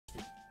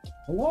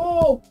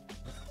Hello?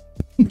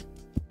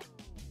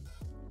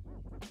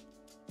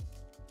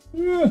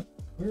 Where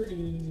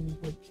is...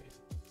 Okay.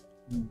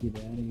 Get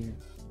out of here.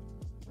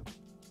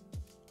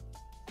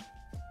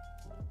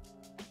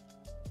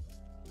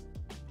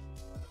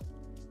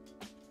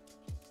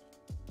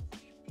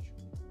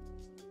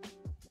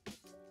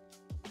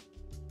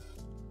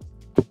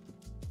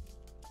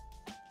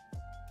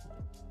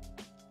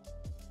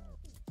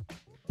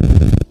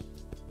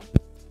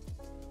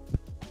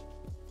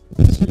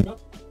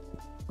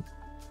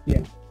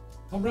 Yeah.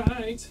 All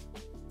right.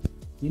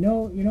 You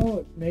know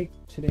what make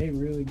today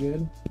really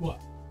good?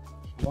 What?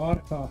 A lot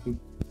of coffee.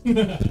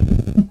 This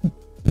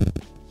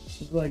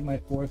is like my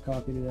 4th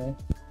coffee today.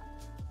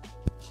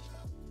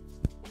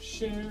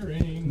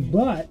 Sharing.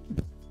 But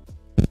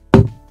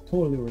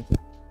totally worth it.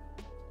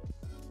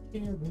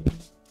 Sharing.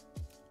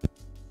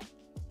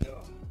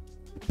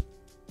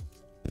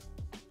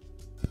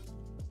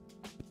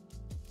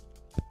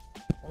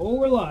 Oh,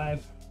 we're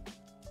live.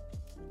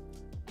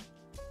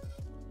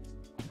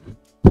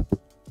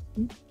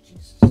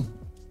 Jesus.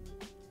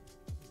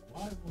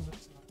 Why will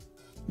it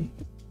not?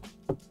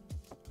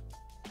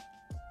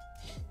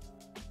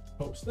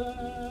 Post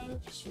that.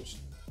 Just switch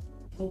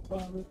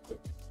profile real quick.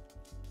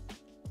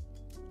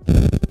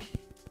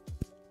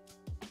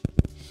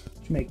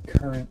 Should make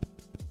current.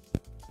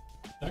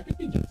 That could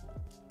be done.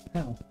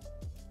 How?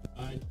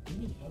 I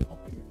need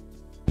help here.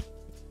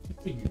 I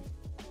figured.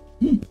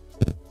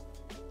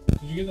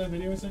 Did you get that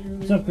video I sent you earlier?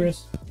 What's up,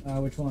 Chris?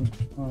 Which one?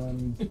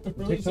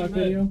 TikTok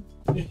video?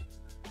 Yeah.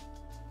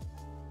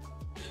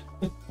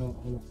 Oh,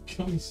 hold on.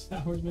 Gummy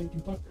sours make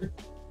you pucker.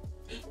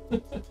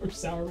 Or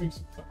sour makes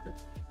you pucker.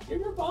 Give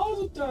your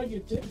balls a tug, you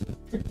dick.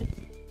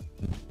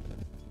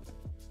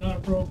 Not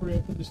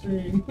appropriate for the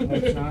stream. Oh,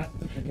 it's not?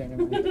 Okay,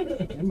 never mind.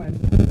 Never mind.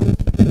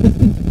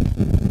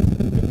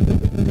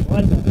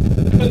 What the?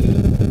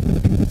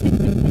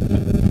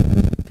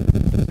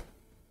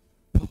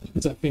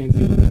 What's that fan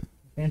feel?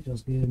 Fan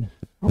feels good.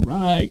 All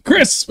right,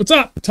 Chris, what's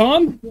up?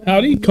 Tom,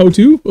 howdy,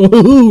 Kotu.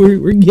 Oh,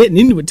 we're getting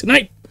into it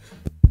tonight,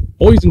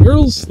 boys and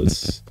girls.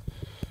 Let's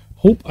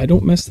hope I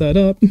don't mess that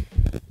up.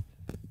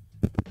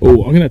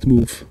 Oh, I'm gonna have to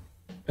move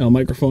the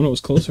microphone. It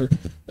was closer,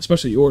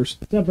 especially yours.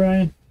 What's up,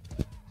 Brian?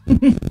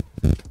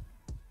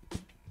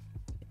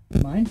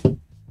 Mine?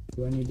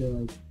 Do I need to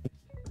like?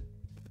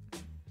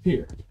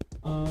 Here.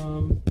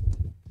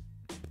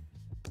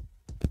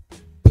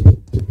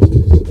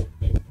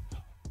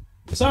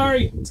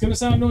 Sorry, it's gonna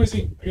sound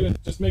noisy. I gotta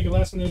just make a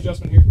last minute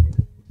adjustment here.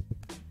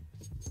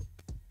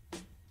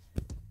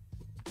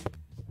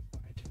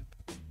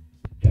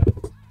 Yeah.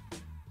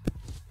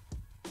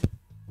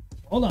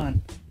 Hold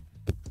on.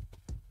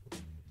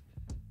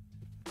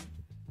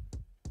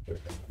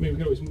 Maybe we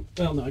can always move.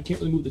 Well, no, I can't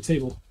really move the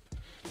table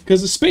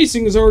because the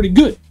spacing is already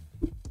good.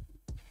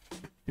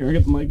 Here, I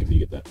got the mic if you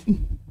get that.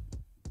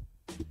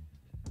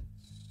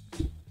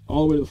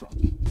 All the way to the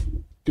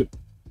front. Good.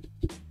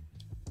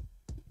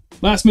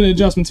 Last minute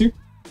adjustments here.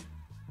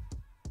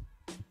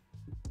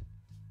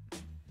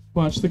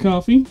 Watch the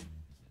coffee.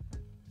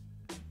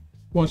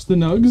 Watch the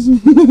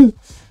nugs.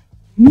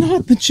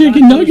 Not the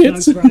chicken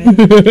nuggets.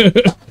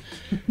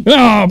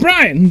 Oh,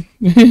 Brian.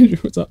 Andrew,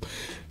 what's up?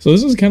 So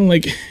this is kind of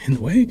like in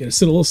the way. Gotta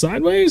sit a little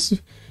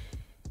sideways.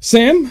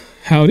 Sam,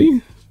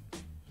 howdy.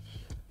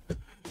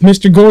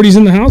 Mr. Gordy's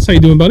in the house. How you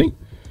doing, buddy?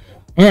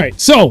 All right.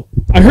 So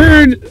I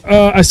heard,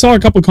 I saw a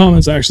couple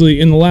comments actually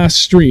in the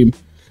last stream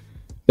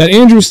that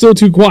Andrew was still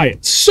too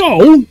quiet.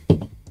 So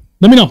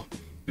let me know.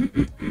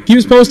 Keep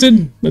us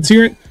posted. Let's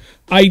hear it.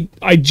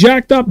 I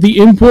jacked up the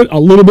input a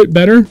little bit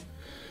better.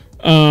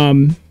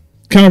 Kind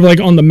of like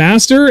on the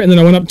master, and then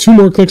I went up 2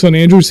 more clicks on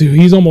Andrew, so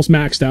he's almost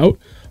maxed out.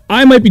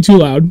 I might be too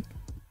loud.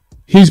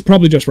 He's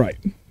probably just right.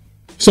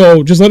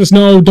 So just let us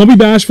know. Don't be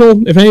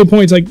bashful. If at any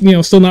point it's like, you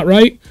know, still not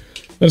right,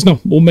 let us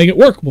know. We'll make it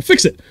work. We'll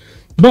fix it.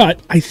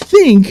 But I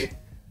think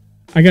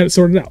I got it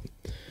sorted out.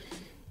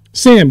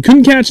 Sam,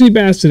 couldn't catch any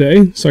bass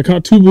today, so I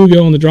caught 2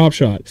 bluegill on the drop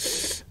shot.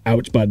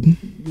 Ouch, bud.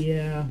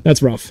 Yeah.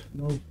 That's rough.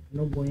 No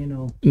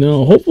bueno.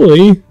 No,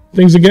 hopefully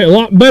things will get a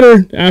lot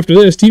better after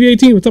this.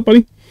 TV18, what's up,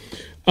 buddy?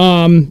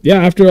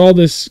 Yeah, after all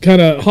this kind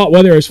of hot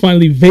weather has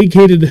finally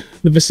vacated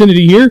the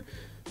vicinity here,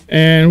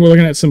 and we're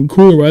looking at some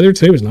cooler weather.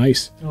 Today was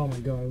nice. Oh my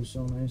god, it was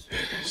so nice.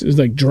 It was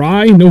like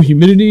dry, no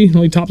humidity. It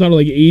only topped out at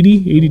like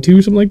 80,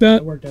 82, something like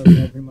that. I worked out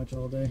pretty much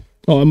all day.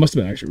 Oh, it must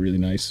have been actually really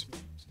nice.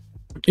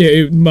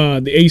 Yeah,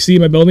 the AC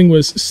in my building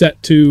was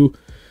set to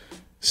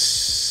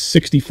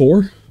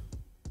 64.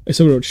 I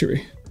still wrote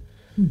Shiri.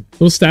 A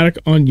little static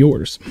on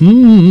yours.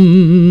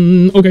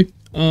 Okay.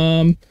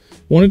 Want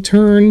to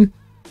turn...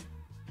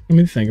 Let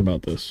me think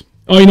about this.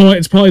 Oh, you know what?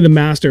 It's probably the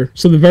master.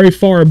 So the very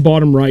far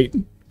bottom right,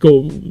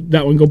 go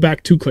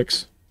back 2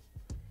 clicks.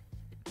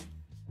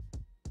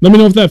 Let me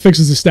know if that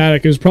fixes the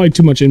static. It was probably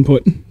too much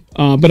input.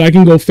 But I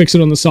can go fix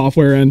it on the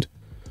software end.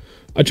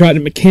 I tried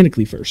it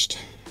mechanically first.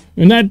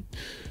 And that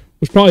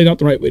was probably not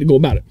the right way to go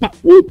about it. But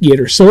we'll get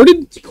her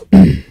sorted.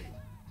 As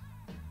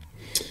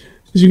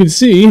you can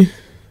see,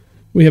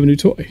 we have a new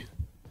toy.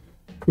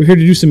 We're here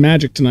to do some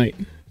magic tonight.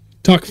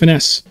 Talk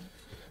Finesse.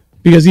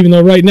 Because even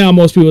though right now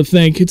most people would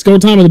think it's go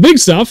time with the big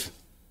stuff,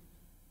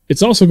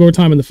 it's also go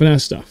time in the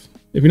finesse stuff.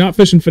 If you're not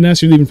fishing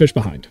finesse, you're leaving fish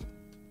behind.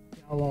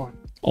 A lot.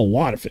 A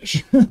lot of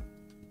fish.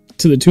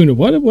 To the tune of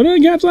what are the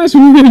gaps last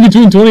week?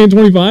 Between 20 and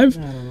 25?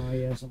 I don't know,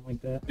 yeah, something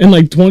like that. And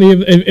like 20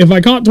 of, if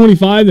I caught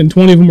 25, then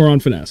 20 of them were on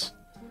finesse.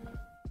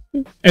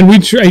 And we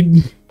tried.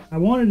 I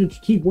wanted to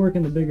keep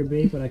working the bigger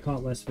bait, but I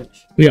caught less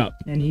fish. Yeah.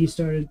 And he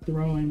started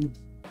throwing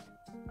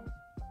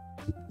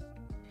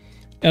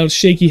El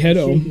shaky head.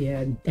 shaky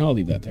head. I'll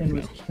leave that there. And For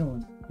was now.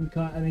 killing. He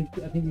caught, I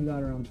think he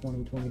got around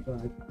 20,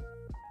 25.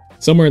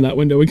 Somewhere in that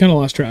window. We kind of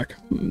lost track.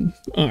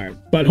 All right.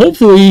 But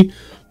hopefully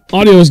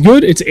audio is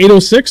good. It's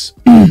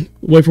 8:06.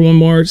 Wait for one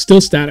more. Still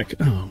static.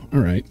 Oh, all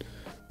right.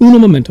 Uno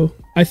momento.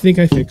 I think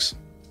I fix.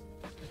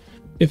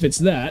 If it's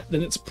that,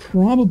 then it's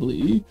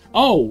probably...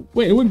 Oh,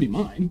 wait, it wouldn't be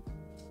mine.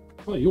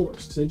 Probably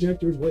yours, because I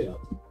jacked yours way up.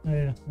 Oh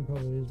yeah, that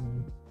probably is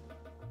mine.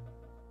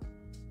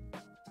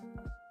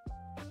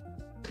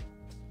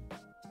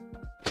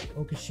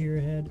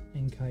 Okashira head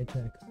and Kai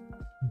Tech.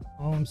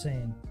 All I'm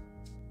saying.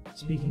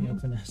 Speaking of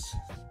finesse.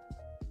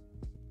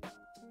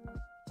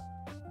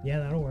 Yeah,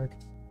 that'll work.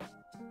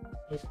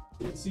 Okay,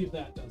 let's see if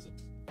that does it.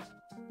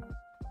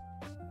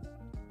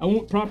 I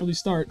won't properly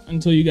start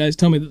until you guys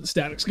tell me that the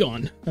static's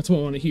gone. That's what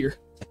I want to hear.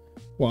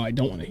 Well, I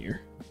don't want to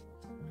hear.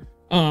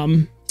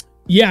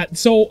 Yeah,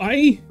 so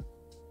I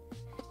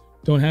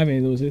don't have any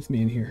of those with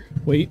me in here.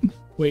 Wait.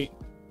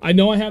 I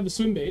know I have the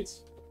swim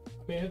baits. I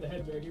may have the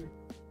heads right here.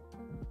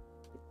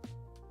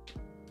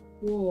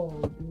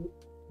 Whoa.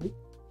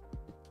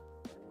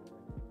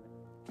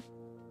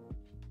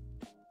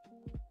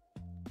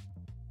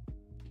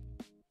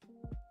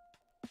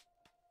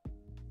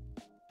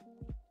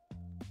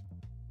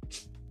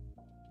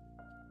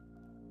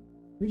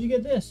 Where'd you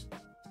get this?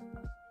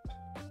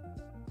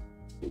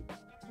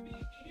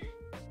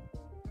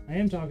 I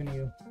am talking to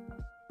you.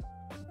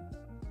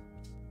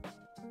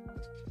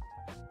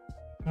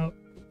 Oh,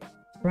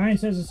 Brian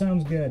says it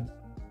sounds good.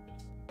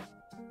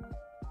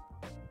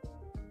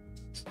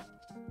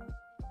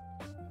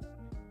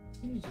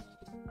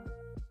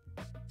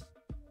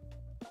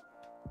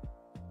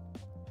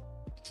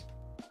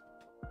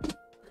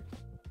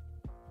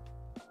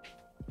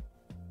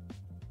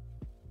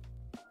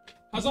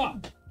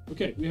 Huzzah!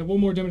 Okay, we have one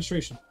more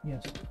demonstration.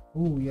 Yes.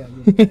 Oh yeah.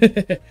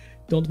 Yeah.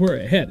 Don't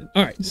worry, ahead.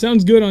 All right,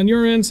 sounds good on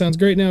your end. Sounds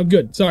great now.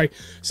 Good. Sorry.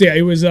 So yeah,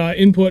 it was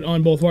input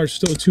on both wires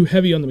still too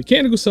heavy on the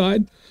mechanical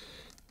side.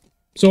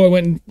 So I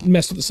went and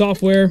messed with the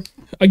software.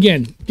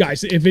 Again,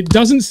 guys, if it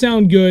doesn't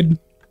sound good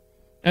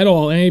at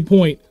all at any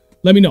point,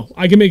 let me know.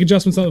 I can make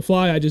adjustments on the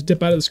fly. I just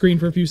dip out of the screen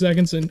for a few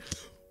seconds and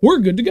we're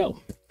good to go.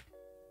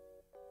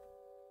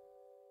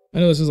 I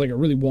know this is like a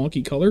really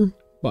wonky color,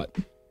 but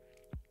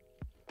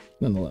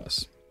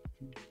nonetheless.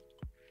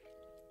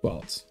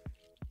 Well, it's...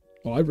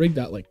 Oh, I rigged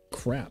that like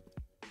crap.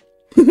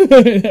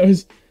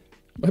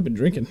 I've been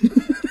drinking.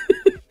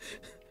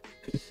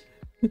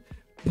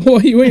 Boy,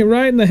 you ain't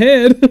right in the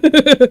head.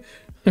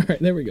 All right,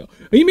 there we go.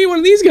 Oh, you mean one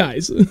of these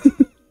guys?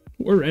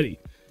 We're ready.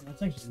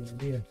 That's actually a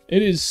good idea.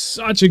 It is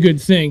such a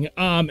good thing.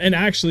 And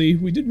actually,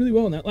 we did really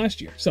well in that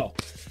last year. So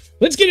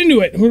let's get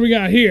into it. What do we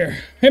got here?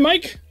 Hey,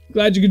 Mike.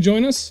 Glad you could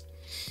join us.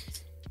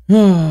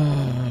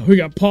 We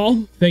got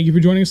Paul. Thank you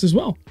for joining us as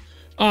well.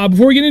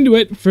 Before we get into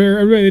it, for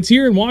everybody that's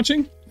here and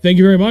watching, thank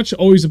you very much.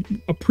 Always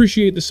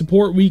appreciate the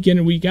support week in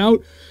and week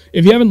out.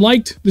 If you haven't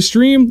liked the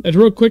stream, that's a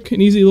real quick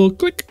and easy little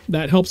click.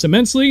 That helps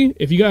immensely.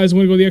 If you guys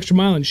want to go the extra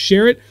mile and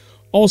share it,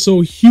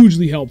 also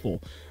hugely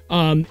helpful.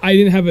 I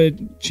didn't have a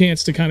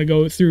chance to kind of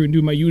go through and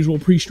do my usual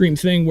pre-stream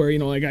thing where, you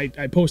know, like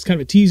I post kind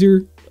of a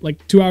teaser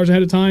like 2 hours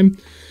ahead of time.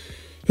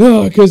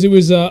 Because it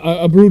was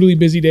a brutally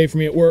busy day for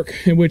me at work,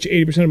 in which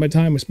 80% of my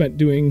time was spent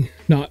doing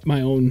not my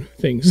own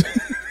things.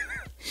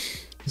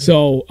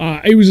 So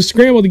it was a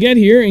scramble to get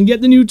here and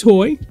get the new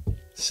toy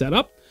set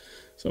up.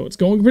 So it's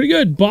going pretty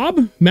good.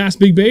 Bob, Mass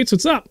Big Baits,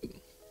 what's up?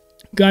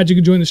 Glad you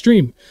could join the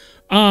stream.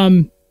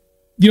 You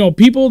know,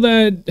 people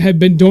that have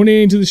been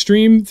donating to the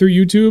stream through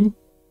YouTube,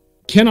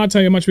 cannot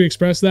tell you how much we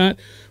express that.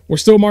 We're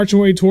still marching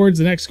away towards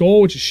the next goal,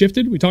 which is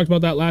shifted. We talked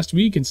about that last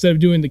week. Instead of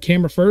doing the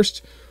camera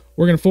first,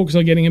 we're going to focus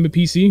on getting him a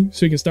PC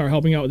so he can start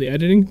helping out with the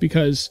editing,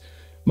 because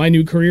my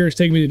new career is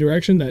taking me the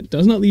direction that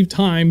does not leave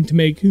time to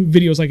make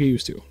videos like I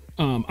used to.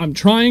 I'm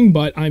trying,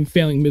 but I'm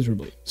failing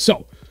miserably.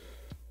 So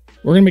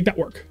we're going to make that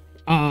work.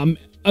 Other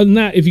than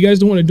that, if you guys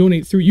don't want to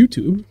donate through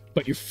YouTube,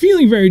 but you're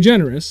feeling very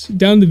generous,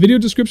 down in the video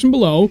description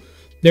below,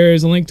 there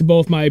is a link to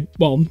both my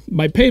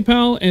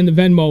PayPal and the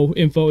Venmo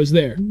info is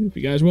there. If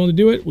you guys are willing to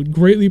do it, we'd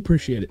greatly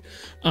appreciate it.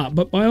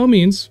 But by all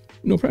means,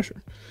 no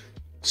pressure.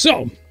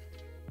 So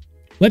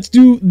let's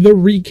do the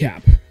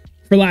recap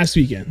for last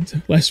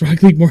weekend. Less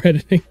Rocket League, more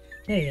editing.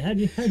 Hey, how'd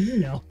you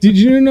know? Did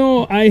you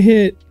know I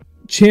hit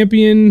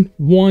Champion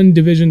 1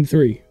 Division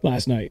 3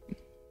 last night?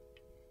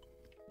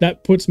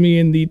 That puts me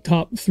in the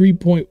top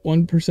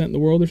 3.1% in the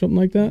world or something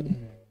like that.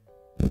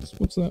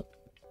 What's that?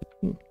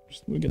 Oh,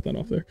 just let me get that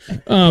off there.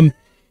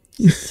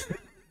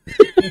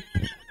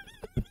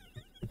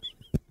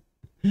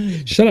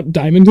 Shut up,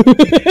 Diamond.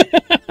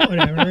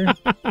 Whatever.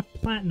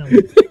 Platinum.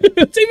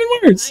 It's even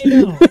worse. I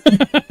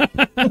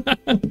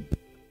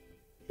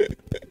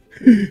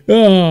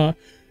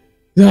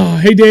know.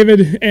 Hey,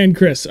 David and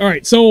Chris. All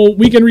right, so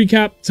weekend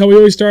recap. That's how we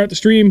always start the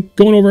stream,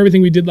 going over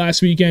everything we did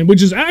last weekend,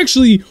 which is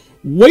actually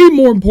way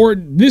more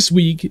important this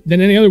week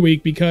than any other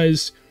week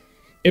because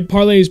it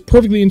parlays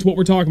perfectly into what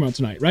we're talking about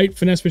tonight, right?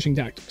 Finesse fishing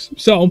tactics.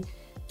 So I'm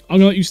going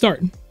to let you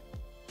start.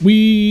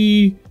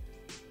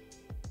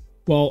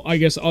 Well, I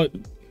guess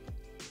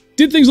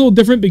did things a little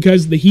different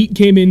because the heat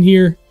came in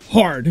here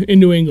hard in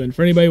New England.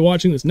 For anybody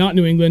watching that's not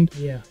New England,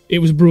 Yeah. it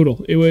was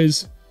brutal. It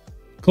was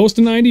close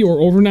to 90 or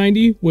over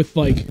 90 with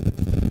like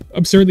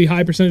absurdly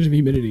high percentage of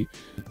humidity.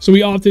 So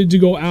we opted to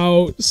go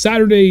out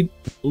Saturday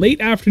late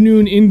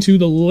afternoon into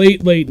the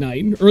late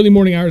night, early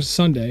morning hours of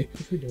Sunday.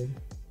 Which we did.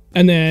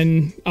 And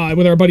then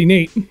with our buddy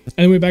Nate, and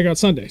then we went back out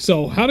Sunday.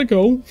 So how'd it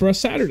go for us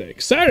Saturday?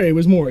 Saturday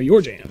was more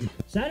your jam.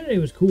 Saturday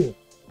was cool.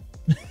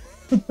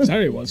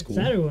 Saturday was cool.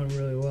 Saturday went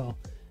really well.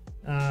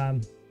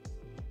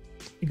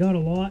 It got a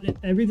lot.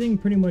 Everything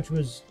pretty much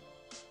was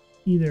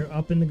either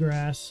up in the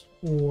grass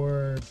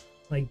or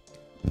like,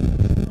 I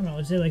don't know,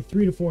 I'd say like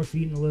 3 to 4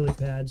 feet in the lily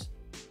pads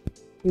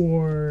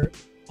or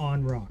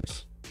on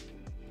rocks.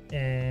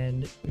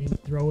 And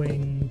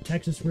throwing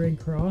Texas rig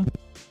craw,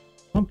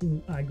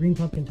 green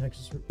pumpkin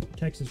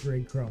Texas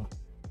rig craw,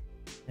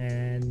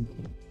 and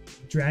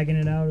dragging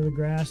it out of the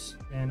grass,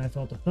 and I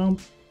felt a thump.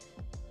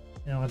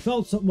 You know, I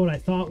felt what I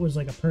thought was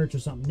like a perch or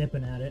something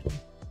nipping at it.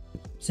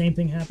 Same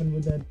thing happened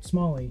with that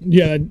smallie.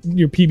 Yeah,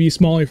 your PB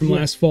smallie from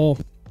last fall.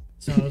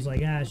 So I was like,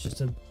 it's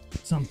just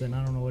something.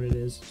 I don't know what it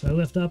is. So I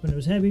lift up and it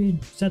was heavy.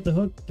 Set the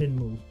hook, didn't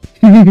move.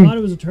 I thought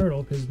it was a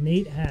turtle because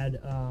Nate had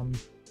a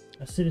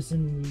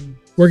Citizen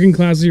Working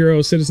Class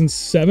Zero Citizen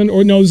 7,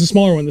 or no, it was a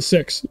smaller one, the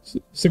 6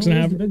 and a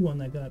half. The big one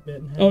that got bit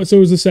in half. Oh, so it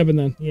was the 7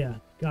 then. Yeah,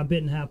 got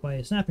bit in half by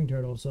a snapping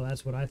turtle. So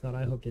that's what I thought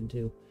I hooked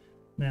into.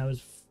 And that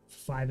was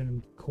 5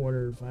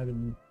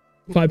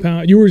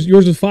 pounds. Yours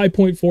was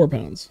 5.4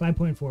 pounds.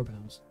 5.4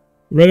 pounds.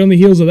 Right on the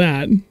heels of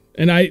that,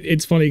 and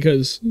it's funny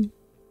because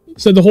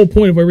the whole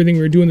point of everything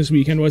we were doing this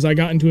weekend was I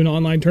got into an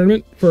online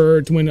tournament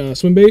to win a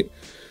swim bait.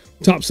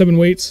 Top 7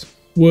 weights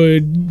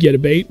would get a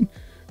bait.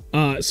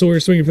 So we were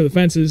swinging for the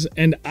fences,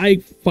 and I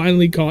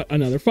finally caught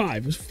another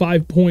 5. It was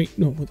 5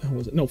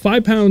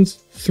 pounds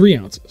 3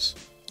 ounces.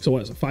 So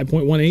what is it,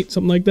 5.18,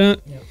 something like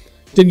that? Yep.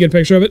 Didn't get a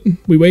picture of it.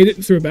 We weighed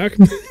it, threw it back.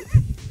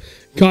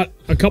 Caught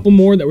a couple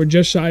more that were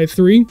just shy of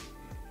 3.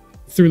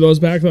 Threw those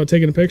back without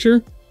taking a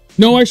picture.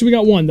 No, actually, we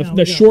got one.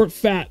 The short,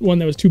 fat one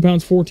that was 2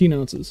 pounds 14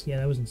 ounces. Yeah,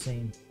 that was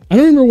insane. I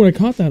don't remember what I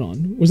caught that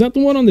on. Was that the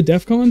one on the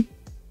DEF CON?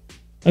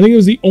 I think it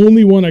was the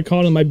only one I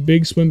caught on my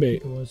big swim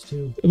bait. It was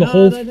too.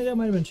 I think that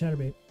might have been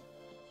chatterbait.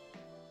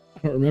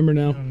 I don't remember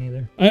now. I don't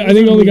either. I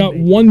think I only got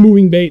one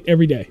moving bait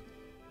every day.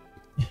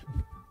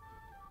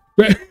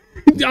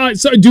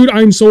 So, dude,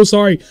 I'm so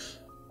sorry.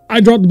 I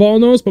dropped the ball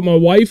on those, but my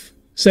wife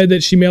said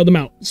that she mailed them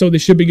out, so they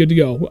should be good to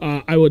go.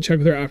 I will check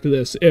with her after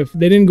this. If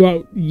they didn't go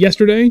out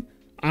yesterday,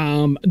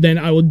 then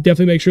I will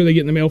definitely make sure they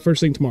get in the mail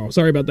first thing tomorrow.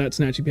 Sorry about that,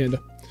 Snatchy Panda.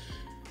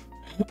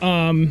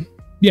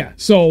 Yeah,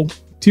 so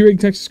T-Rig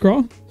Texas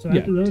Craw. So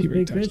after those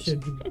big fish,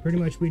 pretty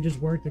much we just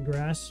worked the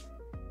grass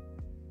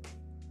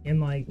in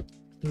like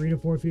 3 to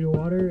 4 feet of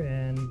water,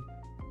 and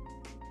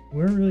we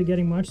weren't really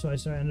getting much, so I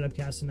ended up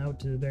casting out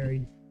to the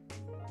very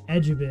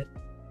edge of it,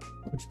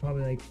 which is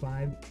probably like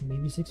 5,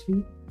 maybe 6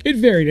 feet. It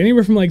varied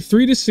anywhere from like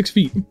 3 to 6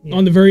 feet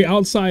on the very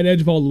outside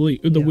edge of all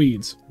the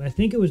weeds. But I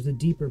think it was the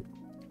deeper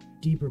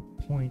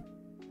point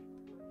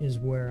is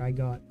where I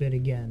got bit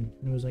again.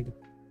 It was like,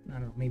 I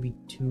don't know, maybe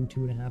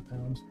 2.5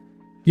 pounds.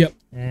 Yep.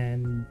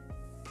 And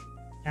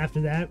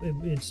after that,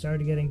 it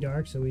started getting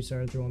dark, so we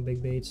started throwing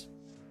big baits.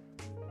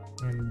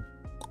 And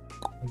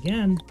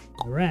again,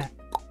 the rat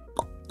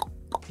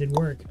did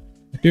work.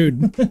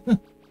 Dude.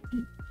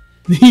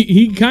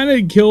 He kind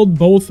of killed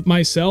both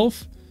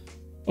myself.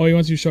 Oh, he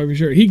wants you to show off your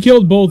shirt. He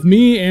killed both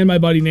me and my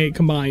buddy Nate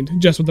combined,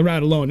 just with the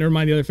rat alone. Never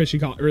mind the other fish he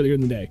caught earlier in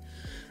the day.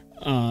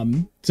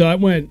 So that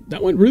went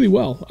really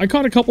well. I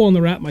caught a couple on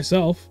the rat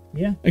myself.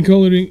 Yeah.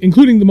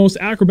 Including the most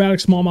acrobatic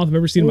smallmouth I've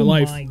ever seen in my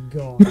life. Oh my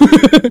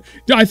god.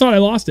 I thought I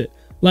lost it.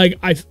 Like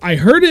I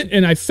heard it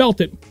and I felt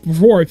it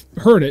before I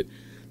heard it.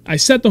 I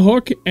set the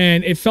hook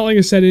and it felt like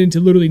I set it into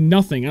literally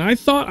nothing. And I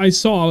thought I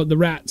saw the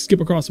rat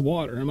skip across the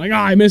water. I'm like,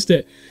 I missed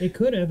it. It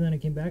could have, and then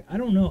it came back. I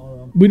don't know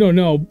though. We don't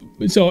know.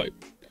 So,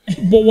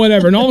 but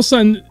whatever. And all of a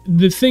sudden,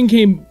 the thing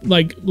came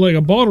like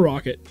a bottle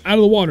rocket out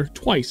of the water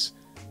twice.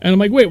 And I'm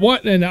like, wait,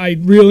 what? And I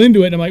reel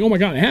into it, and I'm like, oh my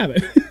god, I have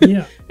it.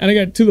 Yeah. And I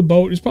got to the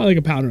boat. It was probably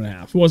like 1.5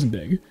 pounds. It wasn't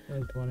big. That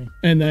was funny.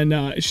 And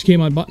then she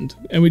came unbuttoned,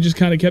 and we just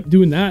kind of kept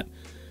doing that.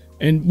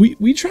 And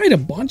we tried a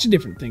bunch of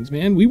different things,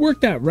 man. We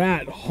worked that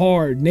rat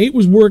hard. Nate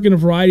was working a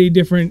variety of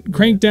different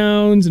crank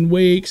downs and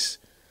wakes.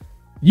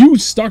 You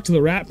stuck to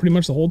the rat pretty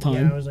much the whole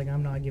time. Yeah, I was like,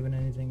 I'm not giving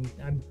anything.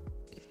 I'm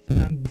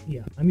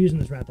using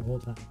this rat the whole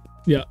time.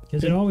 Yeah.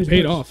 Because it always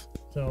paid works. off.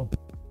 So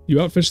you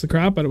outfished the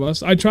crap out of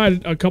us. I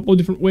tried a couple of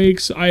different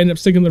wakes. I ended up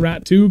sticking the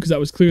rat too, because that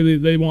was clearly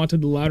they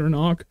wanted the ladder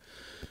knock.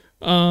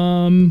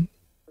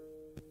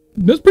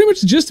 that's pretty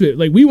much the gist of it.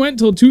 Like, we went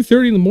till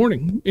 2:30 in the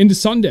morning into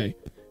Sunday,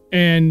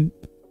 and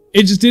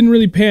it just didn't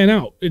really pan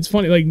out. It's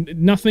funny, like,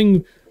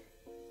 nothing,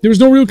 there was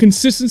no real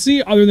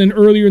consistency other than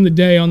earlier in the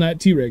day on that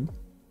T-rig.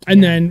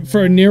 And then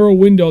for a narrow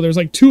window, there's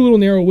like 2 little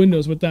narrow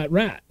windows with that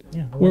rat,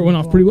 where it went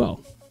off pretty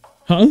well.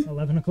 Huh?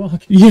 11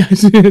 o'clock. Yeah,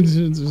 it's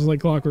just like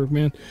clockwork,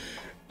 man.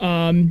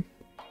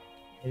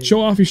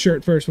 Show off your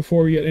shirt first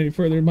before we get any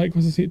further. Mike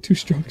wants to see it 2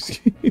 strokes.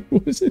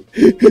 What is it?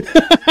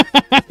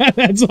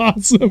 That's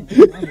awesome.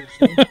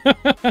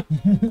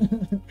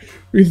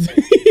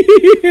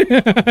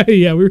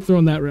 Yeah, we were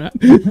throwing that rat.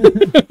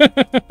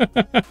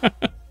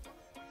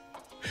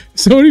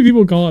 So many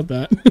people call it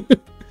that.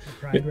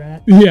 Pride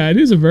rat. Yeah, it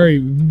is a very,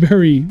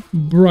 very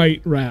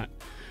bright rat.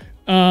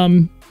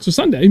 So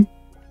Sunday,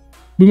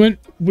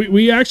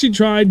 we actually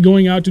tried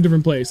going out to a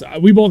different place.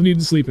 We both needed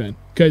to sleep in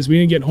because we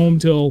didn't get home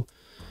till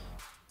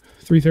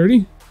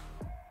 3:30.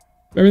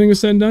 Everything was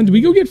said and done. Did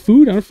we go get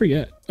food? I don't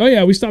forget. Oh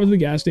yeah, we stopped at the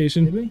gas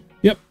station. Did we?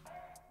 Yep.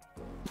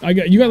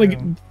 You got like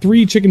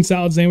 3 chicken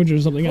salad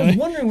sandwiches or something. I was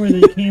wondering where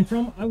they came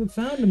from. I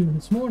found them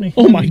this morning.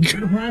 Oh my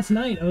god! Last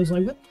night, I was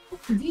like, "What the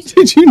fuck are these?"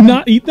 Did you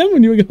not eat them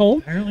when you got home?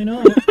 Apparently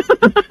not.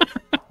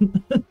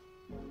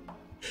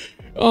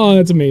 Oh,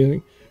 that's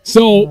amazing.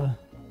 So,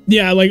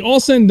 yeah, like all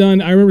said and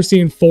done, I remember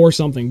seeing 4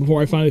 something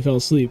before I finally fell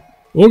asleep.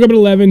 Woke up at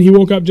 11. He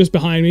woke up just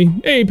behind me.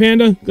 Hey,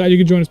 Panda, glad you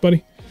could join us,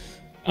 buddy.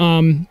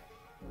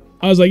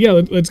 I was like,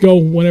 yeah, let's go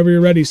whenever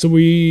you're ready. So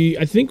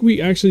I think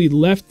we actually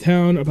left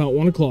town about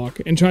 1 o'clock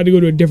and tried to go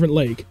to a different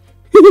lake.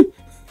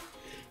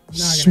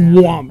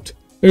 Swamped.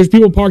 There's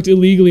people parked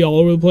illegally all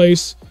over the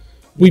place.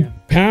 We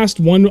passed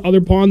one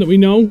other pond that we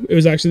know. It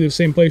was actually the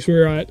same place we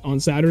were at on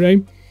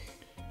Saturday.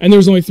 And there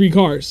was only 3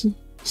 cars.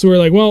 So we're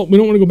like, well, we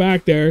don't want to go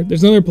back there.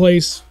 There's another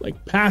place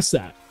like past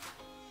that.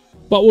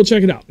 But we'll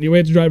check it out. We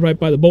had to drive right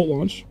by the boat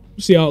launch.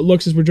 See how it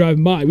looks as we're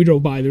driving by. We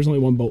drove by. There's only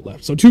 1 boat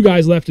left. So 2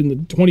 guys left in the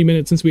 20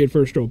 minutes since we had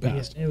first drove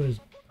past. Yeah, it was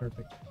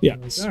perfect. Yeah.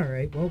 Like, all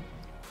right, well,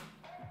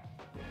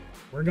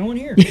 we're going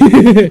here.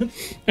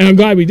 And I'm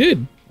glad we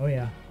did. Oh,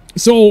 yeah.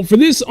 So for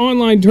this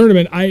online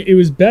tournament, it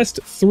was best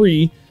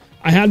 3.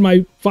 I had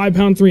my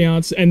 5-pound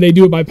 3-ounce, and they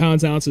do it by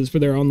pounds ounces for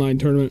their online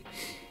tournament.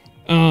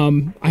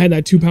 I had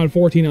that 2-pound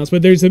 14-ounce,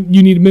 but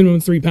you need a minimum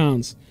of 3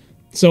 pounds.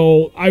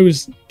 So I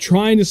was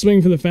trying to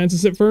swing for the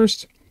fences at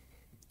first,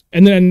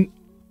 and then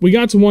we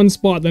got to one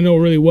spot that I know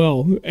really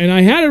well, and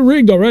I had it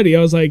rigged already.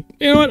 I was like,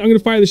 you know what? I'm going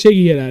to fire the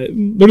shaky head at it.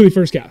 Literally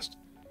first cast.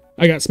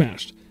 I got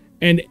smashed.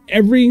 And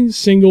every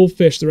single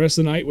fish the rest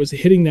of the night was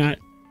hitting that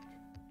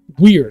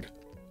weird.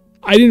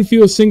 I didn't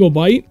feel a single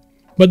bite,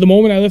 but the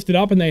moment I lifted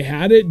up and they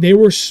had it, they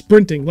were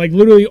sprinting, like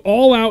literally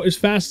all out as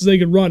fast as they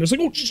could run. It's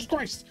like, oh, Jesus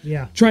Christ.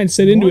 Yeah. Try and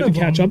sit into it to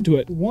catch up to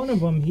it. One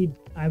of them,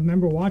 I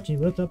remember watching,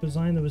 he lifted up his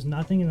line, there was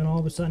nothing, and then all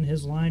of a sudden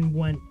his line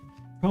went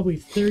probably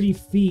 30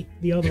 feet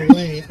the other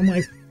way. I'm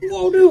like,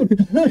 whoa, dude,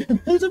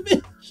 there's a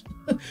fish.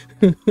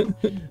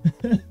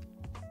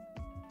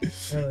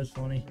 That was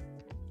funny.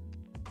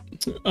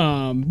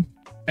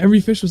 Every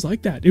fish was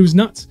like that. It was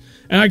nuts.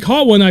 And I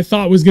caught one I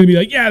thought was going to be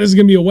like, yeah, this is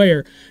going to be a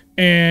weigher.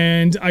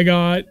 And I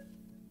got,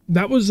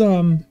 that was, I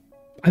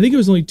think it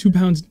was only 2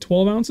 pounds,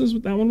 12 ounces,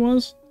 what that one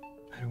was.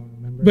 I don't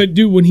remember. But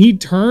dude, when he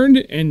turned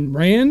and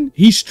ran,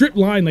 he stripped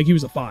line like he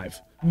was a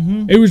 5.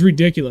 Mm-hmm. It was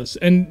ridiculous.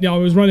 And you know, I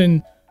was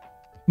running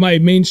my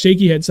main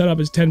shaky head set up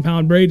as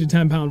 10-pound braid to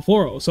 10-pound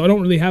fluoro. So I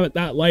don't really have it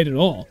that light at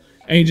all.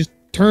 And he just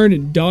turned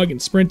and dug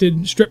and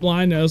sprinted, stripped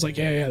line. And I was like,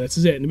 yeah, this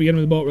is it. And we get him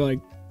in the boat. We're like,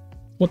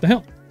 what the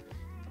hell?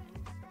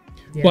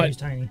 Yeah, but he was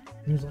tiny.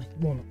 He was like,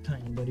 well, not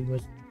tiny, but he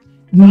was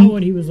not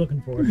what he was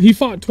looking for. He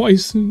fought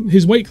twice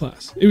his weight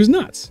class. It was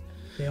nuts.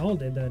 They all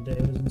did that day.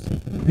 It was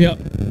insane. Yeah.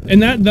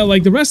 And that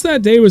like the rest of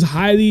that day was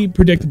highly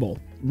predictable.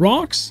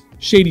 Rocks,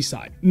 shady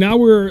side. Now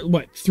we're,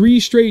 3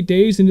 straight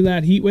days into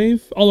that heat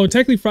wave? Although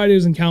technically Friday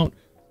doesn't count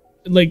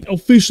like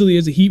officially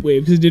as a heat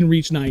wave because it didn't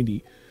reach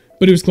 90.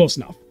 But it was close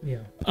enough. Yeah.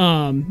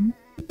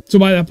 So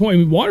by that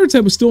point, water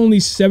temp was still only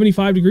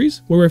 75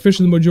 degrees where we're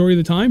fishing the majority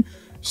of the time.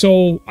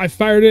 So I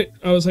fired it.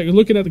 I was like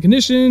looking at the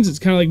conditions. It's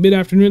kind of like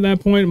mid-afternoon at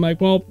that point. I'm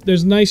like, well,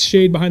 there's nice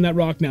shade behind that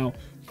rock now.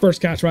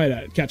 First cast right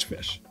at it, catch a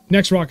fish.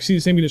 Next rock, see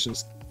the same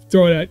conditions.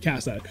 Throw it at it,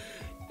 cast at it.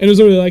 And it was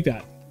literally like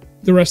that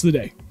the rest of the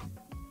day.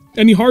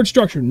 Any hard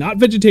structure, not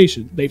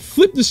vegetation. They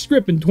flipped the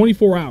script in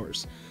 24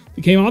 hours.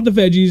 They came out the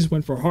veggies,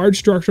 went for hard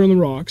structure on the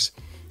rocks,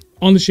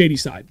 on the shady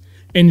side,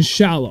 and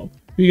shallow.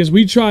 Because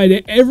we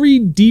tried every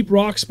deep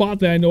rock spot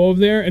that I know of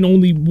there, and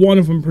only one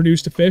of them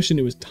produced a fish, and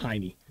it was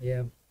tiny.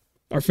 Yeah.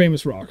 Our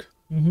famous rock.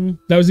 Mm-hmm.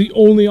 That was the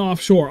only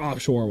offshore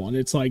one.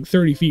 It's like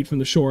 30 feet from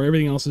the shore.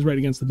 Everything else is right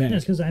against the bank.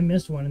 That's because I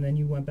missed one, and then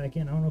you went back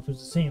in. I don't know if it was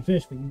the same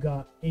fish, but you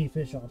got a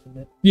fish off of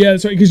it. Yeah,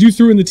 that's right, because you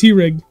threw in the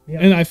T-rig,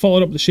 and I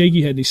followed up the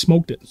shaky head, and he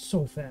smoked it.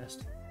 So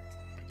fast.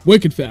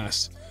 Wicked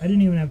fast. I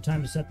didn't even have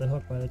time to set the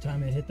hook. By the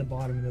time it hit the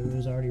bottom, it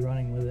was already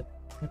running with it.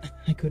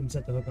 I couldn't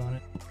set the hook on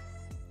it.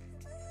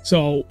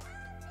 So,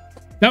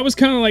 that was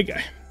kind of like...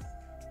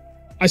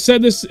 I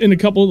said this in a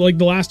couple, like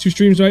the last 2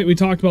 streams, right? We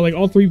talked about like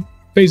all 3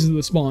 phases of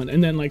the spawn,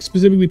 and then like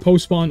specifically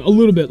post-spawn a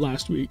little bit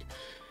last week.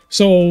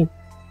 So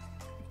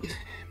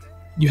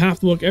You have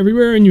to look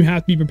everywhere, and you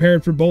have to be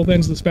prepared for both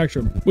ends of the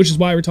spectrum, which is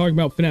why we're talking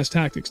about finesse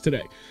tactics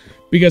today.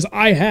 Because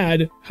I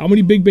had, how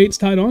many big baits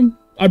tied on?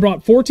 I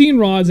brought 14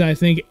 rods, and I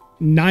think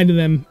 10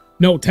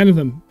 of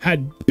them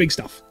had big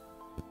stuff.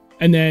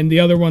 And then the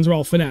other ones were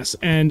all finesse.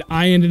 And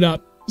I ended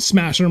up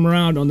smashing them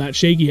around on that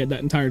shaky head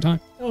that entire time.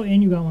 Oh,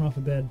 and you got one off a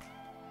bed.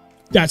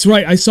 That's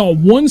right. I saw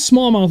one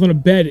smallmouth on a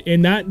bed,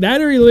 and that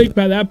area of the lake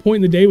by that point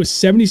in the day was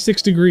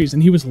 76 degrees,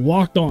 and he was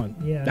locked on.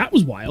 Yeah. That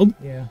was wild.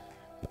 Yeah.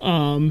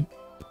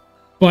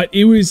 But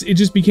it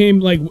just became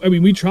like, I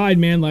mean, we tried,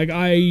 man. Like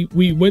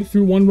we went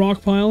through one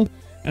rock pile,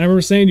 and I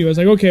remember saying to you, I was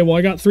like, okay, well,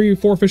 I got 3 or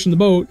 4 fish in the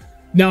boat.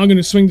 Now I'm going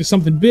to swing to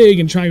something big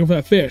and try and go for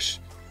that fish.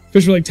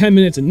 Fish for like 10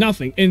 minutes and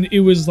nothing. And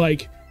it was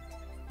like,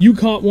 you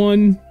caught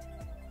one.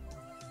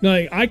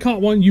 Like, I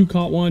caught one, you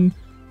caught one.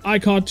 I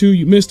caught 2,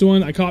 you missed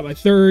one. I caught my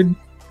 3rd.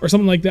 Or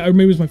something like that, or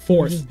maybe it was my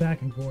 4th. Just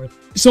back and forth.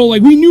 So,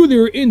 like, we knew they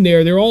were in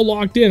there. They were all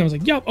locked in. I was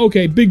like, yep,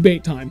 okay, big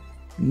bait time.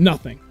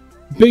 Nothing.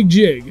 Big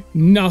jig.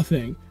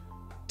 Nothing.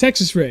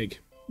 Texas rig.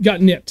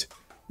 Got nipped.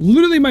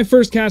 Literally my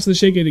first cast of the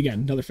shaky head again.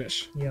 Another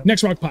fish. Yep.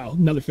 Next rock pile.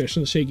 Another fish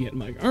on the shaky head. I'm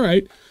like, all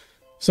right.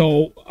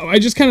 So, I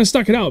just kind of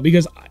stuck it out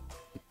because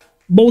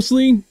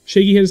mostly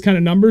shaky head is kind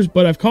of numbers,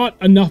 but I've caught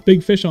enough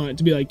big fish on it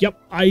to be like,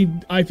 yep,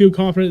 I feel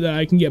confident that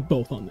I can get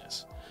both on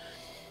this.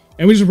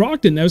 And we just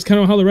rocked it, and that was kind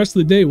of how the rest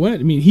of the day went.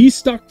 I mean, he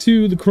stuck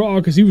to the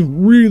craw because he was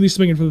really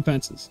swinging for the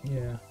fences.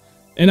 Yeah.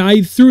 And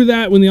I threw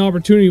that when the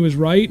opportunity was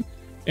right.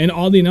 And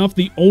oddly enough,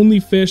 the only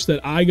fish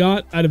that I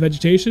got out of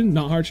vegetation,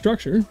 not hard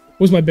structure,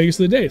 was my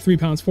biggest of the day, 3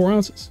 pounds, 4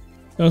 ounces.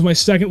 That was my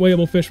second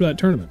weighable fish for that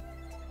tournament.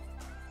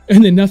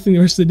 And then nothing the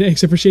rest of the day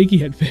except for shaky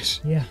head fish.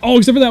 Yeah. Oh,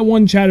 except for that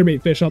one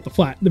chatterbait fish off the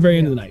flat at the very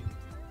end of the night.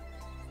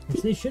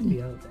 Which they should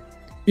be out there.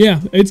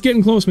 Yeah, it's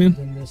getting close, man.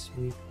 In this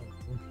week.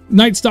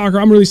 Night Stalker,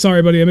 I'm really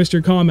sorry, buddy. I missed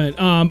your comment.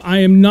 I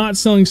am not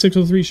selling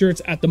 603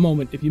 shirts at the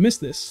moment. If you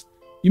missed this,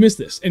 you missed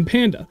this. And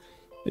Panda,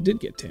 I did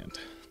get tanned.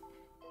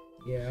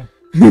 Yeah.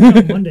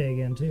 On Monday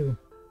again, too.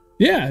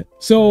 Yeah.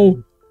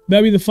 So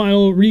that'd be the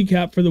final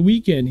recap for the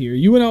weekend here.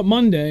 You went out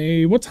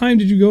Monday. What time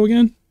did you go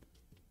again?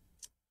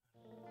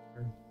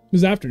 It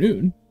was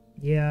afternoon.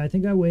 Yeah, I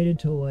think I waited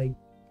till like,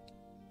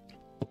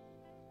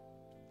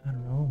 I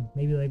don't know,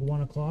 maybe like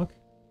 1 o'clock.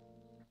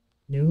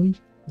 Noon,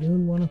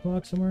 1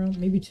 o'clock, somewhere around,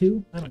 maybe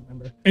 2. I don't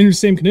remember. And the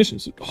same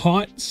conditions.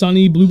 Hot,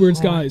 sunny, bluebird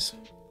skies.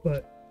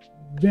 But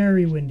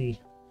very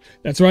windy.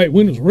 That's right.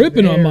 Wind was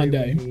ripping Very on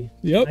Monday. windy.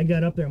 Yep. I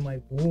got up there, I'm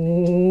like,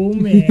 whoa,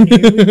 man,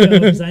 here we go.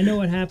 Because I know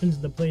what happens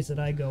at the place that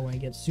I go when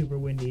it gets super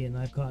windy, and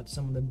I've caught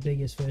some of the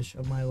biggest fish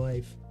of my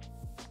life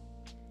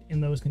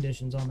in those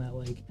conditions on that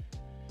lake.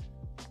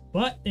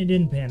 But it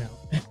didn't pan out.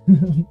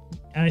 And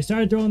I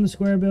started throwing the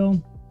square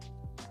bill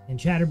and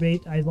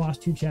chatterbait. I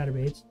lost 2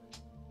 chatterbaits.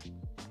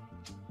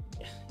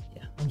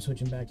 Yeah, I'm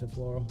switching back to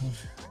floral.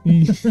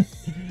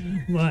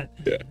 But,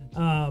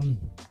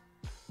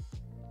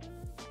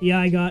 yeah,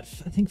 I got,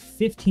 I think,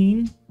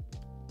 15.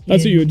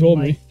 That's what you had told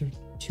me.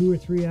 2 or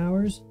 3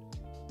 hours.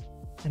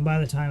 And by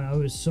the time I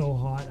was so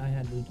hot, I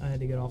had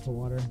to get off the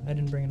water. I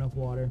didn't bring enough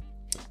water.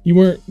 You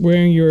weren't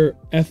wearing your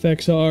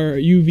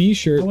FXR UV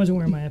shirt. I wasn't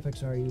wearing my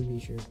FXR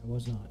UV shirt. I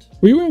was not.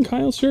 Were you wearing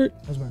Kyle's shirt?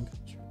 I was wearing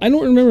Kyle's shirt. I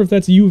don't remember if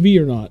that's UV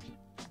or not.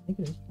 I think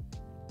it is.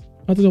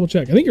 I'll have to double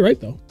check. I think you're right,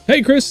 though.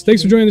 Hey, Chris.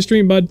 Thanks for joining the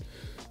stream, bud.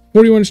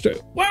 41 striper.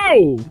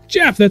 Wow!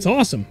 Jeff, that's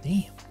awesome.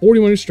 Damn.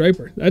 41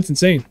 striper. That's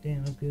insane.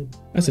 Damn, that's good.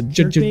 That's a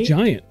Jerkbait?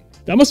 giant.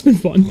 That must have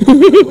been fun.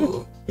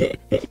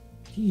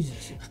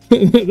 Jesus.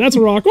 That's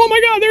a rock. Oh my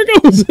god, there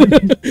it goes.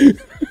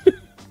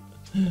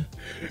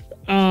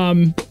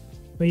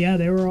 But yeah,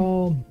 they were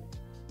all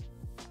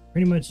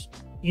pretty much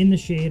in the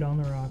shade on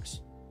the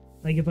rocks.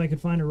 Like, if I could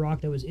find a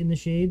rock that was in the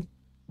shade,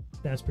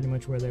 that's pretty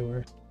much where they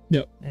were.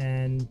 Yep.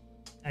 And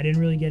I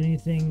didn't really get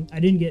anything. I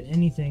didn't get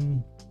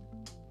anything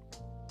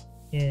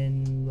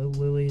in the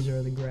lilies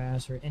or the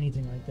grass or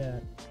anything like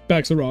that.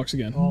 Back to the rocks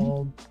again.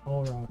 All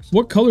rocks.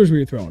 What colors were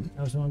you throwing?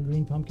 I was throwing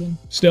green pumpkin.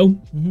 Still?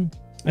 Mm-hmm.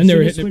 And they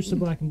were hitting. hitting Switch to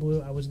black and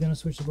blue. I was gonna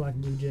switch to black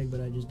and blue jig, but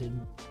I just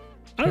didn't.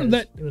 I don't know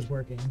that. It was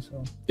working.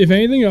 So If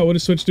anything, I would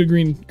have switched to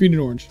green and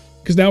orange,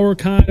 because now we're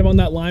kind of on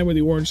that line where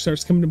the orange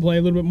starts coming to play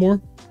a little bit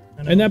more.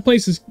 And that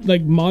place is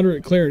like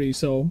moderate clarity,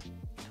 so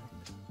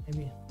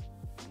maybe.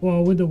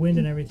 Well, with the wind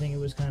and everything, it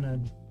was kind of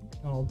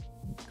all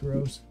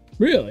gross.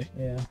 really,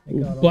 Yeah. It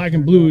got all black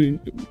and turned blue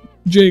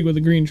jig with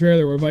a green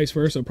trailer, or vice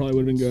versa, probably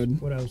would have been good.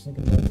 what I was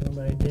thinking about doing,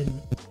 but I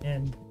didn't.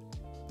 And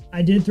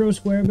I did throw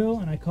square bill,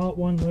 and I caught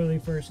one literally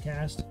first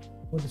cast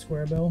with the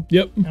square bill.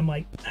 Yep. I'm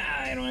like,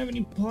 I don't have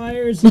any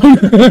pliers. So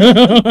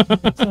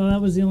that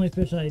was the only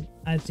fish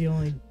that's the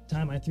only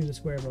time I threw the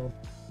square bill.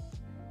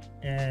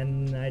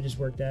 And I just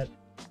worked that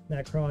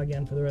craw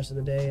again for the rest of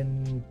the day,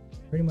 and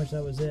pretty much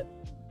that was it.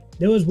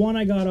 There was one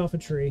I got off a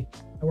tree.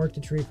 I worked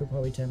a tree for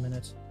probably 10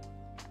 minutes,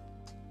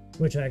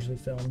 which I actually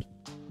filmed.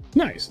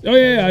 Nice. Oh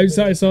yeah, I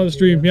saw the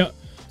stream. Yeah.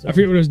 So, I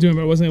forget what I was doing,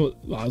 but I wasn't able.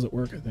 I was at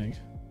work, I think.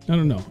 I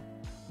don't know.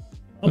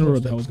 I don't know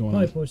what the hell was going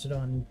on. Probably posted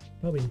on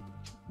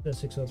the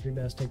 603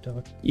 Bass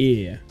TikTok.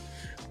 Yeah.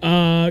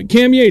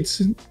 Cam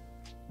Yates.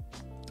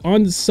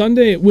 on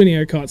Sunday at Winnie,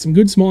 I caught some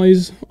good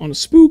smallies on a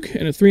spook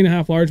and a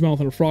 3.5 largemouth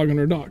and a frog on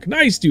our dock.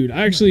 Nice, dude.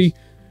 I actually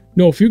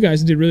know a few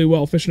guys that did really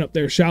well fishing up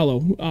there shallow,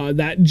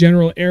 that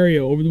general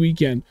area over the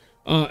weekend.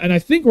 And I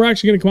think we're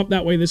actually going to come up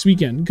that way this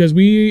weekend because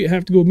we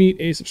have to go meet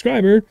a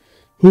subscriber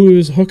who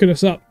is hooking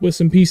us up with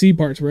some PC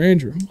parts for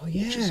Andrew. Oh,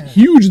 yeah. Which is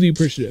hugely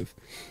appreciative.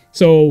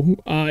 So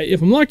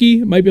if I'm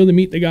lucky, I might be able to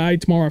meet the guy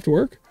tomorrow after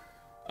work.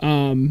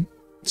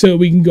 So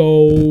we can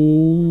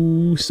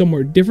go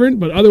somewhere different,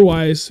 but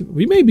otherwise,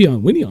 we may be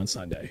on Winnie on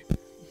Sunday.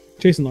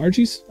 Chasing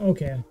largies?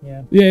 Okay,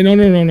 yeah. Yeah, no,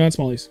 not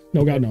smallies.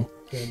 No, God, no.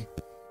 Good.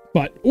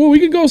 But, well, we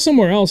could go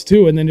somewhere else,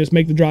 too, and then just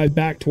make the drive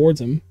back towards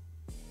him.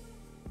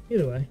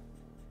 Either way.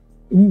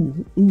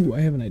 Ooh,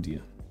 I have an idea.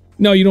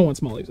 No, you don't want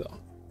smallies, though.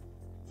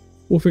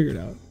 We'll figure it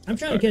out. I'm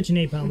trying to catch an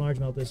 8-pound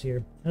largemouth this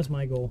year. That's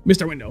my goal.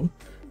 Mr. Window.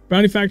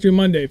 Brownie Factory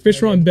Monday.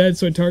 Fish were on bed,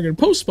 so I targeted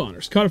post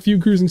spawners. Caught a few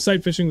cruising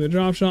sight fishing with a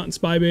drop shot and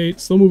spy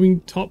bait. Slow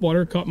moving top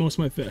water. Caught most of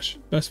my fish.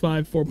 Best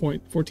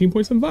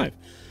 14.75.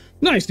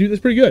 Nice, dude. That's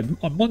pretty good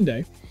on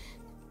Monday.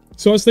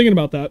 So I was thinking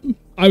about that.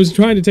 I was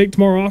trying to take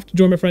tomorrow off to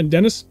join my friend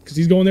Dennis because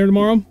he's going there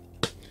tomorrow.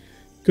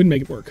 Couldn't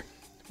make it work.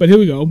 But here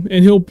we go.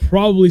 And he'll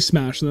probably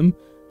smash them.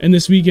 And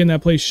this weekend,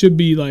 that place should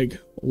be like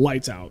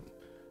lights out.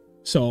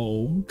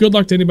 So good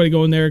luck to anybody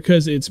going there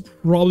because it's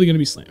probably going to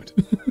be slammed.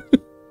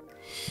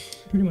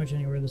 Pretty much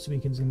anywhere this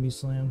weekend's gonna be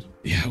slammed.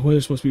 Yeah,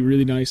 weather's supposed to be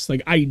really nice,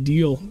 like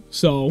ideal.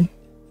 So,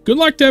 good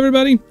luck to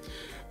everybody.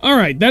 All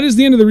right, that is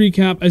the end of the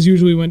recap. As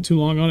usual, we went too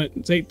long on it.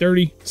 It's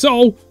 8:30.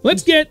 So,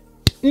 let's get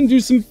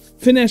into some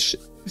finesse.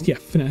 Yeah,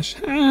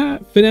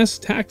 finesse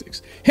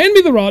tactics. Hand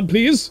me the rod,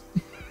 please.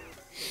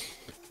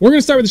 We're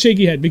gonna start with the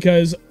shaky head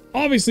because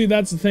obviously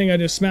that's the thing I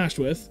just smashed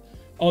with.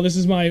 Oh, this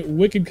is my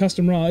Wicked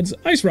Custom Rods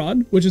ice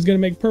rod, which is gonna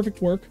make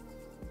perfect work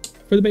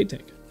for the bait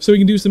tank. So we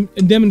can do some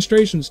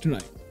demonstrations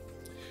tonight.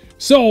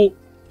 So,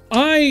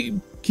 I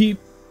keep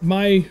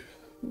my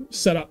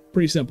setup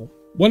pretty simple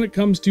when it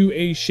comes to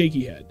a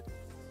shaky head.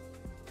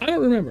 I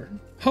don't remember.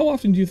 How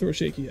often do you throw a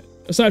shaky head?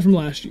 Aside from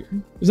last year.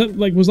 Is that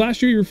like, was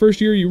last year your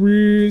first year you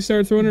really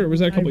started throwing it, or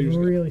was that a couple years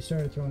ago? I really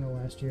started throwing it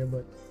last year,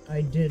 but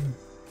I did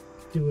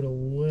do it a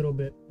little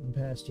bit in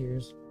past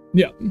years.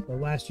 Yeah.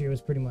 But last year was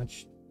pretty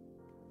much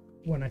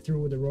when I threw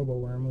it with the Robo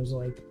Worm, was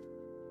like,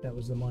 that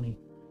was the money.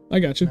 I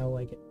got you. I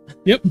like it.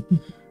 Yep.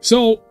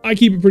 So I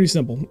keep it pretty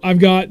simple. I've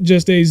got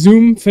just a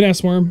Zoom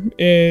finesse worm.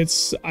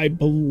 It's, I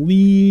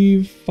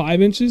believe,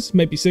 5 inches,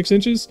 might be 6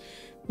 inches.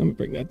 Let me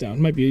bring that down. It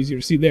might be easier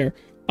to see there.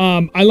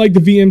 I like the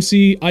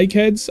VMC Ike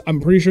heads. I'm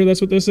pretty sure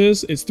that's what this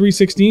is. It's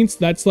 3/16.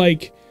 That's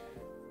like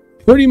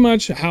pretty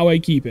much how I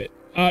keep it.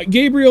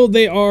 Gabriel,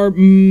 they are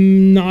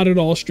not at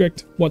all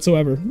strict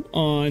whatsoever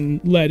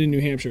on lead in New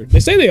Hampshire.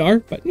 They say they are,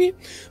 but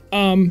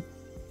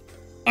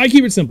I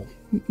keep it simple.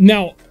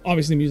 Now,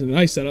 obviously I'm using a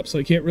nice setup, so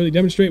I can't really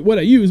demonstrate what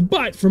I use,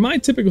 but for my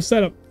typical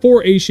setup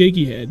for a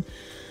shaky head,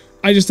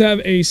 I just have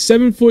a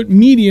 7-foot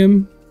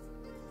medium,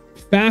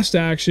 fast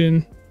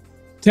action,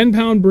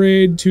 10-pound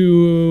braid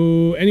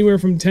to anywhere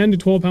from 10 to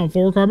 12-pound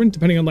fluorocarbon,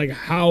 depending on like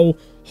how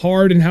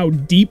hard and how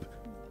deep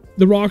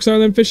the rocks are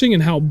that I'm fishing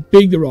and how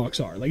big the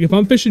rocks are. Like if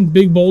I'm fishing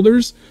big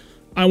boulders,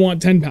 I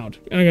want 10-pound,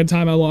 and I'm gonna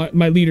tie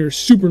my leader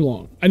super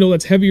long. I know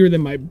that's heavier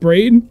than my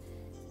braid,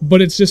 but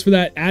it's just for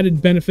that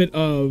added benefit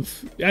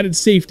of added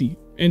safety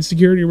and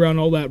security around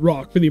all that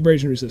rock for the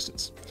abrasion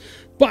resistance.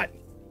 But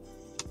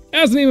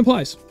as the name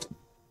implies,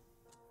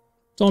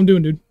 that's all I'm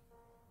doing, dude.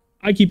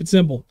 I keep it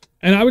simple.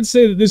 And I would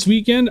say that this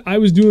weekend I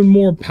was doing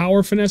more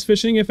power finesse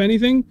fishing, if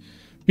anything,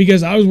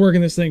 because I was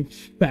working this thing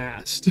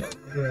fast.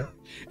 Yeah.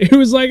 It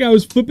was like I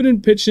was flipping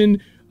and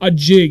pitching a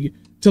jig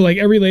to like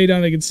every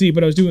laydown I could see,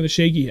 but I was doing the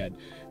shaky head.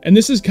 And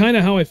this is kind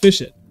of how I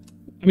fish it.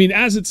 I mean,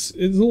 as it's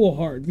a little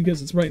hard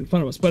because it's right in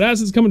front of us, but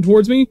as it's coming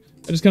towards me,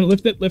 I just kind of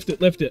lift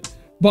it.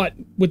 But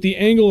with the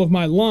angle of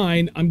my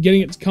line, I'm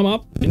getting it to come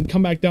up and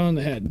come back down on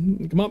the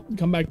head. Come up,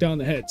 come back down on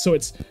the head. So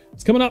it's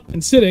coming up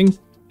and sitting,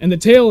 and the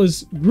tail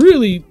is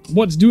really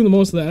what's doing the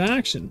most of that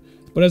action.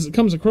 But as it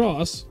comes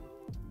across,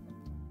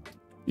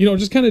 you know, it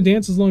just kind of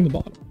dances along the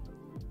bottom.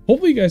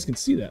 Hopefully you guys can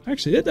see that.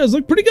 Actually, it does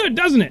look pretty good,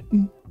 doesn't it?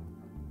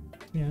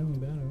 Yeah, not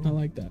bad at all. I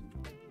like that.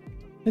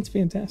 That's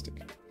fantastic.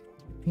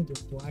 Paint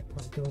this black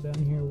part though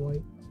down here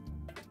white.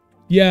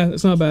 Yeah,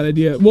 that's not a bad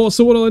idea. Well,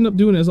 so what I'll end up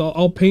doing is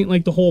I'll paint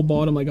like the whole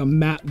bottom like a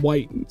matte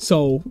white.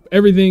 So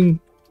everything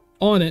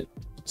on it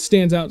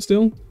stands out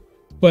still,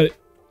 but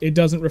it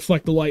doesn't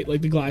reflect the light like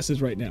the glass is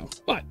right now.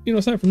 But, you know,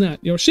 aside from that,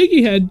 you know,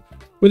 shaky head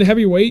with a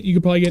heavier weight, you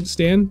could probably get it to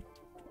stand.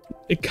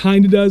 It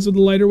kind of does with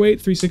the lighter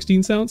weight,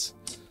 3/16 ounce.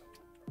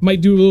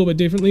 Might do a little bit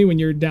differently when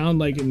you're down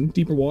like in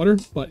deeper water,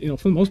 but, you know,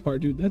 for the most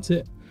part, dude, that's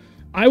it.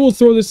 I will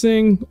throw this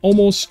thing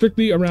almost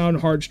strictly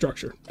around hard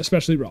structure,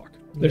 especially rock.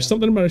 There's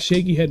something about a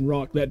shaky head and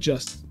rock that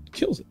just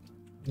kills it.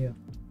 Yeah.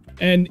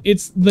 And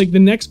it's like the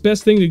next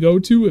best thing to go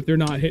to if they're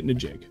not hitting a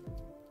jig.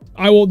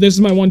 This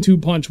is my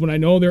 1-2 punch when I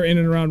know they're in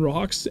and around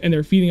rocks and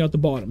they're feeding out the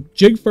bottom.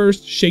 Jig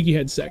first, shaky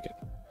head second.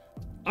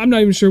 I'm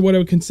not even sure what I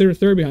would consider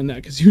third behind that,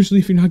 because usually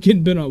if you're not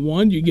getting bit on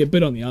one, you get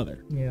bit on the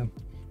other. Yeah.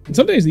 And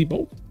some days they eat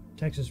both.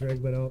 Texas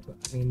rig, but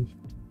I mean,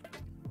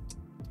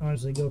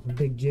 honestly go from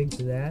big jig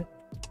to that,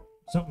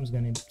 something's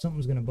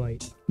gonna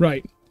bite.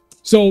 Right.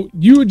 So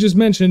you had just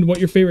mentioned what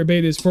your favorite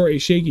bait is for a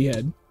shaky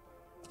head.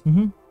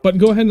 Mm-hmm. But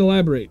go ahead and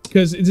elaborate,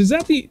 because is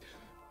that the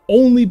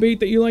only bait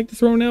that you like to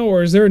throw now,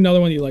 or is there another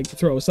one you like to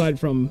throw aside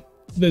from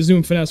the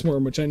Zoom Finesse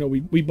worm, which I know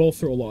we both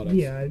throw a lot of?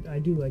 Yeah, I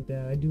do like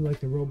that. I do like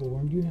the robo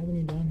worm. Do you have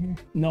any down here?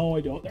 No,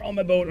 I don't. They're on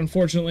my boat,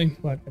 unfortunately.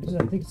 But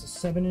I think it's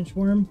a 7-inch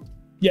worm.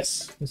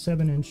 Yes. The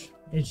 7-inch.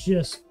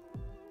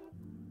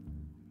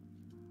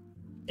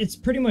 It's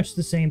pretty much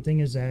the same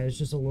thing as that. It's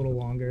just a little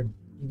longer.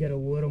 You get a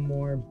little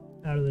more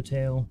out of the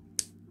tail,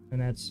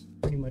 and that's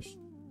pretty much,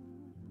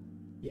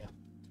 yeah.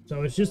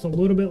 So it's just a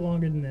little bit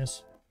longer than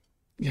this.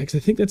 Yeah, because I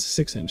think that's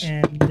a 6-inch.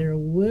 And they're a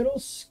little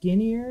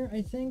skinnier,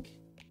 I think.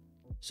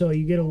 So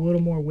you get a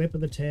little more whip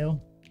of the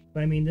tail.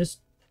 But I mean, this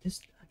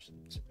actually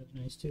looks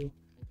really nice too.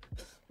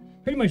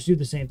 Pretty much do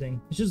the same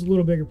thing. It's just a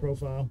little bigger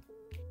profile.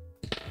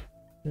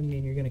 Doesn't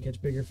mean you're gonna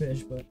catch bigger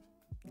fish, but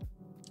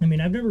I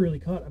mean, I've never really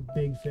caught a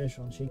big fish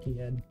on shaky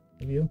head.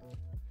 Have you?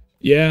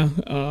 Yeah,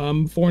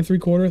 4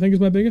 3/4 I think is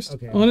my biggest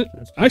on it.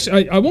 Cool.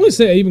 Actually, I want to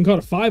say I even caught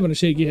a 5 on a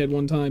shaky head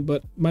one time,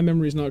 but my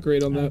memory's not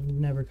great on that. I've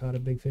never caught a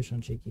big fish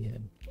on shaky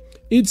head.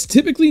 It's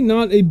typically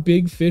not a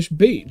big fish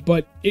bait,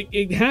 but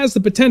it has the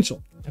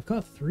potential. I've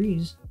caught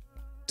 3s.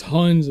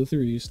 Tons of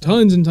 3s.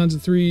 Tons and tons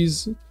of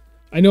 3s.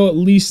 I know at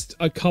least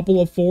a couple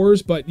of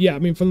 4s, but yeah, I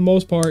mean, for the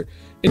most part,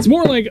 it's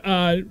more like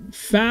a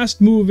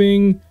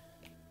fast-moving,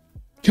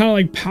 kind of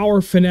like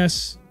power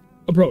finesse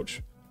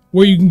approach,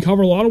 where you can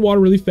cover a lot of water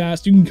really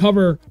fast. You can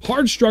cover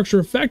hard structure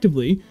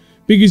effectively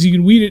because you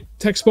can weed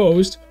it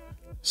exposed,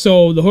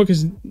 so the hook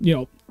is, you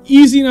know,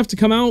 easy enough to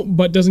come out,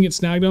 but doesn't get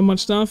snagged on much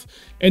stuff.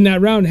 And that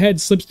round head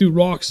slips through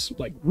rocks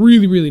like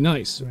really, really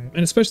nice. Right.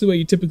 And especially the way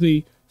you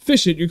typically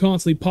fish it, you're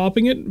constantly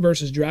popping it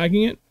versus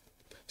dragging it.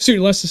 So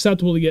you're less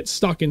susceptible to get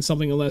stuck in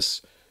something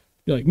unless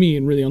you're like me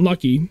and really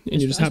unlucky,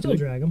 and you just have to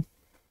drag them.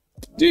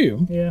 Do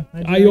you? Yeah,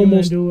 I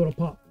almost do a little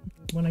pop.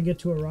 When I get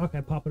to a rock,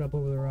 I pop it up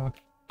over the rock.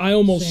 I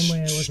almost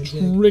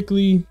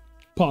strictly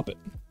pop it.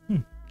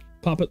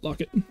 Pop it,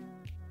 lock it.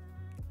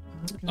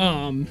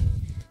 And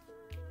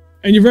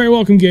you're very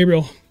welcome,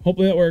 Gabriel.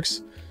 Hopefully that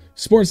works.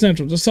 Sports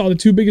Central just saw the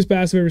 2 biggest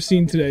bass I've ever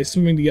seen today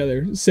swimming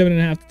together,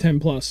 7.5 to 10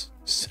 plus.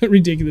 So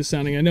ridiculous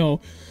sounding, I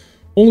know.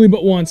 Only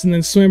but once, and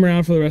then swam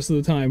around for the rest of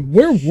the time.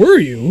 Where were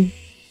you?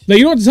 Like,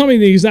 you don't have to tell me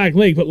the exact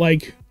lake, but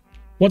like,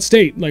 what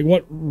state? Like,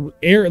 what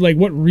air? Like,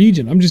 what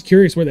region? I'm just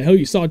curious where the hell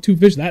you saw 2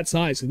 fish that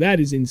size. So that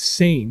is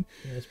insane.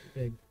 Yeah, that's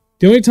big.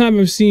 The only time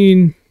I've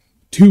seen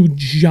 2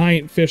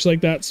 giant fish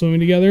like that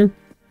swimming together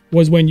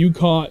was when you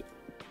caught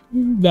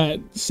that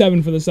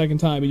 7 for the second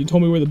time, and you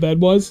told me where the bed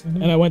was,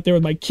 and I went there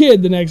with my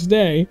kid the next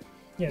day,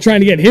 trying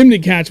to get him to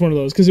catch one of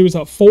those, because it was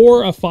a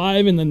 4, a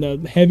 5, and then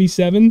the heavy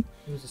 7.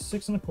 It was a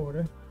 6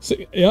 1/4. So,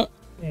 yeah.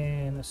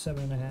 And a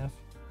 7.5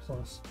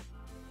 plus.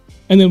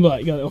 And then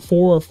like a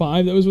 4 or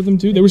 5 that was with them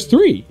too. There was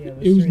 3. Yeah,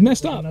 it was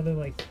messed up. Another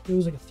it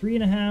was like a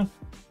 3.5,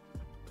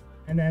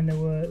 and then there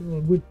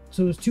was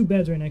so there's 2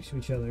 beds right next to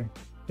each other.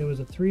 There was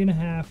a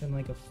 3.5 and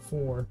like a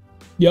 4.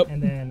 Yep.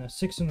 And then a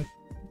 6 and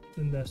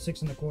the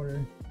 6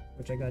 1/4,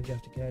 which I got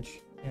Jeff to catch,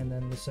 and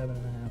then the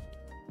 7.5.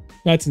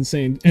 That's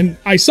insane. And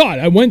I saw it.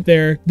 I went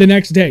there the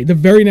next day, the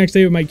very next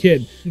day with my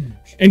kid. Huge.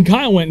 And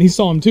Kyle went and he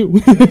saw him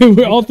too.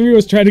 All 3 of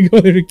us tried to go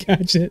there to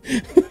catch it.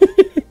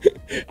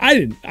 I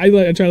didn't. I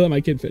tried to let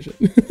my kid fish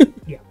it.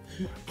 Yeah.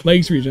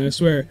 Lakes region, I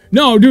swear.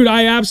 No, dude,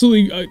 I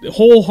absolutely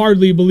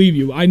wholeheartedly believe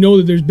you. I know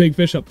that there's big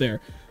fish up there.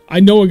 I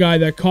know a guy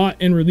that caught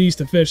and released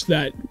a fish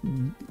that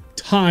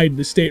tied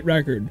the state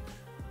record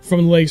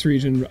from the Lakes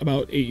region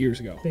about 8 years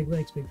ago. Big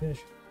lakes, big fish.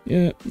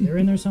 Yeah. They're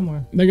in there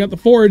somewhere. They got the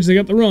forage, they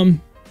got the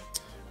rum.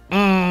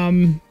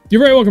 You're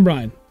very welcome,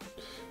 Brian.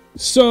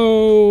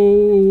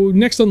 So,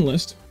 next on the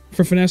list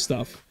for finesse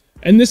stuff,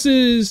 and this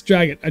is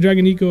Drag It. I drag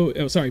a Nico,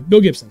 oh, sorry, Bill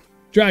Gibson.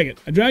 Drag It.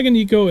 I drag a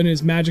Nico and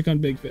his magic on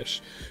big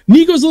fish.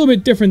 Nico's a little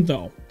bit different,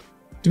 though,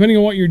 depending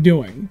on what you're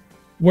doing.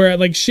 Where,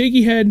 like,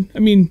 shaky head, I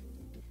mean,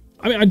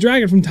 I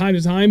drag it from time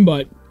to time,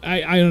 but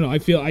I don't know, I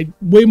feel I'm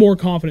way more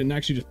confident in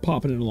actually just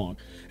popping it along.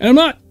 And I'm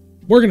not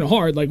working it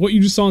hard. Like, what you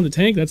just saw in the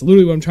tank, that's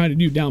literally what I'm trying to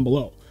do down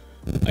below.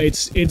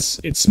 It's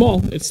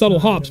small, it's subtle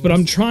hops, but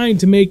I'm trying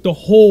to make the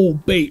whole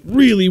bait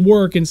really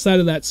work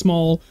inside of that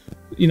small,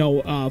 you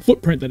know,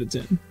 footprint that it's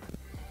in.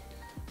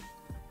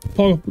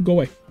 Paul, go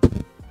away.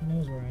 He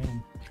knows where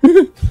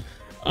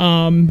I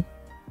am.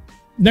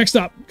 Next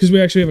up, because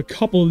we actually have a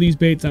couple of these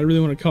baits I really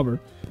want to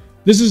cover.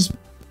 This is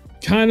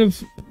kind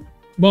of,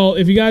 well,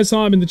 if you guys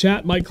saw him in the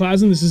chat, Mike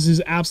Klassen, this is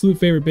his absolute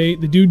favorite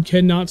bait. The dude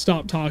cannot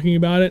stop talking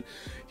about it.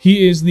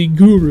 He is the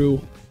guru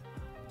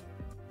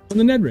on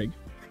the Ned rig.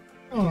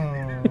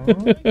 Oh,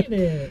 look at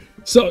it.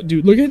 So,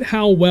 dude, look at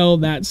how well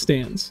that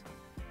stands.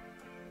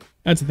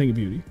 That's a thing of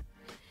beauty.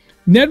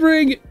 Ned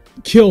rig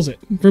kills it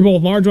for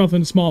both largemouth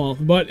and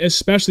smallmouth, but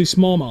especially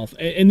smallmouth.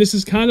 And this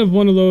is kind of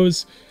one of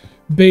those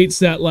baits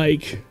that,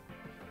 like,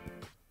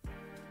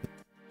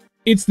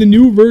 it's the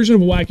new version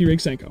of a wacky rig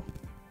Senko.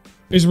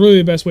 Is really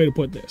the best way to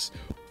put this.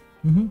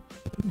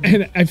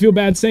 And I feel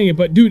bad saying it,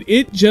 but dude,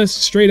 it just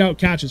straight out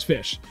catches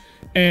fish.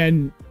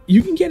 And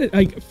you can get it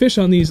like fish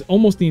on these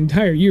almost the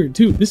entire year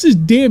too. This is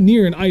damn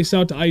near an ice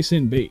out to ice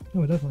in bait.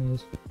 Oh, it definitely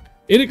is.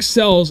 It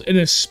excels, and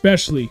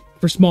especially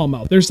for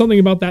smallmouth. There's something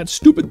about that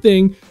stupid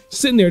thing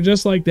sitting there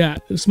just like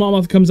that. The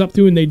smallmouth comes up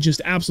to, and they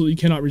just absolutely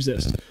cannot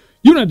resist.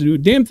 You don't have to do a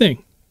damn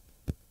thing.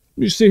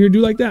 You just sit here and do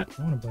like that.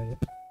 I want to bite it.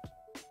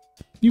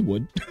 You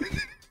would.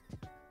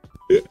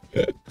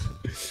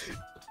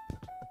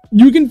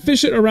 You can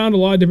fish it around a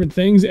lot of different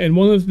things, and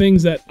one of the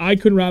things that I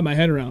couldn't wrap my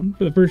head around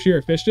for the first year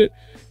I fished it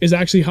is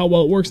actually how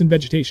well it works in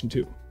vegetation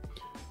too.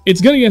 It's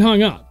gonna get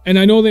hung up, and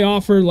I know they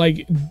offer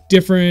like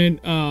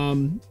different,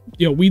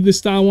 weedless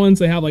style ones.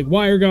 They have like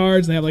wire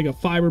guards, they have like a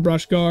fiber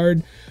brush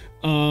guard,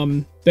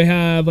 they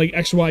have like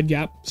extra wide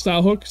gap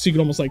style hook, so you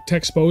can almost like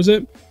expose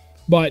it,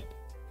 but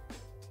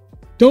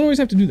don't always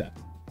have to do that.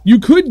 You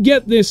could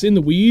get this in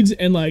the weeds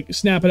and like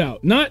snap it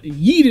out, not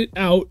yeet it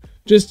out,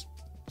 just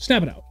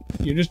snap it out.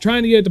 You're just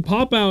trying to get it to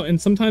pop out,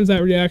 and sometimes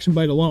that reaction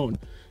bite alone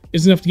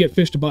is enough to get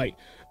fish to bite.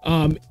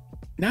 Not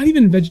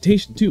even in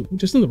vegetation too,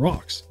 just in the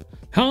rocks.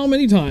 How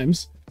many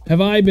times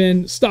have I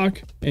been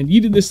stuck and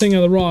yeeted this thing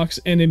out of the rocks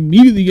and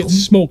immediately get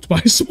smoked by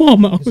a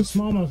smallmouth? The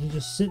smallmouth is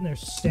just sitting there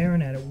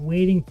staring at it,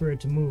 waiting for it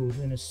to move,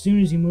 and as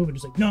soon as you move it,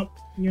 it's like, nope,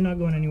 you're not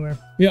going anywhere.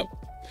 Yep.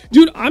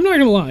 Dude, I'm not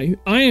gonna lie,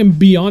 I am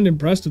beyond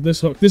impressed with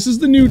this hook. This is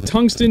the new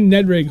tungsten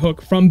Ned rig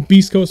hook from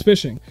Beast Coast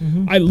Fishing.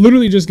 I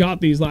literally just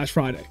got these last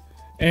Friday,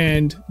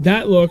 and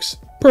that looks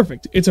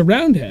perfect. It's a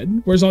round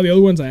head, whereas all the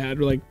other ones I had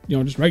were like,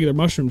 just regular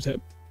mushroom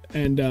tip.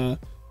 And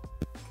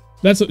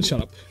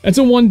shut up. That's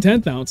a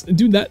 1/10 ounce. And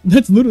dude,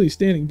 that's literally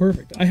standing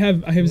perfect. I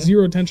have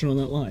zero tension on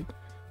that line.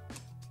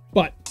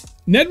 But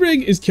Ned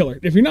rig is killer.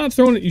 If you're not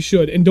throwing it, you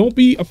should, and don't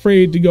be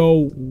afraid to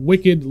go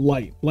wicked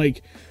light.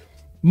 Like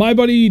my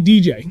buddy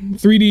DJ,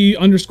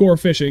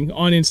 3D_fishing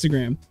on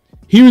Instagram,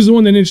 he was the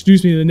one that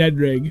introduced me to the Ned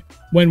rig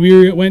when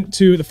we went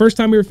to, the first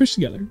time we were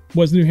fishing together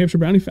was the New Hampshire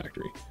Brownie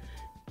Factory.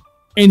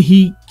 And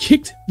he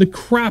kicked the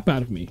crap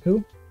out of me.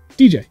 Who?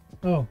 DJ.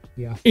 Oh,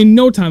 yeah. In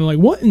no time, I'm like,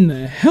 what in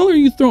the hell are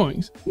you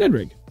throwing? Ned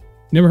rig.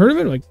 Never heard of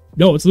it? Like,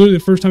 no, it's literally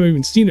the first time I've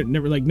even seen it.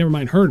 Never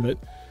mind heard of it.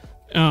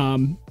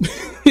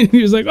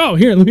 He was like, oh,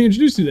 here, let me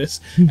introduce you to this.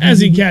 As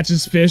he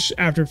catches fish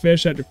after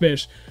fish after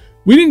fish.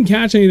 We didn't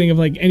catch anything of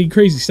like any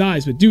crazy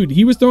size, but dude,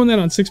 he was throwing that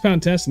on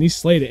 6-pound test and he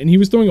slayed it. And he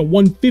was throwing a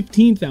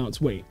 1/15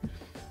 ounce weight.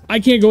 I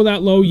can't go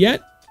that low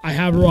yet. I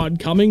have a rod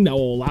coming that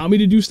will allow me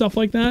to do stuff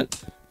like that.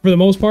 For the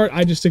most part,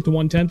 I just stick to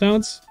 1/10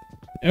 ounce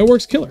and it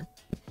works killer.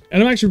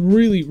 And I'm actually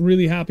really,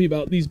 really happy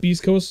about these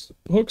Beast Coast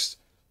hooks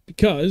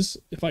because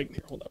if I can,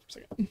 here, hold up for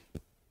a second.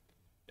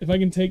 If I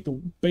can take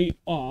the bait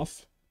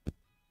off,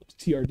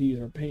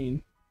 TRDs are a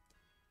pain.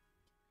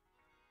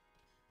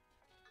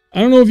 I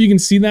don't know if you can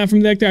see that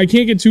from back there. I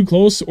can't get too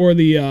close or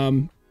the,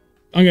 I'm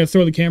going to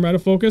throw the camera out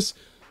of focus.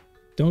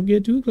 Don't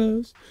get too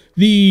close.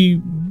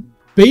 The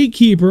bait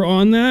keeper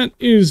on that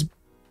is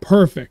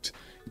perfect.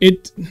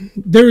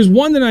 There was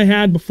one that I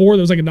had before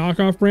that was like a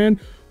knockoff brand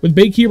with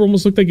bait keeper,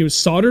 almost looked like it was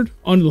soldered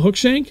onto the hook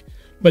shank,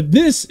 but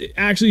this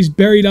actually is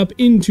buried up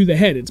into the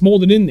head. It's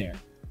molded in there.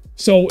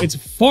 So it's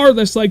far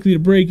less likely to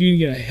break. You can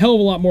get a hell of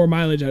a lot more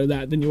mileage out of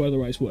that than you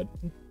otherwise would.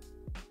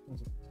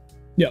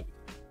 Yep.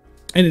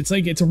 And it's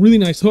a really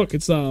nice hook.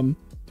 It's I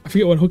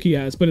forget what hook he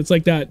has, but it's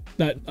like that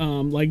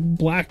like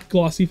black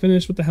glossy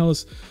finish. What the hell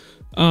is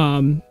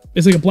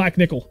it's like a black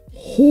nickel.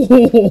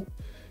 Oh,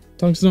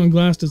 tungsten on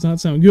glass does not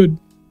sound good.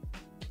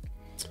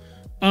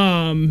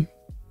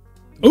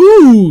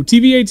 Ooh,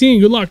 TV18,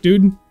 good luck,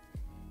 dude.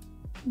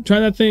 Try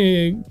that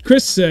thing.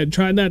 Chris said,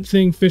 tried that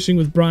thing fishing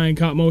with Brian,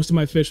 caught most of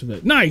my fish with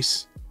it.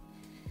 Nice.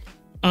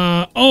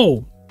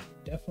 Oh.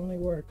 Definitely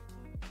work.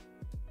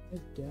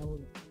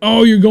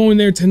 Oh, you're going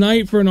there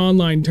tonight for an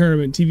online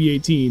tournament,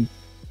 TV18.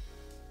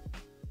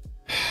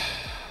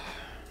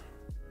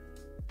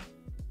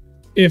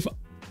 If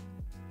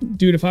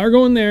I were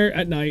going there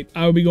at night,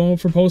 I would be going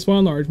for post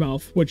spawn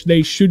largemouth, which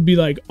they should be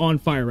like on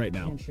fire right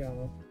now.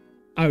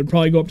 I would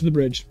probably go up to the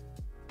bridge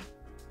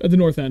at the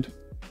north end.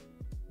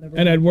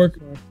 And I'd work.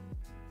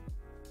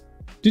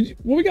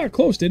 Well, we got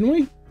close, didn't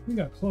we? We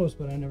got close,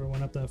 but I never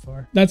went up that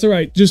far. That's all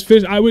right. Just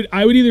fish. I would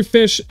either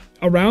fish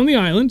around the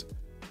island,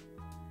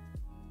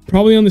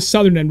 probably on the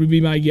southern end would be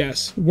my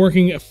guess.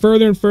 Working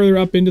further and further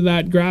up into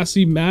that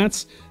grassy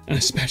mats, and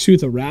especially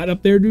with a rat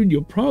up there, dude,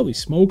 you'll probably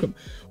smoke them.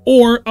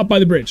 Or up by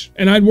the bridge,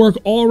 and I'd work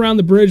all around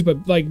the bridge,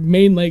 but like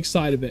main lake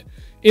side of it,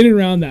 in and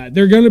around that.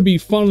 They're going to be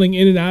funneling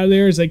in and out of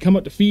there as they come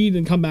up to feed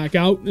and come back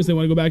out as they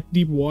want to go back to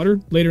deeper water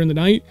later in the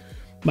night.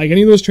 Like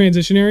any of those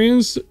transition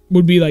areas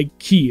would be like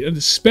key, and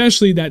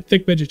especially that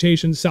thick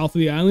vegetation south of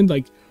the island.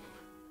 Like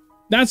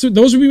those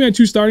would be my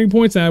two starting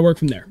points, and I work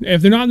from there.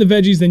 If they're not in the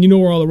veggies, then you know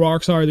where all the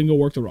rocks are. Then go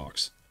work the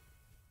rocks.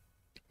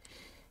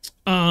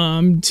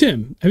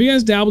 Tim, have you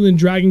guys dabbled in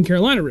Dragon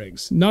Carolina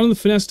rigs? Not on the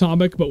finesse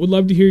topic, but would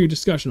love to hear your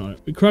discussion on it.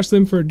 We crushed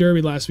them for a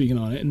derby last weekend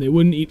on it, and they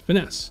wouldn't eat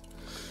finesse.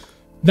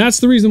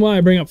 That's the reason why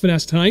I bring up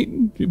finesse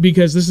tonight,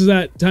 because this is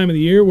that time of the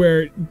year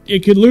where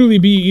it could literally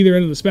be either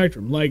end of the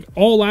spectrum. Like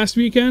all last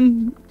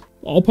weekend,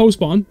 all post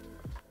spawn.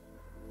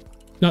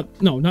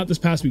 Not this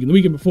past weekend, the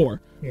weekend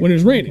before, when it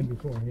was raining.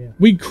 Before, yeah.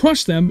 We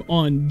crushed them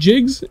on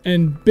jigs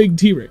and big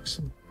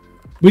T-rigs.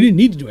 We didn't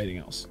need to do anything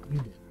else. You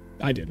did.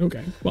 I did.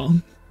 Okay. Well,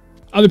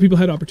 other people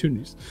had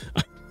opportunities.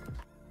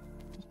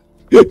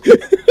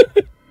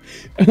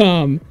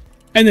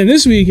 And then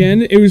this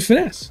weekend it was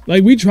Finesse.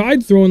 Like, we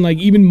tried throwing like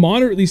even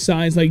moderately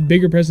sized, like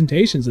bigger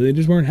presentations, and they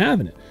just weren't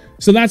having it.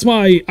 So that's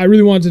why I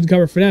really wanted to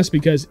cover Finesse,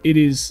 because it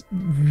is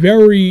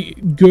very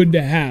good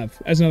to have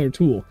as another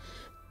tool.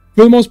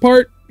 For the most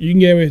part, you can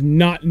get away with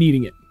not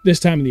needing it this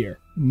time of the year.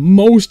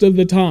 Most of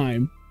the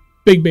time,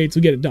 big baits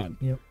will get it done.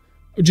 Yep.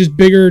 Just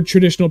bigger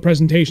traditional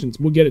presentations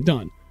will get it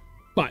done.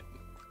 But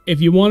if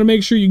you want to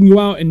make sure you can go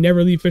out and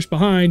never leave fish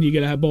behind, you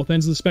got to have both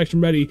ends of the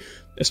spectrum ready,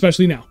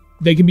 especially now.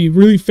 They can be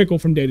really fickle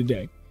from day to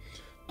day.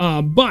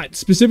 But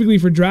specifically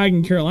for drag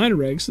and Carolina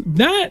rigs,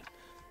 that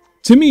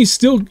to me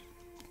still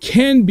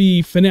can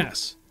be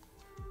Finesse.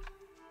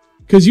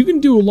 Because you can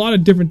do a lot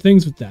of different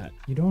things with that.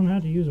 You don't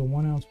have to use a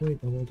 1 ounce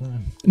weight the whole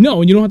time. No,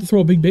 and you don't have to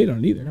throw a big bait on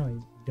it either. No,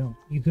 you don't.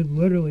 You could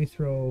literally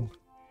throw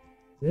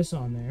this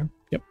on there.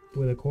 Yep.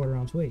 With a 1/4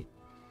 ounce weight.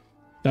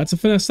 That's a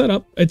Finesse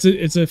setup.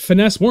 It's a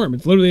Finesse worm.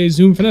 It's literally a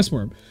Zoom Finesse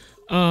worm.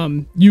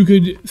 You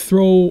could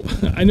throw,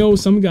 I know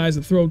some guys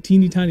that throw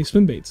teeny tiny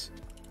swim baits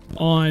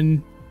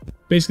on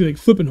basically like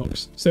flipping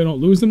hooks so they don't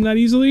lose them that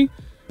easily.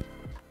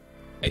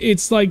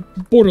 It's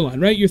like borderline,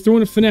 right? You're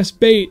throwing a Finesse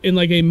bait in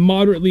like a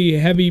moderately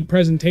heavy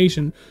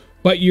presentation,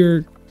 but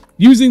you're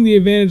using the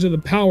advantage of the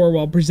power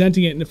while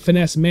presenting it in a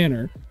Finesse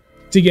manner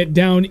to get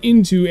down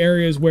into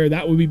areas where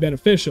that would be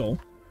beneficial,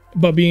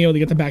 but being able to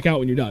get them back out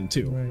when you're done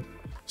too. Right.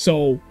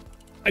 So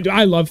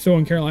I love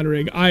throwing Carolina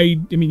rig. I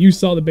mean, you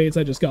saw the baits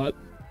I just got.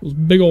 Those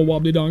big old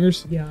wobbly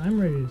dongers. Yeah, I'm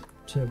ready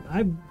to...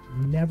 I've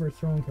never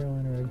thrown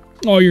Carolina rig.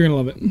 Oh, you're going to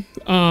love it.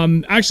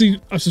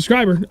 Actually, a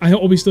subscriber, I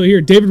hope he's still here,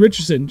 David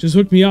Richardson, just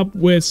hooked me up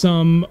with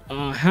some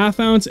 1/2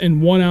 ounce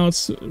and 1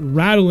 ounce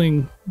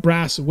rattling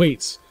brass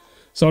weights.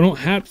 So I don't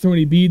have to throw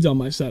any beads on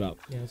my setup.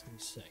 Yeah, that's going to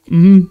be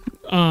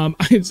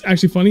sick. It's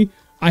actually funny.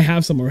 I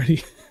have some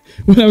already.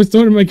 When I was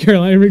throwing in my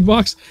Carolina rig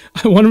box,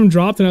 one of them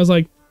dropped and I was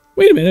like,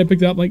 wait a minute. I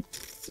picked it up like,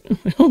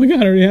 oh my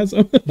God, I already had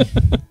some.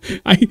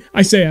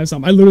 I say I have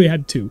some. I literally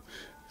had 2.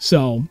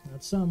 So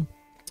that's some.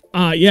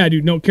 Yeah,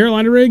 dude. No,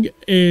 Carolina rig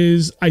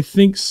is, I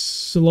think,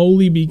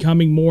 slowly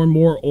becoming more and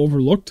more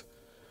overlooked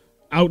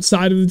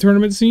outside of the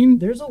tournament scene.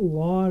 There's a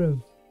lot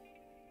of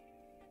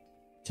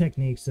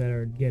techniques that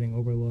are getting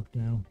overlooked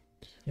now.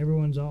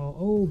 Everyone's all,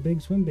 oh,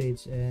 big swim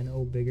baits and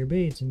oh, bigger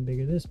baits and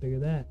bigger this, bigger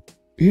that.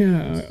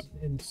 Yeah.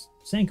 It's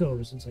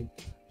Senkos. It's like,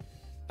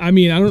 I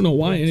mean, I don't know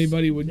why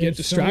anybody would get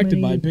distracted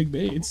by big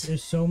baits.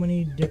 There's so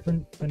many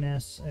different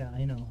finesse. Yeah,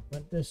 I know,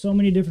 but there's so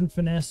many different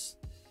finesse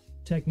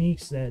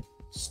techniques that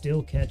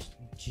still catch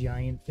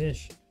giant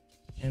fish,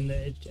 and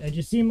it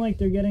just seem like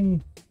they're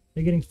getting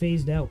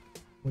phased out,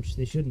 which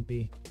they shouldn't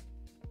be.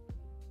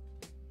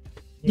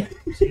 Yeah,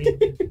 see,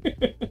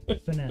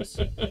 finesse.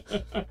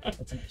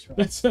 That's a nice rod.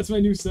 That's my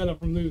new setup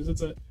from Lose.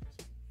 It's a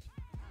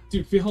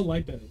dude. Feel how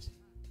light that is.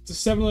 It's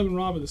a 7-Eleven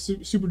rod with a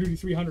Super Duty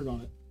 300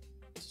 on it.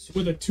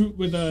 With a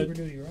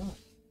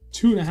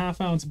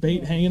 2.5 ounce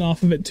bait hanging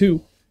off of it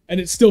too, and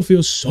it still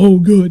feels so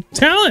good.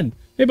 Talon,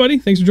 hey buddy,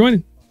 thanks for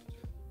joining.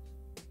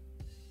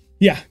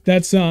 Yeah,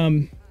 that's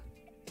I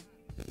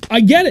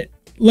get it.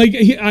 Like,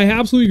 I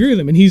absolutely agree with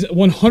him, and he's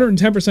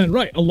 110%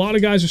 right. A lot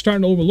of guys are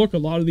starting to overlook a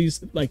lot of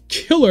these like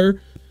killer,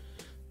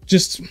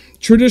 just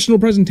traditional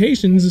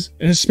presentations,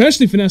 and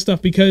especially finesse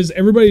stuff, because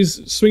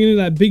everybody's swinging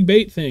into that big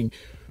bait thing.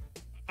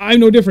 I'm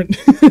no different.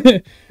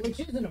 Which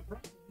isn't a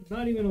problem.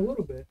 Not even a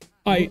little bit.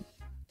 I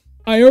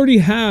already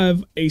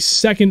have a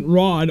second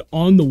rod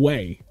on the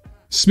way,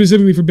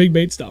 specifically for big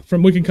bait stuff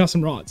from Wicked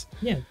Custom Rods.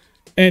 Yeah.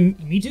 And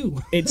me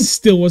too. It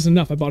still wasn't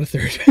enough. I bought a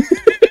third.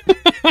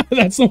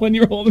 That's the one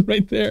you're holding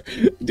right there.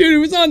 Dude, it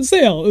was on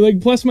sale.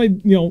 Like, plus my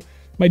deal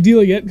I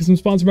get, because I'm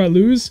sponsored by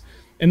Lose,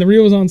 and the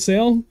reel was on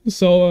sale.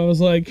 So I was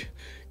like,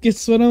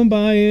 guess what I'm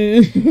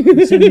buying?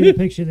 You sent me a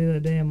picture the other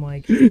day. I'm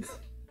like,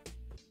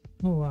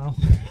 oh wow.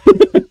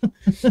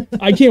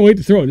 I can't wait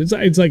to throw it. It's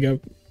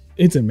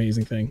an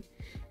amazing thing.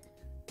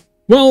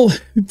 Well,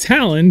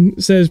 Talon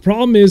says,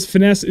 problem is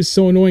Finesse is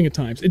so annoying at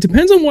times. It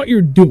depends on what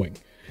you're doing.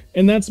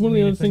 And that's one of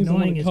the other things I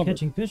want to cover.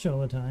 Catching fish all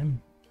the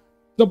time.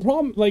 The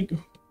problem, like...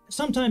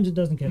 Sometimes it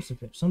doesn't catch the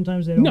fish.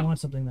 Sometimes they don't want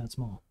something that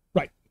small.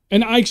 Right.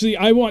 And actually,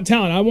 I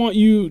want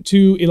you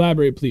to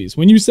elaborate, please.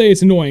 When you say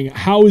it's annoying,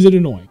 how is it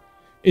annoying?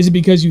 Is it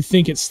because you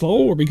think it's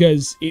slow, or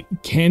because it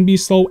can be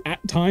slow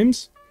at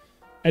times?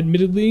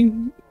 Admittedly,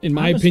 in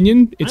my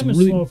opinion, it's I'm a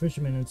really slow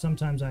fisherman, and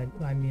sometimes I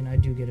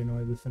do get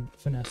annoyed with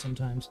finesse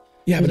sometimes.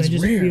 Yeah, but it's I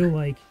just rare. feel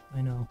like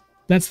I know.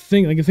 That's the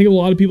thing. Like, I think a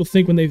lot of people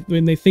think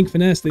when they think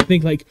finesse, they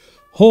think like,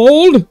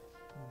 hold,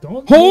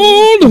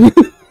 hold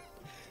the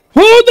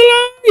line.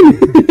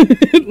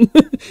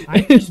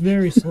 I fish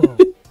very slow.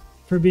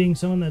 For being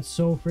someone that's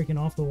so freaking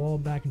off the wall,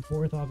 back and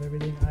forth off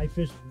everything, I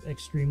fish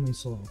extremely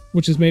slow.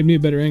 Which has made me a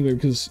better angler,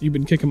 because you've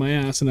been kicking my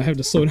ass, and I have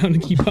to slow down to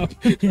keep up.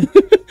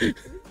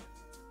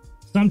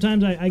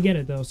 Sometimes I get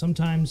it though.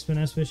 Sometimes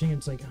finesse fishing,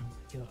 it's like, oh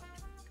my god.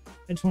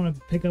 just want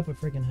to pick up a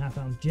freaking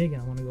half-ounce jig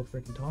and I want to go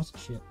freaking toss the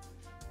shit.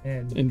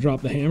 And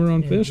drop the hammer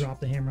on fish? Drop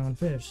the hammer on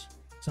fish.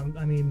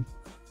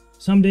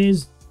 Some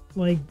days,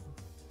 like,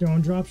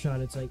 throwing drop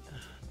shot, it's like,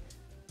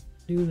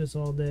 do this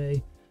all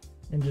day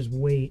and just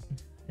wait.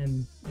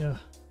 And,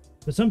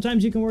 but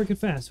sometimes you can work it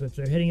fast. If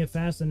they're hitting it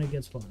fast, then it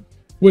gets fun.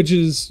 Which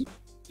is,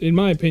 in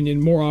my opinion,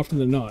 more often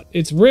than not.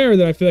 It's rare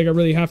that I feel like I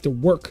really have to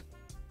work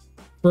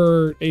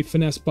for a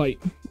finesse bite.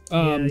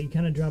 Yeah, you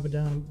kind of drop it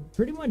down.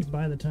 Pretty much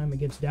by the time it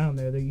gets down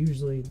there, they're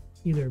usually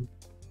either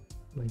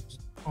like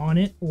on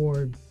it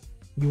or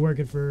you work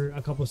it for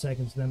a couple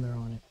seconds, then they're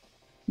on it.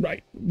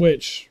 Right,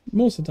 which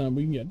most of the time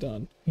we can get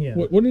done. Yeah.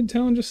 What did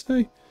Talon just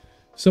say?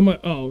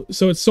 So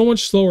it's so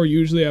much slower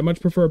usually. I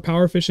much prefer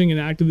power fishing and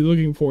actively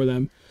looking for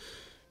them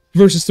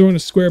versus throwing a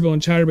square bill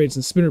and chatterbaits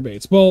and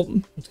spinnerbaits.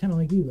 Well, it's kind of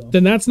like you, though.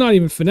 Then that's not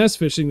even finesse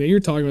fishing that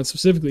you're talking about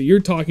specifically. You're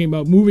talking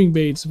about moving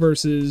baits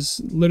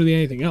versus literally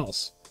anything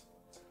else.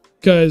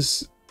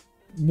 Because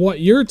what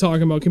you're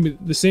talking about can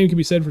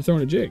be said for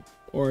throwing a jig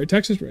or a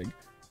Texas rig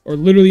or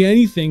literally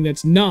anything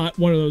that's not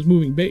one of those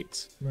moving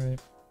baits. Right.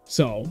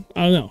 So,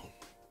 I don't know.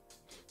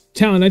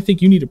 Talon, I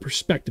think you need a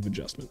perspective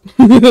adjustment.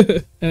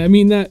 And I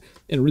mean that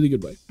in a really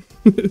good way.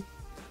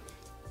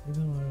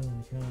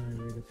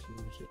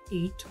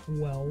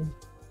 812.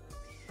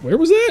 Where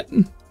was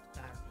that?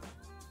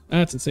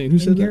 That's insane. Who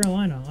said that? In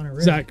Carolina on a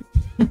rig. Zach.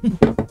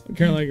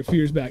 Carolina a few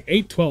years back.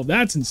 812.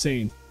 That's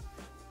insane.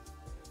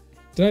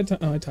 Did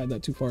I tied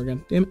that too far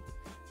again. Damn it.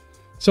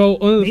 So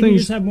one of the Maybe things. You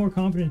just have more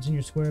confidence in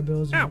your square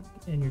bills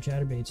and your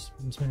chatterbaits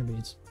and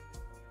spinnerbaits.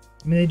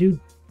 I mean, you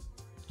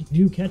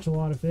do catch a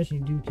lot of fish,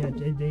 and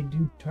they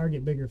do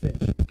target bigger fish.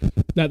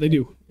 That they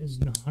do. Is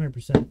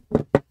 100%.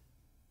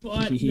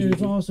 But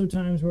there's also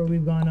times where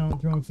we've gone out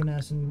and thrown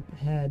finesse and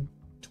had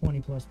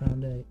 20+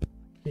 pound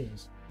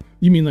days.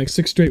 You mean like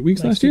 6 straight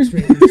weeks last year?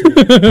 6 straight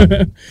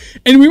weeks.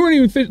 And we weren't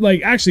even fishing,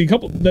 like, actually,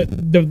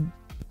 the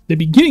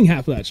beginning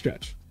half of that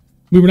stretch,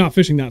 we were not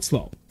fishing that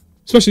slow.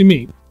 Especially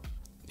me.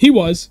 He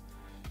was,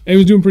 and he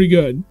was doing pretty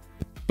good.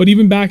 But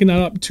even backing that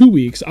up 2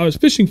 weeks, I was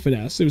fishing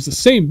finesse. It was the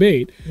same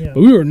bait, but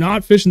we were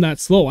not fishing that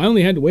slow. I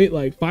only had to wait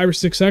like 5 or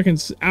 6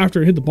 seconds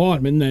after it hit the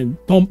bottom and then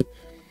pump.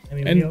 I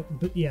mean,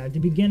 but yeah, at the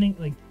beginning,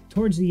 like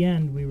towards the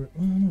end, we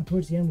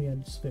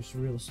had to fish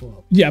real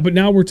slow. Yeah, but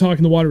now we're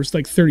talking the water was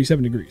like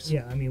 37 degrees.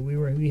 Yeah, I mean,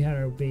 we had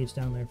our baits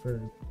down there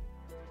for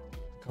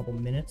a couple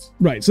minutes.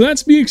 Right, so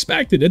that's to be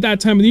expected at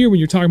that time of the year when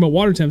you're talking about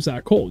water temps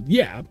that cold.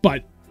 Yeah,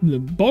 but the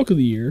bulk of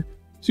the year,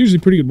 it's usually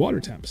pretty good water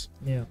temps.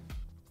 Yeah.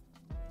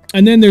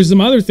 And then there's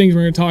some other things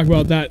we're going to talk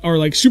about that are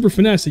like super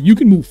finesse that you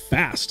can move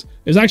fast.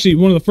 It's actually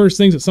one of the first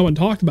things that someone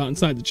talked about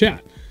inside the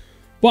chat.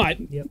 But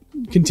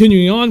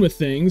continuing on with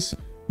things,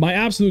 my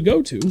absolute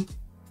go-to,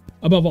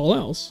 above all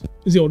else,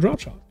 is the old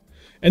drop shot.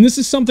 And this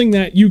is something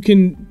that you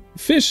can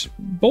fish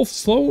both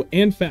slow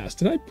and fast.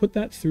 Did I put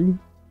that through,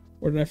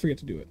 or did I forget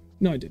to do it?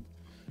 No, I did.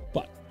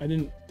 But I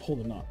didn't pull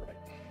the knot right.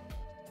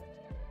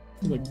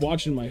 It's like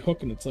watching my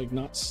hook, and it's like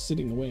not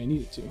sitting the way I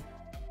need it to.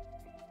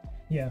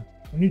 Yeah.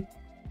 When you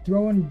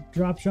throw in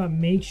drop shot,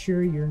 make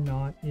sure your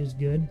knot is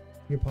good.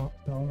 Your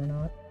polymer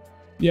knot.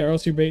 Yeah, or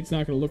else your bait's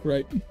not going to look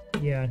right.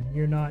 Yeah,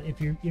 you're not. If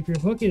your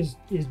hook is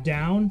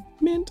down,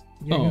 mint,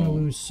 you're gonna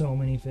lose so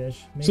many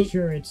fish. Make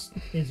sure it's.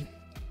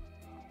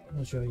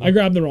 I'll show you. I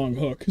grabbed the wrong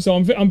hook,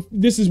 so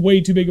this is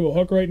way too big of a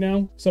hook right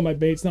now, so my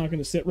bait's not going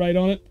to sit right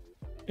on it,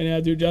 and I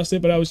had to adjust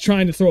it. But I was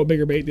trying to throw a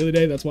bigger bait the other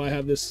day. That's why I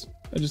have this.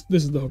 This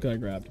is the hook I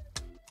grabbed.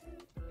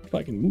 If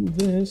I can move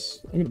this,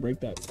 I'm gonna break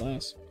that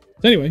glass.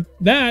 So anyway,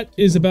 that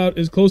is about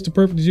as close to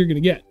perfect as you're gonna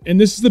get, and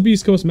this is the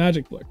Beast Coast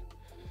Magic Flick.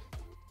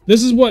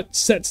 This is what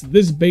sets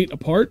this bait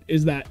apart,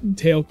 is that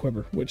tail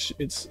quiver, which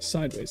it's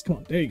sideways. Come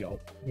on, there you go.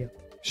 Yeah.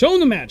 Show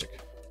them the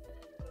magic.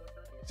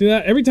 See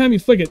that? Every time you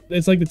flick it,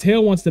 it's like the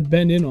tail wants to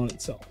bend in on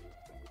itself.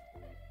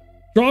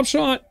 Drop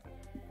shot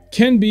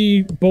can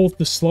be both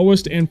the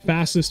slowest and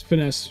fastest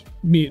finesse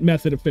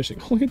method of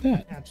fishing. Look at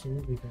that.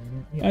 Absolutely.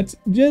 Yeah. That's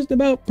just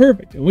about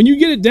perfect. And when you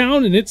get it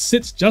down and it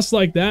sits just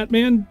like that,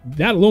 man,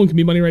 that alone can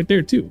be money right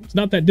there too. It's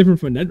not that different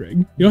from a Ned rig.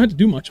 You don't have to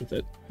do much with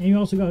it. And you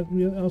also got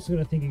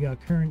to think you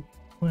got current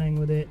playing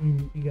with it,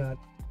 and you got,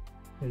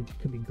 it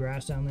could be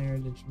grass down there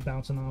that's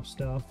bouncing off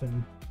stuff,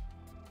 and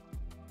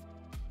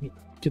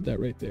get that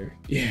right there.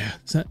 Yeah,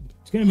 is that?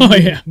 It's gonna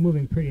be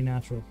moving pretty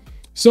natural.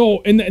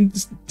 So,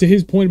 and to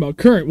his point about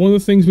current, one of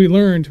the things we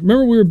learned,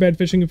 remember we were bed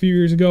fishing a few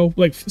years ago,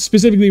 like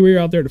specifically we were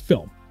out there to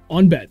film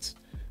on beds,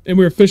 and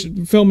we were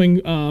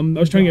filming. I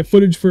was trying to get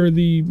footage for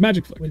the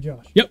Magic Flick with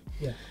Josh. Yep.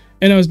 Yeah.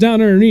 And I was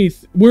down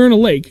underneath. We're in a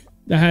lake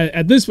that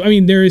had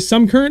there is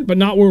some current, but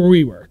not where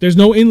we were. There's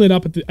no inlet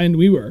up at the end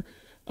we were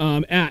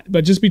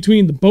but just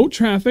between the boat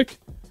traffic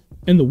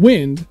and the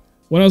wind,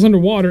 when I was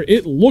underwater,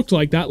 it looked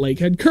like that lake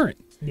had current.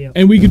 Yeah.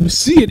 And we could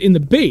see it in the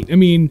bait. I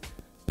mean,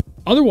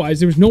 otherwise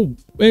there was no.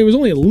 It was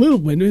only a little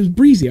wind. It was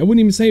breezy. I wouldn't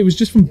even say it was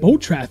just from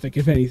boat traffic,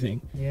 if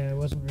anything. Yeah, it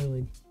wasn't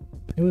really.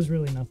 It was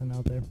really nothing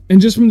out there.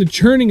 And just from the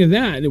churning of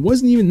that, it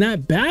wasn't even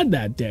that bad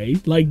that day.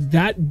 Like,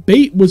 that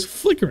bait was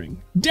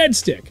flickering, dead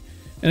stick.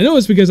 And I know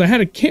it's because I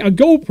had a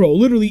GoPro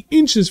literally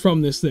inches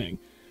from this thing.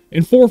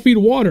 in 4 feet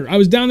of water. I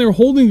was down there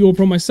holding the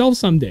GoPro myself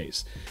some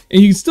days,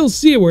 and you can still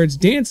see it where it's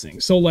dancing.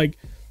 So like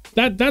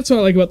that's what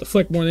I like about the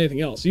Flick more than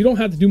anything else. You don't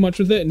have to do much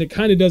with it, and it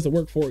kind of does the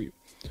work for you.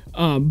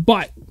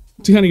 But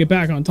to kind of get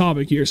back on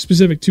topic here,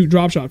 specific to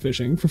drop shot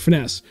fishing for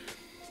Finesse,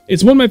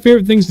 it's one of my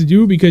favorite things to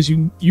do because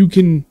you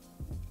can,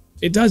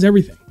 it does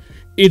everything.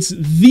 It's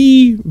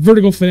the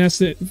vertical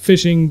finesse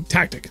fishing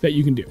tactic that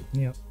you can do.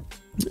 Yeah.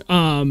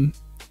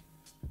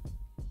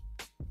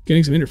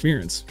 Getting some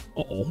interference.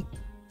 Uh-oh.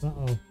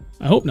 Uh-oh.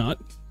 I hope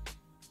not.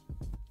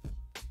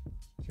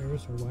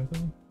 Service or Wi-Fi?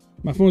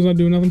 My phone's not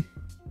doing nothing.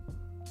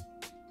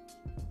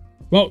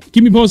 Well,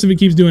 keep me posted if it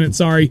keeps doing it.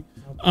 Sorry.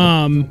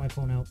 I'll throw my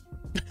phone out.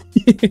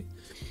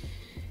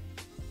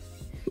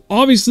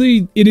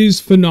 Obviously, it is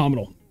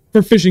phenomenal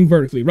for fishing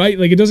vertically, right?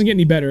 Like, it doesn't get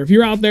any better. If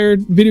you're out there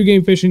video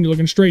game fishing, you're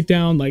looking straight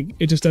down, like,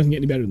 it just doesn't get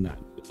any better than that.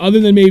 Other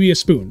than maybe a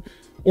spoon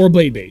or a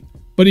blade bait.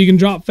 But you can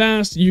drop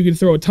fast. You can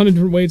throw a ton of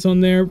different weights on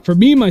there. For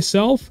me,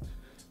 myself,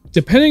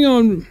 depending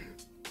on...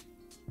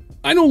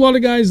 I know a lot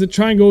of guys that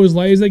try and go as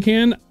light as they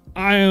can.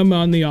 I am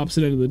on the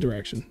opposite end of the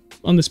direction,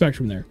 on the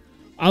spectrum there.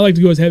 I like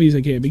to go as heavy as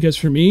I can because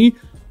for me,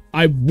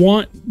 I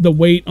want the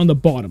weight on the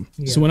bottom.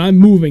 Yeah. So when I'm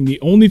moving, the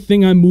only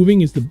thing I'm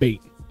moving is the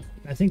bait.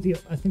 I think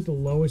the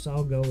lowest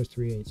I'll go is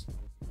 3/8.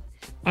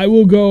 I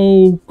will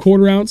go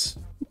 1/4 ounce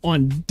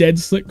on dead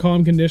slick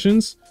calm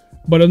conditions,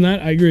 but on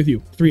that I agree with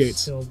you.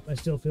 3/8. I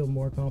still feel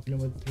more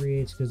confident with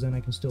 3/8 because then I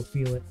can still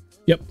feel it.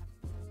 Yep,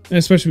 and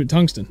especially with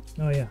tungsten.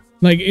 Oh yeah.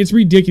 Like, it's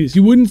ridiculous.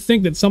 You wouldn't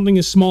think that something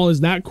as small as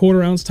that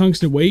 1/4 ounce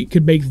tungsten weight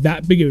could make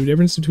that big of a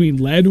difference between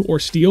lead or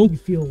steel. You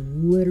feel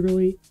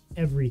literally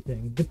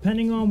everything.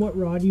 Depending on what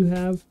rod you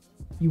have,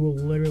 you will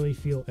literally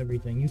feel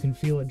everything. You can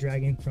feel it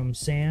dragging from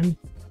sand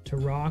to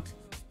rock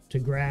to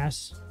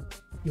grass.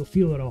 You'll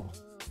feel it all.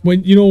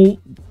 When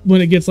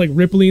it gets like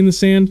ripply in the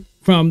sand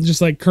from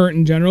just like current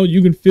in general,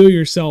 you can feel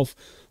yourself.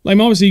 Like,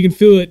 obviously you can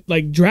feel it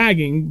like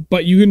dragging,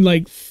 but you can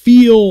like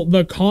feel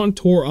the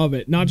contour of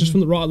it, not just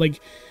from the rod. Like,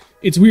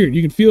 it's weird.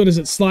 You can feel it as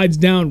it slides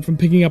down from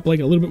picking up like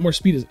a little bit more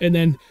speed, and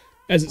then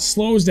as it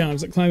slows down,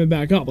 as it climbing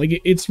back up.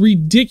 Like, it's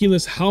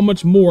ridiculous how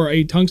much more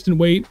a tungsten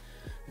weight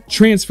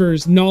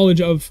transfers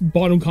knowledge of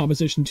bottom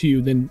composition to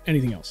you than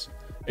anything else,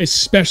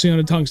 especially on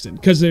a tungsten,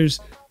 because there's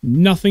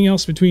nothing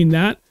else between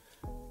that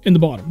and the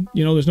bottom.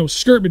 There's no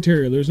skirt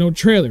material, there's no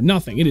trailer,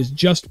 nothing. It is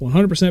just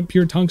 100%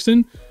 pure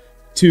tungsten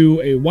to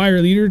a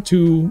wire leader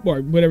to,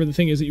 or whatever the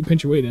thing is that you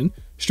pinch your weight in,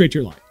 straight to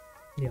your line.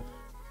 Yeah.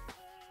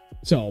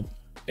 So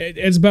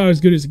it's about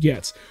as good as it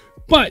gets.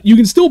 But you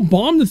can still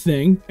bomb the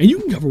thing, and you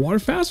can cover water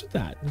fast with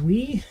that.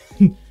 We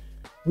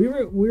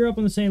were up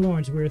on the St.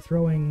 Lawrence. We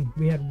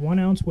had 1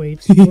 ounce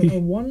weights,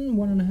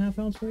 1.5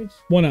 ounce weights.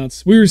 1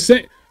 ounce. We were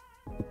saying.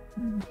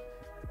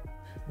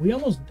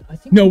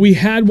 No, we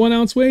had 1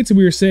 ounce weights, and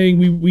we were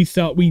saying we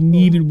thought we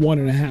needed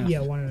 1.5. Yeah,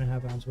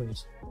 1.5 ounce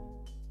weights.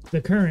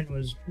 The current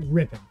was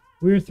ripping.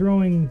 We were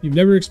throwing. You've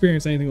never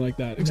experienced anything like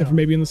that, except for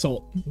maybe in the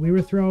salt. We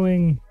were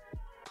throwing.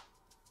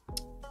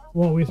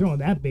 Well, we were throwing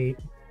that bait,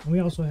 and we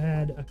also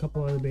had a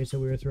couple other baits that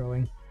we were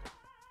throwing.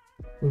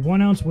 With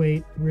 1 ounce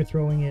weight, we were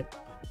throwing it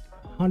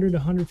 100 to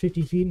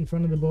 150 feet in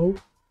front of the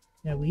boat,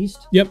 at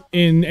least. Yep,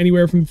 in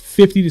anywhere from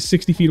 50 to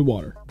 60 feet of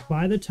water.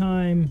 By the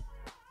time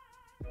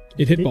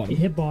it hit bottom. It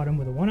hit bottom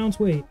with a 1 ounce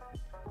weight,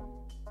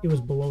 it was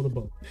below the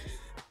boat.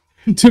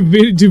 to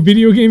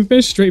video game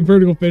fish, straight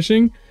vertical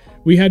fishing,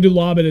 we had to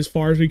lob it as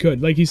far as we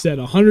could. Like he said,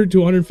 100 to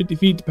 150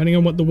 feet, depending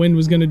on what the wind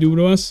was going to do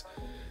to us.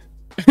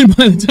 And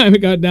by the time it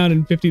got down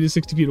in 50 to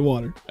 60 feet of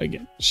water,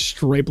 again,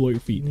 straight below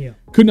your feet. Yeah.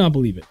 Could not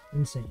believe it.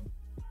 Insane.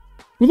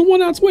 With a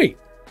 1 ounce weight.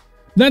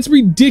 That's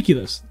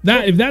ridiculous.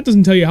 If that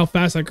doesn't tell you how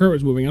fast that current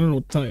was moving, I don't know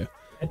what to tell you.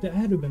 It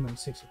had to have been like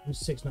 6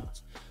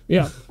 knots.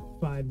 Yeah.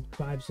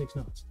 6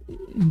 knots.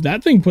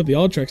 That thing put the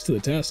Ultrex to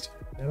the test.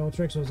 That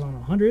Ultrex was on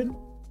 100,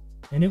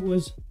 and it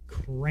was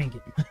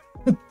cranking.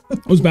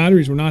 Those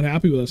batteries were not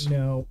happy with us.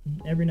 No.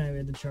 Every night we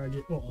had to charge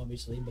it. Well,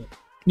 obviously, but...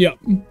 Yeah.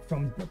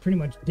 From pretty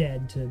much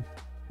dead to...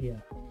 Yeah,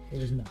 it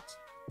was nuts.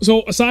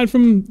 So, aside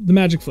from the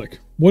Magic Flick,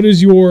 what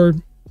is your...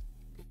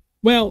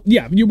 Well,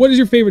 yeah, what is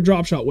your favorite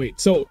drop shot weight?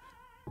 So,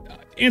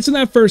 answer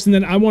that first, and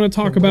then I want to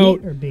talk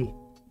about... Or bait?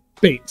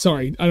 Bait,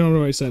 sorry. I don't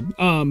know what I said.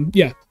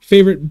 Yeah,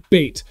 favorite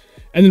bait.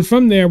 And then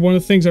from there, one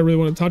of the things I really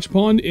want to touch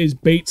upon is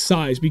bait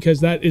size,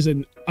 because that is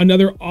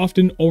another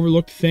often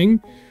overlooked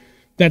thing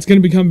that's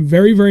going to become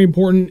very, very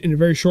important in a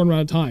very short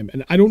amount of time.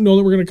 And I don't know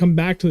that we're going to come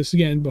back to this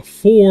again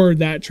before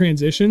that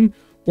transition,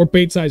 where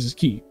bait size is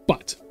key.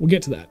 But we'll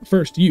get to that.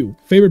 First,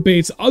 favorite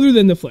baits other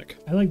than the Flick?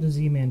 I like the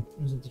Z-Man.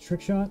 Is it the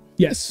trick shot?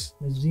 Yes.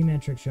 The Z-Man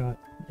trick shot.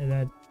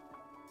 And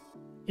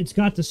it's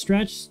got the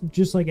stretch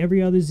just like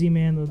every other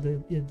Z-Man,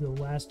 the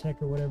last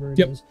tech or whatever it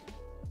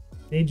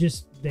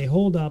is. They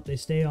hold up, they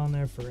stay on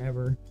there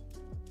forever.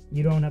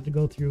 You don't have to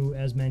go through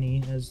as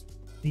many, as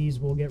these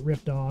will get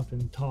ripped off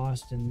and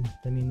tossed. And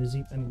these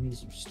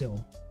are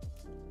still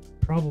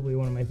probably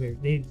one of my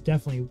favorite. They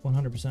definitely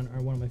 100%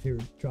 are one of my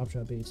favorite drop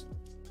shot baits.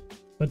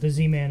 But the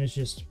Z-Man is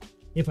just,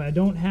 if I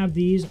don't have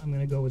these, I'm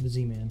gonna go with the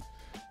Z-Man,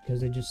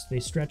 because they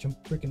stretch a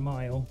freaking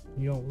mile.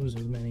 You don't lose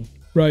as many.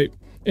 Right.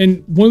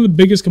 And one of the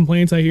biggest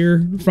complaints I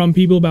hear from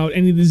people about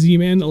any of the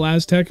Z-Man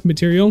Elastec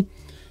material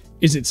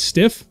is it's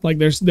stiff. Like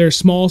there's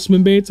small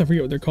swim baits. I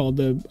forget what they're called.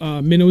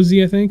 The Minnow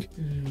Z, I think.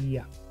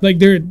 Yeah. Like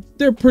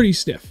they're pretty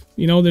stiff.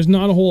 You know, there's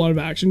not a whole lot of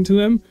action to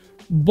them.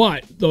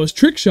 But those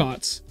trick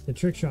shots. The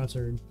trick shots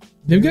are.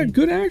 They've got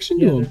good action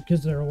to them.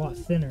 Because they're a lot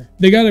thinner.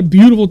 They got a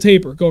beautiful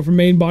taper, go from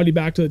main body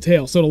back to the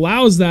tail. So it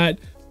allows that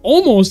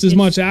almost as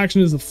much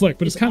action as the flick,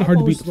 but it's kind of hard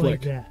to beat the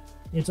flick. That.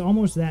 It's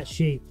almost that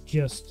shape,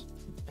 just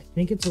I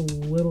think it's a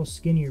little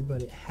skinnier,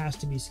 but it has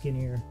to be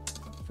skinnier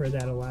for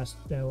that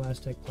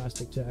Elastec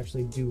plastic to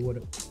actually do what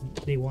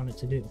they want it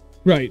to do.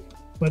 Right.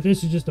 But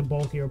this is just a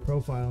bulkier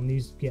profile, and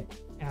these get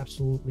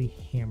absolutely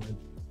hammered.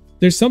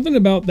 There's something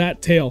about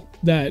that tail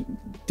that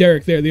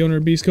Derek there, the owner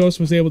of Beast Coast,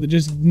 was able to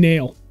just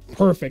nail.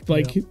 Perfect.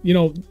 Like, you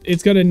know,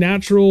 it's got a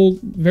natural,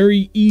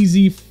 very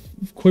easy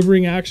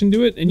quivering action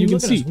to it, and you can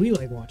see. We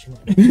like watching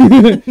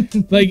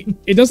it. Like,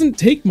 it doesn't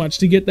take much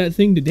to get that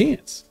thing to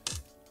dance.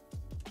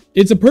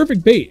 It's a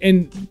perfect bait,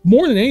 and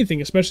more than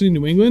anything, especially in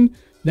New England,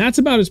 that's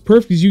about as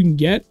perfect as you can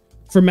get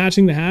for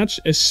matching the hatch,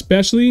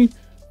 especially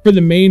for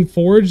the main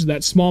forage,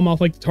 that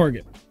smallmouth like the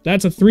target.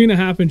 That's a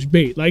 3.5-inch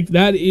bait. Like,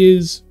 that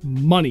is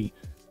money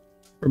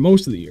for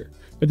most of the year.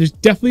 But there's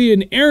definitely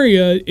an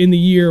area in the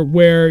year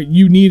where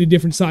you need a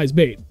different size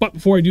bait. But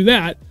before I do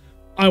that,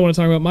 I want to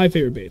talk about my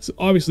favorite baits.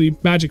 Obviously,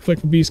 Magic Flick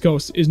from Beast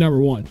Coast is number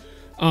one.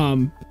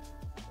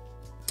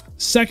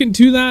 Second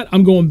to that,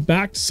 I'm going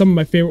back to some of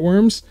my favorite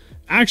worms.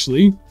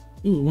 Actually,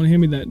 want to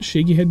hand me that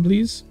shaky head,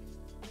 please?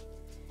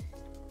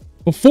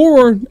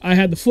 Before I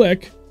had the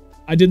flick,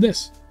 I did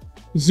this.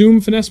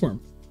 Zoom Finesse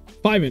worm,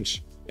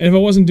 5-inch. And if I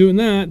wasn't doing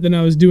that, then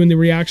I was doing the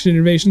Reaction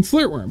Innovation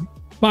Flirt worm,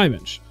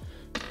 5-inch.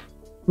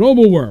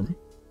 Robo worm,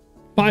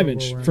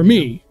 5-inch for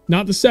me,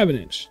 not the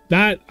 7-inch.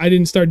 That I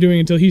didn't start doing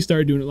until he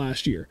started doing it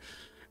last year.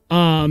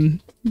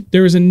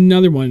 There was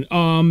another one.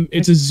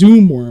 It's a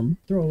Zoom worm.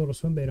 Throw a little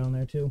swim bait on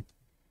there too.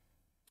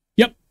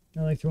 Yep.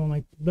 I like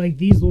throwing like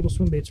these little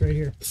swim baits right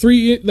here.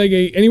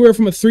 Anywhere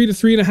from a 3 to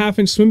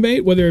 3.5-inch swim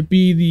bait, whether it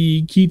be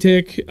the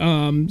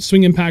Keytick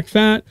Swing Impact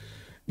Fat,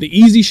 the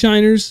Easy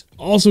Shiners,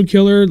 also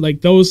killer.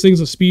 Like those things,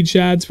 the Speed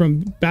Shads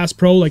from Bass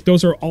Pro, like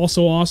those are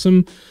also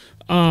awesome.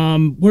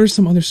 What are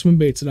some other swim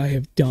baits that I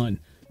have done?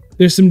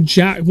 There's some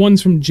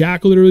ones from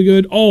Jackal that are really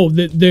good. Oh,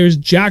 there's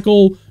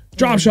Jackal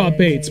drop shot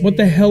baits. What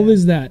the hell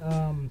is that?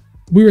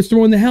 We were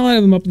throwing the hell out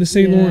of them up in the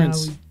St.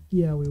 Lawrence.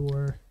 We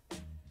were.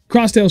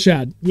 Crosstail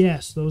shad.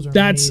 Yes, those are.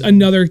 That's amazing.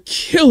 Another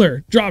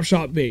killer drop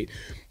shot bait.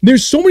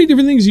 There's so many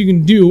different things you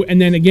can do, and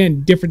then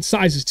again, different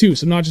sizes too.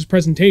 So not just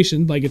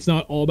presentation, like it's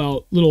not all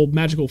about little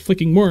magical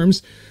flicking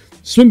worms.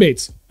 Swim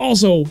baits,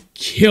 also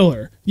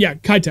killer. Yeah,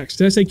 Keytex.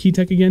 Did I say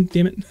Keytech again?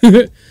 Damn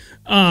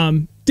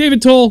it.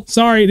 David Toll,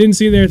 sorry, I didn't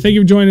see you there. Thank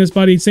you for joining us,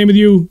 buddy. Same with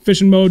you,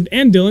 Fishing Mode,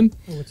 and Dylan.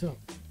 Oh, what's up?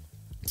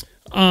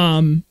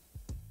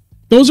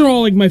 Those are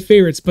all like my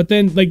favorites, but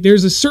then like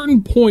there's a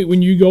certain point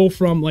when you go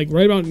from like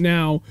right about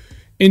now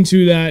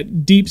into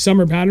that deep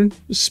summer pattern,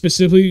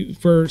 specifically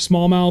for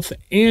smallmouth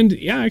and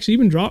actually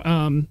even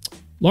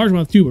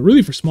largemouth too, but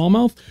really for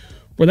smallmouth,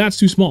 where that's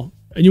too small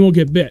and you won't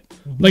get bit.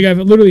 Mm-hmm. Like I've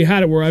literally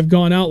had it where I've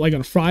gone out like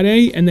on a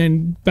Friday and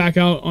then back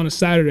out on a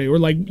Saturday, or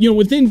like, you know,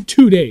 within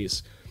 2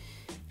 days,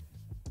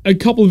 a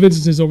couple of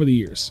instances over the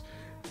years.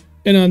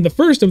 And on the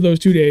first of those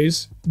 2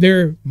 days,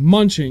 they're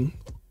munching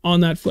on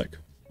that flick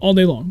all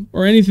day long,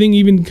 or anything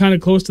even kind of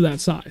close to that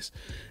size.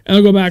 And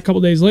I'll go back a couple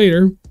days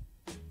later,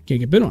 can't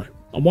get bit on it.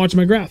 I'm watching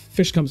my graph.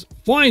 Fish comes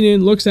flying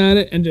in, looks at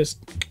it, and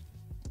just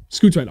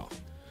scoots right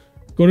off.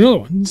 Go to another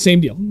one,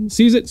 same deal.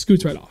 Sees it,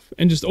 scoots right off.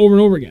 And just over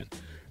and over again.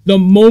 The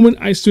moment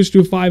I switch to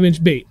a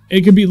 5-inch bait,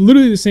 it could be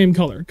literally the same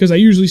color, because I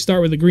usually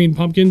start with a green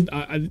pumpkin.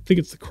 I think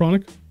it's the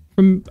Chronic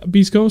from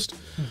Beast Coast.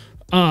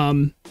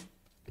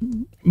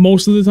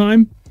 Most of the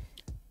time,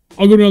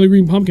 I'll go to another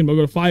green pumpkin, but I'll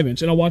go to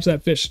 5-inch, and I'll watch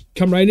that fish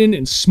come right in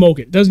and smoke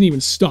it. Doesn't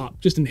even stop,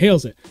 just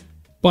inhales it.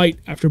 Bite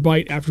after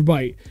bite after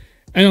bite.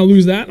 And I'll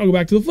lose that, and I'll go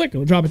back to the flick,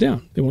 and I'll drop it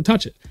down. They won't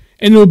touch it.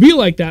 And it'll be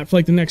like that for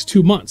like the next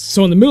 2 months.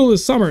 So in the middle of the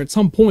summer, at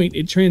some point,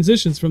 it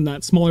transitions from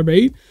that smaller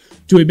bait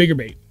to a bigger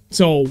bait.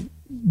 So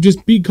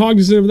just be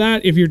cognizant of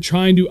that if you're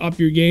trying to up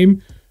your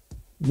game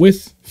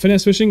with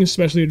finesse fishing,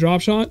 especially a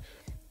drop shot.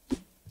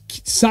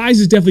 Size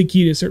is definitely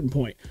key to a certain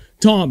point.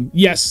 Tom,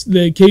 yes,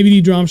 the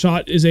KVD Dream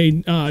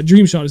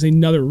Shot is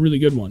another really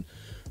good one.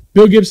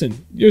 Bill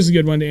Gibson, here's a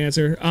good one to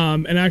answer.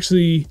 And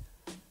actually,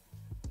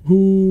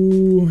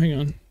 hang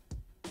on.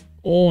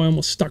 Oh, I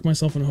almost stuck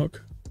myself in a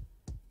hook.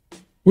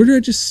 Where did I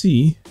just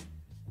see?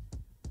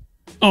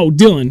 Oh,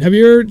 Dylan, have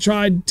you ever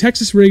tried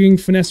Texas rigging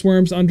finesse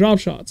worms on drop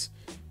shots?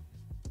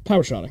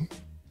 Power shotting.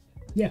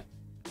 Yeah.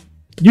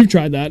 You've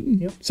tried that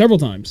several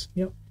times.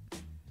 Yep.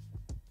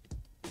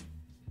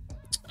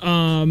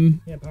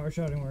 Yeah, power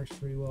shotting works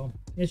pretty well.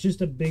 It's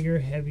just a bigger,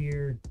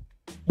 heavier.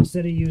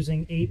 Instead of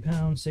using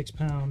 8-pound,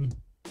 6-pound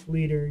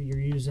leader, you're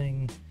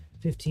using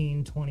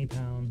 15,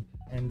 20-pound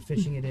and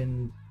fishing it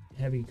in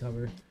heavy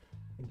cover,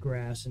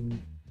 grass,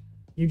 and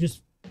you're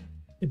just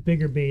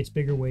bigger baits,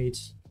 bigger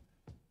weights.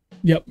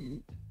 Yep.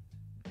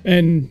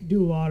 And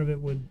do a lot of it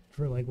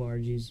for like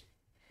largies.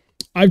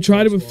 I've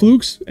tried it with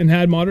flukes and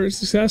had moderate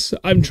success.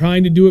 I'm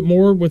trying to do it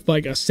more with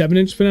like a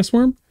 7-inch finesse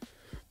worm.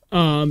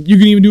 You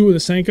can even do it with a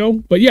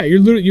Senko, but yeah,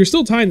 you're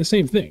still tying the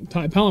same thing,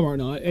 tie Palomar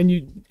knot,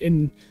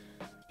 and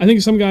I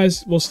think some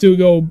guys will still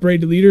go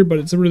braid to leader, but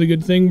it's a really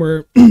good thing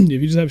where if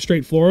you just have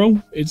straight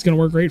fluoro, it's gonna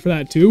work great for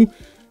that too.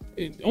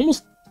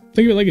 Almost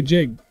think of it like a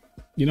jig,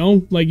 you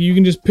know, like you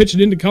can just pitch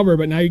it into cover,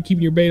 but now you're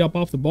keeping your bait up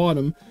off the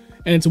bottom,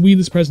 and it's a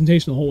weedless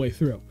presentation the whole way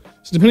through.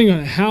 So depending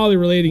on how they're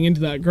relating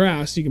into that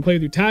grass, you can play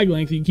with your tag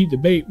length, you can keep the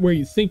bait where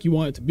you think you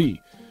want it to be.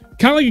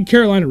 Kind of like a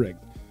Carolina rig,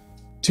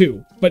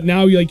 too. But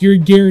now you're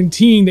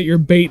guaranteeing that your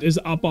bait is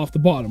up off the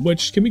bottom,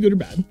 which can be good or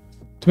bad.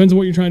 Depends on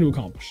what you're trying to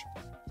accomplish.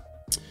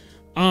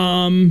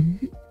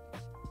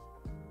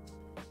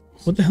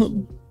 What the hell?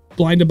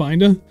 Blinda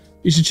Binda?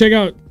 You should check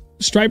out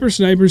Striper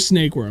Sniper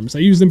Snake Worms. I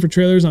use them for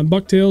trailers on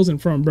bucktails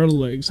and for umbrella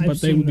legs, but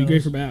they would be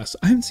great for bass.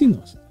 I haven't seen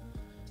those.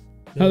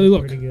 How do they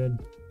look? Pretty good.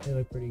 They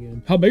look pretty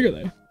good. How big are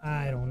they?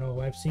 I don't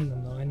know. I've seen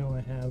them though. I know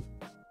I have.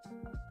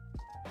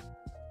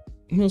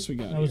 What else we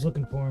got? I was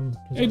looking for them.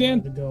 Hey,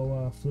 Dan. To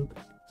go fluke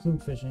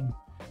fishing.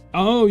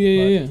 Oh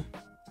yeah.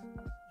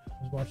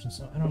 I was watching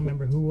some. I don't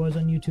remember who was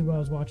on YouTube I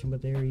was watching,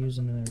 but they were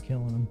using them and they were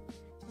killing them.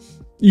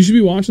 You should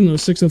be watching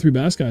those 603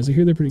 bass guys. I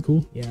hear they're pretty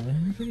cool. Yeah,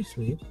 they're pretty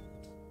sweet.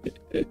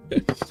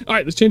 All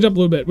right, let's change up a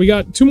little bit. We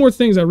got 2 more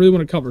things I really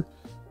want to cover,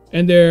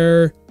 and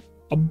they're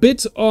a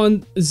bit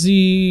on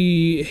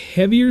the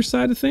heavier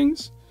side of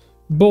things,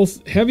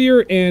 both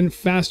heavier and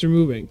faster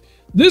moving.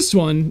 This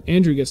one,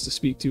 Andrew gets to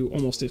speak to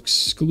almost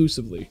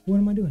exclusively. What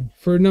am I doing?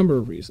 For a number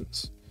of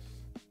reasons.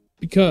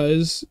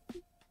 Because,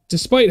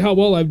 despite how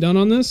well I've done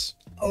on this,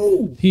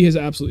 he has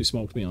absolutely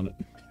smoked me on it.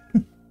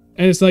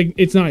 And it's like,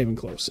 it's not even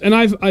close. And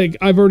I've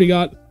already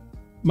got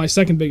my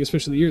second biggest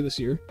fish of the year this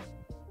year.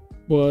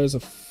 Was a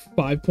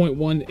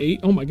 5.18.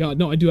 Oh my god,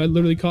 no, I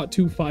literally caught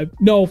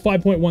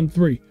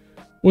 5.13.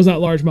 Was that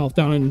largemouth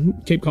down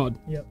in Cape Cod.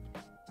 Yep.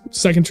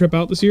 Second trip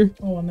out this year.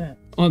 Oh, on that.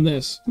 On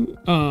this.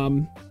 I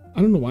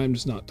don't know why I'm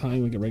just not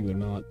tying like a regular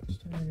knot.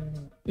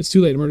 It's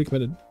too late, I'm already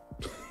committed.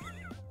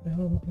 The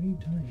hell, what are you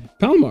tying?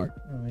 Palomar.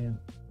 Oh, yeah.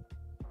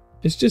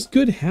 It's just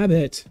good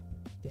habit.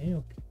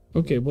 Damn.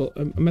 Okay, well,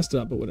 I messed it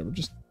up, but whatever.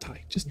 Just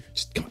tie. Just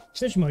come on.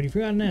 Fish mode, you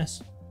forgot an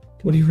S.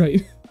 What do you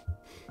write?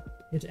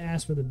 It's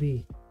ass with a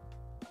B.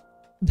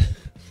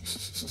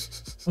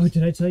 Oh,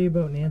 did I tell you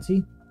about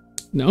Nancy?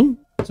 No.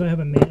 So I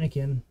have a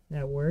mannequin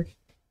at work.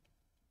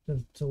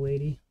 It's a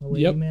lady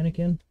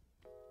mannequin.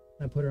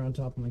 I put her on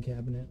top of my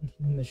cabinet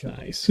in the shop.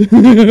 Nice.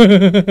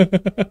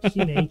 She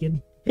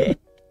naked.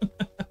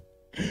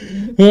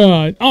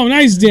 Oh,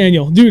 nice,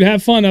 Daniel. Dude,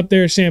 have fun up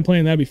there at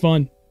Champlain. That'd be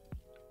fun.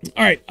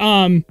 All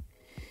right.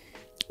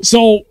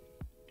 So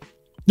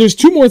there's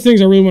 2 more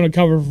things I really want to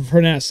cover for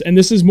finesse, and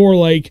this is more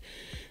like,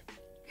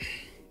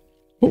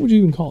 what would you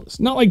even call this?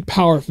 Not like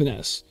power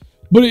finesse,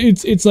 but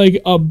it's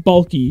like a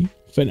bulky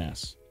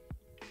finesse.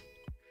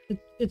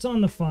 It's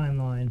on the fine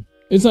line.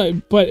 It's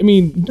like, but I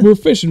mean, we're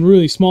fishing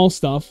really small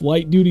stuff,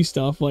 light duty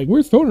stuff. Like,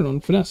 we're throwing it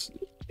on finesse.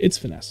 It's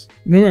finesse,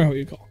 no matter what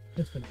you call it.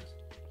 It's finesse.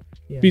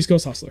 Yeah. Beast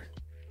Coast Hustler.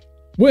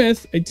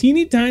 With a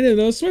teeny tiny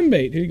little swim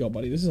bait. Here you go,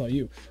 buddy. This is all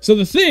you. So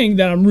the thing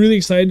that I'm really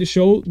excited to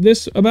show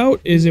this about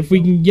is if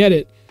we can get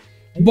it.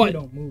 But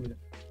don't move it.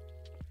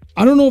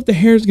 I don't know if the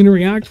hair is going to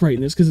react right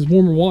in this because it's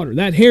warmer water.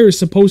 That hair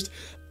is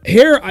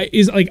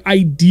is like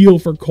ideal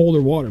for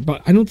colder water,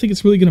 but I don't think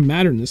it's really going to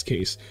matter in this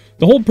case.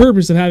 The whole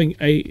purpose of having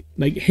a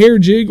like hair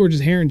jig or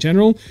just hair in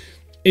general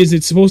is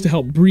it's supposed to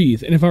help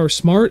breathe. And if I were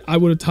smart, I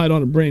would have tied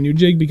on a brand new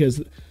jig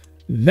because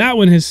that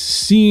one has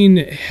seen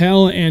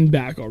hell and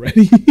back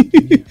already.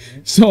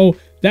 So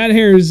that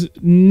hair is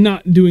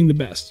not doing the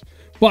best.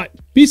 But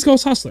Beast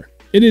Coast Hustler,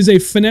 it is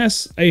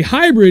a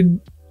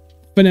hybrid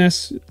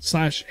finesse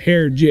 /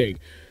 hair jig.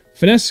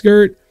 Finesse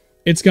skirt.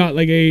 It's got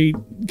like a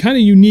kind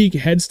of unique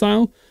head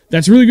style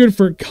that's really good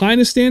for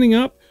kind of standing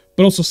up,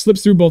 but also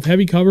slips through both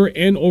heavy cover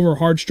and over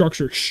hard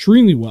structure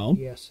extremely well.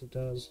 Yes, it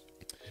does.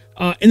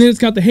 And then it's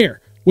got the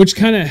hair, which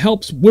kind of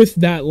helps with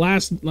that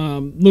last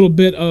little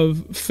bit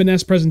of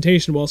finesse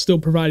presentation while still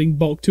providing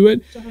bulk to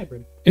it. It's a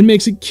hybrid. And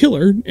makes it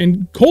killer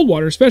in cold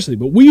water especially.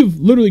 But we've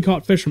literally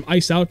caught fish from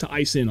ice out to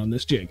ice in on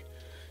this jig.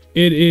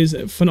 It is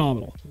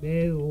phenomenal.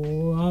 They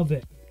love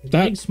it. The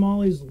big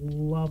smallies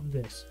love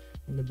this.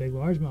 And the big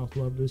largemouth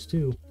love this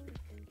too.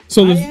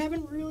 So I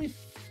haven't really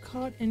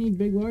caught any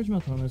big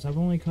largemouth on this. I've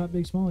only caught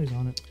big smallies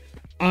on it.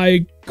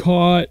 I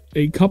caught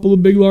a couple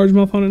of big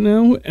largemouth on it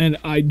now, and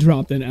I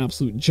dropped an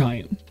absolute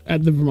giant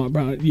at the Vermont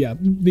Brownie. Yeah,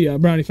 the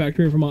Brownie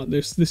Factory in Vermont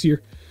this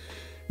year.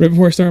 Right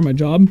before I started my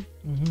job,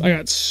 I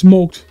got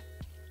smoked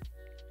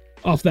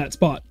off that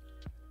spot,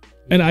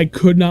 and I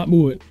could not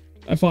move it.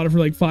 I fought it for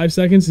like 5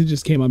 seconds. It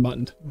just came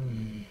unbuttoned.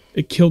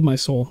 It killed my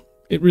soul.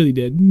 It really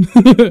did.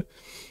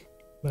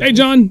 Hey,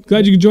 John.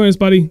 Glad you could join us,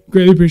 buddy.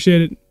 Greatly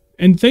appreciate it.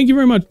 And thank you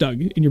very much,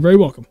 Doug. And you're very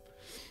welcome.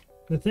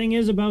 The thing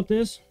is about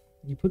this,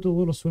 you put the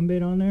little swim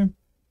bait on there.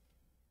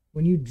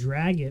 When you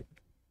drag it,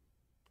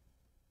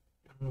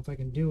 I don't know if I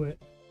can do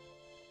it,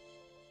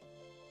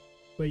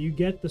 but you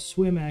get the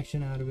swim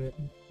action out of it,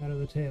 out of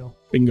the tail.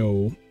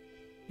 Bingo.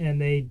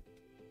 And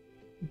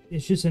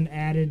it's just an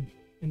added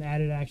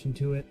action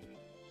to it,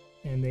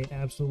 and they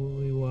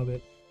absolutely love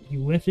it.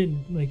 You lift it,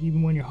 like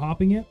even when you're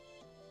hopping it,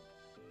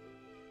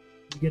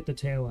 you get the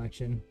tail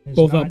action. It's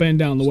Both not, up and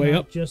down, the way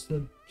up. Just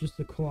the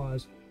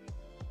claws.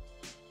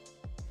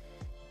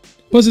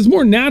 Plus, it's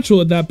more natural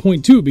at that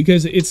point too,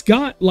 because it's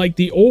got like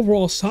the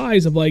overall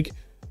size of like,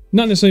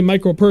 not necessarily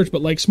micro perch,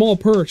 but like small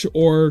perch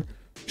or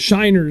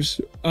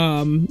shiners,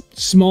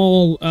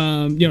 small,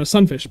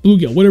 sunfish,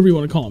 bluegill, whatever you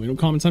want to call them,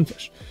 common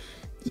sunfish.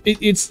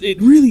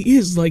 It really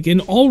is like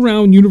an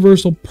all-round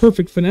universal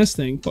perfect finesse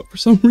thing, but for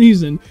some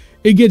reason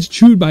it gets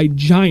chewed by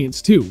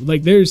giants too.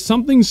 Like there's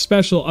something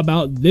special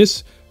about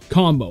this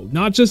combo,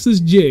 not just this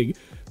jig,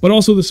 but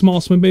also the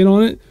small swim bait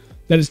on it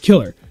that is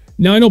killer.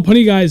 Now I know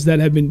plenty of guys that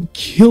have been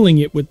killing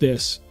it with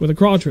this, with a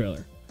craw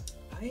trailer.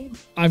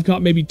 I've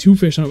caught maybe 2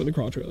 fish on it with a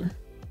craw trailer.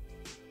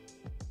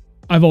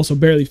 I've also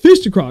barely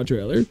fished a craw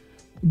trailer,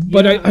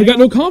 but yeah, I got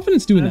no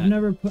confidence doing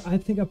that. I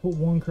think I put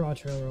 1 craw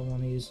trailer on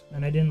one of these,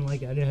 and I didn't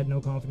like it. I had no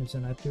confidence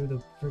in it. I threw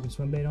the freaking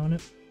swim bait on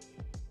it.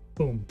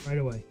 Boom, right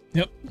away.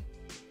 Yep.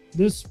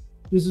 This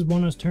is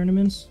one of those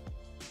tournaments.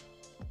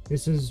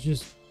 This is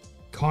just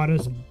caught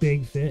us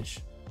big fish.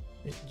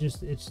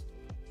 It's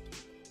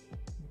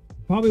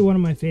probably one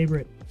of my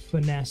favorite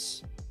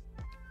finesse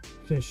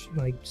fish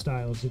like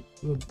styles,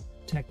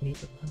 technique,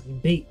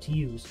 bait to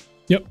use.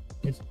 Yep.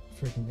 It's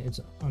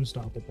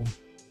unstoppable.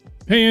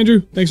 Hey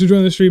Andrew, thanks for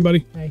joining the stream,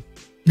 buddy. Hey.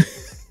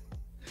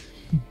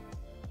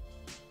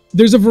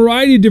 There's a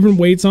variety of different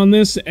weights on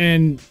this,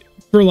 and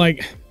for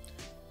like,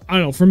 I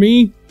don't know, for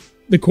me,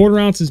 the 1/4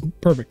 ounce is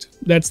perfect.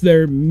 That's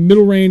their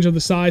middle range of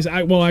the size.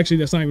 Well, actually,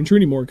 that's not even true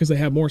anymore because they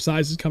have more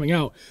sizes coming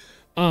out.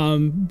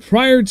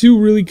 Prior to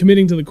really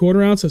committing to the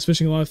 1/4 ounce, I was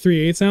fishing a lot of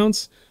 3/8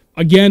 ounce.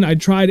 Again, I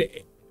tried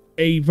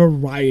a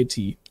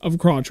variety of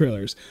craw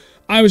trailers.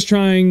 I was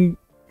trying,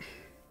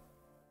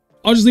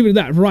 I'll just leave it at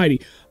that,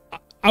 variety.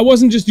 I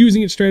wasn't just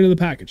using it straight out of the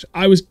package.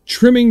 I was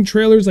trimming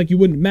trailers like you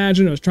wouldn't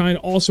imagine. I was trying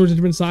all sorts of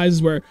different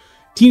sizes where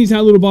teeny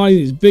tiny little body,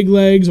 these big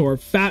legs, or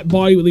fat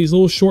body with these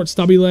little short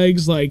stubby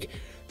legs, like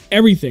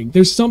everything.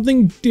 There's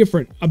something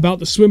different about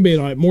the swim bait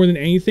on it more than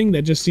anything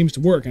that just seems to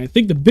work. And I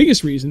think the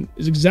biggest reason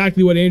is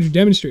exactly what Andrew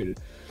demonstrated.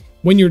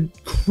 When you're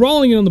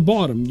crawling it on the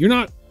bottom, you're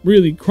not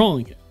really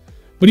crawling it.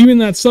 But even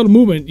that subtle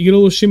movement, you get a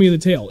little shimmy of the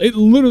tail. It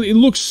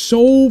looks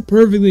so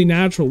perfectly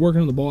natural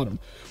working on the bottom.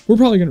 We're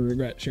probably going to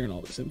regret sharing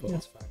all this info.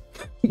 That's fine.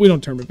 We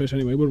don't tournament fish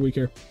anyway. What do we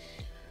care?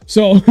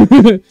 So,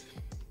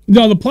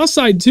 no, the plus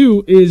side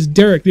too is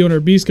Derek, the owner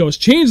of Beast Coast,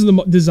 changed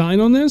the design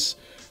on this.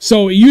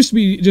 So it used to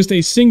be just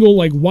a single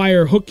like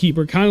wire hook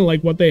keeper, kind of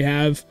like what they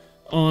have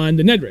on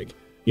the Ned rig,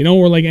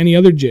 or like any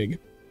other jig.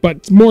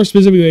 But more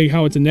specifically,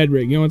 how it's a Ned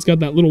rig. It's got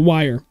that little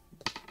wire.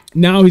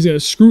 Now he's got a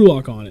screw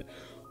lock on it.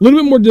 A little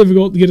bit more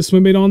difficult to get a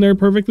swim bait on there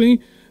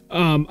perfectly.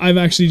 I've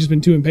actually just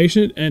been too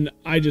impatient, and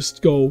I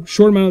just go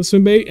short amount of the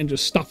swim bait and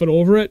just stuff it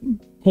over it.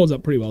 Holds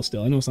up pretty well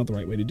still. I know it's not the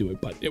right way to do it,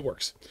 but it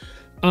works.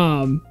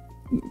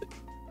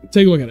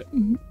 Take a look at it.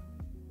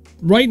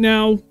 Right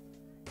now,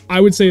 I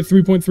would say a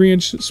 3.3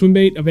 inch swim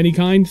bait of any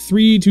kind,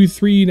 3 to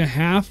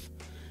 3.5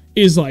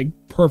 is like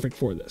perfect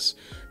for this.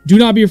 Do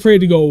not be afraid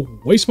to go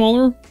way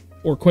smaller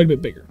or quite a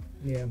bit bigger.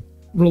 Yeah.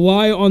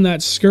 Rely on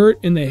that skirt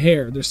and the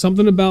hair. There's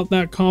something about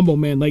that combo,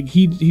 man. Like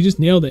he just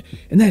nailed it.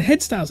 And that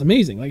head style's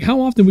amazing. Like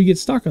how often we get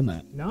stuck on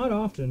that? Not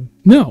often.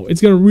 No, it's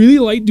got a really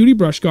light duty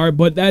brush guard,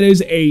 but that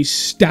is a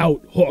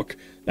stout hook.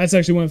 That's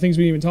actually one of the things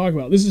we didn't even talk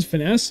about. This is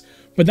finesse,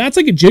 but that's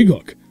like a jig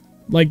hook.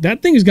 Like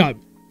that thing's got,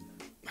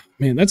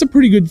 man, that's a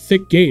pretty good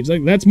thick gauge.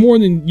 Like that's more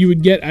than you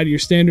would get out of your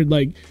standard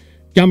like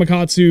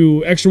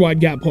Gamakatsu extra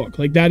wide gap hook.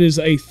 Like that is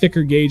a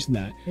thicker gauge than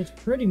that. It's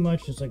pretty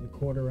much just like a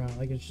 1/4 ounce.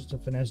 Like it's just a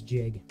finesse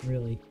jig,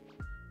 really.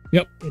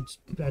 Yep.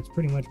 That's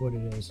pretty much what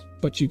it is.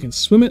 But you can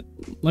swim it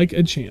like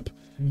a champ.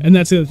 Mm-hmm. And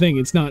that's the other thing.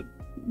 It's not,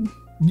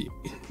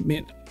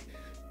 man,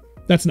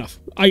 that's enough.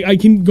 I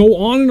can go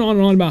on and on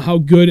and on about how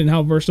good and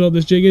how versatile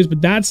this jig is,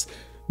 but that's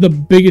the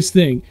biggest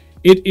thing.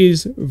 It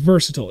is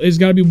versatile. It's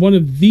got to be one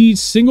of the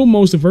single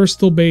most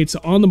versatile baits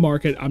on the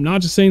market. I'm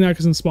not just saying that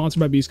because I'm sponsored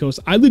by Beast Coast.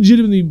 I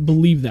legitimately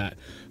believe that.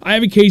 I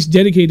have a case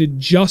dedicated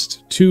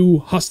just to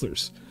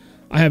hustlers.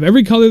 I have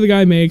every color the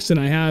guy makes, and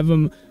I have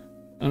them,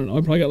 I don't know,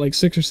 I probably got like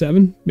 6 or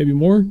 7, maybe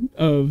more,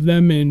 of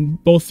them in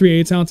both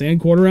 3/8 ounce and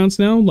 1/4 ounce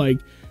now. Like,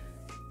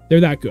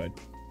 they're that good.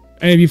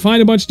 And if you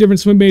find a bunch of different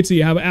swim baits that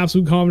you have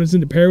absolute confidence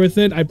in to pair with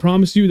it, I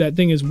promise you that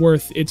thing is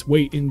worth its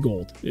weight in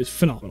gold. It's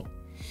phenomenal.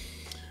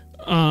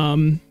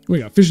 We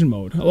got fishing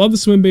mode. I love the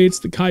swim baits,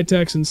 the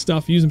Kitex and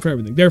stuff. Use them for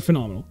everything. They're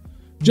phenomenal.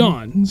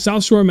 John,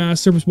 South Shore, Mass,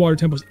 surface water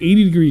tempo is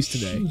 80 degrees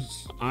today.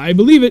 Jeez. I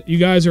believe it. You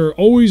guys are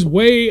always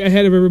way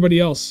ahead of everybody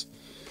else.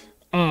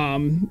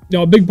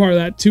 Now a big part of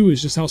that too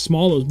is just how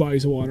small those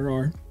bodies of water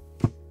are.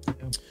 Yeah.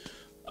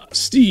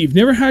 Steve,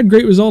 never had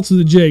great results with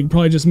the jig.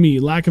 Probably just me.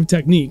 Lack of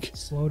technique.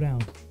 Slow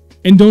down.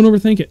 And don't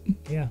overthink it.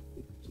 Yeah.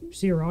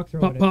 See a rock, throw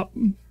pop, it. Pop,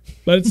 pop.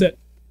 Let it sit.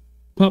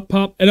 Pop,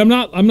 pop. And I'm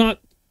not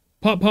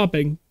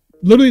popping.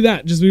 Literally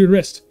that. Just with your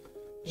wrist.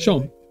 Show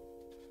them.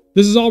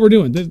 This is all we're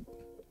doing.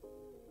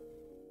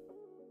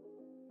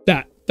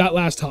 That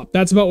last hop.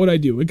 That's about what I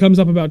do. It comes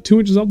up about 2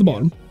 inches off the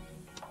bottom.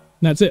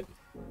 And that's it.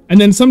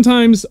 And then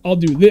sometimes I'll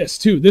do this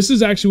too. This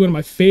is actually one of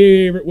my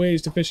favorite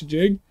ways to fish a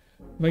jig.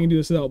 If I can do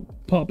this without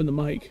popping the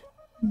mic.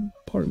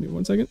 Pardon me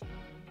 1 second.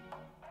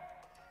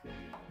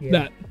 Yeah,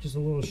 that. Just a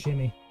little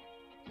shimmy.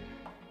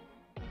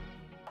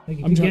 Like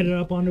if you get it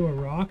up onto a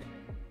rock.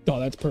 Oh,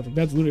 that's perfect.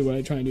 That's literally what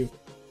I try and do.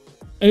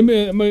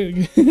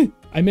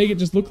 I make it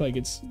just look like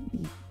it's,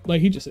 like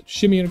he just said,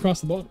 shimmying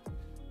across the bottom.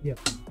 Yeah.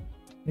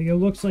 Like it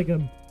looks like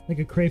a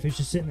crayfish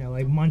just sitting there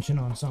like munching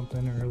on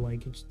something, or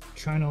like it's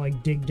trying to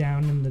like dig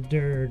down in the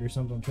dirt or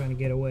something, trying to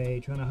get away,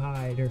 trying to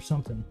hide or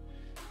something.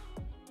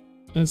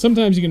 And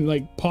sometimes you can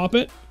like pop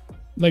it.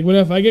 Like when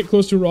if I get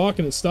close to a rock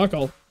and it's stuck,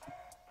 I'll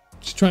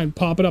just try and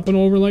pop it up and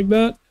over like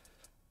that.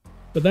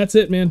 But that's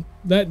it, man.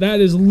 That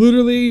is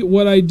literally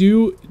what I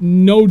do.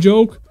 No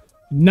joke.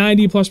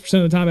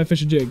 90+% of the time I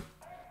fish a jig.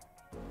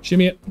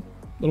 Shimmy it.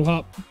 Little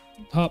hop.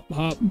 Hop,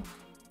 hop.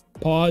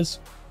 Pause.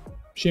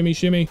 Shimmy,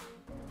 shimmy.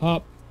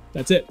 Hop.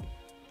 That's it.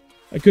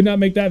 I could not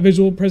make that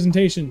visual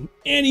presentation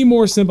any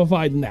more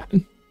simplified than that.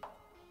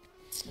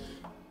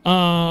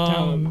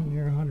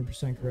 You're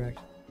 100% correct.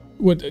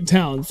 What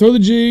talent? Throw the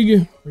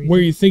jig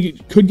where you think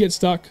it could get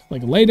stuck,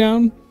 like a lay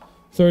down.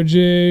 Throw a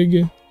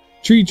jig,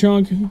 tree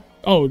trunk.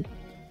 Oh,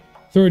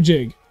 throw a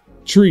jig,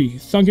 tree.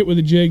 Thunk it with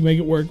a jig, make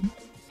it work.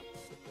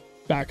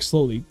 Back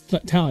slowly.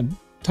 Talon,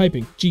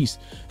 typing. Jeez.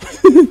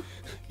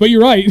 But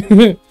you're right.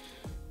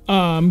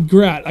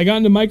 Grat. I got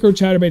into micro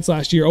chatterbaits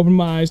last year. Opened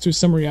my eyes to a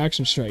summer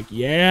reaction strike.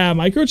 Yeah,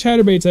 micro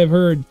chatterbaits. I've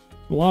heard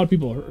a lot of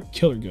people are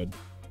killer good.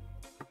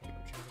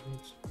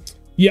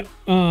 Yeah.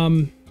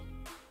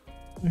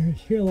 I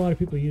hear a lot of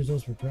people use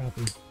those for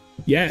crappie.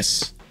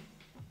 Yes.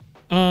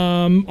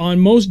 On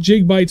most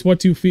jig bites, what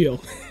do you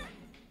feel?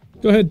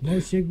 Go ahead.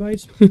 Most jig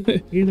bites?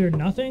 Either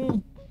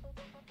nothing.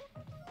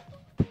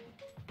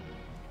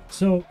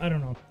 So I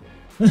don't know.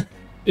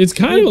 It's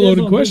kind of a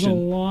loaded question.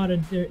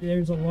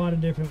 There's a lot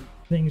of different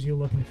things you're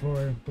looking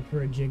for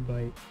a jig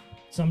bite.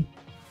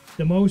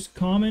 The most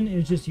common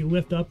is just you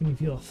lift up and you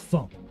feel a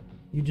thump.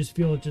 You just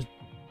feel it just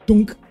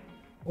dunk.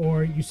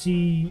 Or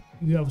you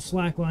have a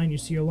slack line, you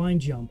see your line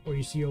jump, or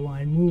you see your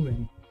line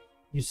moving.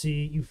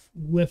 You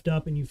lift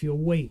up and you feel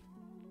weight.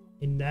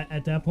 And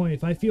at that point,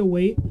 if I feel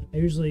weight, I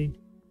usually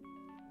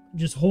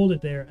just hold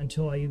it there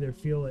until I either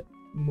feel it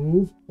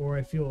move or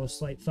I feel a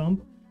slight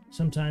thump.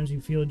 Sometimes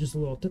you feel just a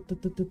little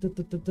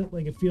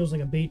like it feels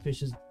like a bait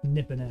fish is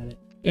nipping at it.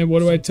 And what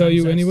do I tell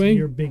you anyway?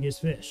 Your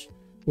biggest fish.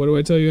 What do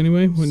I tell you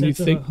anyway? When you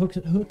think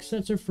hook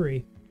sets are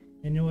free,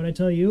 and you know what I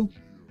tell you?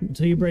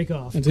 Until you break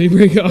off. Until you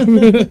break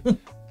off.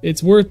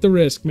 It's worth the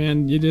risk,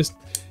 man. You just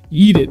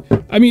eat it.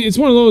 I mean, it's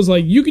one of those,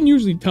 like, you can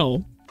usually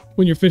tell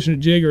when you're fishing a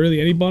jig or really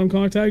any bottom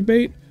contact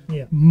bait.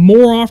 Yeah.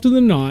 More often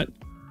than not,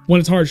 when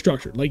it's hard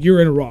structured, like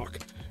you're in a rock.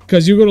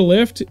 Because you go to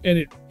lift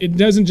and it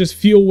doesn't just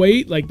feel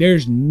weight, like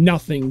there's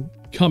nothing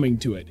coming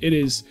to it. It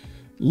is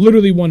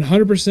literally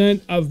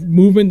 100% of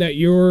movement that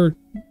you're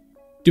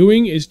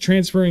doing is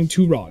transferring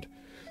to rod.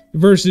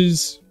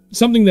 Versus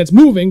something that's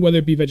moving, whether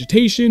it be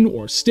vegetation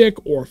or stick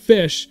or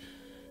fish,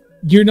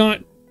 you're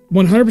not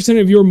 100%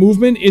 of your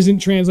movement isn't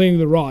translating to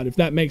the rod, if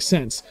that makes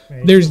sense.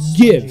 Right, there's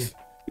give.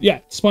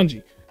 Yeah,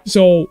 spongy.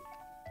 So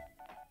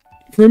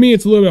for me,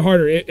 it's a little bit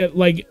harder.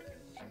 Like,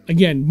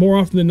 again, more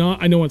often than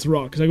not, I know it's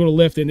raw because I go to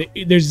lift and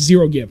there's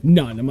zero give,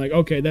 none. I'm like,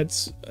 okay,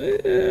 that's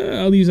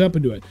I'll ease up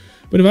and do it.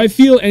 But if I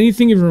feel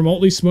anything even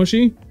remotely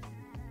smushy,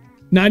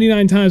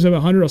 99 times out of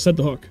 100, I'll set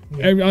the hook.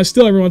 Yeah. I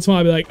still every once in a while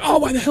I'll be like, oh,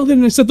 why the hell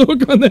didn't I set the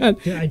hook on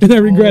that? Yeah, and I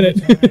regret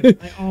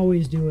it. I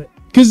always do it.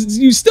 Because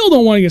you still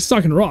don't want to get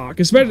stuck in a rock,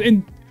 especially.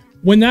 And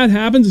when that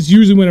happens, it's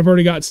usually when I've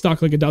already got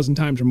stuck like a dozen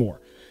times or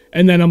more.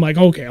 And then I'm like,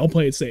 okay, I'll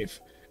play it safe.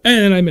 And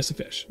then I miss a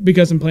fish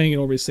because I'm playing it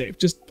over safe.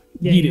 Just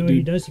eat it, dude. What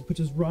he does? He puts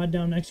his rod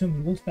down next to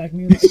him. He looks back at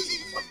me and like,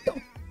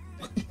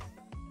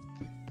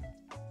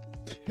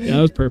 yeah,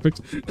 that was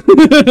perfect.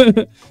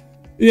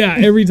 Yeah,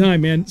 every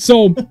time, man.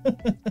 So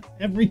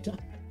every time.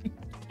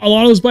 A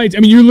lot of those bites,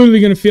 I mean, you're literally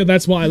going to feel,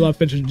 that's why I love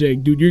fishing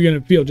jig, dude. You're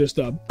going to feel just,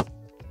 you're going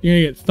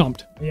to get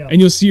thumped. Yeah. And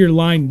you'll see your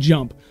line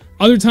jump.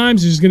 Other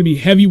times, there's going to be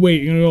heavy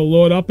weight. You're going to go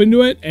load up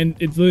into it, and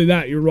it's literally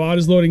that. Your rod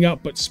is loading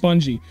up, but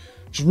spongy.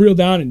 Just reel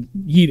down and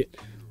eat it.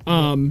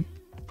 I've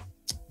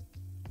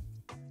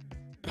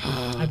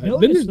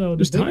noticed, though,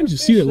 there's times you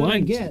see your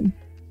line.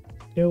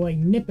 They're like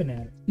nipping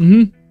at it.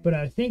 Mm-hmm. But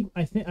I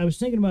was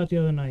thinking about it the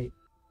other night.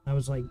 I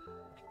was like,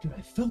 dude,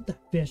 I felt that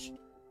fish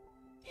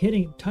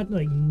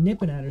like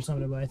nipping at it or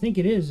something. But I think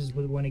it is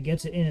when it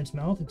gets it in its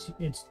mouth,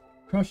 it's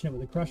crushing it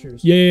with the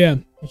crushers. Yeah.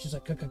 It's just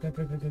like with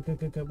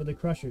the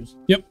crushers.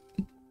 Yep.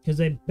 Because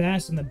they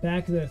bass in the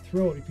back of their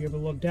throat. If you ever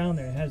look down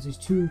there, it has these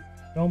two.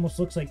 It almost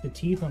looks like the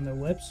teeth on their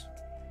lips.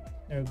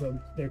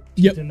 Their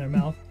teeth in their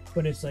mouth,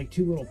 but it's like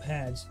two little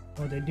pads.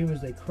 What they do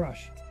is they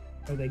crush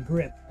or they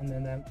grip, and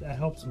then that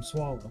helps them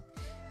swallow.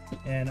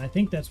 And I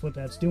think that's what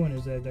that's doing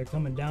is they're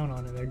coming down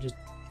on it. They're just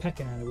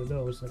pecking at it with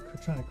those,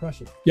 like trying to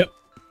crush it. Yep.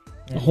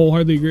 I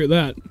wholeheartedly agree with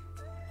that.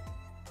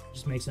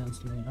 Just makes sense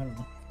to me. I don't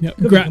know. Yeah,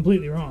 Could be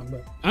completely wrong,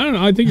 but I don't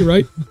know. I think you're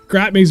right.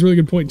 Grat makes a really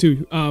good point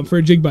too. For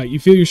a jig bite, you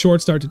feel your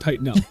shorts start to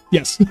tighten up.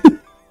 Yes,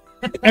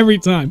 every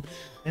time.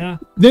 yeah.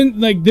 Then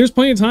like, there's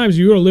plenty of times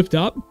you go to lift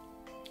up,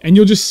 and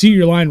you'll just see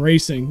your line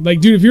racing. Like,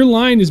 dude, if your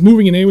line is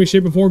moving in any way,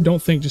 shape, or form,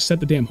 don't think. Just set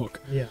the damn hook.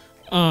 Yeah.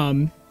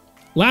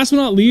 Last but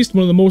not least,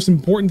 one of the most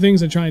important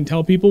things I try and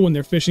tell people when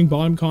they're fishing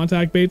bottom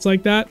contact baits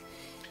like that: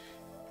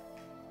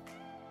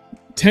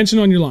 tension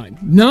on your line.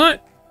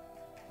 Not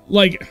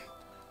like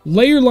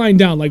lay your line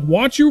down. Like,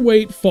 watch your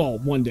weight fall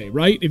one day,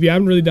 right? If you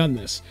haven't really done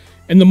this.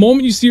 And the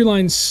moment you see your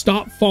line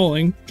stop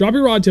falling, drop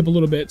your rod tip a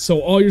little bit so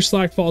all your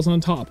slack falls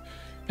on top.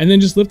 And then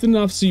just lift it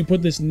enough so you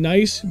put this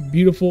nice,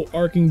 beautiful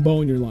arcing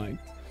bow in your line.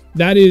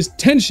 That is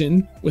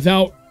tension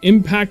without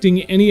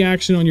impacting any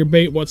action on your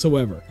bait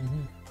whatsoever.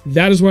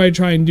 That is what I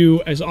try and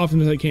do as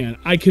often as I can.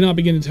 I cannot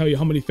begin to tell you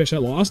how many fish I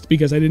lost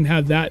because I didn't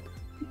have that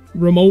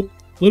remote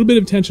little bit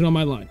of tension on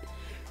my line.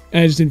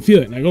 And I just didn't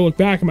feel it. And I go look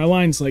back and my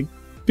line's like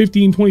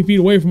 15, 20 feet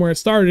away from where it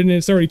started, and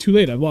it's already too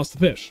late. I've lost the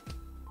fish.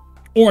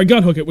 Or I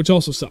gut hook it, which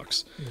also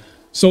sucks.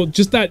 So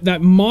just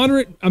that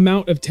moderate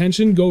amount of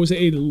tension goes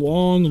a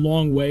long,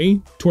 long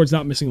way towards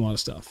not missing a lot of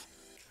stuff.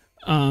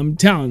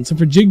 Talon. So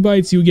for jig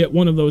bites, you get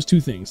one of those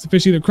two things. The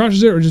fish either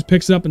crushes it or just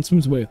picks it up and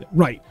swims away with it.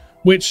 Right.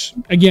 Which,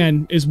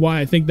 again, is why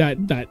I think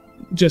that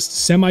just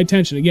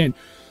semi-tension, again,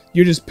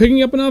 you're just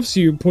picking up enough so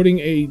you're putting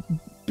a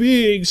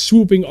big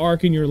swooping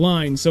arc in your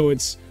line, so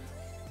it's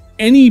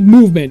any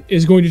movement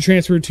is going to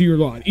transfer to your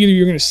rod. Either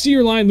you're going to see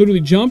your line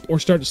literally jump or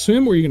start to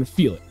swim, or you're going to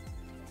feel it.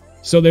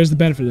 So there's the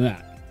benefit of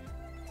that.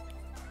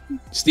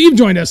 Steve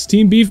joined us,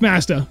 Team Beef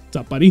Master. What's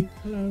up, buddy?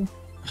 Hello.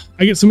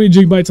 I get so many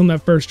jig bites on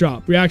that first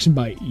drop. Reaction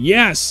bite.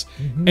 Yes.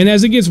 And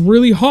as it gets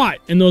really hot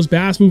and those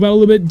bass move out a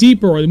little bit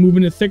deeper or they move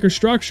into thicker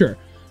structure,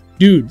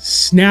 dude,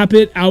 snap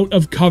it out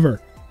of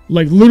cover.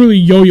 Like, literally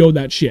yo-yo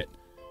that shit.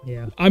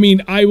 Yeah. I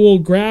mean, I will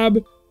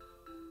grab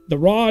the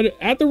rod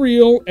at the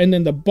reel and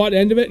then the butt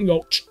end of it and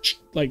go,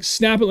 like,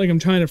 snap it like I'm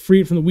trying to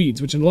free it from the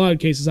weeds, which in a lot of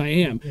cases I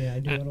am. Yeah, I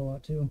do that a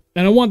lot too.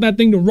 And I want that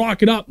thing to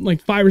rock it up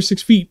like 5 or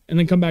 6 feet and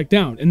then come back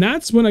down. And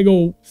that's when I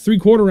go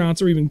 3/4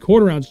 ounce or even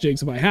 1/4 ounce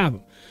jigs if I have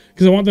them.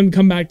 Because I want them to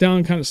come back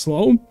down kind of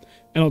slow.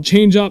 And I'll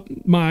change up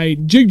my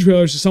jig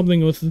trailers to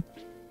something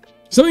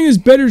that's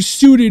better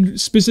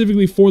suited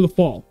specifically for the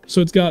fall.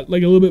 So it's got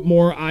like a little bit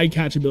more eye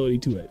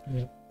catchability to it.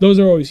 Yeah. Those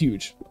are always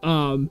huge.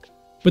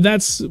 But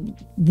that's,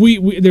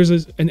 there's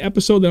an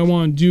episode that I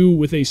want to do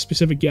with a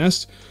specific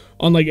guest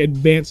on like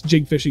advanced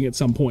jig fishing at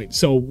some point.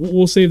 So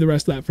we'll save the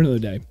rest of that for another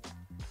day.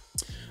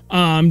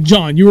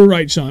 John, you were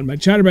right, Sean. My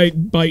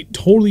chatterbait bite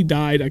totally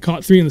died. I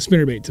caught 3 in the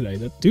spinnerbait today.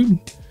 Dude,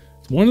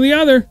 it's one or the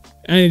other.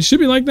 And it should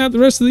be like that the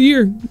rest of the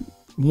year.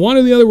 One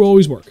or the other will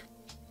always work.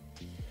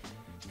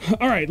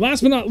 All right,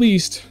 last but not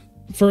least,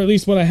 for at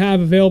least what I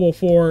have available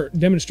for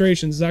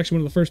demonstrations, is actually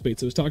one of the first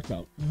baits that was talked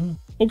about.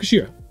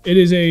 Okashira. It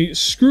is a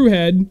screw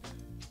head,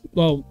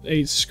 well,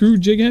 a screw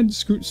jig head,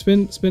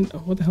 spin, oh,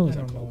 what the hell is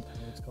that called?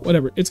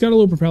 Whatever. It's got a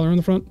little propeller on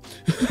the front.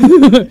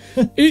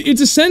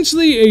 It's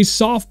essentially a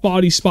soft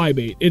body spy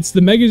bait. It's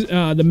the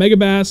Mega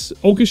Bass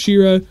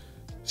Okashira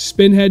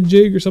spin head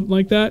jig or something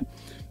like that.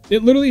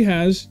 It literally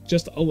has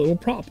just a little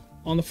prop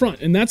on the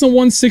front, and that's a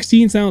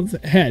 1/16 ounce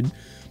head.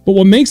 But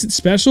what makes it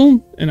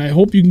special, and I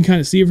hope you can kind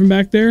of see it from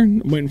back there. I'm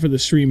waiting for the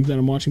stream that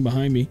I'm watching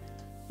behind me.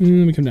 Let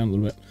me come down a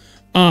little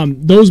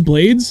bit. Those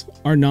blades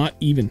are not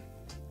even.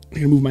 I'm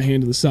gonna move my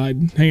hand to the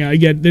side. Hang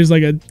on, there's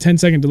like a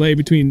 10-second delay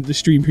between the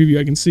stream preview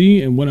I can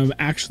see and what I'm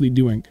actually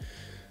doing.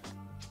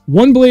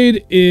 One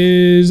blade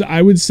is,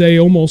 I would say,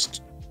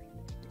 almost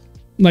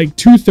like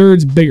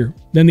 2/3 bigger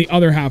than the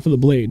other half of the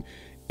blade.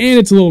 And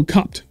it's a little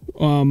cupped,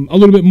 a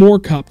little bit more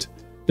cupped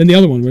than the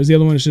other one, whereas the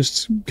other one is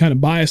just kind of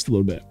biased a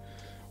little bit.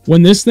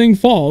 When this thing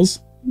falls,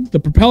 the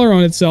propeller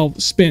on itself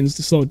spins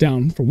to slow it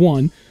down, for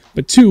one,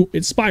 but two,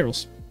 it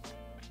spirals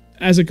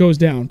as it goes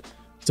down.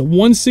 It's a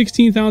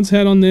 1/16 ounce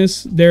head on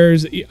this.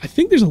 I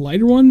think there's a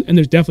lighter one, and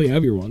there's definitely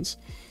heavier ones.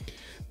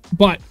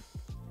 But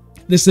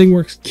this thing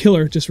works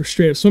killer just for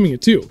straight up swimming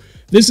it too.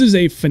 This is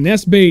a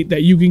finesse bait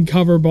that you can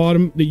cover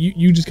bottom, that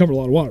you just cover a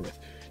lot of water with.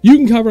 You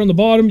can cover on the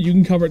bottom, you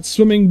can cover it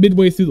swimming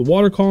midway through the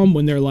water column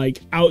when they're like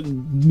out in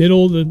the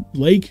middle of the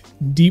lake,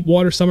 deep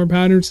water summer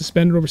pattern,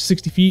 suspended over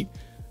 60 feet,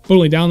 but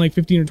only down like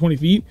 15 or 20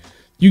 feet.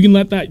 You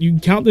can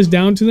count this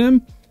down to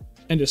them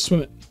and just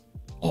swim it.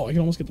 Oh, I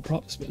can almost get the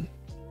prop to spin.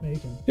 Yeah, you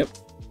can. Yep.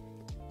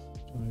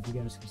 I don't know if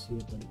you guys can see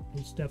it, but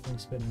it's definitely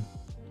spinning.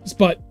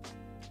 But,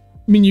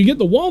 I mean, you get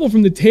the wobble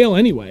from the tail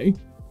anyway.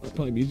 It'd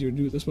probably be easier to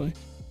do it this way.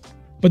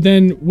 But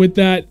then with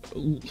that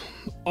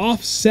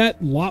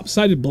offset,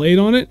 lopsided blade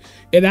on it,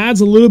 it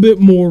adds a little bit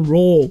more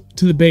roll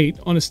to the bait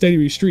on a steady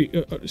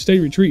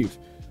retrieve.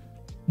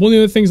 One of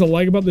the other things I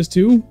like about this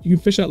too, you can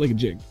fish out like a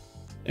jig.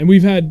 And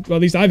we've had, well,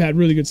 at least I've had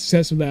really good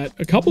success with that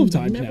a couple of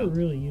times now. Never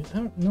really used.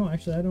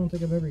 Actually, I don't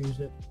think I've ever used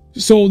it.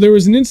 So there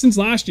was an instance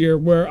last year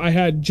where I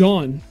had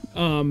John,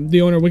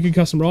 the owner of Wicked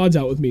Custom Rods,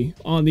 out with me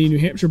on the New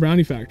Hampshire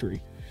Brownie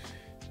Factory.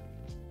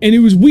 And it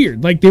was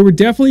weird. Like, they were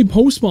definitely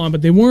post spawn,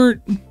 but they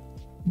weren't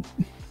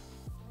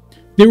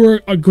They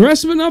were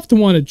aggressive enough to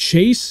want to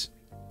chase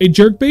a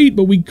jerkbait,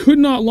 but we could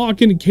not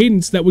lock in a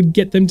cadence that would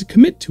get them to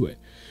commit to it.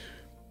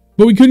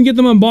 But we couldn't get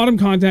them on bottom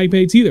contact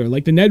baits either.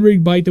 Like the Ned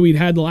rig bite that we'd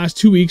had the last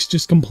 2 weeks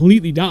just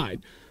completely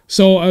died.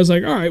 So I was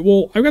like, all right,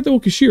 well, I've got the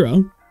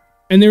Okashira.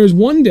 And there was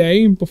one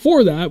day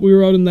before that, we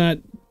were out in that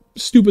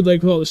stupid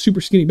lake with all the super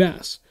skinny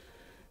bass.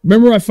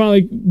 Remember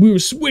we were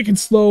wicked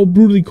slow,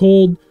 brutally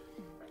cold.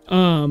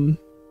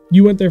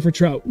 You went there for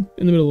trout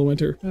in the middle of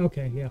winter.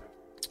 Okay, yeah.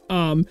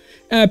 And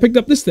I picked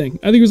up this thing.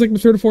 I think it was like the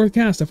 3rd or 4th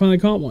cast. I finally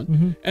caught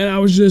one. And I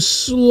was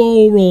just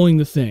slow rolling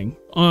the thing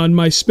on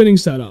my spinning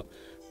setup.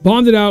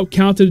 Bombed it out,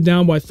 counted it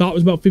down what I thought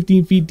was about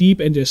 15 feet deep,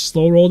 and just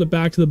slow rolled it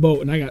back to the boat,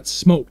 and I got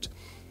smoked.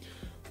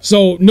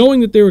 So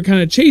knowing that they were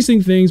kind of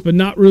chasing things, but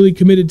not really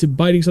committed to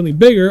biting something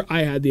bigger,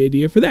 I had the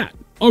idea for that.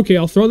 Okay,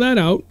 I'll throw that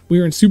out. We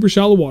were in super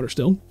shallow water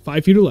still,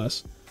 5 feet or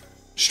less.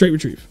 Straight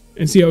retrieve,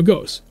 and see how it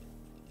goes.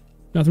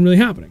 Nothing really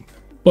happening.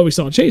 But we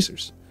saw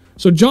chasers.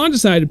 So John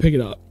decided to pick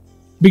it up,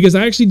 because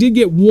I actually did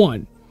get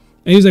one.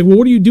 And he's like, well,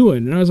 what are you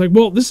doing? And I was like,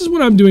 well, this is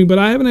what I'm doing, but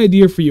I have an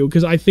idea for you,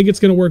 because I think it's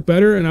going to work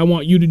better, and I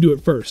want you to do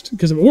it first.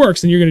 Because if it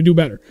works, then you're going to do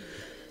better.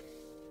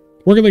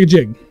 Work it like a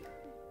jig.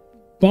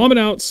 Bomb it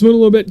out, swim it a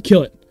little bit,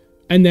 kill it.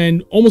 And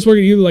then almost work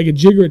it either like a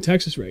jig or a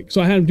Texas rig.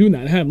 So I had him doing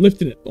that. I had him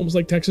lifting it, almost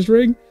like Texas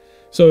rig.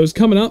 So it was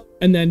coming up,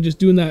 and then just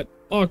doing that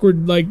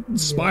awkward, like,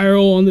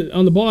 spiral on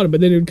the bottom.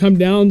 But then it would come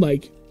down,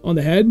 like, on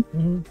the head,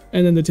 and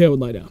then the tail would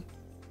lie down.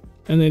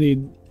 And then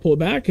he'd pull it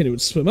back, and it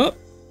would swim up,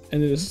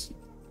 and then just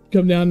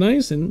come down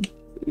nice, and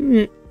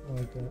I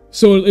like that.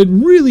 So it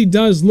really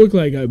does look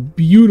like a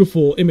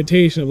beautiful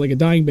imitation of like a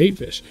dying bait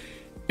fish.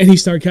 And he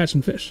started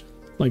catching fish,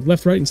 like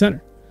left, right, and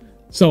center.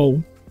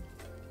 So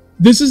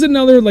this is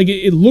another, like,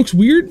 it looks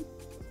weird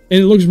and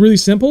it looks really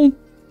simple,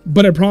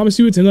 but I promise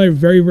you it's another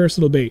very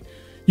versatile bait.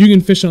 You can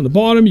fish on the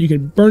bottom, you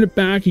can burn it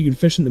back, you can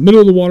fish in the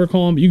middle of the water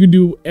column, you can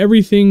do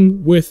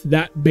everything with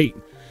that bait.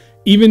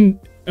 Even,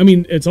 I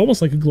mean, it's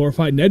almost like a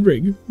glorified Ned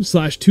rig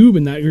 / tube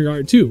in that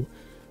regard too.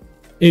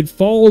 It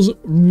falls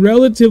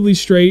relatively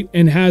straight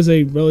and has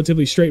a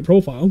relatively straight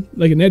profile,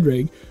 like a Ned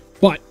rig,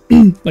 but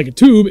like a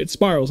tube, it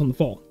spirals on the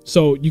fall.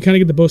 So you kind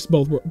of get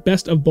the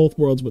best of both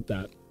worlds with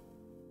that.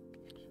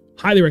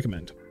 Highly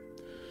recommend.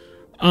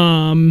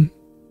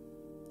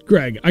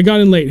 Greg, I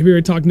got in late. Have you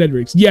already talked Ned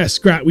rigs? Yes,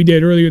 Grat, we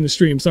did earlier in the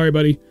stream. Sorry,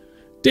 buddy.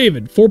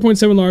 David,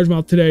 4.7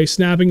 largemouth today,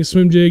 snapping a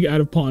swim jig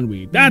out of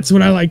pondweed. That's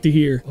what I like to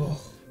hear.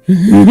 Oh.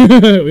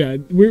 Yeah,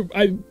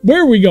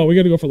 where we go? We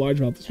got to go for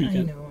largemouth this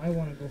weekend. I know. I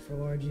want to go for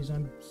largies.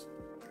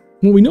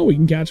 Well, we know we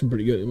can catch them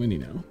pretty good at Windy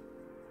now.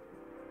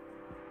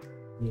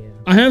 Yeah.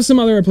 I have some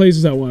other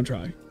places I want to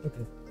try.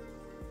 Okay.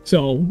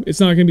 So it's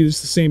not going to be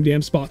just the same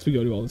damn spots we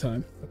go to all the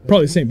time. Okay.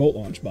 Probably the same boat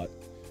launch, but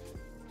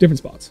different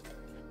spots.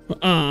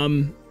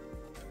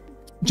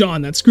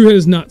 John, that screwhead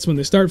is nuts. When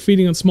they start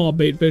feeding on small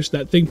bait fish,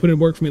 that thing put in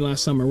work for me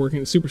last summer,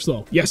 working it super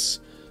slow. Yes,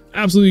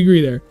 absolutely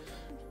agree there.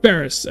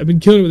 Ferris, I've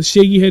been killing it with a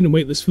shaky head and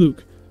weightless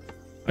fluke.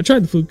 I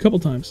tried the fluke a couple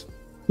times.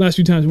 Last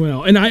few times we went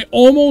out. And I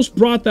almost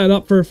brought that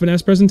up for a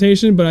finesse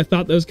presentation, but I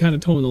thought that was kind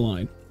of toeing the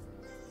line.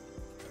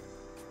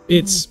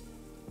 It's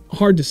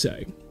hard to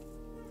say.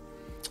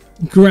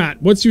 Grat,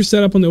 what's your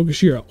setup on the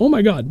Okashira? Oh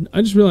my god,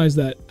 I just realized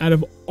that out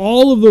of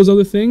all of those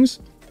other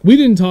things, we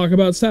didn't talk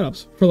about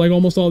setups for like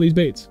almost all these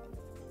baits.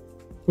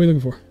 What are you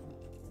looking for?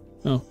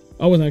 Oh,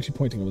 I wasn't actually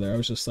pointing over there. I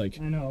was just like...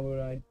 I know,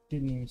 but I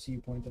didn't even see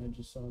you point. I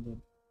just saw the...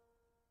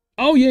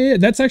 Oh, yeah.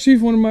 That's actually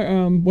one of my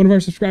one of our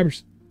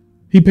subscribers.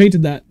 He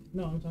painted that.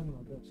 No, I'm talking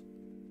about this.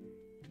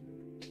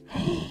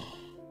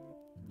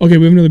 Okay,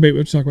 we have another bait we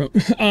have to talk about.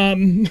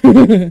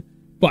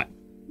 But,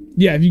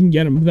 yeah, if you can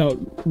get him without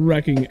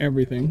wrecking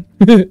everything.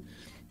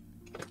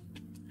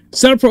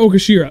 Setup for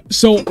Okashira.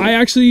 So, I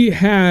actually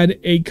had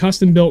a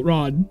custom-built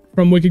rod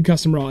from Wicked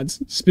Custom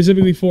Rods,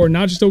 specifically for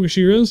not just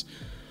Okashiras,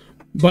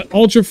 but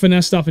ultra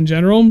finesse stuff in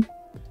general, and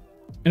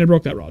I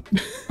broke that rod.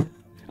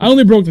 I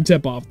only broke the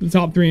tip off, the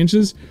top 3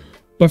 inches,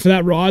 but for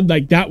that rod,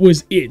 like, that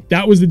was it.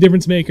 That was the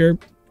difference maker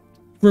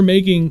for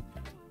making,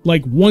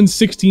 like,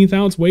 1/16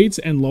 ounce weights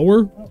and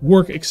lower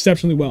work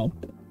exceptionally well.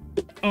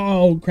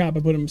 Oh, crap, I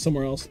put them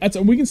somewhere else.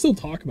 We can still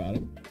talk about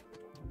it.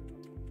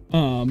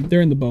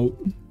 They're in the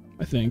boat,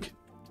 I think.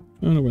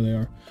 I don't know where they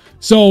are.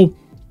 So,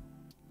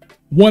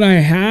 what I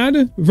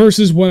had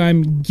versus what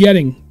I'm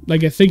getting,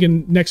 like I think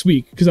in next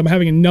week, because I'm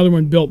having another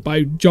one built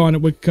by John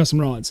at Wicked Custom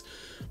Rods.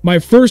 My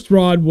first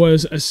rod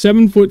was a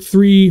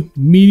 7'3"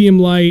 medium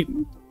light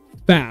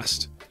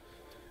fast.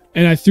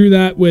 And I threw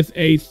that with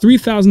a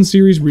 3000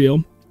 series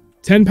reel,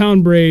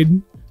 10-pound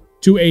braid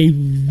to a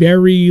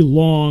very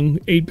long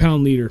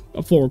 8-pound leader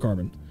of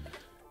fluorocarbon.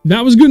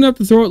 That was good enough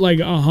to throw it like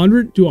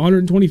 100 to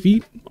 120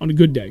 feet on a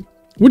good day.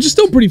 Which is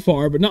still pretty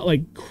far, but not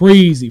like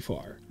crazy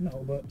far.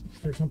 No, but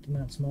for something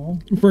that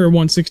small. For a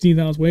 1/16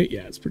 ounce weight,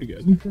 yeah, it's pretty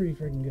good. Pretty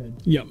freaking good.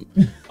 Yep.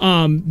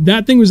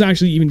 That thing was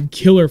actually even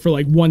killer for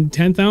like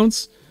 1/10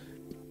 ounce.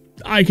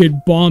 I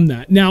could bomb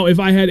that. Now, if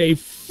I had a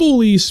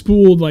fully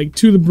spooled, like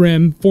to the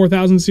brim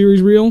 4000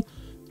 series reel,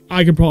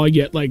 I could probably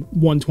get like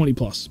 120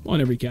 plus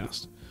on every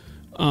cast.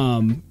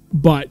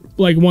 but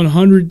like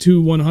 100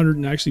 to 100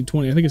 and actually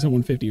 20. I think I said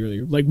 150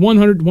 earlier. Like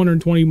 100,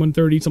 120,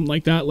 130, something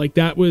like that. Like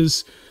that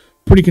was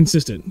pretty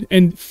consistent.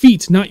 And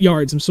feet, not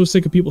yards. I'm so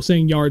sick of people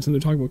saying yards when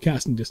they're talking about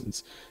casting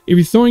distance. If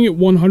you're throwing it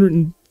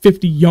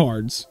 150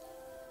 yards,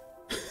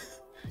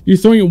 you're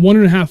throwing it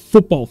 1.5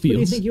 football fields.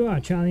 What do you think you are,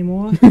 Charlie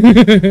Moore?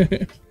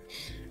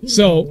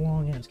 So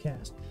long ass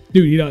cast.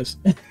 Dude, he does.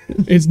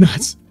 It's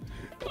nuts.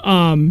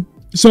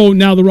 So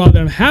now the rod that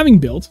I'm having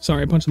built,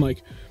 sorry, I punched the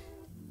mic,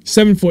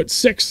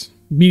 7'6",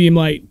 medium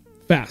light,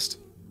 fast.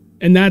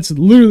 And that's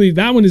literally,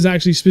 that one is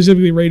actually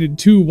specifically rated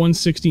to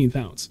 1/16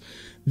 ounce.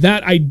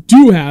 That I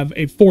do have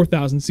a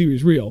 4000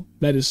 series reel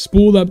that is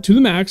spooled up to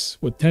the max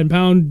with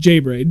 10-pound J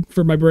braid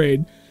for my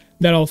braid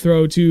that I'll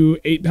throw to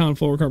 8-pound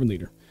fluorocarbon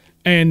leader.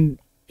 And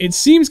it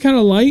seems kind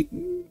of light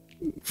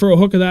for a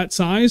hook of that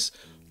size,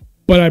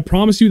 but I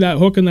promise you that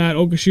hook on that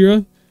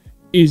Okashira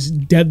is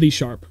deadly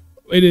sharp.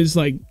 It is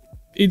like,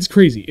 it's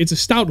crazy. It's a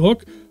stout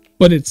hook,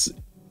 but it's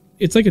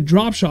like a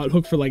drop shot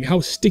hook for like how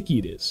sticky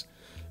it is.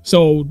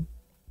 So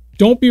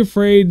don't be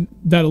afraid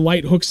that a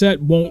light hook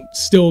set won't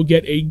still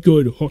get a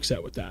good hook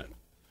set with that.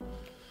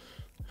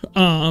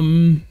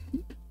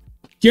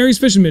 Gary's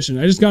fishing mission.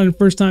 I just got in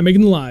first time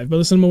making the live, but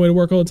listen on my way to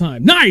work all the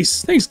time.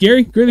 Nice! Thanks,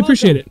 Gary. Greatly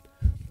appreciate it.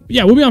 But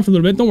yeah, we'll be on for a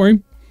little bit. Don't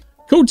worry.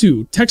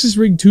 Go-to. Texas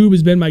rig tube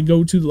has been my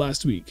go-to the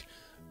last week.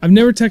 I've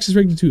never Texas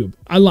rigged a tube.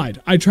 I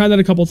lied. I tried that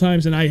a couple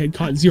times and I had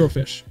caught 0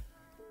 fish.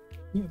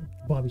 Yeah,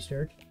 Bobby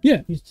Stark.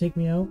 Yeah. He used to take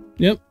me out.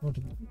 Yep.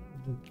 The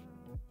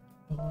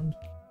pond.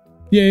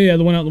 Yeah,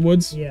 the one out in the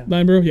woods. Yeah.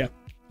 Lineborough, yeah.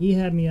 He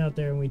had me out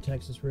there and we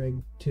Texas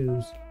rigged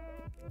tubes.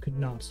 Could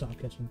not stop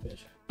catching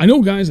fish. I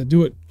know guys that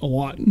do it a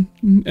lot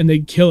and they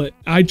kill it.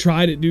 I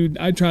tried it, dude.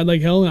 I tried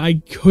like hell and I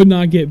could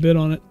not get bit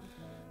on it.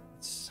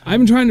 I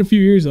haven't tried in a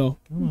few years though.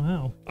 I don't know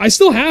how. I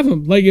still have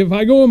them. Like if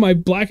I go in my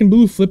black and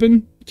blue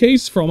flipping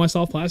case for all my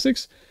soft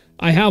plastics,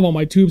 I have all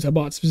my tubes I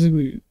bought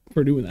specifically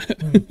for doing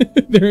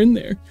that. They're in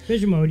there.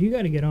 Fishing mode, you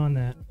got to get on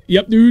that.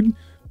 Yep, dude.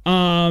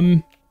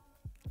 John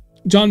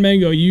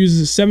Mango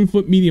uses a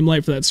 7-foot medium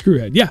light for that screw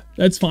head. Yeah,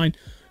 that's fine.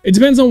 It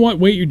depends on what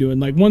weight you're doing.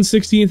 Like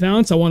 1/16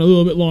 ounce, I want a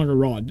little bit longer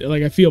rod.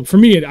 Like I feel, for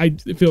me, I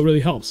feel it really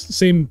helps.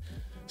 Same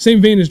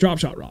vein as drop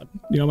shot rod.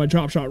 You know, my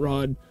drop shot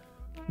rod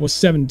was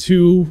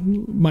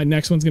 7.2. My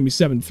next one's gonna be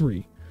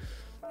 7.3.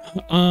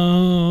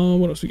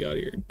 What else we got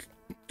here?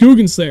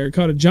 Guggen Slayer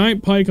caught a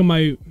giant pike on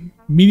my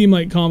medium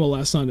light combo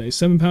last Sunday.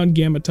 7-pound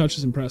gamma touch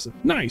is impressive.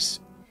 Nice.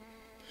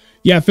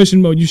 Yeah,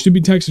 fishing mode. You should be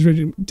Texas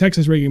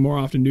rigging more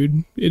often,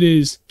 dude. It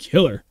is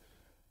killer.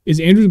 Is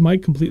Andrew's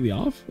mic completely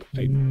off?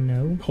 I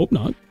no. Hope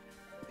not.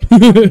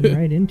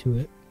 Right into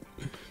it.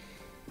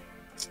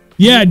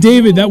 Yeah,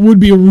 David, that would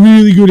be a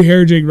really good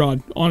hair jig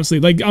rod, honestly.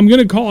 Like, I'm going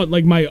to call it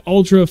like my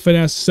ultra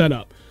finesse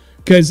setup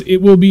because it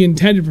will be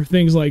intended for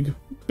things like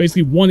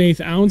basically 1/8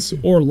 ounce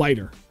or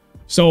lighter.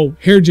 So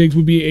hair jigs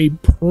would be a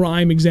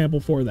prime example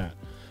for that.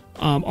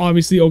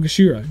 Obviously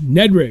Okashira,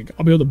 Ned rig.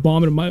 I'll be able to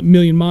bomb it a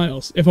million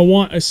miles. If I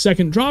want a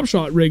second drop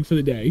shot rig for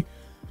the day,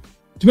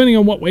 depending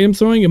on what weight I'm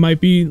throwing, it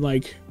might be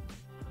like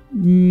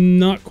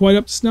not quite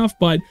up to snuff,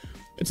 but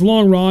it's a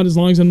long rod. As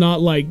long as I'm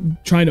not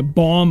like trying to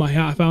bomb a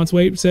 1/2 ounce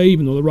weight, say,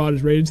 even though the rod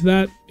is rated to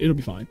that, it'll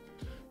be fine.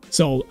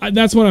 So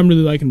that's what I'm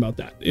really liking about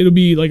that. It'll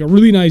be like a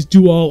really nice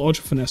dual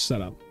ultra finesse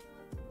setup.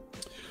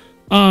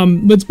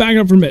 Let's back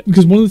up for a minute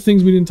because one of the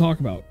things we didn't talk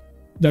about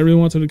that I really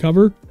wanted to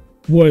cover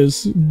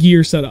was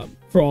gear setup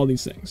for all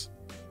these things.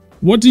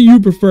 What do you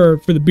prefer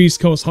for the Beast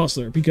Coast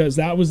Hustler? Because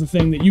that was the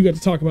thing that you got to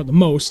talk about the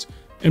most,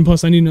 and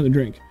plus I need another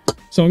drink.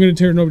 So I'm going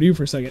to turn it over to you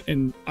for a second,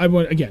 and I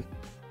want, again,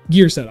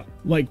 gear setup.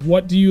 Like,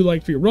 what do you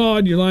like for your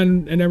rod, your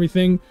line, and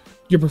everything?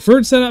 Your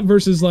preferred setup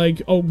versus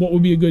like, oh, what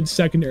would be a good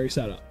secondary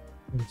setup?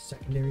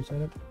 Secondary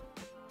setup?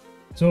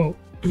 So,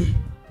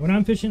 when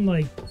I'm fishing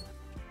like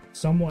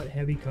somewhat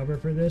heavy cover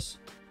for this,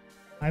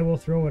 I will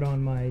throw it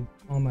on my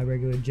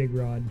regular jig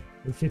rod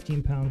with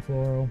 15-pound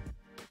fluoro,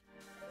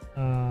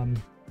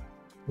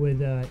 with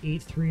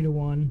 8.3 to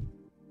 1.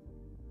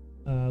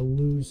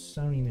 Lose,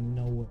 I don't even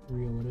know what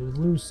reel it is.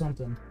 Lose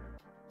something.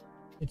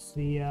 It's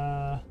the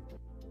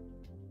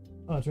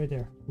oh, it's right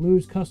there.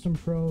 Lose Custom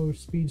Pro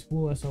Speed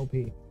Spool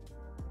SLP.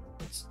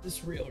 It's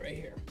this reel right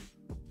here.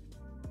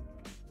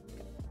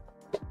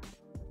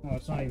 Oh,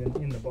 it's not even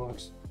in the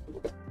box.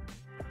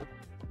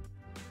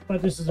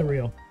 But this is a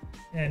reel.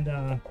 And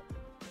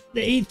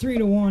the 8.3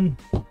 to 1,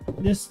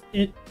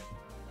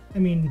 I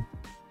mean,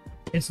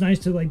 it's nice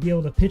to like be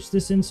able to pitch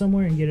this in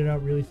somewhere and get it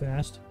out really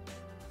fast.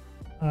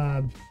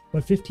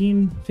 But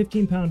 15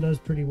 pound does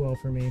pretty well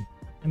for me.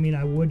 I mean,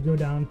 I would go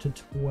down to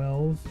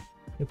 12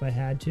 if I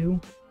had to.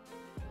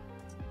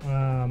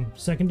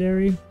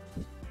 Secondary,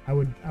 I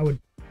would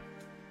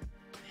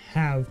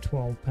have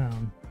 12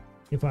 pound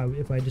if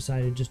I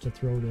decided just to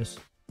throw this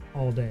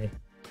all day.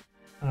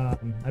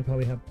 I'd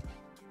probably have,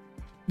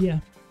 yeah,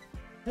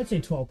 I'd say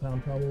 12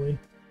 pound probably.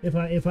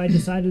 If I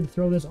decided to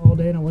throw this all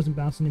day and I wasn't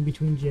bouncing in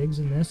between jigs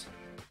and this,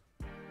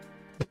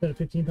 instead of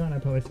 15 pound,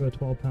 I'd probably throw a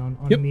 12 pound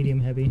on a medium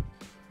heavy.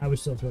 I would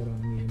still throw it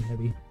on a medium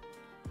heavy.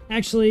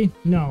 Actually,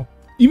 no.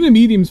 Even a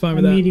medium's fine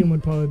with that. A medium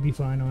would probably be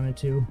fine on it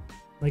too.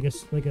 like a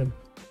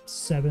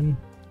 7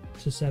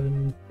 to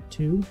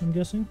 7.2, I'm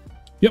guessing.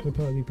 Yep. Would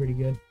probably be pretty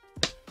good.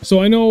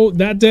 So I know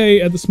that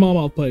day at the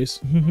smallmouth place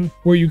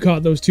where you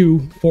caught those 2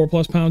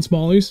 4+ pound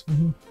smallies,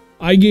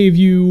 I gave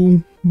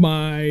you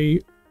my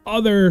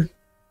other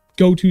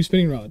go-to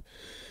spinning rod,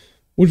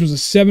 which was a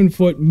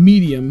 7-foot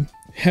medium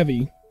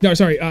heavy. No,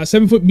 sorry,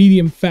 7-foot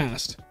medium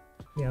fast.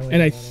 Yeah, I like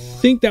and I that a lot.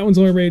 think that one's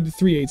only rated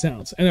 3/8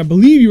 ounce. And I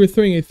believe you were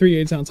throwing a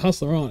 3/8 ounce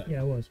hustler on it.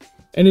 Yeah, it was.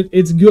 And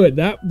it's good.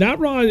 That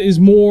rod is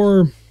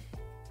more.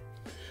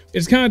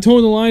 It's kind of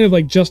towing the line of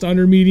like just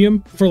under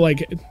medium for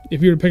like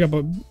if you were to pick up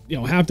a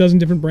half dozen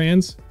different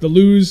brands.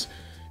 The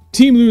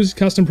Team Lew's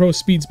Custom Pro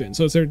Speed Spin.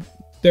 So it's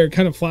their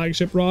kind of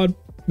flagship rod.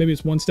 Maybe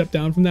it's one step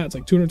down from that. It's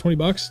like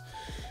 $220.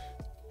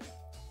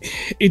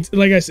 It's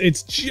like I said,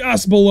 it's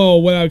just below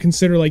what I would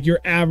consider like your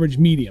average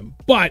medium.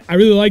 But I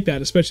really like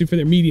that, especially for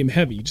their medium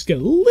heavy. You just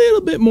get a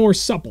little bit more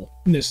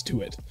suppleness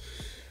to it.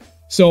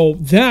 So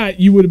that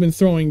you would have been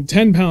throwing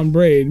 10-pound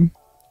braid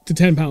to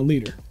 10-pound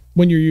leader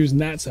when you're using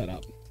that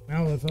setup.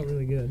 Oh, that felt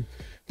really good.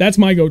 That's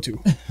my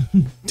go-to.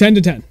 10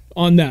 to 10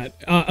 on that.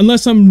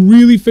 Unless I'm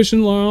really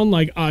fishing around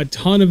like a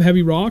ton of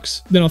heavy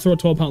rocks, then I'll throw a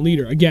 12-pound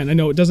leader. Again, I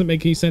know it doesn't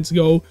make any sense to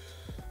go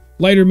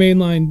lighter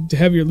mainline to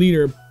heavier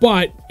leader,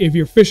 but if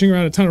you're fishing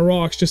around a ton of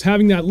rocks, just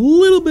having that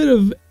little bit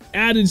of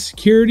added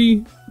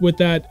security with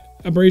that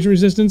abrasion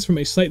resistance from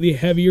a slightly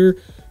heavier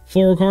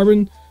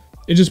fluorocarbon,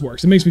 it just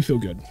works. It makes me feel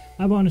good.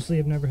 I've honestly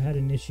have never had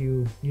an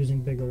issue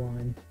using bigger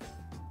line,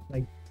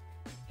 like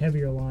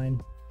heavier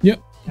line.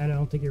 Yep. I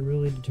don't think it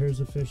really deters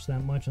the fish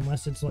that much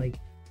unless it's like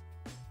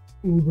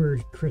uber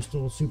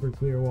crystal super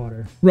clear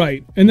water.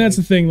 Right. And that's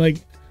the thing.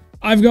 Like,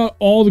 I've got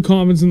all the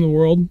confidence in the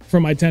world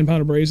from my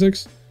 10-pound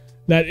abrasics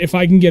that if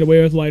I can get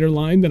away with lighter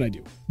line, then I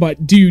do.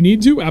 But do you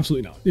need to?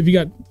 Absolutely not. If you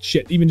got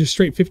shit, even just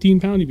straight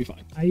 15-pound, you'd be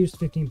fine. I used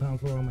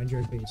 15-pound for all my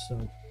jerk baits, so.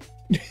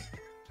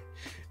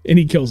 And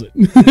he kills it.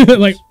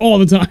 Like, all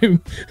the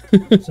time.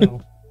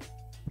 So.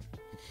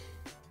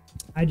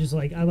 I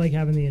like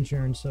having the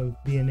insurance of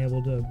being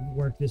able to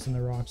work this in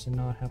the rocks and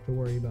not have to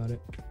worry about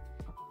it.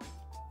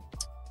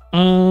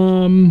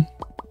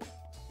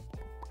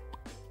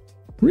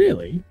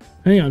 Really?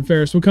 Hang on,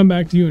 Ferris. We'll come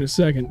back to you in a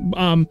second.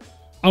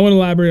 I want to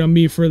elaborate on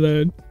me for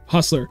the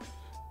hustler.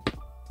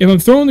 If I'm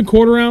throwing the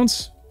 1/4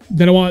 ounce,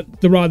 then I want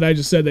the rod that I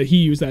just said that he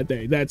used that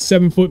day. That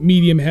 7-foot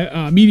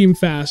medium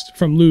fast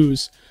from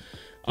Lew's.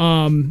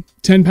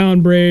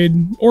 10-pound braid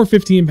or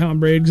 15-pound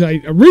braid, because I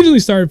originally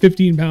started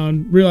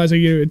 15-pound, realized I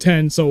could get a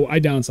 10, so I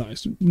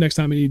downsized next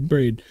time I need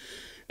braid.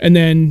 And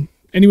then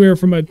anywhere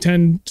from a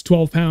 10 to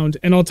 12-pound,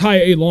 and I'll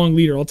tie a long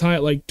leader. I'll tie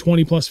it like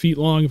 20+ feet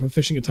long if I'm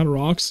fishing a ton of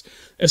rocks,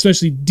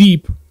 especially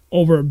deep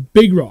over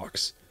big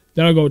rocks.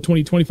 Then I'll go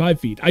 20, 25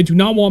 feet. I do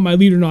not want my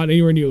leader knot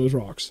anywhere near those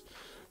rocks.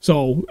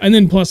 So, and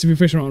then plus if you're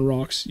fishing on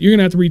rocks, you're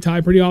gonna have to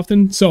retie pretty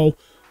often. So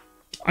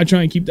I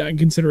try and keep that in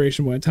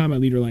consideration when I tie my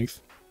leader length.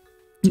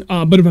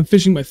 But if I'm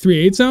fishing my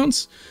 3/8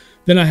 ounce,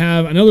 then I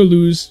have another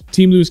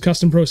Team Lew's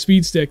Custom Pro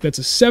Speed Stick that's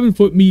a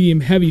 7-foot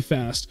medium heavy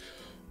fast.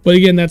 But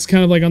again, that's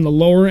kind of like on the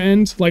lower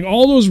end. Like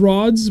all those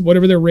rods,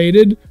 whatever they're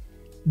rated,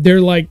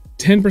 they're like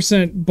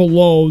 10%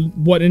 below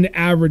what an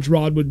average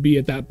rod would be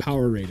at that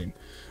power rating.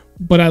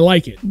 But I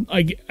like it.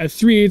 Like a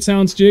 3/8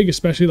 ounce jig,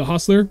 especially the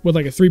Hustler with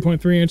like a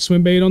 3.3-inch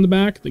swim bait on the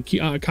back, the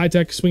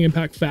Kitech Swing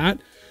Impact Fat,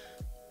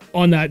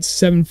 on that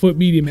 7-foot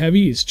medium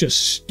heavy is just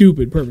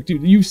stupid perfect.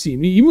 Dude, you've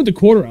seen me, even with the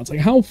 1/4 ounce. Like,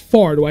 how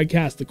far do I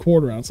cast the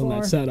 1/4 ounce on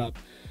that setup?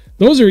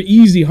 Those are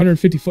easy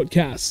 150-foot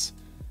casts.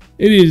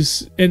 It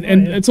is, and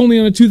it's only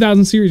on a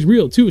 2000 series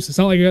reel, too. So it's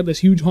not like I got this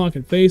huge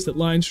honking face that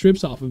line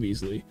strips off of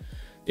easily.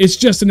 It's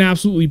just an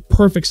absolutely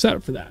perfect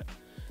setup for that.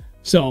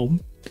 So,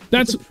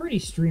 that's... It's a pretty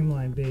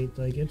streamlined bait.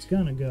 Like, it's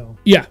gonna go.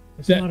 Yeah.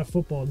 It's not a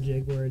football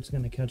jig where it's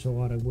gonna catch a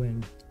lot of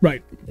wind.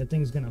 Right. That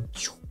thing's gonna...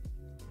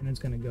 and it's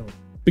gonna go.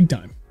 Big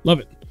time. Love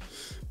it.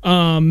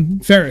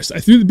 Ferris, I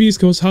threw the Beast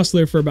Coast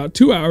Hustler for about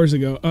 2 hours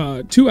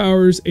ago. 2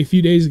 hours a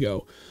few days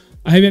ago.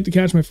 I have yet to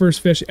catch my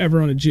first fish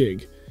ever on a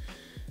jig.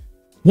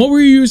 What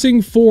were you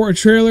using for a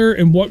trailer,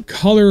 and what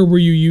color were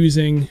you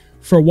using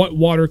for what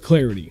water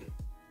clarity?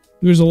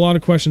 There's a lot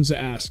of questions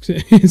to ask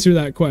to answer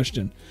that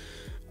question.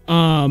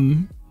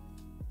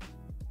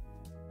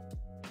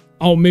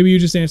 Oh, maybe you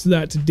just answered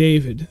that to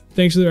David.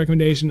 Thanks for the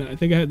recommendation. I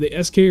think I had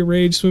the SK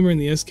Rage Swimmer and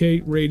the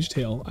SK Rage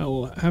Tail. I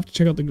will have to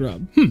check out the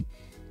grub.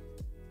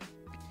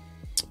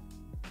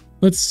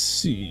 Let's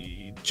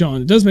see.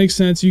 John, it does make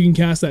sense. You can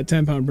cast that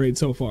 10-pound braid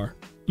so far.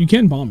 You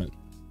can bomb it.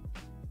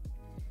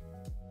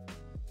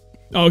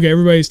 Okay,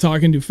 everybody's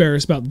talking to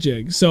Ferris about the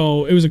jig.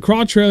 So it was a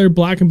craw trailer,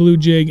 black and blue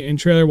jig, and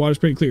trailer water's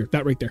pretty clear.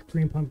 That right there.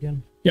 Green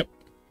pumpkin. Yep.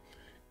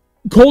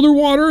 Colder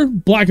water,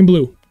 black and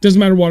blue. Doesn't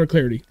matter water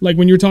clarity. Like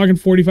when you're talking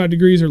 45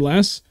 degrees or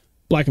less,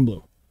 black and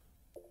blue.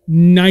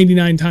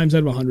 99 times out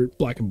of 100,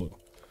 black and blue.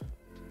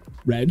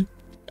 Red.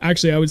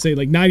 Actually, I would say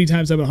like 90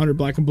 times out of 100,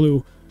 black and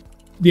blue.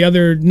 The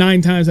other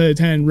 9 times out of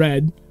 10,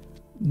 red.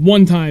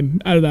 1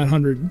 time out of that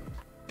 100,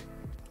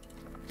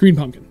 green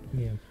pumpkin.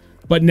 Yeah.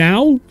 But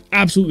now,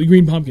 absolutely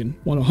green pumpkin.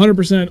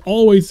 100%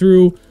 all the way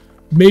through.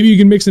 Maybe you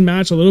can mix and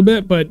match a little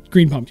bit, but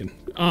green pumpkin.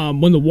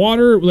 When the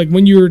water, like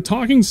when you're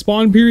talking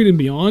spawn period and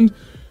beyond,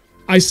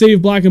 I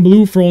save black and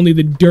blue for only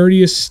the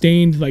dirtiest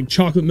stained like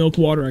chocolate milk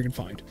water I can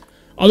find.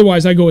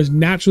 Otherwise, I go as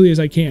naturally as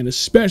I can,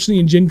 especially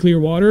in gin clear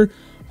water.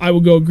 I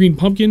will go green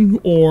pumpkin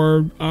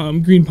or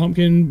green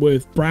pumpkin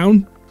with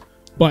brown,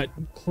 but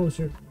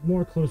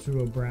more closer to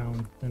a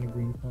brown than a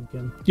green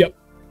pumpkin. Yep.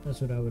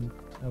 That's what I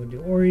would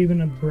do, or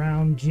even a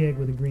brown jig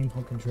with a green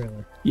pumpkin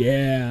trailer.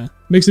 Yeah,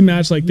 mix and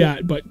match like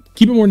that, but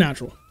keep it more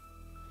natural.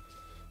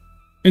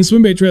 And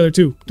swim bait trailer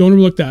too. Don't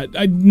overlook that.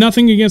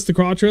 Nothing against the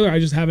craw trailer. I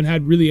just haven't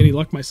had really any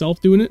luck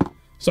myself doing it,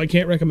 so I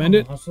can't recommend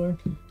it. Hustler.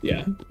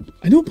 Yeah,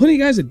 I know plenty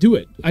of guys that do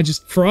it.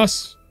 For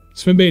us,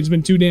 swim bait's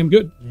been too damn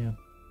good. Yeah.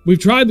 We've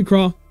tried the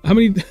craw. How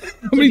many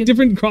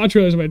different craw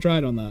trailers have I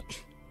tried on that?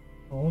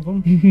 All of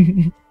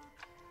them.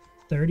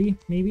 30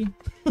 maybe.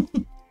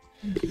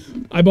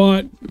 I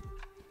bought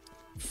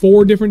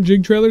 4 different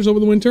jig trailers over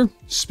the winter,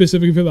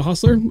 specifically for the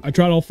Hustler. I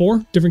tried all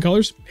 4 different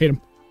colors. Hate them.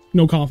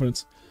 No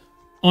confidence.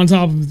 On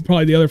top of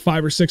probably the other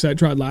 5 or 6 I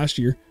tried last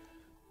year.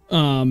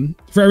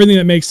 For everything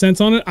that makes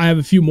sense on it, I have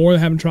a few more that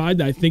I haven't tried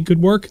that I think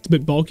could work. It's a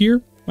bit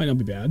bulkier. Might not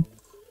be bad.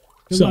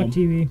 Good luck,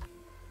 TV.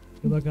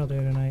 Good luck out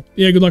there tonight.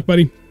 Yeah, good luck,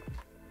 buddy.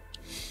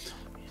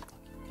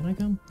 Can I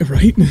come?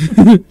 Right?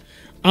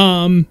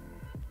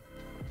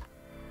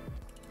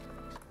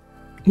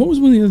 What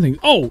was one of the other things?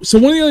 Oh, so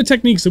one of the other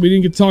techniques that we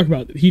didn't get to talk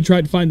about that he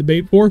tried to find the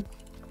bait for.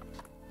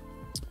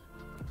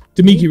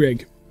 Demiki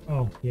rig.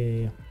 Oh,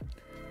 yeah.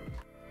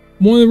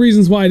 One of the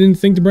reasons why I didn't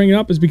think to bring it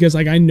up is because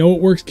like I know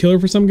it works killer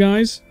for some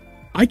guys.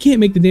 I can't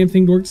make the damn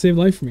thing work to save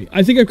life for me.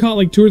 I think I've caught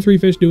like 2 or 3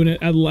 fish doing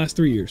it out of the last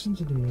 3 years.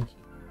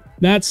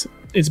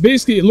 It's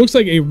basically, it looks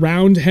like a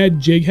round head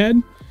jig head,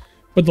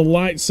 but the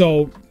line,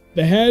 so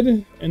the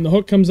head and the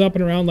hook comes up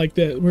and around like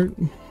that.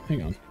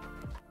 Hang on.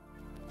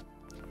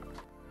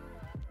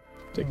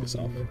 Take this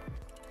off.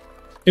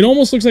 It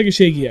almost looks like a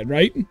shaky head,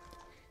 right?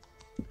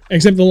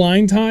 Except the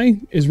line tie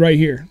is right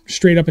here,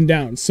 straight up and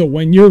down. So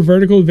when you're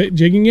vertical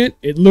jigging it,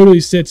 it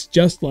literally sits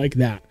just like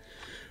that.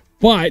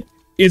 But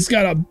it's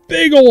got a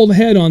big old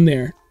head on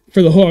there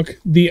for the hook.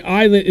 The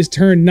eyelet is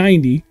turned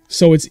 90,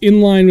 so it's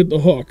in line with the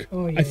hook,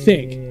 I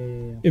think.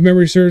 If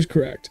memory serves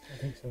correct. I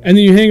think so. And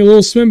then you hang a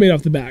little swim bait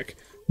off the back.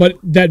 But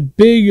that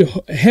big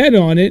head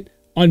on it,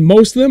 on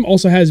most of them,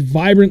 also has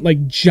vibrant,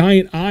 like,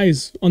 giant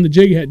eyes on the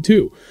jig head,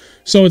 too.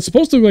 So it's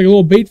supposed to look like a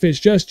little bait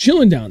fish just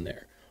chilling down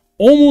there.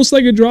 Almost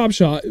like a drop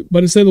shot,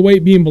 but instead of the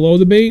weight being below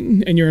the bait,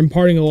 and you're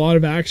imparting a lot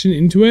of action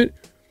into it,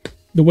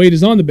 the weight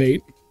is on the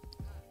bait.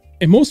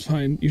 And most of the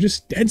time, you're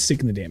just dead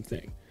sticking the damn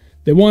thing.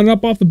 They want it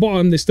up off the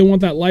bottom, they still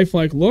want that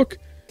lifelike look,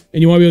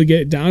 and you want to be able to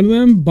get it down to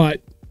them,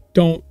 but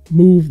don't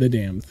move the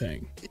damn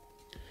thing.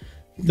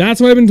 That's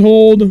what I've been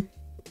told.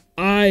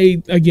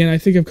 I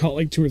think I've caught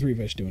like 2 or 3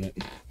 fish doing it.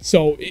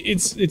 So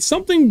it's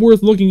something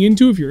worth looking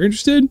into if you're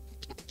interested.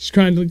 Just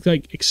trying to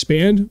like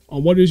expand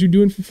on what it is you're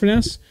doing for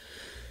Finesse.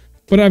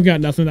 But I've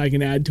got nothing I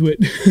can add to it.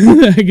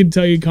 I can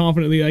tell you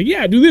confidently, like,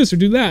 yeah, do this or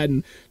do that,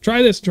 and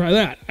try this, try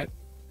that.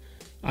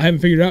 I haven't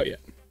figured it out yet.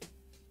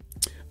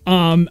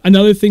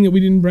 Another thing that we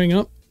didn't bring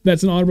up,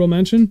 that's an honorable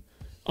mention,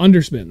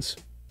 underspins.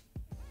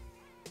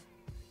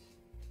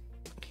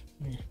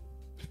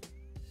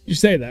 You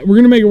say that. We're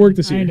going to make it work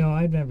this year. I know,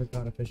 I've never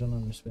caught a fish on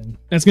underspin.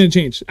 That's going to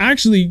change.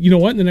 Actually, you know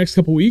what? In the next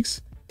couple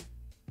weeks,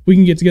 we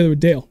can get together with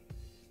Dale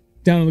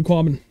down on the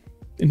Quabbin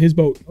in his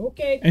boat.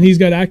 Okay. And he's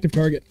got active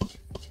target.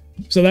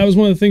 So that was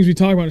one of the things we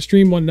talked about on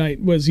stream one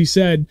night, was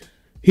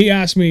he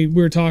asked me,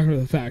 we were talking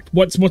about the fact,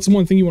 what's the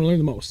one thing you want to learn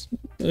the most?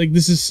 Like,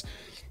 this is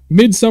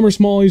midsummer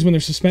smallies when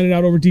they're suspended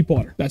out over deep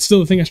water. That's still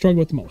the thing I struggle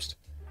with the most.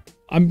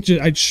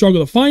 I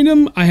struggle to find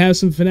them. I have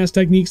some finesse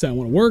techniques that I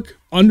want to work.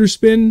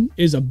 Underspin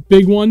is a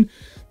big one.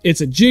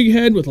 It's a jig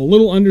head with a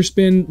little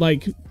underspin,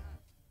 like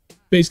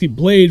basically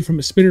blade from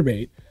a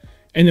spinnerbait,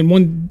 and then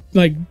one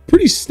like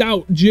pretty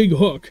stout jig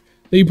hook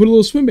that you put a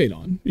little swim bait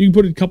on. You can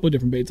put a couple of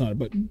different baits on it,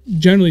 but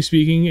generally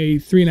speaking, a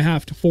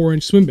 3.5 to 4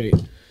 inch swim bait,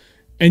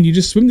 and you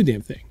just swim the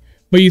damn thing.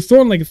 But you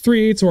throw in like a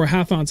 3/8 or a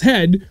 ½ ounce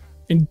head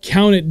and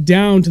count it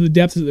down to the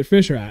depth that the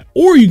fish are at,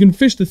 or you can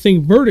fish the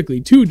thing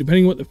vertically too,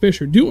 depending on what the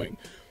fish are doing.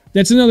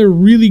 That's another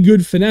really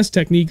good finesse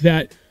technique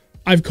that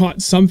I've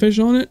caught some fish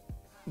on it,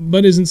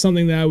 but isn't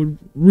something that I would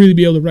really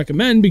be able to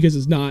recommend because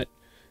it's not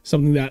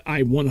something that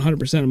I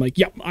 100% I'm like,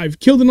 yep, I've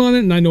killed it on it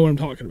and I know what I'm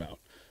talking about.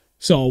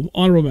 So,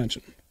 honorable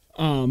mention.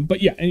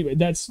 But yeah, anyway,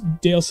 that's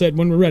Dale said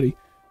when we're ready,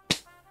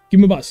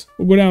 give him a buzz.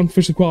 We'll go down,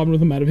 fish the Quabbin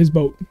with him out of his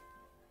boat. Is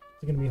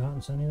it going to be hot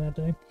and sunny that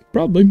day?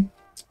 Probably.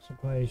 So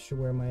probably should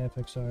wear my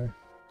FXR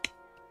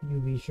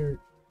UV shirt.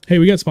 Hey,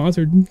 we got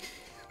sponsored.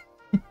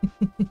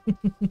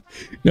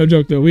 No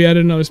joke though. We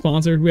added another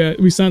sponsor.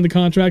 We signed the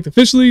contract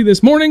officially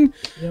this morning.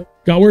 Yep.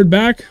 Got word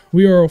back.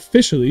 We are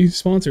officially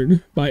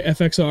sponsored by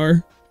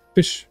FXR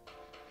Fish.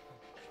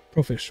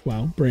 Pro Fish.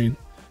 Wow, brain.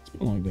 It's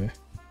been a long day.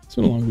 It's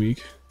been a long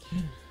week.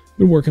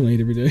 Been working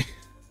late every day.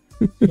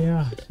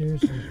 Yeah,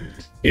 seriously.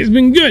 It's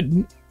been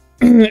good.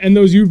 And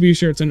those UV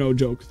shirts are no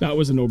joke. That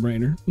was a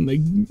no-brainer. When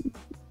the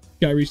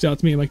guy reached out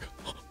to me, I'm like,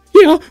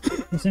 yeah.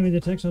 He sent me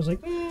the text. I was like,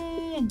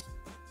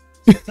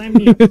 Sign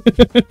me up.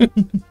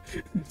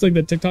 It's like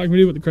that TikTok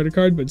video with the credit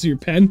card, but it's your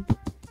pen.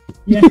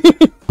 Yeah.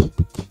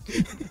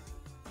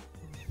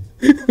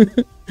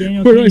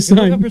 Daniel, Where do I if you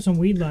look sign? up for some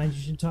weed lines,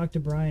 you should talk to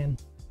Brian.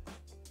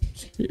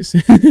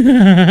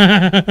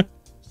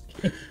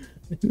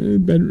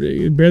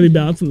 Barely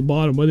bounce on the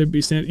bottom, whether it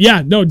be sand.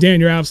 Yeah, no, Dan,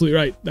 you're absolutely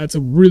right. That's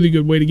a really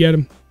good way to get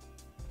him.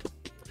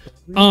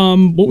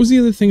 What was the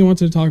other thing I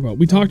wanted to talk about?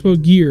 We talked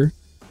about gear.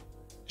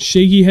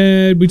 Shaky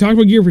head. We talked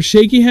about gear for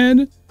shaky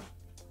head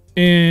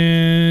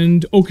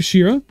and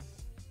Okashira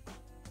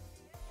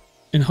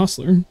and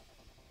Hustler.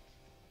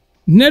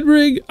 Ned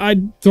rig,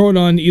 I'd throw it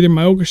on either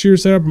my Okashira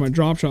setup or my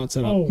drop shot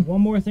setup. Oh,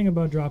 one more thing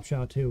about drop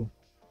shot too.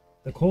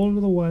 The colder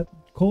the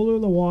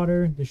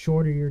water, the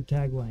shorter your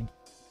tag length.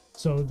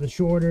 So the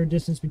shorter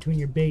distance between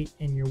your bait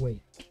and your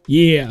weight.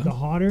 Yeah. The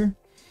hotter,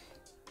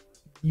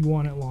 you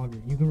want it longer.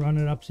 You can run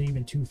it up to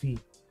even 2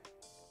 feet,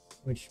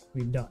 which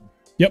we've done.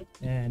 Yep.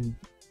 And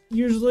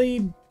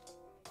usually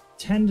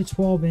 10 to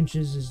 12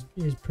 inches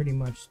is pretty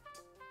much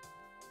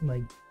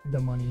like the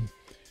money.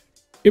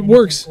 It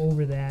works.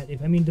 Over that,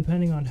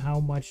 depending on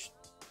how much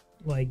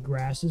like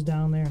grass is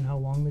down there and how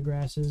long the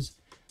grass is,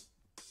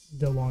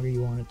 the longer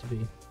you want it to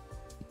be.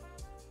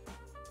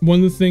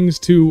 One of the things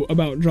too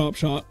about drop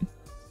shot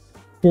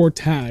for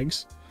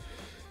tags,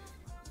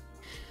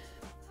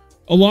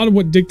 a lot of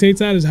what dictates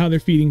that is how they're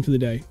feeding for the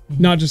day,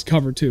 not just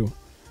cover too.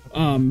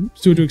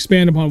 So to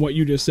expand upon what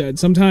you just said,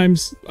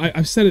 sometimes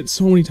I've said it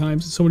so many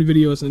times in so many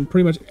videos, and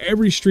pretty much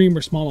every stream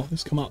where smallmouth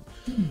has come up.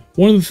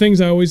 One of the things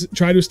I always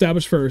try to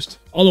establish first,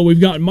 although we've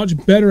gotten much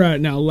better at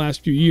it now the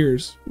last few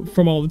years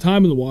from all the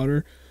time in the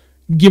water,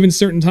 given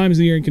certain times of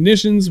the year and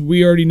conditions,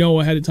 we already know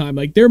ahead of time,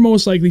 like they're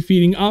most likely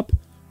feeding up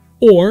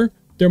or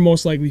they're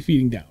most likely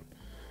feeding down.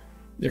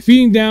 They're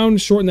feeding down,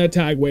 shorten that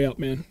tag way up,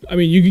 man. I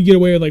mean, you could get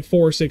away with like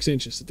 4 or 6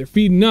 inches. If they're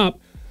feeding up,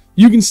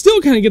 you can still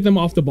kind of get them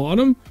off the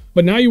bottom,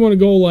 but now you want to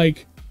go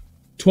like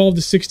 12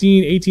 to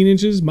 16, 18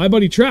 inches. My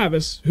buddy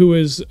Travis, who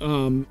is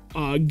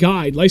a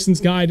guide,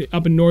 licensed guide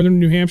up in northern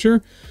New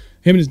Hampshire,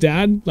 him and his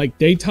dad, like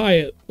they tie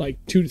it like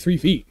 2 to 3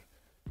 feet,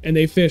 and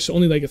they fish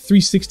only like a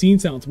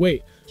 3/16 ounce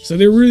weight. So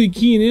they're really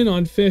keying in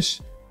on fish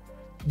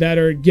that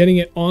are getting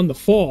it on the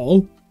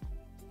fall,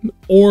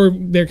 or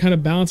they're kind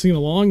of bouncing it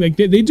along. Like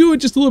they do it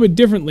just a little bit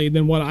differently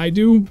than what I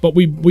do, but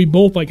we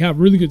both like have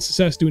really good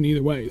success doing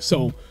either way.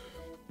 So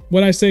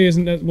what I say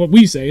isn't what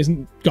we say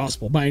isn't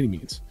gospel by any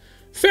means.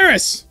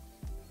 Ferris,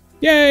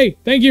 yay!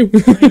 Thank you.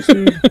 Thanks,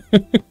 dude.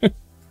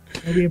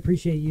 And we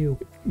appreciate you.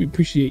 We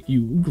appreciate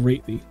you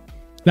greatly.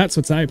 That's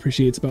what I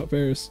appreciate about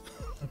Ferris.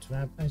 That's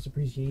what I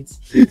appreciates.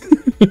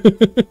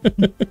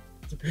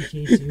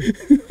 Appreciates you.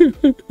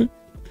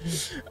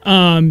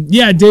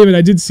 Yeah, David,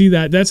 I did see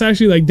that. That's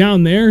actually like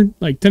down there,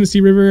 like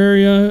Tennessee River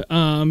area,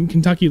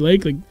 Kentucky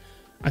Lake. Like,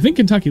 I think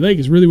Kentucky Lake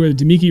is really where the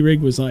Demiki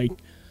rig was like,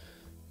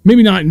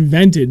 maybe not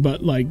invented,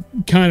 but like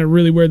kind of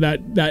really where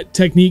that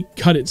technique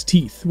cut its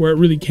teeth, where it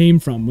really came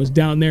from, was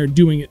down there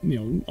doing it,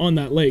 on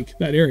that lake,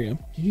 that area.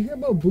 Did you hear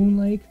about Boone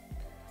Lake?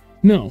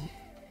 No.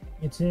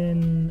 I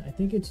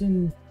think it's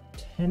in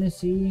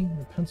Tennessee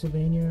or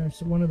Pennsylvania or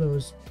one of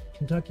those,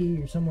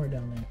 Kentucky or somewhere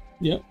down there.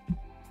 Yep.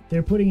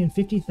 They're putting in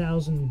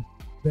 50,000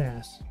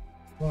 bass,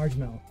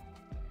 largemouth,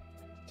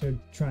 to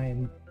try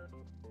and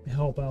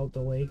help out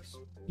the lake's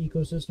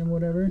ecosystem,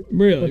 whatever.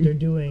 Really? But they're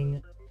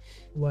doing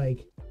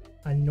like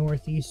a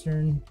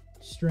northeastern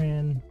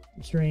strain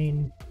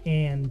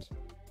and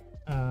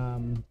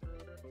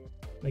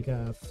like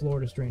a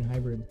Florida strain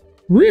hybrid.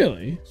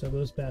 Really? So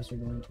those bass are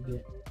going to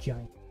get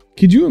giant.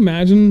 Could you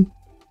imagine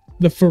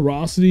the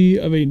ferocity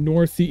of a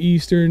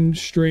northeastern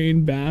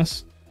strain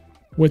bass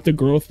with the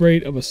growth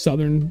rate of a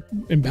southern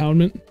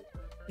impoundment?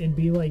 It'd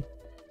be like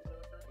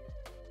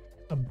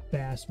a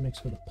bass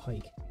mixed with a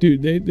pike.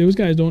 Dude, those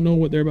guys don't know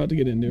what they're about to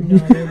get into. No,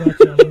 they're about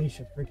to unleash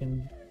a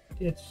freaking...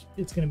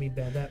 It's gonna be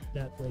bad.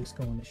 That lake's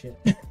going to shit.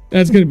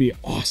 That's gonna be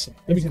awesome.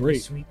 That'd be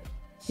great. Sweet.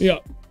 Yeah.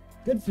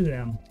 Good for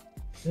them.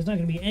 There's not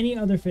gonna be any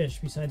other fish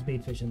besides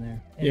bait fish in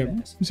there. And Yeah.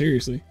 bass.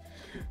 Seriously.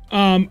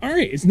 All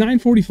right. It's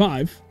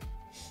 9:45.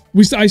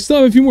 I still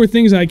have a few more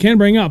things that I can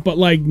bring up, but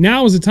like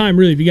now is the time,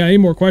 really. If you got any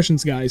more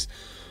questions, guys,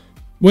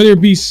 whether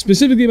it be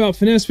specifically about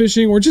finesse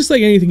fishing or just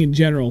like anything in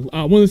general,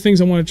 one of the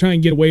things I want to try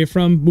and get away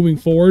from moving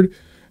forward,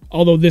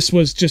 although this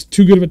was just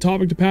too good of a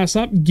topic to pass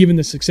up, given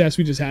the success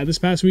we just had this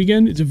past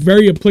weekend, it's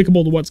very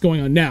applicable to what's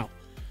going on now.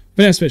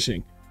 Finesse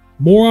fishing.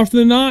 More often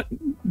than not,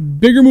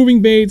 bigger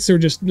moving baits or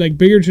just like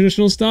bigger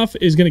traditional stuff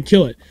is going to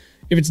kill it.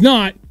 If it's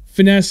not,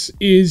 finesse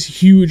is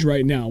huge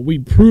right now. We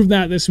proved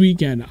that this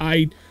weekend.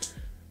 I'm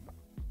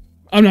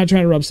not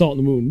trying to rub salt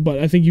in the wound, but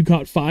I think you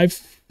caught 5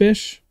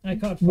 fish. I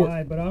caught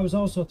 5, but I was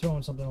also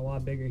throwing something a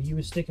lot bigger. He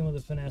was sticking with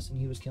the finesse and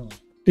he was killing.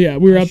 Yeah,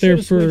 we were out there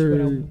for... Switched,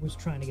 but I was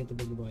trying to get the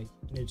bigger bite,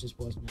 and it just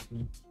wasn't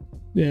happening.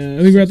 Yeah, I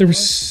think we were out there for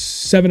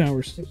 7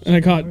 hours, and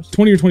I caught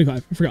 20 or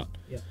 25. I forgot.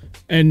 Yeah.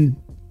 And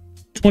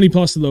 20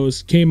 plus of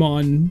those came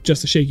on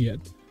just a shaky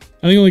head.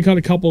 I think I only caught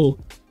a couple.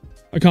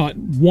 I caught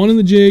 1 on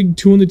the jig,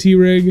 2 on the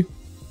T-rig,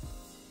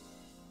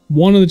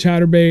 1 on the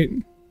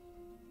chatterbait.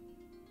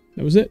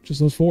 That was it, just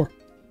those 4.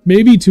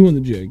 Maybe 2 on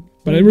the jig.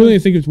 But I really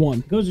think it's one.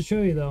 It goes to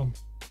show you though,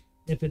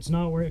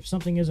 if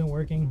something isn't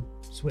working,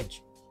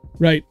 switch.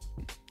 Right.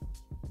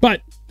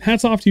 But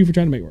hats off to you for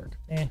trying to make it work.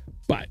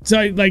 But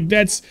so like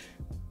that's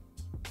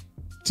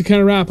to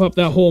kind of wrap up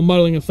that whole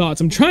muddling of thoughts.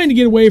 I'm trying to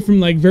get away from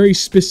like very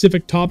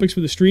specific topics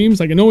for the streams.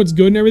 Like I know it's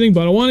good and everything,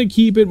 but I want to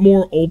keep it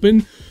more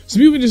open so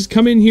people can just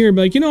come in here and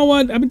be like, you know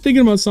what? I've been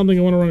thinking about something.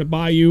 I want to run it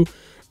by you.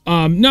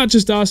 Not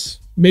just us.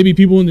 Maybe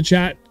people in the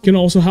chat can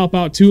also help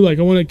out too. Like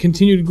I want to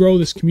continue to grow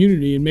this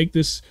community and make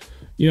this,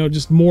 you know,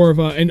 just more of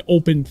an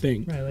open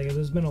thing. Right. Like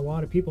there's been a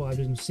lot of people I've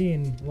been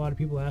seeing, a lot of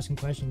people asking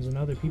questions, and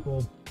other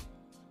people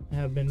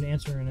have been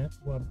answering it.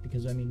 Well,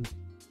 because I mean,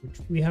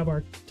 we have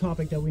our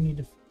topic that we need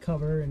to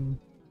cover and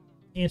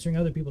answering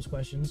other people's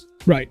questions.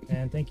 Right.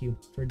 And thank you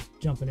for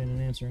jumping in and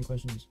answering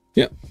questions.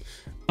 Yep.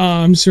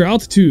 Sir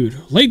Altitude,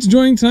 late to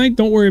joining tonight.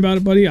 Don't worry about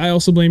it, buddy. I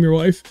also blame your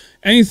wife.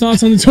 Any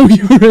thoughts on the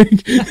Tokyo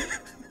rig?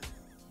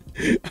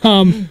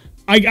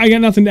 I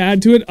got nothing to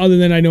add to it other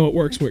than I know it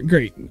works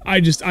great.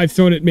 I've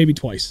thrown it maybe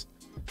twice.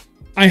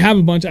 I have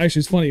a bunch.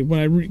 Actually, it's funny. When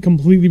I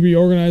completely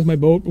reorganized my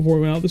boat before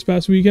we went out this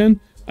past weekend,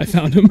 I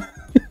found them.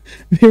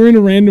 They were in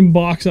a random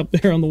box up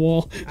there on the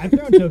wall. I've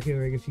thrown Tokyo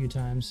rig a few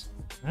times.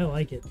 I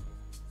like it.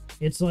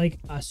 It's like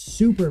a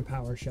super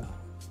power shot.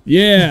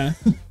 Yeah.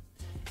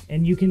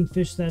 And you can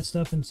fish that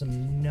stuff in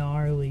some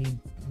gnarly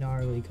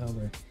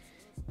cover.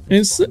 And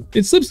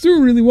it slips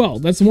through really well.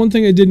 That's the one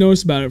thing I did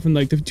notice about it from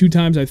like the 2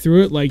 times I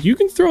threw it. Like you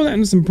can throw that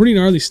into some pretty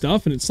gnarly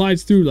stuff and it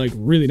slides through like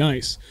really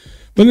nice.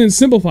 But then it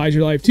simplifies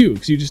your life too,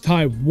 because you just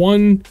tie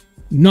one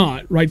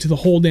knot right to the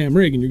whole damn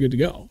rig and you're good to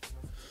go.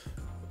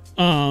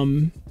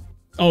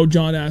 Oh,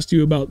 John asked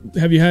you about,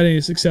 have you had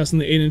any success in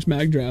the 8-inch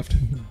mag draft?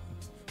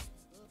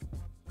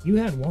 You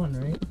had one,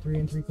 right? 3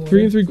 3/4.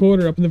 3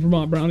 3/4 up in the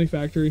Vermont Brownie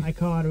factory. I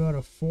caught about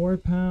a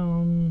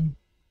 4-pound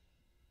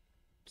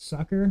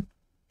sucker.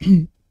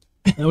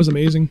 That was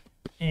amazing.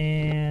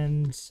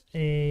 And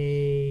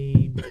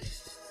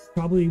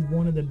probably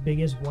one of the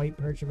biggest white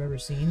perch I've ever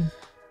seen.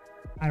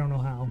 I don't know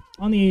how.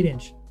 On the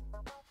 8-inch.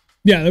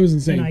 Yeah, that was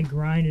insane. And I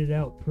grinded it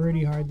out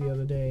pretty hard the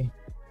other day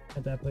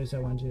at that place I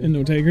went to. And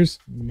no takers?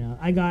 No.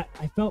 I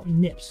felt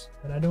nips,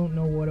 but I don't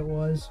know what it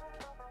was.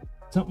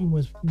 Something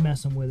was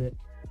messing with it.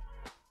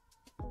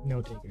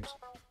 No takers.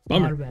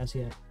 Bummer. Not a bass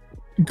yet.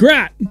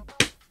 Grat!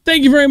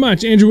 Thank you very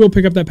much. Andrew will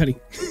pick up that penny.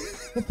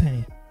 What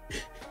penny?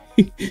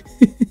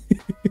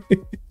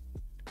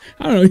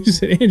 I don't know. You just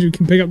said Andrew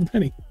can pick up the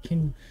penny.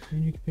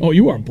 Oh,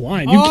 you are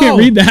blind. You Oh! can't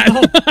read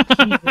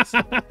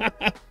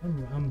that.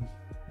 I'm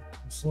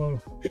slow.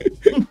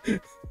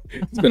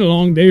 It's been a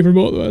long day for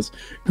both of us.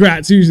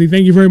 Grat, seriously,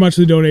 thank you very much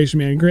for the donation,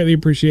 man. Greatly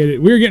appreciate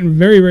it. We're getting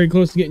very, very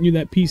close to getting you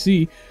that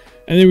PC,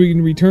 and then we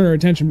can return our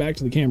attention back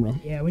to the camera.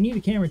 Yeah, we need a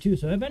camera too.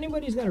 So if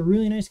anybody's got a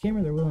really nice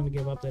camera they're willing to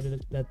give up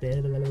that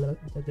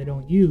they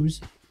don't use,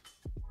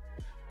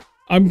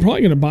 I'm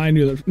probably going to buy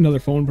another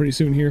phone pretty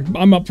soon here.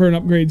 I'm up for an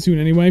upgrade soon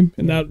anyway,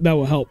 and that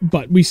will help.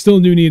 But we still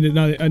do need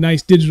a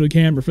nice digital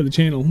camera for the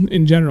channel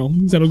in general.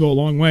 That'll go a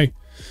long way.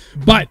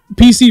 But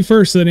PC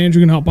first so that Andrew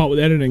can help out with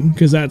editing,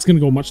 because that's going to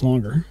go much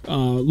longer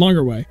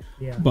way.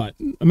 Yeah. But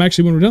I'm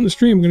actually, when we're done the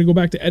stream, I'm going to go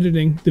back to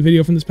editing the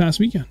video from this past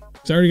weekend,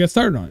 because I already got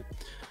started on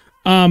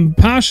it.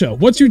 Pasha,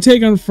 what's your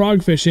take on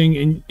frog fishing,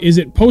 and is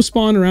it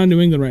post-spawn around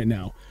New England right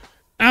now?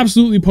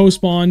 Absolutely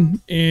post-spawn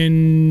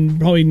in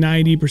probably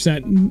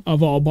 90%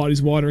 of all bodies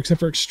of water, except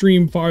for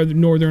extreme far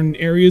northern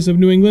areas of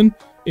New England.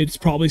 It's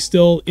probably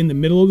still in the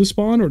middle of the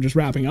spawn or just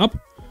wrapping up.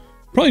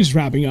 Probably just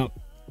wrapping up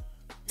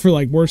for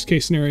like worst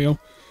case scenario.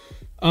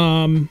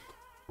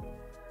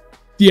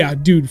 Yeah,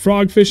 dude,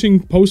 frog fishing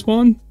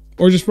post-spawn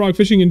or just frog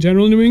fishing in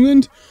general in New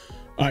England?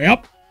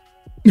 Yep.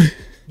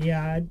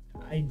 Yeah,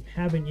 I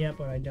haven't yet,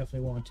 but I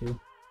definitely want to.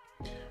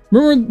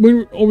 Remember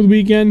when over the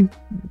weekend,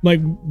 like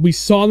we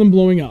saw them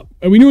blowing up,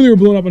 and we knew they were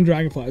blowing up on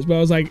dragonflies, but I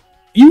was like,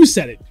 you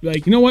said it,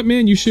 like, you know what,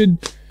 man, you should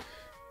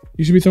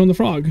be throwing the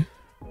frog.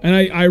 And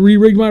I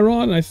re-rigged my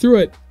rod and I threw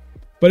it,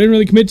 but I didn't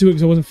really commit to it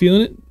because I wasn't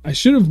feeling it. I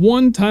should have,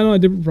 1, tied on a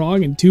different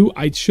frog, and 2,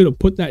 I should have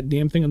put that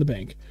damn thing on the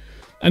bank.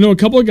 I know a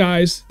couple of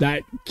guys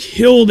that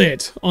killed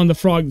it on the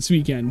frog this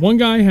weekend. One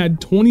guy had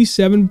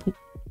 27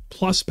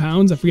 plus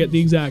pounds, I forget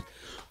the exact,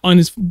 on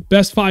his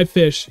best 5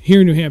 fish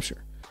here in New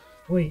Hampshire.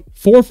 Wait.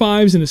 4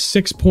 5s and a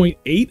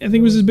 6.8, I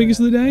think was his biggest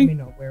of the day. Let me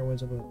know, where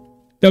was it?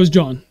 That was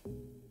John.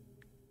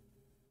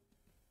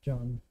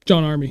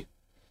 John Army.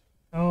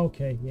 Oh,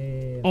 okay.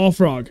 Yeah. All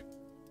frog.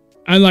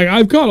 And like,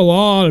 I've caught a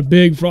lot of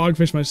big frog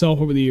fish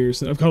myself over the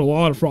years, and I've caught a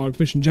lot of frog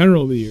fish in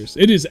general over the years.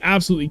 It is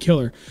absolutely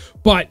killer.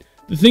 But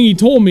the thing he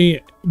told me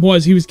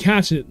was he was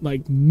catching it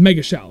like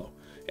mega shallow.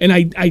 And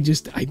I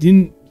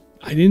didn't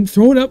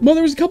throw it up. Well,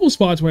 there was a couple of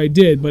spots where I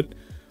did, but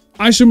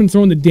I should have been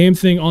throwing the damn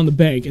thing on the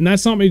bank. And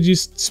that's not me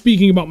just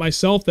speaking about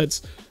myself.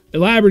 That's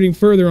elaborating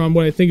further on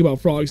what I think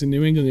about frogs in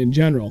New England in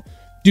general.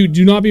 Dude,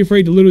 do not be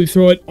afraid to literally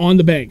throw it on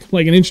the bank,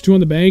 like 1 inch or 2 on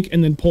the bank,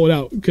 and then pull it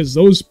out, because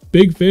those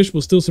big fish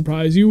will still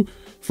surprise you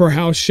for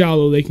how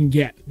shallow they can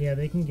get. Yeah,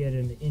 they can get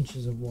into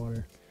inches of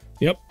water.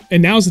 Yep,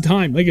 and now's the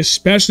time, like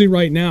especially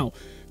right now,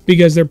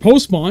 because they're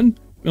post-spawn.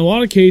 In a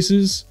lot of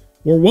cases,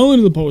 We're well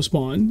into the post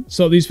spawn,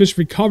 so these fish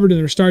recovered and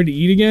they're starting to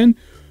eat again.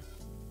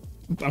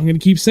 I'm going to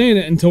keep saying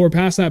it until we're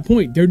past that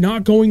point. They're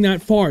not going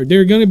that far.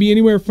 They're going to be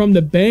anywhere from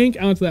the bank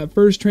out to that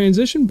first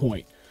transition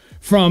point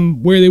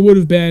from where they would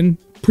have been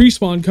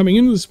pre-spawn coming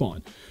into the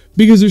spawn.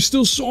 Because there's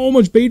still so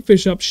much bait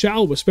fish up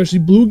shallow, especially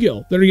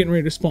bluegill, that are getting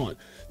ready to spawn.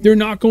 They're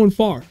not going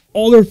far.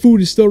 All their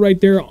food is still right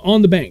there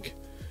on the bank.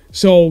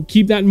 So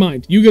keep that in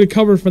mind. You get a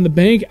cover from the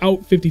bank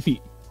out 50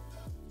 feet.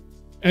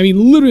 I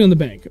mean, literally on the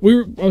bank.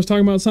 I was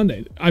talking about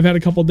Sunday. I've had a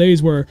couple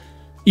days where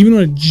even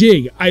on a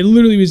jig, I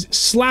literally was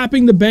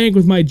slapping the bank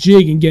with my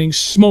jig and getting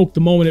smoked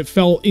the moment it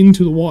fell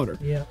into the water.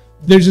 Yeah.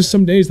 There's just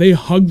some days they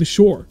hug the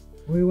shore.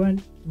 We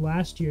went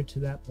last year to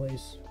that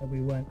place that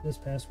we went this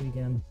past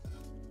weekend,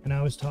 and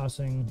I was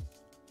tossing.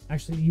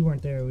 Actually, you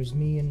weren't there. It was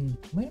me and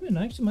might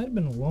have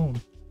been alone.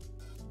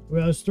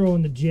 Where I was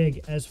throwing the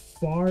jig as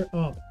far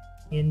up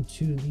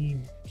into the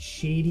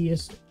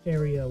shadiest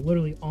area,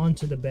 literally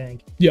onto the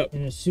bank. Yep.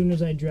 And as soon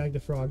as I dragged the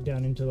frog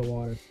down into the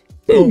water,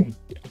 Boom!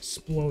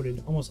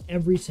 Exploded almost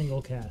every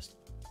single cast.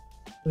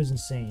 It was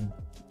insane.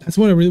 That's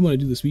what I really want to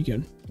do this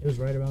weekend. It was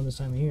right around this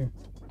time of year.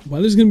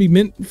 Weather's going to be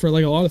mint for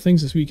like a lot of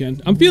things this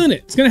weekend. I'm feeling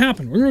it. It's going to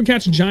happen. We're going to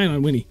catch a giant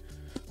on Winnie.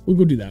 We'll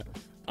go do that.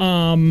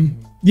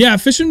 Yeah,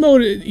 fishing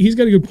mode, he's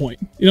got a good point.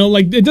 You know,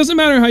 like, it doesn't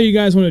matter how you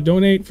guys want to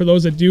donate. For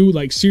those that do,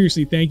 like,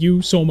 seriously, thank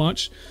you so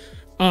much.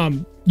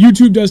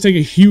 YouTube does take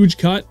a huge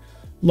cut.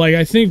 Like,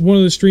 I think one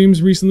of the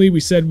streams recently, we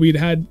said we'd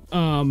had,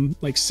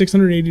 like,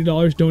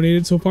 $680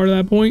 donated so far to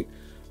that point.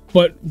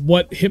 But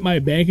what hit my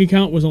bank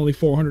account was only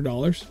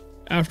 $400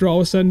 after all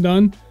was said and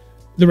done.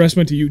 The rest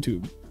went to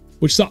YouTube,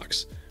 which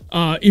sucks.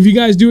 If you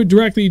guys do it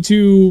directly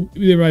to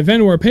either my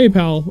Venmo or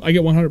PayPal, I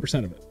get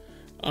 100% of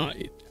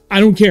it. I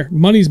don't care.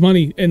 Money's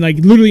money, and like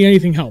literally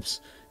anything helps.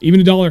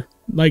 Even $1.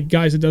 Like,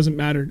 guys, it doesn't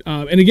matter.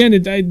 And again,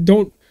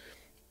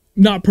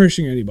 not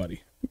pressuring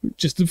anybody.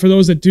 Just for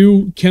those that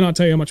do, cannot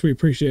tell you how much we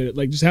appreciate it.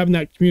 Like, just having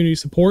that community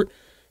support,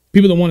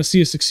 people that want to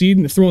see us succeed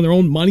and throwing their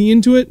own money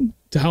into it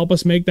to help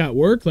us make that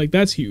work, like,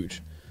 that's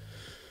huge.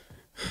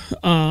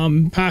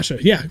 Pasha,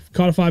 yeah,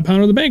 caught a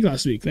 5-pounder on the bank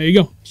last week. There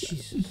you go.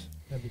 Jesus,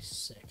 that'd be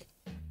sick.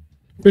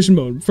 Fishing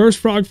mode. First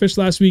frog fish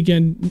last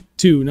weekend,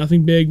 2.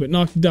 Nothing big, but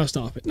knocked the dust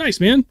off it.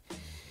 Nice, man.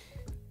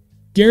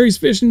 Gary's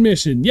fishing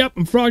mission. Yep,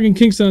 I'm frogging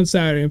Kingston on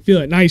Saturday. I'm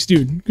feeling it. Nice,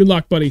 dude. Good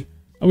luck, buddy.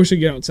 I wish I could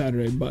get out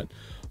Saturday, but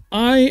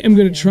I am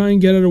going to try and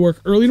get out of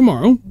work early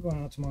tomorrow. I'm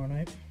going out tomorrow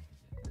night.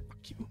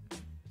 Fuck you.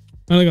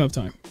 I don't have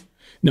time.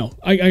 No,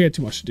 I got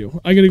too much to do.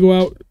 I got to go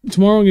out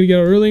tomorrow. I'm going to get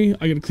out early.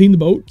 I got to clean the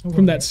boat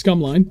from that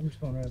scum line. I'm just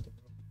going right up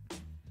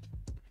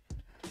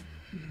the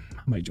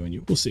I might join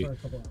you. We'll see. for a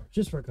couple hours.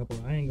 Just for a couple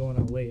hours. I ain't going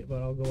out late,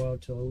 but I'll go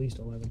out till at least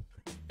 11.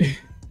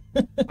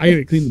 I got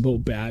to clean the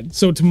boat bad.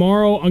 So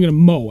tomorrow I'm going to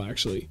mow,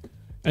 actually.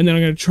 And then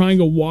I'm going to try and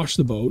go wash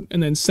the boat.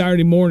 And then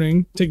Saturday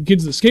morning, take the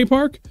kids to the skate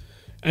park.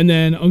 And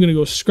then I'm going to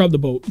go scrub the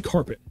boat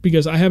carpet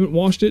because I haven't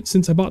washed it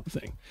since I bought the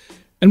thing.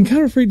 And I'm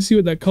kind of afraid to see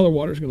what that color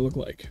water is going to look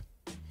like.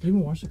 You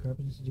haven't washed the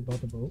carpet since you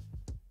bought the boat?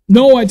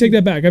 No, I take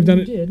that back. I've done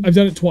it. Did. I've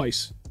done it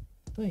twice.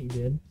 I thought you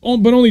did.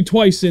 But only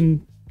twice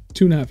in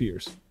 2.5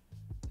 years.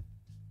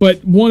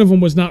 But one of them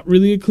was not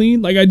really a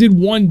clean. Like, I did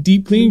one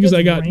deep clean because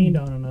I got rained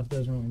on enough.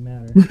 Doesn't really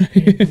matter.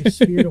 Right. You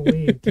speared a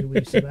wave 2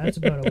 weeks, so that's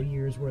about a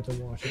year's worth of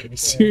washing. Right.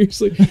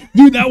 Seriously,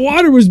 dude, that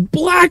water was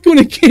black when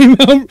it came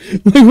out.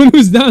 Like when it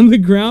was down the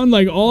ground,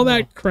 like all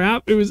that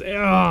crap. It was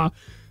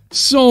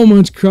so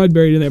much crud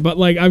buried in there. But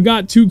like, I've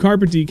got 2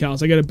 carpet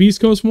decals. I got a Beast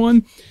Coast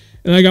one,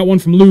 and I got one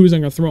from Lou's. I'm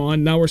gonna throw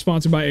on. Now we're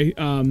sponsored by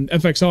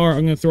FXR.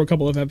 I'm gonna throw a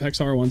couple of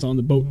FXR ones on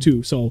the boat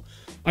too. So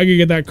I could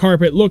get that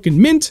carpet looking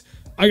mint.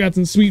 I got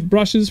some sweet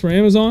brushes for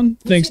Amazon.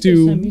 Thanks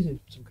to send me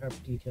some carpet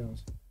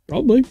decals.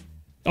 Probably.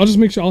 I'll just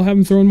make sure I'll have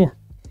them throwing more.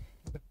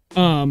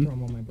 Throw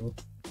them on my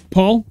boat.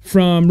 Paul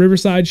from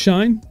Riverside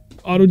Shine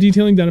Auto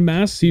Detailing down in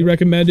Mass. He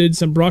recommended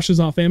some brushes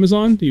off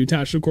Amazon that you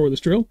attach to the cordless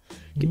drill.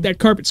 Get that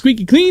carpet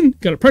squeaky clean.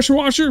 Got a pressure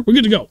washer. We're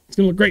good to go. It's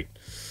gonna look great.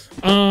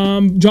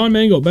 John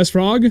Mango, best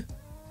frog.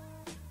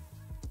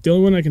 The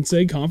only one I can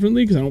say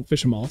confidently because I don't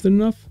fish them often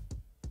enough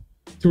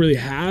to really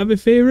have a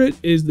favorite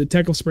is the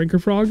Teckle Sprinkler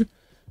Frog.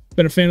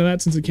 Been a fan of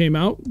that since it came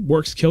out.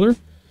 Works killer.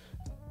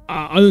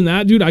 Other than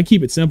that, dude, I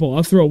keep it simple.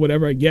 I'll throw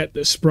whatever I get. The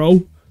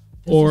Spro.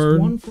 There's this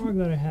one frog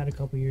that I had a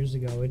couple years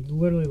ago. It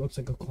literally looks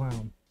like a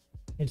clown.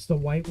 It's the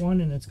white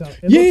one, and it's got...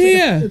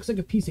 It looks like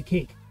a piece of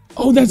cake.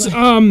 Oh, that's...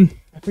 I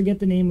forget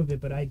the name of it,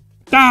 but I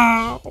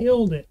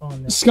killed it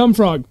on that. Scum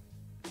Frog.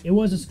 It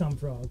was a Scum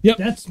Frog. Yep.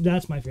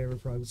 That's my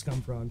favorite frog, the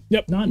Scum Frog.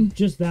 Yep. Not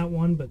just that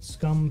one, but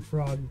Scum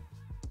Frog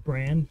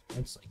brand.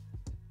 That's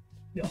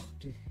like... Oh,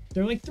 dude.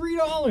 They're like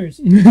 $3.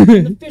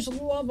 And the fish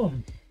love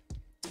them.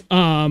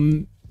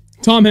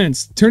 Tom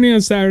Hens, turning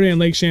on Saturday on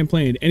Lake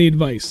Champlain. Any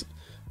advice?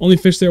 Only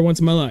fished there once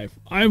in my life.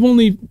 I've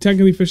only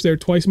technically fished there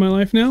twice in my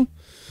life now.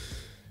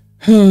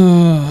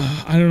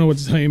 I don't know what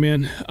to tell you,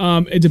 man.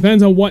 It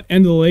depends on what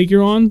end of the lake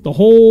you're on. The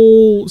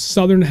whole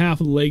southern half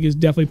of the lake is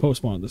definitely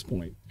post-spawn at this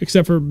point,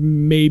 except for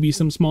maybe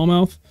some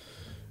smallmouth.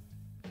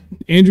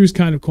 Andrew's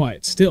kind of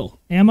quiet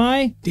still. Am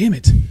I? Damn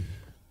it.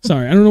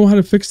 Sorry, I don't know how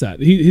to fix that.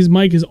 His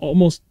mic is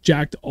almost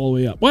jacked all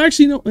the way up. Well,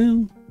 actually, no.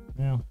 Well,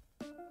 Yeah.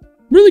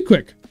 really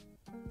quick.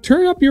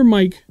 Turn up your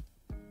mic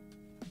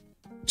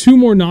 2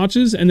 more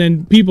notches, and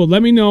then people,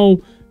 let me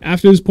know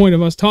after this point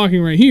of us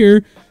talking right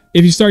here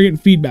if you start getting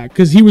feedback.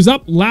 Because he was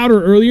up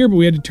louder earlier, but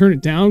we had to turn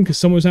it down because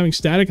someone was having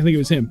static. I think it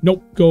was him.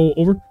 Nope, go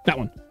over. That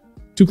one.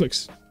 2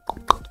 clicks.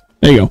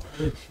 There you go.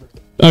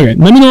 Okay,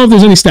 let me know if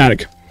there's any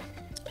static.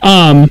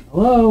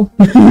 Hello?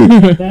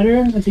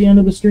 Better at the end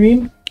of the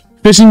stream?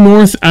 Fishing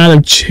north out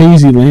of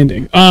Chasey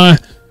Landing.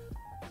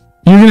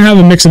 You're gonna have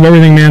a mix of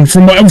everything, man.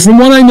 From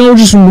what I know,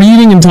 just from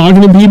reading and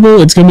talking to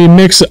people, it's gonna be a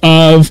mix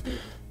of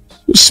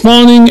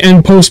spawning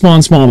and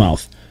post-spawn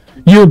smallmouth.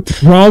 You're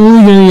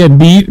probably gonna get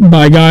beat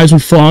by guys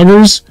with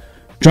floggers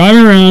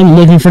driving around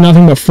looking for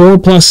nothing but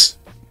 4+.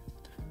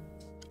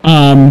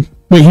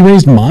 Wait, he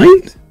raised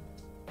mine?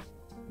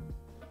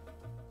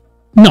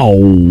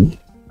 No.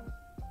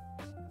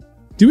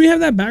 Do we have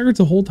that backwards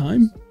the whole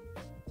time?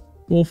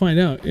 We'll find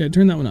out. Yeah,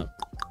 turn that one up.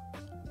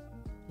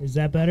 Is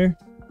that better?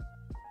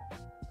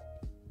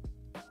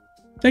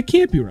 That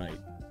can't be right.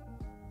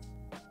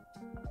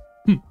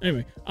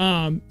 Anyway,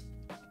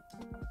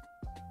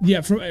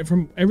 yeah,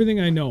 from everything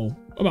I know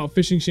about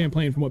fishing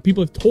Champlain, from what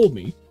people have told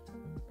me,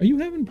 are you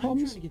having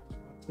problems?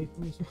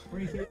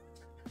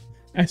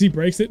 As he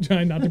breaks it,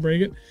 trying not to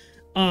break it.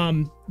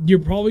 You're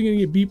probably gonna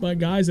get beat by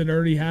guys that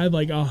already had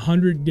like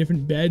 100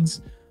 different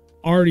beds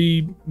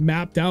already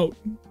mapped out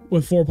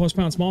with 4+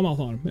 pound smallmouth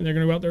on them, and they're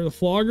gonna go out there with a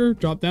flogger,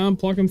 drop down,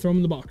 pluck them, throw them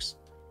in the box.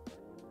 I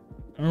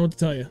don't know what to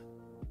tell you.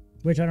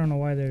 Which I don't know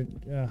why they're.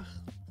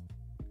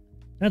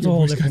 That's a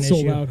whole different issue.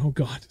 So loud. Oh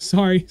god,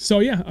 sorry. So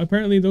yeah,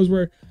 apparently those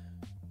were.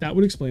 That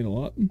would explain a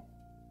lot.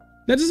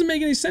 That doesn't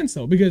make any sense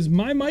though, because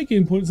my mic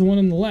input is the one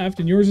on the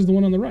left and yours is the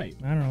one on the right.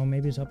 I don't know.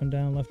 Maybe it's up and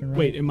down, left and right.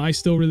 Wait, am I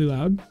still really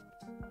loud?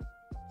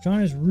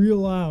 Sean is real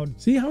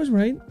loud. See, I was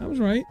right. I was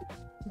right.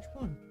 Which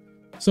one?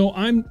 So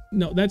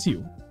no, that's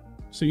you.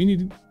 So you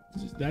need to.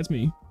 That's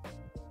me.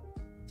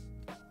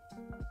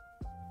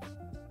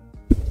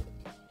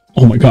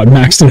 Oh my god,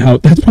 maxed it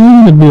out. That's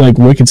probably gonna be like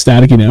wicked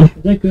staticky now.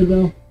 Is that good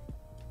though?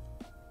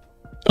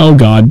 Oh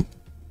god.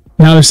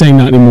 Now they're saying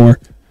not anymore.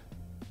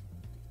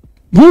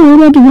 Well,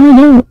 we're about to find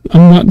out.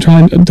 I'm not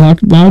trying to talk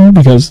loud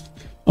because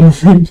I'm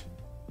afraid.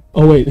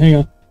 Oh wait, hang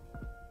on.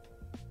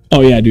 Oh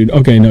yeah, dude.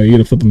 Okay, no, you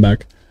gotta flip them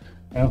back.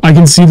 Oh. I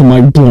can see the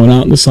mic blowing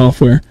out in the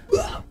software.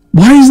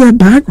 Why is that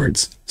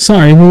backwards?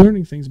 Sorry, we're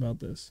learning things about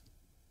this.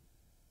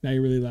 Now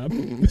you're really loud.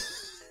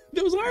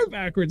 Those are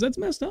backwards. That's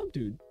messed up,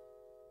 dude.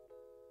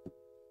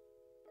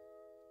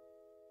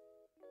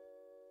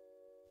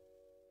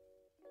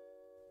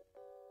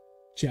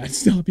 Chat,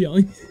 stop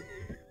yelling.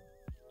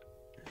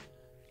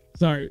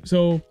 Sorry.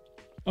 So,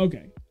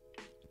 okay.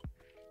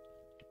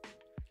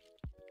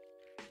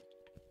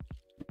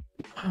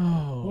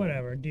 Oh,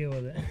 Whatever. Deal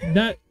with it.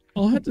 that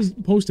I'll have to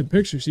post a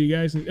picture so you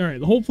guys. All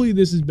right. Hopefully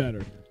this is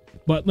better,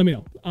 but let me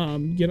know.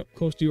 Get up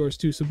close to yours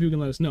too, so people can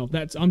let us know.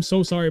 I'm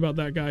so sorry about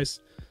that,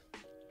 guys.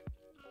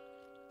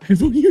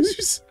 Headphone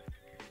users.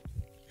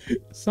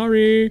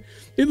 Sorry.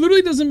 It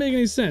literally doesn't make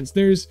any sense.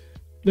 There's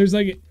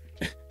like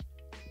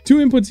 2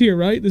 inputs here,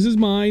 right? This is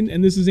mine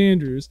and this is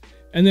Andrew's.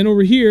 And then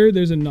over here,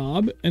 there's a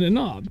knob and a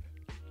knob.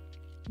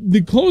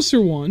 The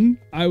closer one,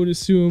 I would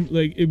assume,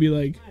 like, it'd be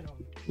like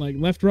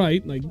left,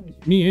 right, like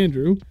me,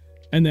 Andrew.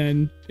 And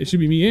then it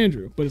should be me,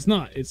 Andrew. But it's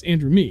not. It's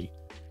Andrew, me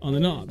on the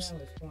knobs.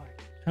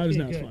 How does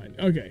now it's fine?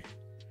 Okay.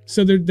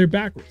 So they're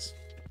backwards.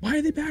 Why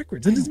are they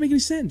backwards? That doesn't make any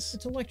sense.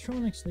 It's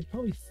electronics. They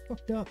probably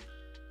fucked up.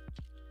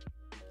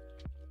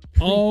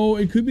 Oh,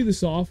 it could be the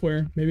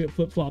software. Maybe it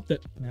flip-flopped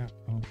it No.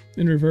 Oh.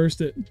 and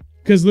reversed it.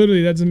 Because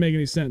literally, that doesn't make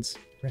any sense.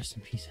 Rest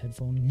in peace,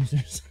 headphone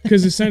users.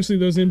 Because essentially,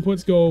 those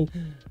inputs go,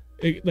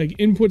 like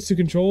inputs to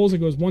controls, it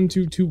goes 1,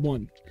 2, 2,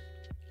 1.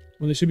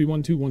 When they should be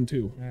 1, 2, 1,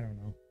 2. I don't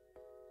know.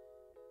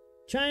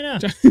 China.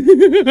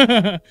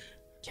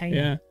 China.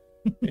 Yeah,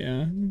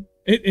 yeah.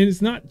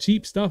 It's not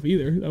cheap stuff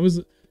either. That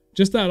was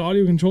just that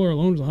audio controller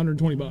alone was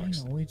 120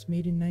 bucks. No, it's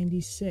made in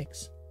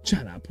 '96.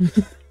 Shut up.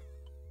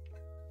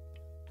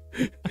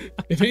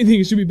 If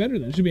anything, it should be better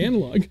then. It should be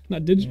analog,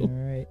 not digital. All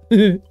right.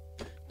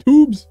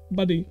 Tubes,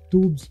 buddy.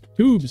 Tubes.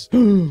 Tubes.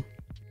 We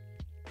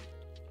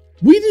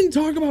didn't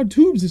talk about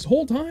tubes this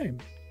whole time.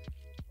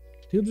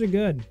 Tubes are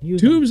good. Use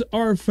Tubes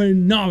are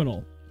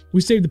phenomenal.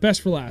 We saved the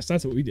best for last.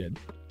 That's what we did.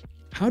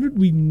 How did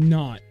we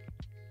not?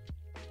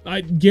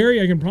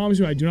 Gary, I can promise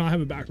you I do not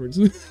have it backwards.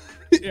 So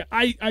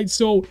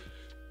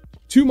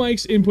 2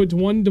 mics input to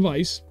 1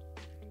 device.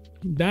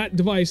 That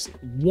device,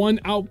 1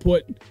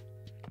 output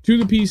to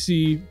the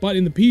PC. But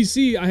in the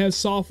PC, I have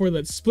software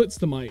that splits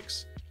the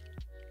mics.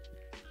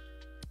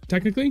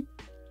 Technically,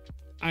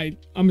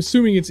 I'm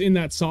assuming it's in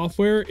that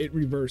software. It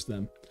reversed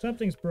them.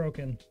 Something's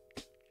broken.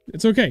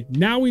 It's okay.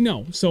 Now we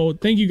know. So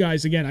thank you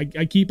guys again.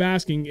 I keep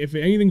asking if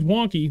anything's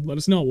wonky, let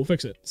us know. We'll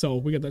fix it. So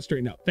we get that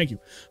straightened out. Thank you.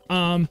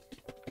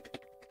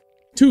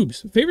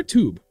 Tubes. Favorite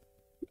tube.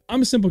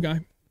 I'm a simple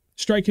guy.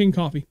 Strike King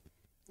coffee.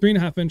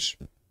 3.5 inch.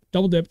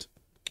 Double dipped.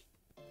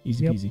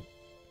 Easy peasy.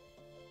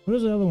 What are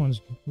the other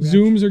ones?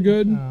 Zooms are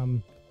good.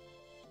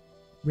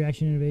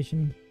 Reaction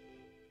Innovation.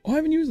 Oh, I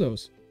haven't used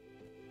those.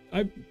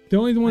 The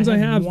only ones I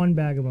have. One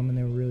bag of them, and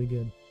they were really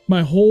good.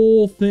 My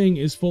whole thing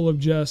is full of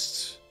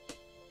just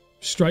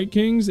Strike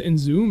Kings and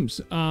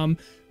Zooms.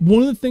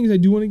 One of the things I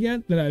do want to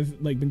get that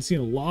I've been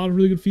seeing a lot of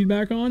really good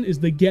feedback on is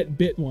the Get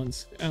Bit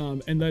ones,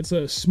 and that's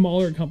a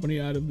smaller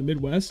company out of the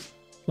Midwest,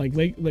 like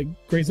Great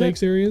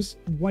Lakes areas.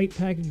 White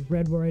package,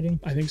 red writing.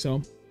 I think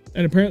so,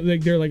 and apparently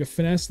they're like a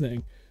Finesse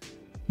thing.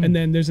 And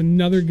then there's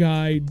another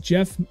guy,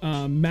 Jeff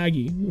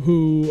Maggie,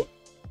 who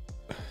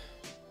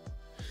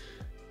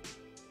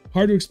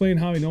hard to explain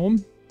how I know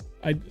him.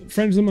 I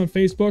friends with him on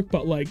Facebook,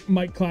 but like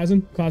Mike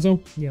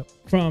Clazo, yep,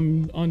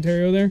 from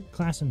Ontario there.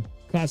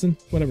 Klassen,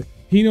 whatever.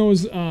 He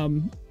knows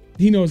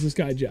this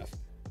guy Jeff.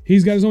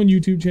 He's got his own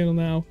YouTube channel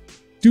now.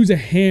 Dude's a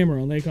hammer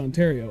on Lake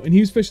Ontario, and he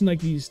was fishing like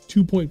these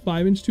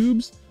 2.5-inch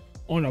tubes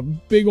on a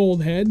big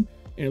old head,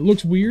 and it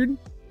looks weird,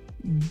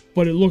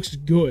 but it looks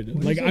good.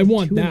 What like I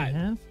want that.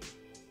 2.5?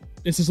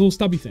 It's this little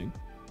stubby thing.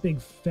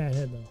 Big fat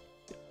head though.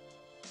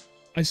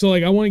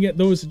 I want to get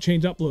those to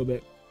change up a little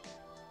bit.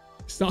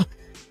 Stop.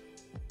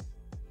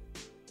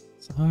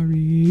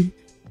 Sorry.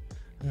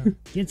 No,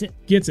 gets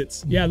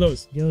it. Yeah,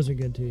 those. Those are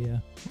good too, yeah.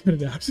 Cut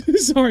it out.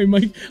 Sorry,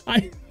 Mike.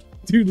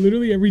 Dude,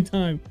 literally every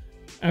time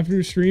after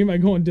a stream, I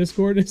go on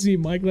Discord and see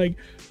Mike like,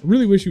 I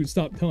really wish you would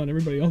stop telling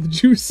everybody all the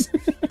juice.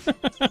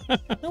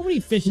 Nobody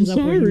fishes up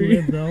where you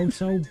live though,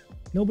 so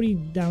nobody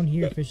down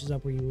here fishes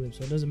up where you live,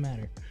 so it doesn't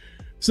matter.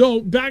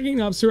 So backing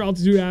up, Sir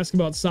Altitude asked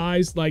about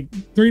size, like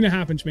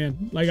 3.5-inch,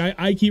 man. Like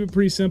I keep it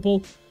pretty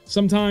simple.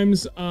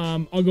 Sometimes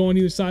I'll go on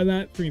either side of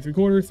that, 3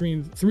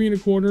 3/4, 3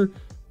 1/4,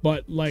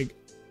 but like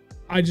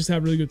I just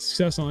have really good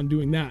success on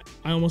doing that.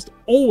 I almost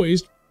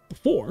always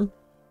before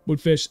would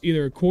fish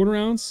either a 1/4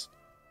 ounce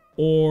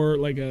or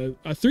like a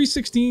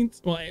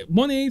 3/16, well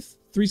 1/8,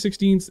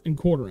 3/16, and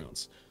 1/4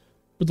 ounce.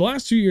 But the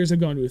last 2 years I've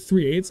gone to a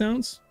 3/8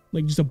 ounce,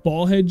 like just a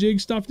ball head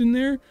jig stuffed in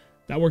there.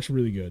 That works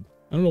really good.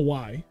 I don't know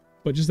why,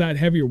 but just that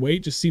heavier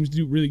weight just seems to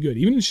do really good,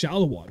 even in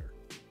shallow water.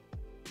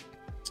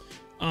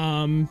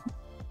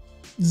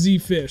 Z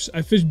Fish.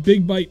 I fished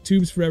big bite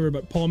tubes forever,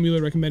 but Paul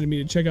Mueller recommended me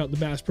to check out the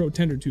Bass Pro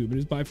Tender Tube. It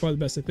is by far the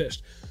best I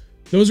fished.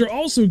 Those are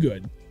also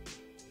good.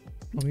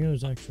 Paul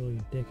Mueller's actually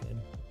a dickhead.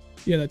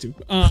 Yeah, that too.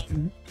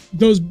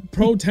 Those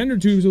Pro Tender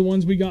Tubes are the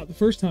ones we got the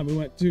first time we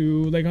went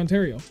to Lake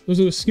Ontario. Those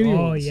are the skinnier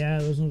ones. Oh yeah,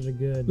 those ones are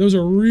good. Those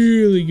are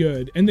really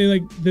good, and they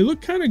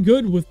look kind of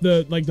good with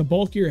the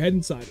bulkier head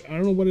inside. I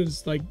don't know what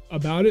it's like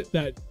about it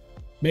that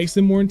makes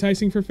them more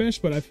enticing for fish,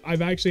 but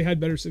I've actually had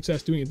better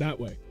success doing it that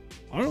way.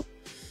 I don't know.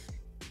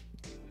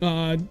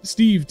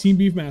 Steve, Team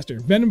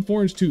Beefmaster, Venom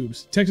 4-inch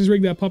tubes. Texas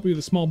rig that puppy with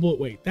a small bullet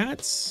weight.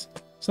 That's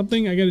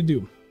something I got to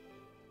do.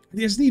 I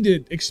just need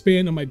to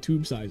expand on my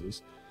tube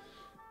sizes.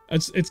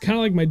 It's kind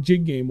of like my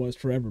jig game was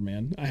forever,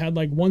 man. I had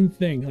like one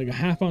thing, like a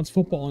 1/2 ounce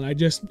football,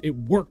 and it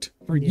worked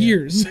for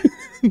years.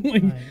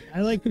 I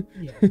like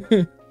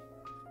the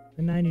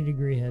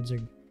 90-degree heads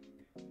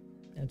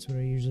that's what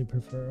I usually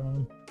prefer on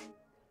them.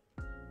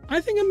 I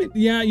think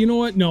you know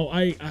what? No,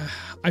 I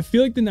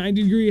feel like the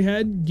 90-degree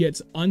head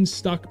gets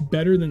unstuck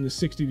better than the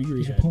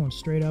 60-degree head. You're pulling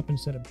straight up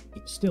instead of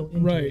still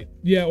into it.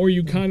 Yeah, or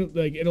you kind of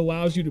like, it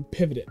allows you to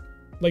pivot it.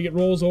 Like it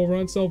rolls over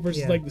on itself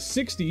versus like the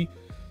 60.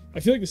 I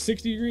feel like the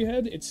 60-degree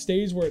head, it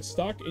stays where it's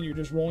stuck and you're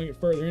just rolling it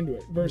further into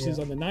it. Versus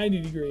on the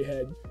 90-degree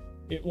head,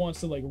 it wants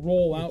to like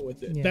roll out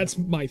with it. Yeah. That's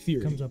my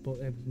theory. Comes up,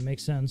 it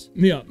makes sense.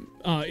 Yeah,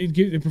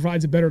 it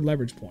provides a better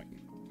leverage point.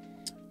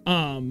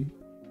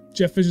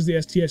 Jeff fishes the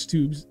STH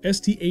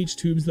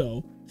tubes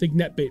though. I think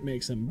NetBait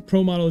makes them.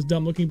 Pro model is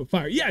dumb looking but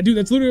fire. Yeah, dude,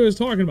 that's literally what I was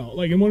talking about.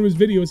 Like in one of his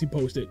videos he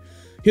posted,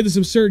 he had this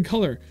absurd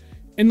color,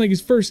 and like his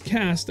first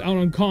cast out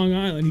on Kong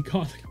Island, he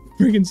caught like a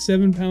friggin'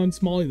 7-pound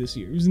smallie this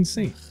year. It was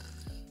insane.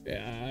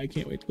 Yeah, I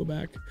can't wait to go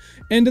back.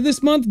 End of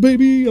this month,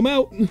 baby. I'm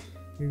out.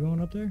 You're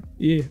going up there?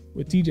 Yeah,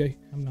 with TJ.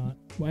 I'm not.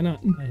 Why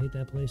not? I hate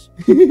that place.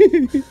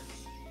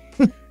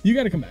 You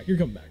gotta come back. You're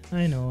coming back.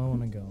 I know. I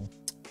want to go.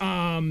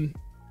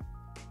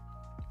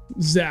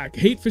 Zach,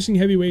 hate fishing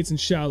heavyweights and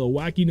shallow.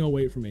 Wacky no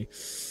weight for me.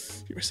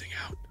 You're missing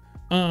out.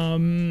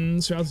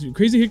 So Altitude.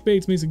 Crazy Hick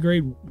Baits makes a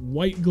great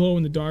white glow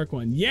in the dark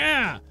one.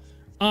 Yeah.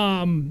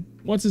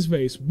 What's his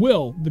face?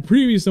 Will, the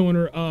previous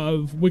owner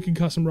of Wicked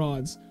Custom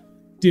Rods,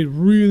 did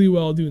really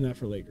well doing that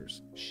for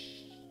Lakers.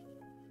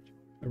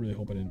 I really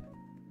hope I didn't.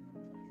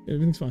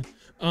 Everything's fine.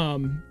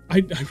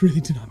 I really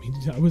did not mean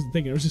to. I wasn't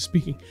thinking. I was just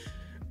speaking.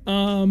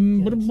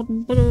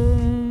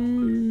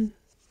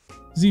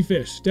 Z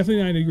Fish,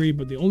 definitely 90-degree,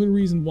 but the only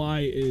reason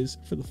why is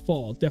for the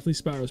fall. Definitely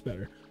Spiral's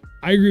better.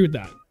 I agree with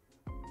that.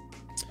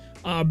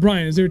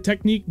 Brian, is there a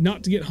technique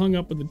not to get hung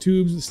up with the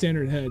tubes with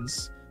standard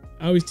heads?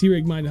 I always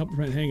T-rig mine to help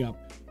prevent hang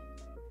up.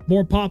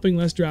 More popping,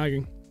 less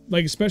dragging.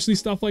 Like especially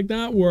stuff like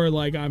that where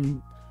like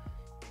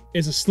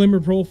it's a slimmer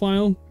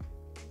profile,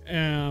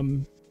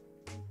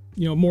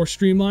 more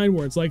streamlined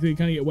where it's likely to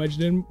kind of get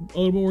wedged in a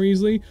little bit more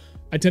easily.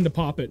 I tend to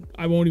pop it.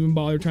 I won't even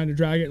bother trying to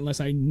drag it unless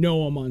I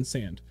know I'm on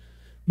sand.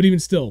 But even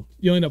still,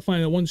 you'll end up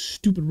finding that one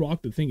stupid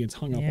rock the thing gets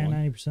hung up Yeah, on.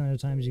 90% of the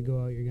times you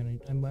go out, you're gonna.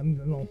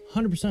 Well,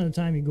 100% of the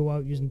time you go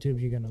out using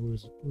tubes, you're gonna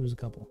lose a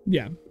couple.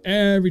 Yeah,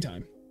 every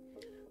time.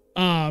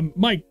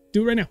 Mike,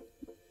 do it right now.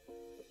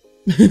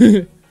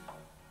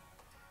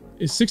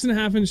 Is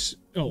 6.5 inch?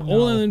 Oh, No.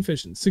 OLN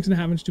fishing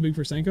 6.5 inch too big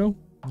for Senko?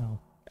 No,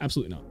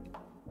 Absolutely not.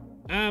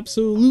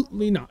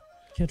 Absolutely not.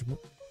 catch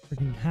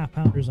freaking half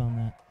pounders on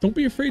that. Don't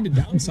be afraid to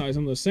downsize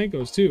on those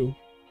Senkos too.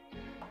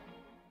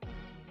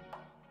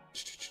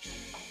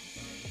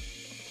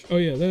 Oh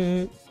yeah,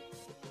 that.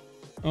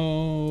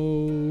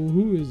 Oh,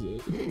 who is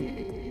it?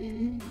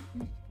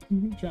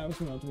 Travis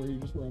went out to where you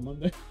just were on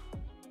Monday.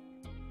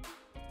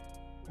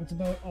 That's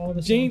about all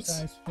the James.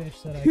 same size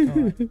fish that I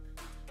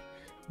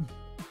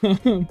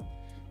caught.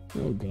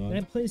 Oh god.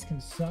 That place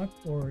can suck,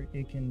 or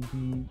it can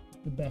be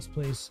the best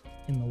place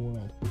in the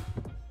world.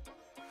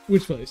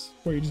 Which place?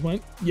 Where you just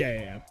went?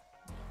 Yeah.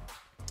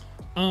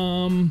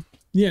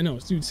 Yeah, no,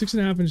 dude,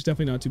 6.5 inch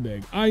definitely not too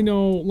big. I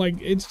know, like,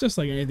 it's just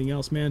like anything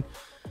else, man.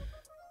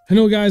 I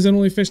know guys that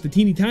only fish the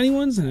teeny tiny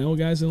ones, and I know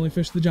guys that only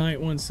fish the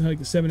giant ones, like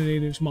the 7 and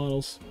 8 inch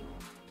models.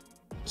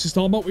 It's just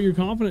all about what you're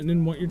confident in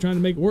and what you're trying to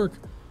make work.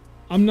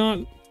 I'm not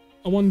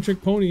a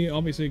one-trick pony,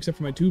 obviously, except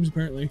for my tubes,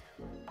 apparently.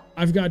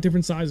 I've got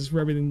different sizes for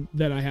everything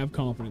that I have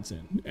confidence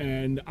in,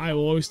 and I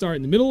will always start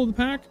in the middle of the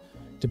pack.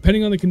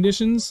 Depending on the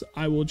conditions,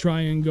 I will try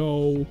and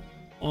go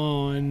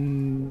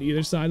on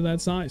either side of that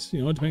size,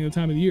 you know, depending on the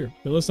time of the year.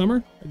 Middle of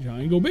summer, I try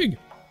and go big.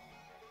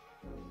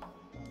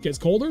 Gets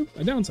colder,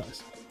 I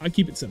downsize. I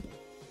keep it simple.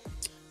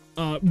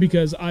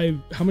 Because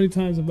how many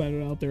times have I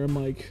been out there, I'm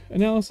like,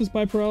 analysis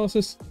by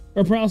paralysis,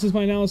 or paralysis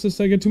by analysis,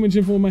 I get too much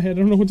info in my head,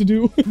 I don't know what to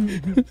do.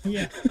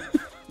 Yeah.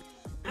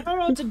 I don't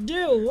know what to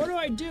do. What do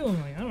I do? I'm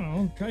like, I don't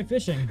know. Try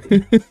fishing.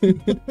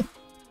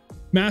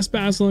 Mass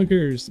bass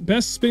lunkers,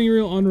 best spinning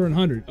reel under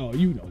 100. Oh,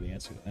 you know the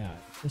answer to that.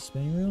 The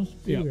spinning reels?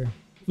 Yeah. Fluger.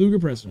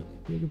 Fluger President.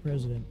 Fluger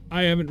President.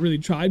 I haven't really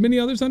tried many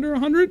others under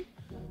 100.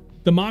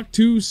 The Mach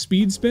 2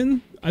 speed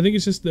spin, I think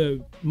it's just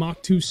the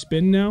Mach 2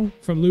 spin now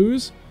from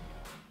Lewis.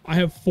 I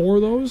have 4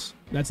 of those.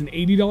 That's an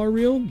 $80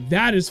 reel.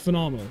 That is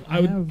phenomenal. I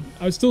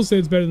would still say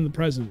it's better than the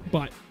President,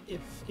 but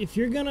if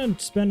you're gonna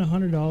spend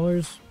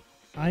 $100,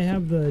 I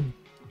have the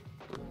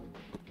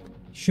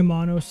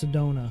Shimano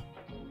Sedona.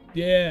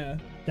 yeah.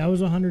 That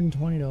was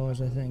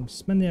 $120, I think.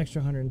 Spend the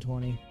extra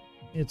 $120.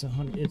 It's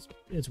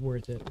it's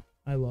worth it.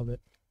 I love it.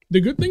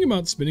 The good thing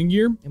about spinning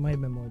gear, It might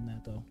have been more than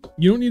that though.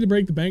 you don't need to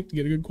break the bank to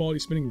get a good quality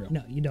spinning reel.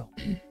 No, you don't.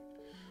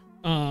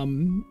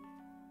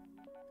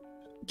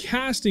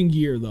 Casting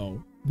gear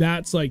though,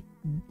 that's like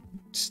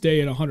stay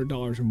at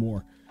 $100 or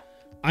more.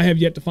 I have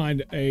yet to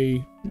find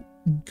a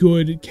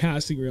good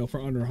casting reel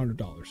for under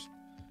 $100.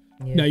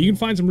 Yeah. Now you can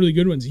find some really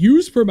good ones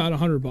used for about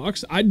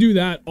 $100. I'd do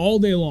that all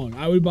day long.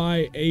 I would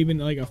buy even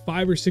like a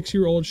 5 or 6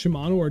 year old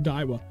Shimano or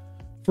Daiwa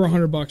for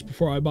 $100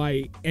 before I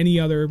buy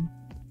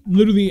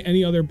literally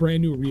any other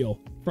brand new reel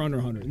for under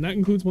 100, and that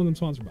includes one I'm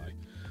sponsored by.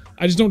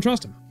 I just don't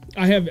trust them.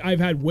 I've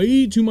had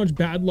way too much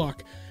bad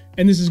luck,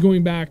 and this is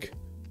going back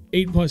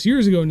 8+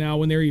 years ago now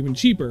when they're even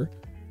cheaper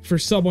for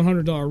sub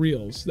 $100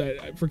 reels.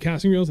 That for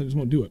casting reels I just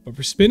won't do it, but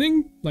for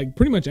spinning, like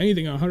pretty much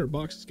anything on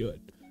 $100 is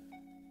good.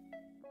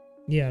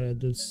 Yeah,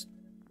 this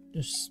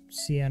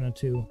Sienna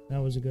too.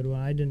 That was a good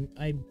one.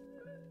 I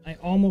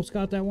almost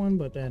got that one,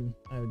 but then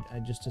I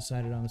just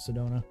decided on the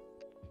Sedona.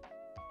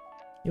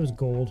 It was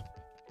gold.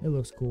 It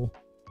looks cool.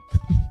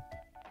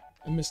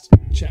 I missed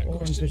chat Oh, I'm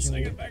questions. fishing I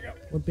with- get back up.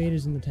 What bait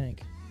is in the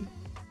tank?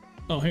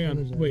 Oh, hang What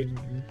on. is that? Wait.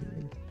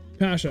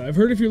 Pasha, I've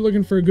heard if you're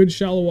looking for a good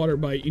shallow water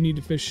bite, you need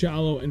to fish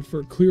shallow, and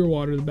for clear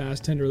water, the bass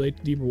tend to relate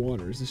to deeper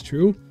water. Is this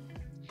true?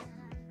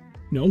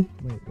 No.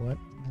 Wait, what?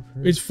 I've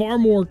heard- It's far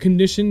more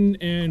condition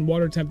and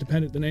water temp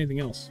dependent than anything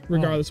else,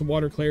 regardless of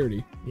water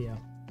clarity. Yeah.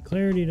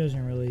 Clarity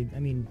doesn't really, I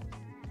mean,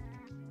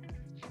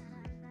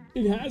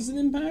 It has an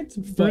impact.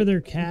 further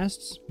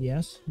casts,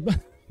 yes.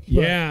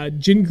 Yeah,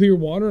 gin clear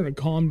water on a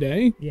calm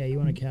day, Yeah, you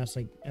want to cast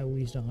like at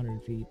least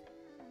 100 feet.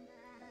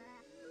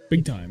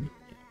 big time.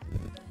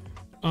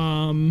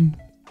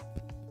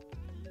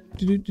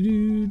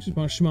 Just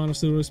bought Shimano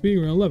Silver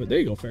Speeding Reel. Love it. There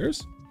you go,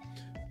 Ferris.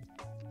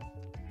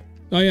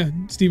 Oh yeah,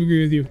 Steve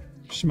agreed with you.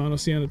 Shimano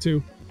Sienna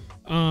too.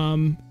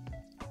 Oh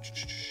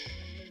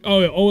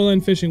yeah,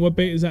 OLN fishing. What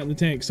bait is that in the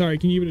tank? Sorry,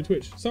 can you give it a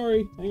twitch?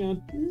 Sorry, hang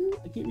on.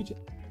 I can't reach it.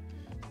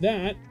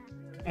 That,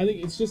 I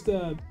think it's just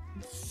a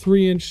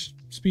 3-inch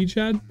speed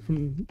shad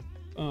from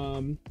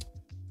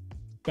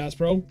Bass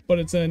Pro, but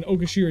it's an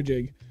Okashira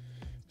jig.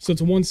 So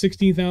it's a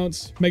 1/16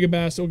 ounce Mega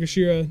Bass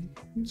Okashira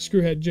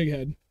screwhead jig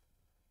head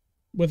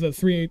with a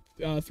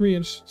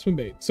 3-inch swim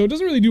bait. So it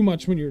doesn't really do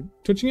much when you're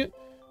twitching it,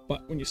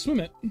 but when you swim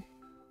it, I don't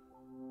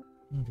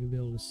know if you'll be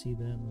able to see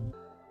that one.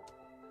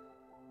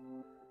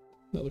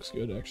 that looks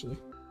good actually.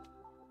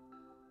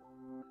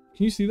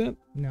 Can you see that?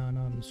 No,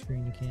 not on the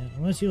screen you can't.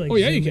 Unless you like. Oh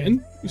yeah, you zoom in.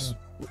 can.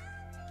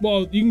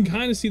 Well, you can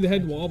kind of see the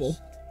head wobble.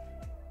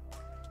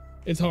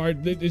 It's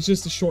hard. It's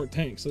just a short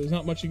tank, so there's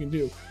not much you can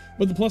do.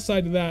 But the plus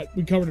side to that,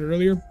 we covered it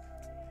earlier.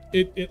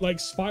 It like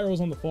spirals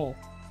on the fall.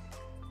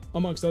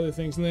 amongst other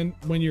things. And then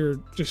when you're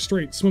just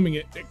straight swimming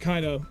it, it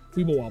kind of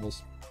weeble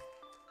wobbles.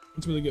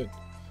 It's really good.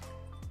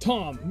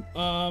 Tom,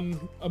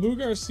 Abu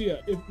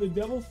Garcia. If the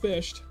devil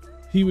fished,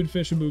 he would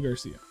fish Abu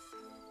Garcia.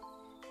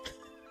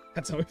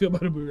 That's how I feel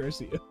about Abu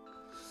Garcia.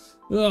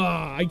 Ugh,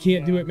 I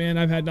can't do it, man.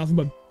 I've had nothing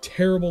but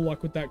terrible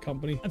luck with that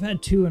company. I've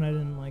had 2 and I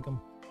didn't like them.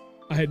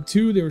 I had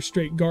 2. They were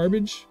straight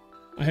garbage.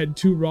 I had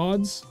 2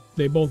 rods.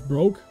 They both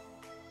broke.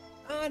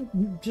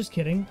 Just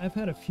kidding. I've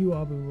had a few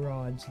Abu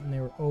rods and they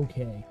were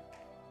okay,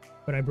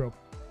 but I broke.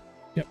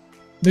 Yep.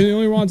 They're the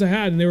only rods I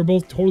had, and they were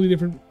both totally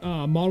different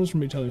models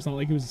from each other. It's not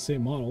like it was the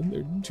same model.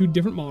 They're 2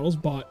 different models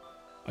bought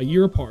a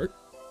year apart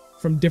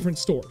from different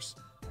stores.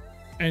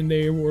 And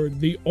they were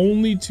the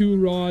only 2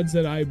 rods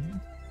that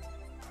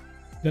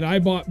I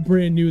bought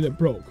brand new that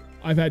broke.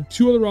 I've had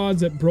 2 other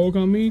rods that broke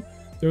on me.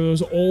 They were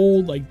those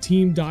old like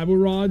Team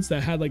Daibo rods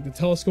that had like the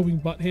telescoping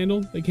butt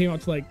handle. They came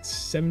out to like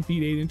 7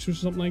 feet 8 inches or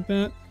something like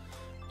that.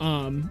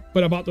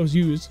 But I bought those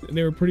used, and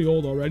they were pretty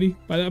old already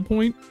by that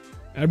point.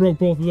 And I broke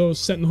both of those,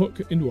 setting the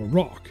hook into a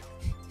rock.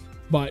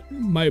 But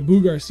my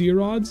Abu Garcia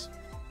rods,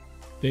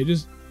 they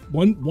just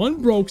one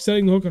broke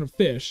setting the hook on a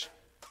fish.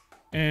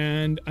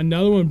 And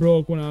another one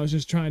broke when I was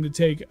just trying to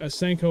take a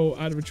Senko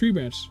out of a tree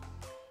branch.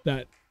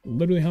 That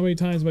literally, how many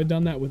times have I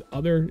done that with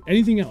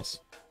anything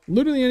else?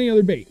 Literally any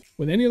other bait,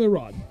 with any other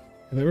rod.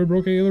 Have I ever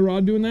broke any other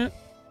rod doing that?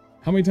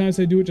 How many times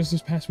did I do it just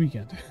this past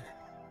weekend?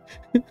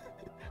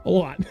 A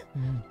lot.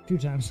 2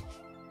 times.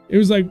 It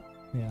was like,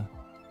 yeah.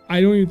 I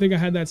don't even think I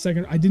had that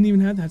second. I didn't even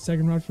have that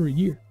second rod for a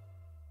year.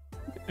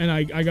 And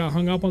I got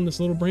hung up on this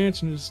little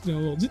branch and just, a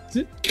little zit,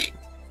 zit.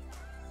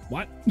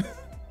 What?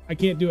 I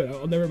can't do it.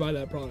 I'll never buy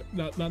that product.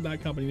 Not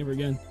that company, never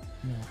again.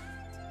 No.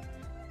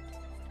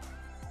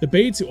 The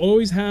baits you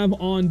always have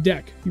on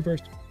deck. You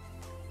first.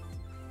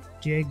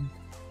 Jig,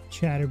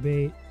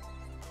 chatterbait,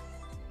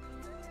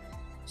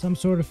 some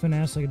sort of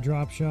finesse like a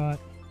drop shot,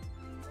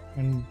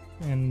 and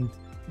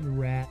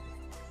rat.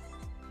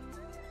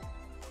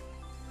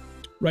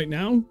 Right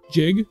now,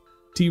 jig,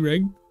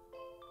 T-rig,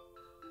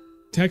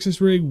 Texas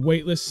rig,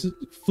 weightless,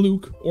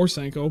 fluke, or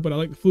Senko, but I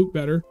like the fluke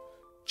better.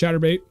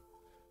 Chatterbait,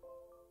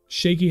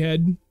 shaky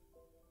head.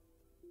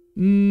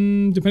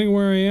 Depending on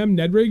where I am,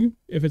 Ned rig,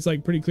 if it's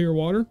like pretty clear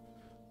water,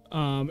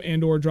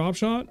 and or drop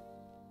shot.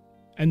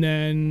 And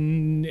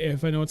then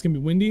if I know it's gonna be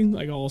windy,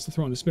 like I'll also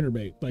throw on a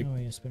spinnerbait. Like, oh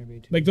yeah,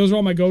 spinnerbait too. Like those are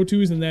all my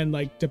go-tos, and then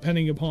like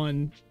depending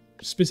upon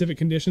specific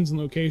conditions and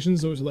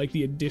locations, those are like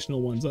the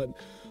additional ones that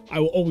I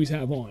will always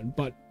have on.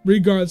 But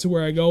regardless of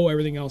where I go,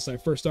 everything else I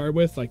first started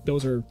with, like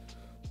those are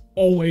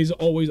always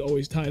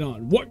tied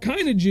on. What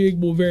kind of jig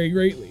will vary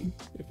greatly.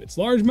 If it's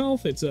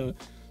largemouth, it's a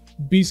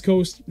Beast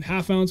Coast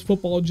half-ounce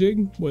football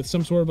jig with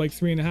some sort of like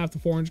 3.5 to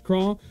 4 inch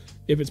craw.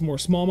 If it's more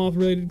smallmouth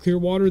related, clear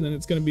water, then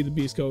it's going to be the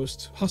Beast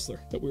Coast Hustler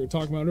that we were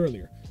talking about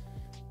earlier.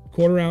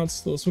 1/4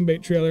 ounce, little swim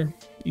bait trailer,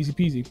 easy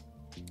peasy.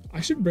 I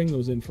should bring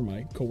those in for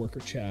my coworker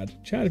Chad.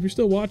 Chad, if you're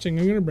still watching,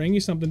 I'm going to bring you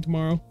something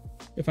tomorrow,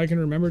 if I can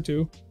remember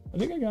to. I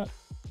think I got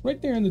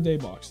right there in the day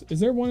box. Is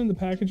there one in the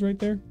package right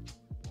there?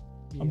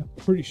 Yep. I'm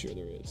pretty sure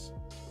there is.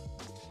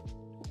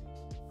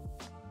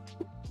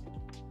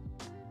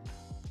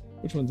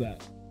 Which one's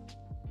that?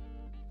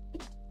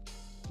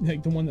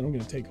 Like the one that I'm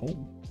going to take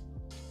home.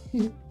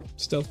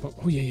 Stealth pump.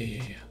 Oh,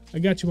 yeah. I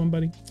got you one,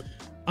 buddy.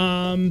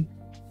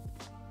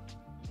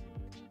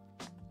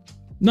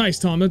 Nice,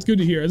 Tom. That's good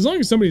to hear. As long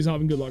as somebody's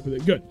having good luck with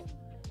it. Good.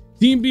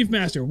 Team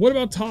Beefmaster. What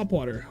about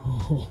topwater?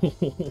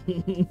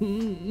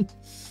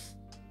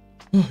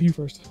 Oh, you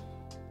first.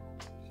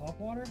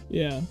 Topwater?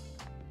 Yeah.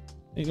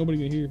 Ain't nobody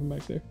gonna hear you from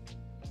back there.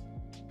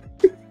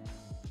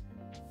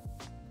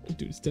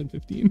 Dude, it's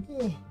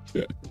 10:15.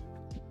 Yeah.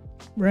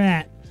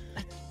 Rat.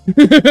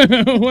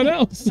 What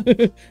else?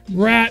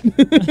 Rat.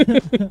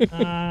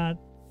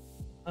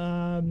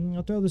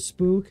 I'll throw the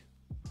spook.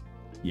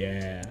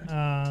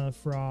 Yeah.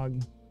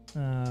 Frog.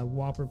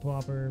 Whopper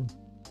plopper.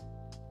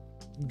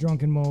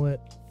 Drunken mullet.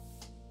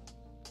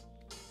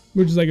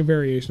 Which is like a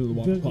variation of the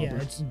whopper plopper.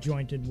 Yeah, it's a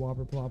jointed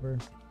whopper plopper.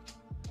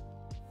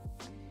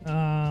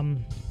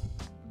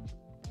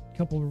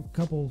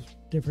 Couple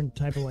different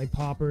type of like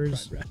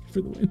poppers. Pride rat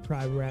for the win.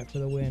 Pride rat for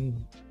the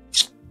win.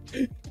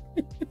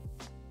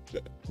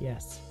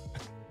 Yes.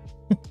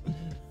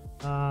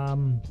 What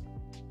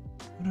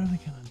other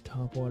kind of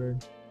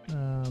topwater?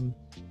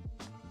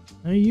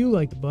 I know you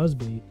like the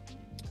buzzbait.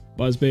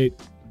 Buzzbait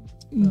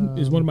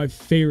is one of my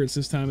favorites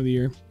this time of the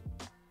year.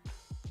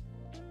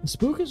 The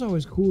spook is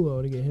always cool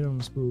though to get hit on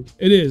the spook.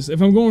 It is.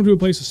 If I'm going to a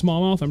place of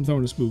smallmouth, I'm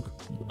throwing a spook.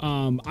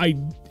 I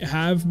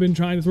have been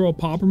trying to throw a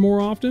popper more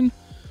often,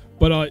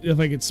 but if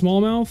I get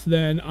smallmouth,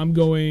 then I'm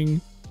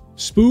going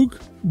spook,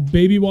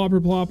 baby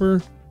whopper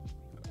plopper,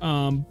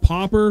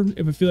 popper.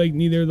 If I feel like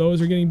neither of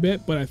those are getting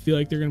bit, but I feel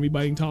like they're going to be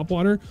biting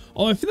topwater.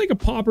 Although I feel like a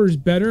popper is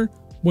better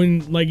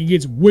when like it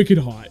gets wicked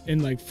hot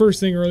and like first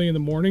thing early in the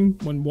morning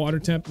when water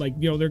temp, like,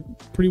 you know, they're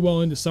pretty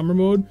well into summer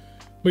mode,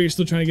 but you're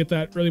still trying to get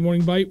that early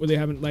morning bite where they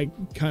haven't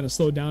like kind of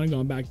slowed down and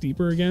gone back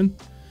deeper again.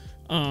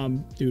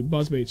 Dude,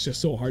 buzzbait's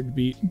just so hard to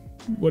beat,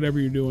 whatever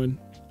you're doing.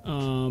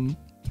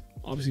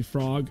 Obviously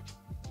frog,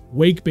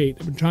 Wake bait.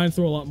 I've been trying to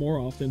throw a lot more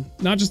often.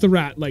 Not just the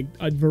rat, like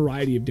a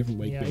variety of different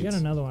wake baits. I got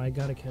another one. I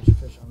gotta catch a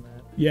fish on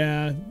that.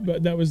 Yeah,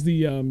 but that was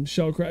the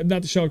shell cracker,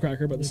 not the shell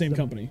cracker, but the same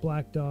company.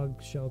 Black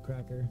dog shell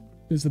cracker.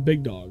 It's the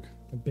big dog.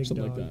 A big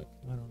something dog. like that.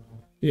 I don't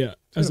know. Yeah,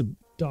 as a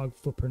dog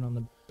footprint on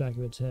the back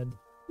of its head.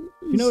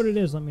 If you know what it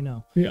is, let me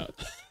know. Yeah.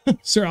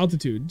 Sir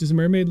Altitude, does a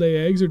mermaid lay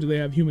eggs or do they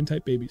have human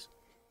type babies?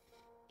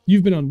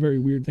 You've been on very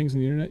weird things on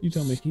the internet. You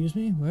tell me. Excuse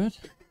me? What?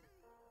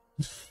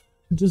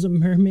 Does a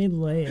mermaid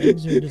lay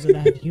eggs or does it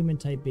have human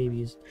type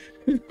babies?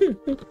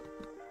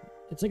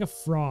 It's like a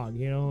frog,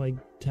 you know, like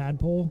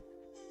tadpole.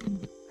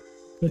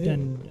 But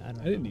then I don't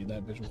know. I didn't need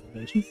that visual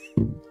information.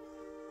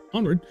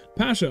 Onward.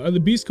 Pasha, are the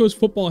Beast Coast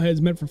football heads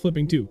meant for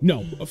flipping too?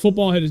 No, a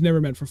football head is never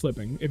meant for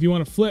flipping. If you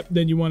want to flip,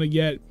 then you want to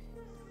get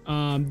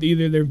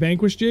either their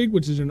Vanquish jig,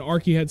 which is an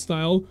Arky head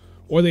style,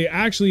 or they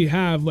actually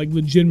have like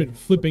legitimate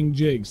flipping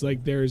jigs.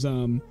 Like there's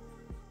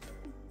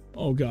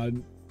oh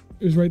god,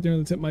 it was right there on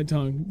the tip of my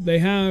tongue. They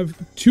have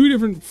two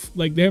different,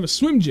 like they have a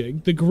swim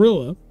jig, the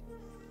Gorilla,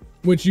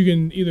 which you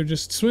can either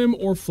just swim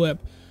or flip,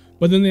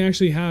 but then they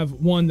actually have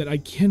one that I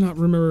cannot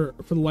remember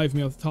for the life of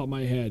me off the top of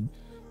my head.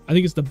 I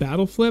think it's the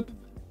Battle Flip.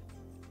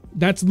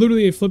 That's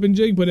literally a flipping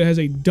jig, but it has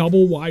a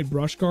double wide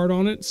brush guard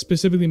on it,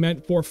 specifically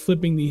meant for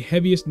flipping the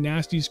heaviest,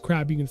 nastiest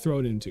crap you can throw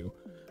it into.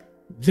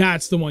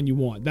 That's the one you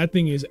want. That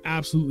thing is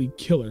absolutely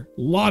killer.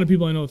 A lot of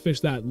people I know that fish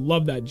that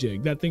love that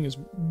jig. That thing has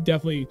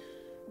definitely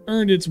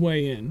earned its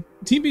way in.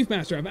 Team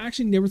Beefmaster, I've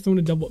actually never thrown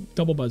a double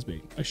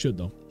buzzbait. I should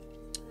though.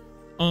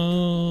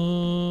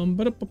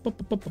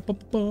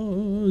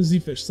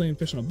 Z-Fish slaying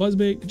fish on a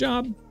buzzbait. Good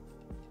job.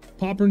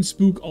 Popper and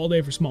Spook all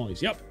day for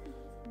smallies. Yep.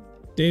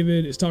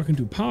 David is talking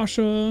to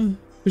Pasha.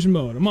 Fishing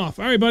mode. I'm off.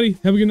 All right, buddy.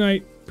 Have a good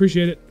night.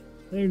 Appreciate it.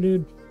 Later,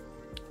 dude.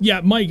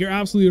 Yeah, Mike, you're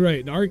absolutely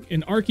right.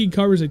 An Arky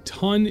covers a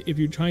ton if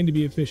you're trying to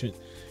be efficient.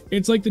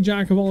 It's like the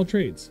jack of all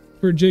trades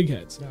for jig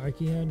heads. The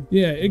Arky head?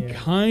 Yeah, it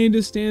kind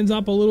of stands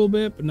up a little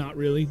bit, but not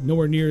really.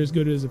 Nowhere near as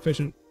good as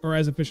efficient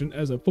as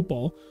a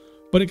football,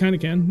 but it kind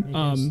of can. It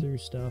gets through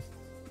stuff.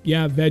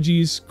 Yeah,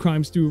 veggies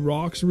climbs through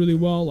rocks really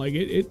well. Like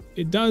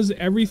it does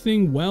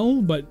everything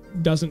well,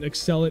 but doesn't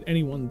excel at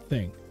any one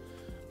thing.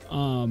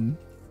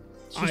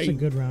 It's just a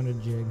good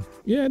rounded jig.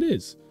 Yeah, it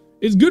is.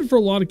 It's good for a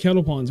lot of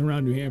kettle ponds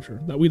around New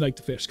Hampshire that we like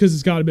to fish because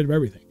it's got a bit of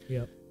everything.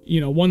 Yep. You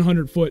know,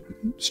 100-foot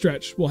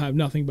stretch will have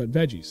nothing but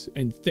veggies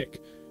and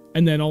thick.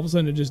 And then all of a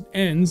sudden it just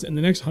ends and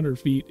the next 100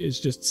 feet is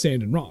just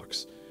sand and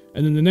rocks.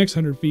 And then the next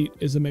 100 feet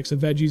is a mix of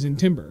veggies and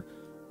timber.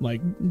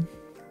 Like,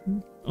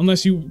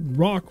 unless you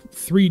rock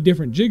 3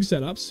 different jig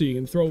setups so you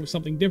can throw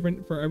something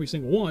different for every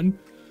single one,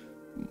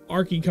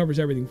 Arky covers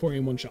everything for you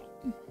in one shot.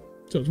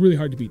 So it's really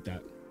hard to beat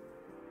that.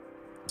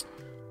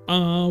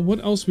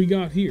 What else we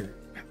got here?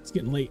 It's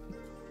getting late.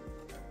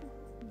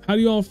 How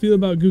do you all feel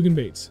about Guggen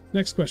baits?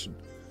 Next question.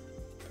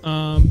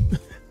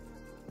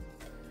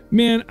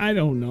 Man, I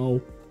don't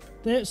know.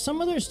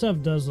 Some of their stuff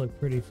does look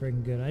pretty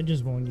freaking good. I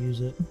just won't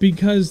use it.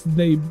 Because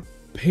they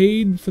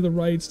paid for the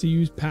rights to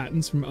use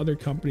patents from other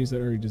companies that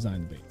already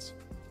designed the baits.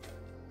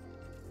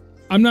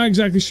 I'm not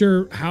exactly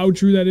sure how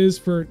true that is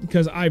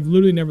because I've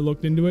literally never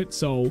looked into it,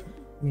 so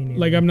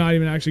like I'm not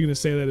even actually going to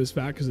say that as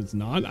fact because it's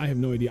not. I have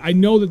no idea. I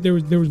know that there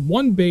was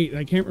one bait, and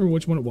I can't remember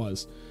which one it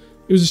was.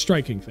 It was a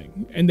striking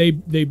thing, and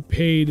they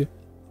paid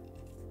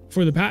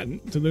for the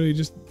patent to literally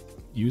just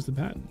use the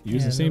patent,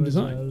 use the same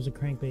design. It was a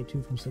crankbait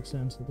too from 6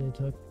 Cents that they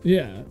took.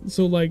 Yeah,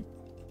 so like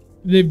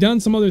they've done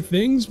some other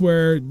things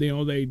where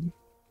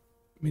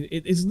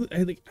it's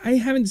like I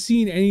haven't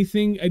seen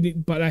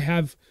anything, but I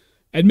have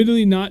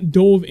admittedly not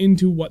dove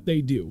into what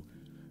they do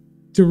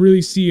to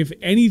really see if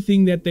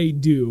anything that they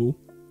do.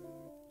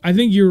 I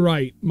think you're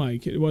right,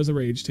 Mike. It was a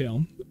rage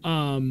tail.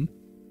 I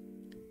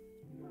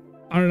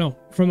don't know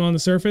from on the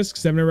surface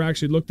because I've never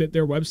actually looked at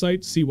their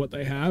website to see what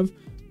they have.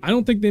 I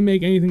don't think they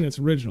make anything that's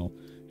original,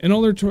 and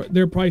all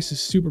their price is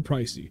super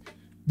pricey.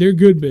 They're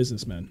good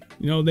businessmen.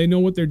 You know, they know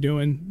what they're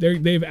doing.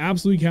 They've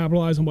absolutely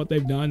capitalized on what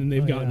they've done, and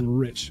they've gotten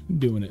rich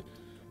doing it.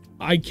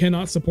 I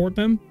cannot support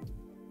them.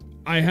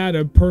 I had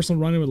a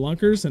personal run-in with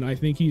Lunkers, and I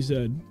think he's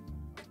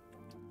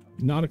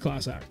not a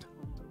class act.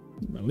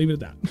 I'll leave it at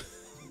that.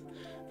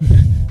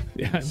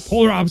 Yeah,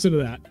 polar opposite of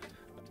that.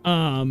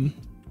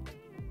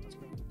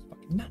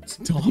 Nuts.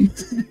 Tom.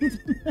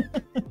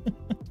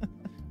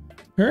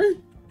 Her?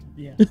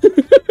 Yeah.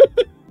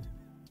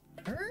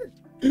 Her?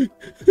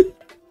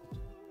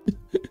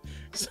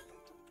 Sorry,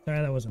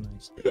 that wasn't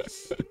nice.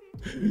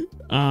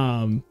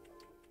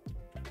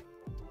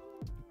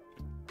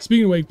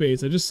 Speaking of wake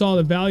baits, I just saw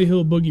the Valley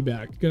Hill Boogie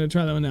Back. Gonna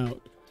try that one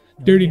out.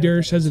 Dirty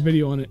Dersh has a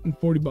video on it and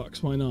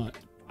 $40. Why not?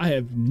 I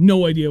have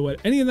no idea what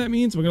any of that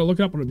means. We're gonna look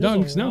it up when I'm done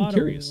because now I'm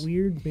curious. Of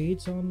weird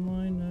baits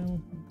online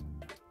now.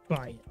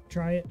 Buy it,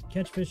 try it,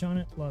 catch fish on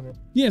it, love it.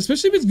 Yeah,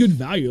 especially if it's good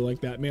value like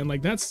that, man.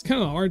 Like that's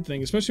kind of the hard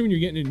thing, especially when you're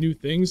getting into new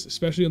things,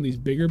 especially on these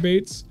bigger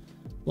baits.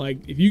 Like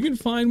if you can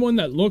find one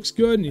that looks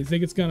good and you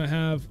think it's gonna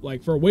have,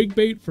 like for a wake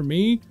bait, for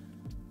me,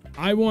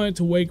 I want it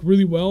to wake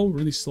really well,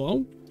 really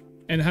slow,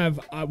 and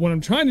have what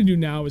I'm trying to do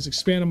now is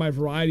expand on my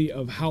variety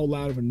of how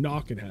loud of a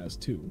knock it has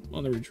too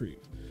on the retrieve.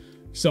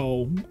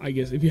 So I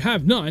guess if you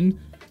have none,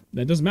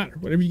 that doesn't matter.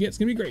 Whatever you get is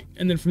gonna be great.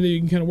 And then from there you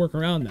can kind of work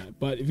around that.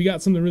 But if you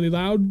got something really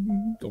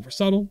loud, go for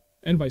subtle,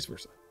 and vice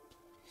versa.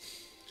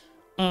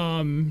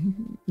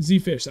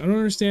 Z-Fish. I don't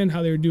understand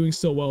how they're doing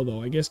so well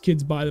though. I guess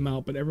kids buy them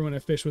out, but everyone I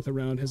fish with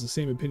around has the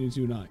same opinion as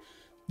you and I.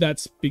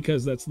 That's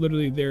because that's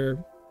literally the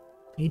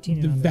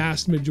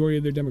vast majority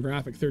of their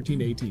demographic, 13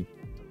 to 18.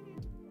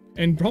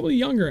 And probably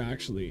younger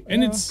actually.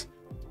 And it's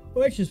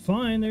which is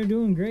fine. They're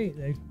doing great.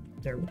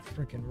 They're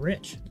freaking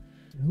rich.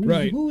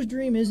 Whose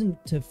dream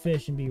isn't to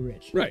fish and be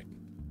rich? Right.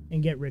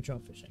 And get rich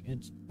off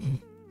fishing.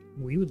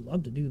 We would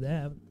love to do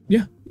that.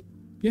 Yeah.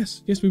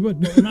 Yes, we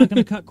would. But we're not going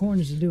to cut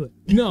corners to do it.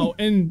 No,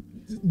 and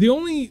the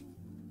only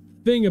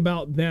thing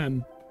about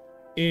them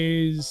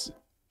is,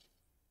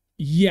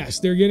 yes,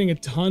 they're getting a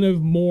ton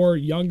of more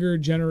younger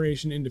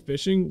generation into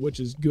fishing,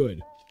 which is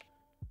good.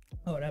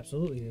 Oh, it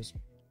absolutely is.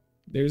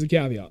 There's a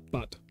caveat,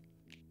 but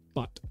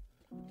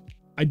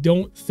I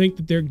don't think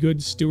that they're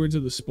good stewards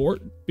of the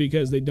sport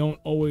because they don't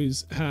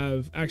always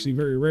have, actually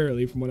very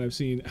rarely from what I've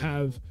seen,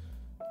 have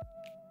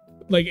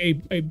like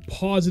a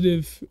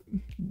positive,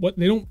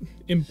 they don't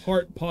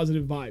impart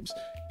positive vibes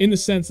in the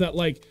sense that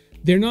like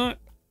they're not,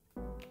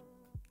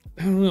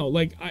 I don't know,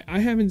 like I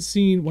haven't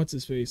seen what's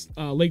his face,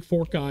 Lake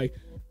Fork guy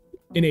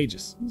in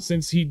ages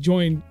since he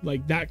joined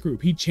like that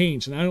group. He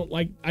changed and I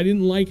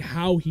didn't like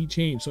how he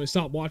changed, so I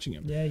stopped watching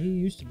him. Yeah, he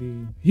used to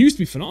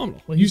be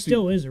phenomenal. Well, he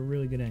still is a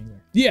really good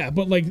angler. Yeah,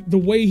 but like the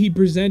way he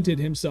presented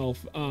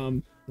himself,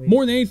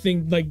 more than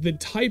anything, like the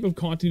type of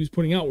content he was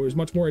putting out was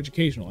much more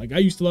educational. Like I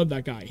used to love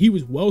that guy. He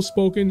was well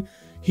spoken.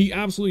 He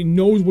absolutely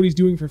knows what he's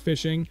doing for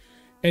fishing,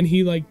 and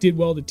he like did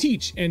well to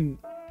teach, and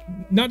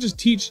not just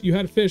teach you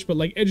how to fish, but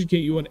like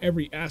educate you on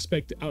every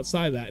aspect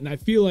outside of that. And I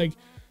feel like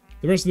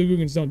the rest of the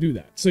Googans don't do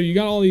that. So you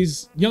got all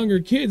these younger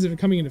kids that are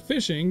coming into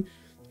fishing,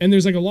 and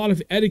there's like a lot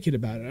of etiquette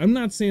about it. I'm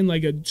not saying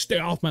like a stay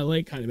off my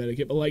lake kind of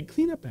etiquette, but like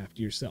clean up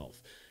after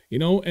yourself, you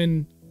know?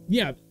 And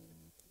yeah,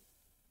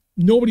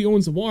 nobody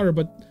owns the water,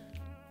 but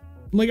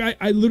like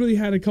I literally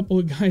had a couple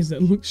of guys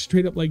that looked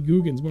straight up like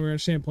Googans when we were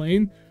at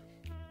Champlain.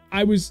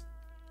 I was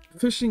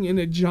fishing in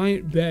a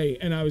giant bay,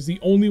 and I was the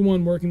only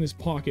one working this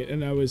pocket,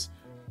 and I was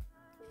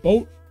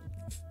about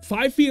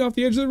 5 feet off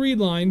the edge of the reed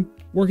line,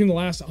 working the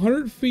last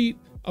 100 feet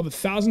of a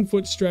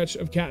 1,000-foot stretch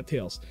of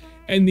cattails.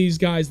 And these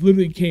guys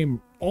literally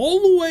came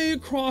all the way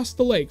across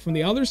the lake from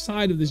the other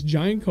side of this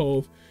giant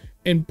cove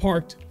and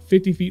parked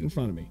 50 feet in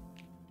front of me.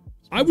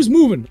 I was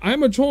moving. I had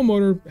my trolling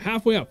motor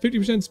halfway up,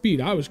 50% speed.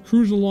 I was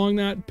cruising along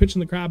that, pitching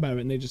the crap out of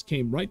it, and they just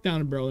came right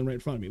down and barreling right in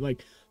front of me.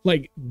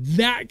 Like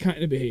that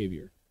kind of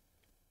behavior,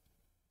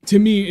 to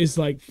me, is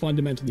like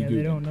fundamentally good.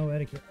 They don't know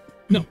etiquette.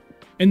 No.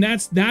 And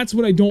that's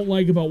what I don't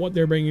like about what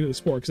they're bringing to the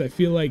sport, because I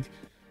feel like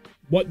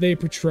what they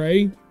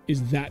portray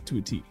is that to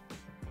a T.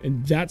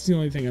 And that's the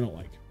only thing I don't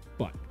like.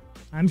 But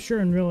I'm sure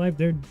in real life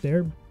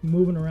they're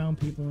moving around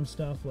people and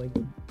stuff, like,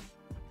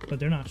 but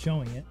they're not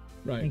showing it.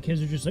 Right. And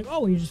kids are just like, oh,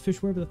 well, you just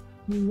fish wherever the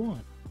you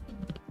want.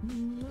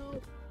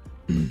 No.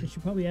 They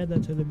should probably add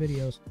that to their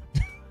videos.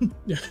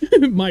 Yeah.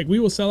 Mike, we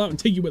will sell out and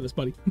take you with us,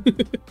 buddy.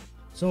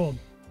 Sold.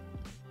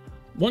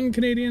 1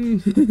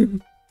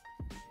 Canadian.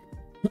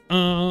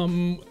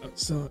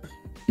 So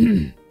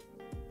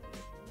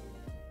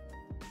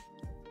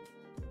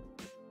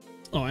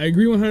oh, I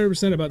agree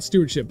 100% about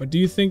stewardship, but do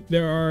you think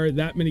there are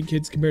that many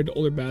kids compared to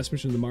older bass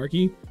fishers in the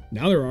Marquee?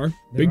 Now there are.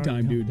 Big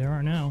time, dude. There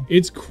are now.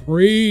 It's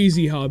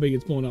crazy how big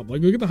it's blown up.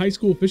 Like, look at the high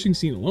school fishing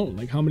scene alone.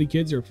 Like, how many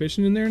kids are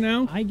fishing in there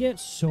now? I get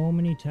so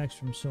many texts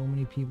from so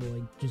many people,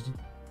 like, just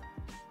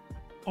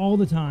all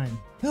the time.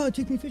 Oh,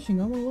 take me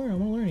fishing. I want to learn. I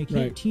want to learn. I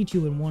can't teach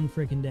you in one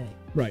freaking day.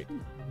 Right.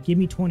 Give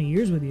me 20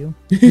 years with you.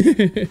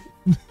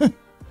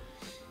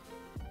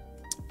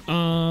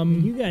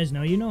 You guys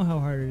know. You know how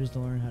hard it is to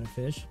learn how to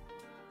fish.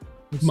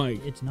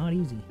 Mike. It's not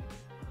easy.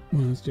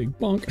 Well, that's Jake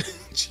Bonk.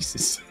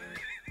 Jesus.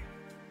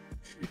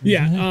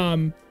 Yeah.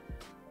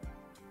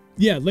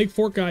 Yeah, Lake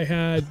Fork guy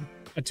had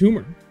a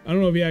tumor. I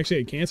don't know if he actually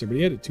had cancer, but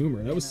he had a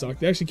tumor. That was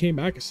sucked. They actually came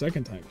back a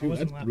second time. Dude,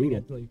 that's brutal.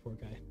 At the Lake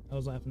Fork guy. I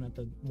was laughing at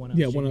the one.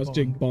 Yeah, when I was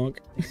Jake Bonk.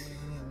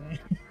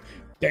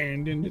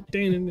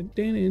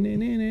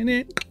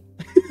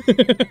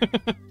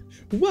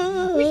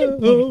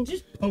 Whoa!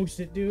 Just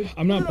post it, dude.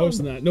 I'm not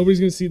posting that. Nobody's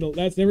gonna see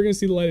that's never gonna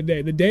see the light of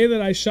day. The day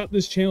that I shut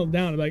this channel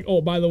down, I'm like, oh,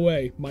 by the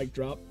way, mic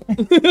drop.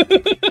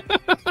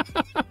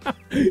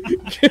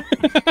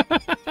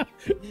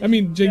 I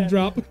mean, jig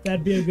drop.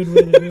 That'd be a good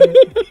way to do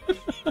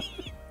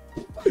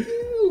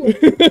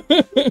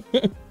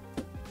it.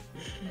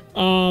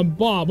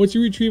 Bob, what's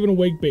your retrieve on a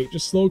wake bait?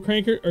 Just slow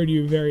crank it, or do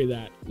you vary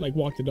that? Like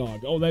walk the dog?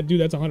 Oh, that dude,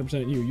 that's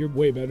 100% you. You're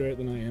way better at it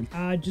than I am.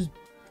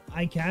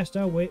 I cast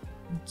out, wait.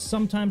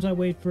 Sometimes I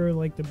wait for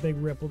like the big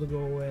ripple to go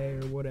away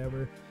or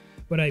whatever,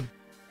 but I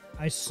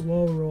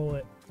slow roll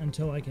it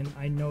until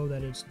I know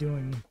that it's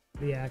doing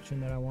the action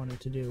that I want it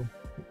to do.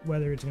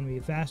 Whether it's going to be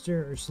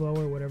faster or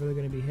slower, whatever they're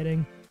going to be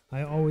hitting,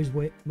 I always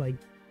wait, like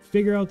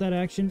figure out that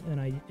action,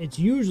 and it's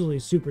usually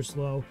super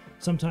slow.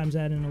 Sometimes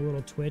add in a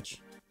little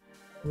twitch,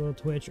 or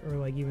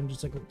like even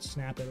just like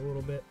snap it a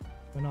little bit.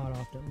 But not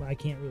often. I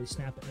can't really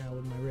snap it now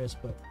with my wrist,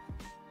 but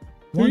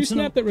Can you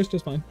snap that wrist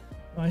just fine?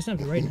 Oh, I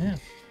snapped it right in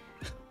half.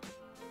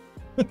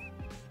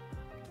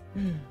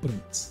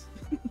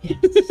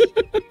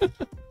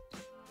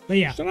 But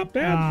yeah. Shut up,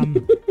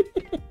 Dad.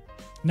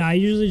 Nah, I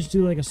usually just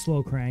do like a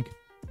slow crank.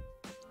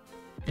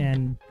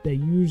 And they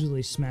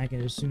usually smack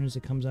it as soon as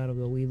it comes out of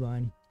the lead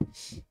line.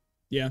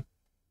 Yeah.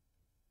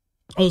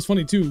 Oh, it's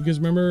funny too, because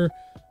remember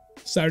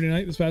Saturday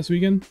night this past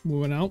weekend, we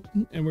went out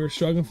and we were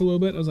struggling for a little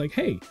bit. I was like,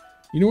 hey,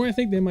 you know where I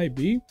think they might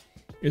be?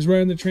 Is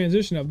right in the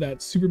transition of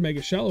that super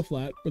mega shallow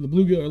flat where the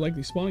bluegill are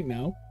likely spawning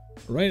now.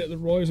 Right at the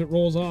rollers, it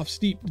rolls off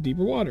steep to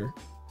deeper water.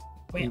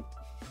 Bam.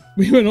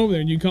 We went over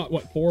there and you caught,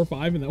 what, 4 or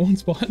 5 in that one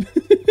spot?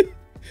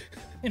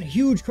 And a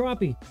huge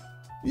crappie.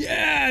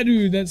 Yeah,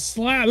 dude, that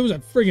slab. That was a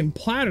friggin'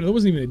 platter. That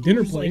wasn't even a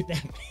dinner plate. Like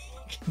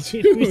that.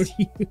 Dude, it was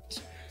huge.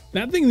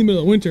 That thing in the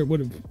middle of winter would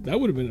have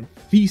been a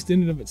feast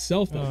in and of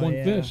itself. That one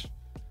fish.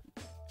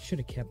 Should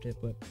have kept it,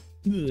 but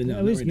No,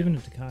 at least given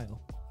it to Kyle.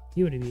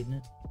 He would have eaten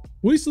it.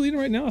 What are you still eating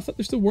right now? I thought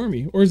they're still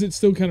wormy, or is it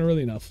still kind of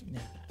early enough? Nah,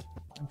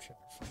 I'm sure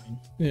they're fine.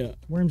 Yeah.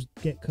 Worms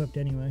get cooked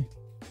anyway.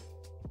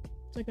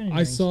 It's like onion I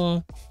rings.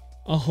 saw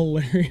a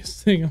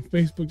hilarious thing on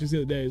Facebook just the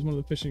other day. It was one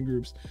of the fishing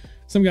groups.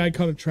 Some guy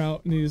caught a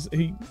trout and it was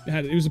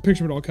a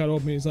picture of it all cut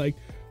open. He's like,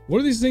 "What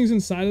are these things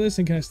inside of this,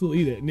 and can I still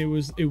eat it?" And it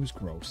was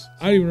gross.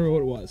 I don't even remember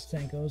what it was.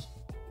 Senkos.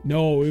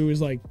 No, it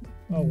was like,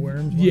 Oh,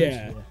 worms.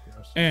 yeah.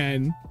 Gross.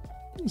 And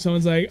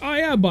someone's like, "Oh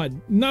yeah,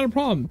 bud, not a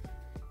problem.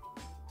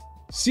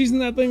 Season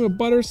that thing with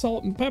butter,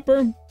 salt, and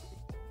pepper.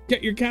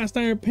 Get your cast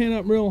iron pan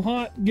up real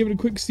hot. Give it a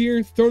quick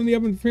sear. Throw it in the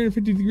oven for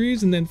 350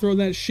 degrees, and then throw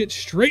that shit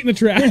straight in the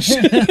trash."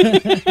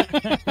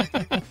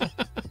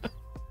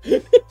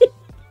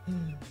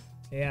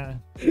 Yeah,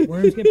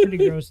 worms get pretty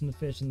gross in the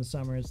fish in the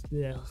summer. It's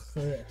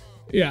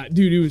Yeah,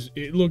 dude,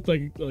 it looked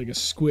like a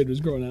squid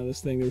was growing out of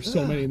this thing. There were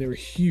so many, and they were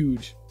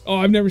huge. Oh,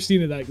 I've never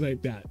seen it like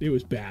that. It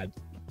was bad.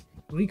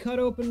 We cut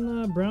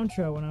open brown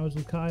trout when I was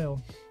with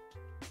Kyle,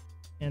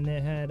 and they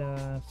had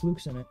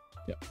flukes in it.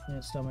 Yep. In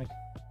its stomach.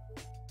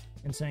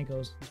 And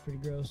Senkos. It's pretty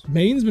gross.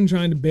 Maine's been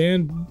trying to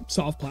ban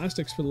soft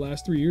plastics for the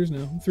last 3 years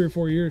now, 3 or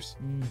 4 years.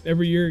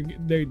 Every year,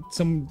 whoever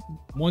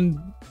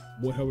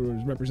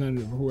was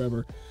representative or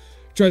whoever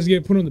tries to get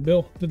it put on the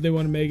bill that they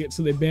want to make it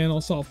so they ban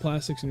all soft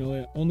plastics and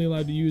you're only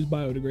allowed to use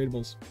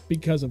biodegradables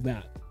because of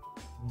that.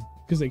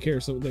 Because they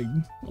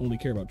only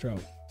care about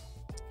trout.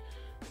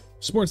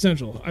 Sports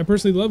Central. I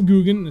personally love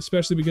Guggen,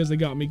 especially because they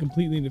got me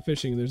completely into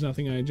fishing. There's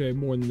nothing I enjoy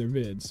more than their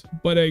vids.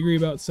 But I agree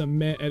about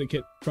some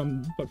etiquette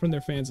from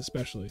their fans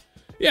especially.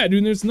 Yeah,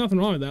 dude, there's nothing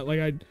wrong with that. Like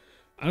I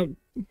got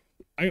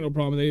no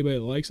problem with anybody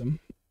that likes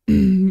them.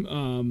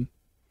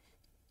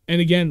 And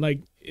again, like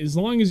as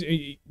long as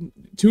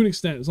to an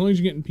extent, as long as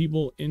you're getting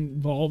people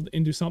involved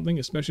into something,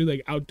 especially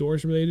like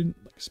outdoors related,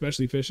 like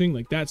especially fishing,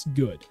 like that's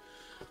good.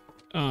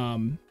 For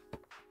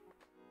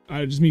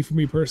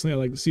me personally, I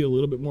like to see a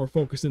little bit more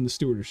focus in the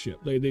stewardship,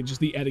 like just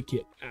the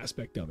etiquette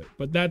aspect of it.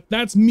 But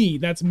that's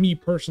me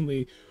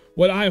personally,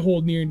 what I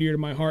hold near and dear to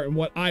my heart and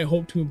what I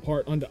hope to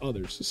impart unto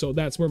others. So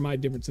that's where my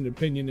difference in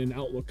opinion and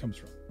outlook comes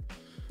from.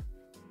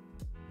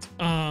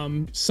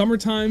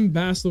 Summertime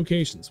bass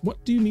locations.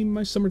 What do you mean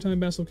by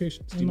summertime bass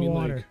locations? Do you mean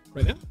water.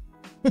 Like right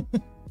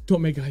now?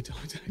 Don't make eye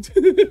contact.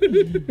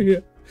 Yeah.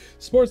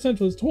 Sports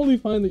Central is totally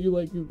fine that you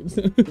like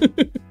Guggen.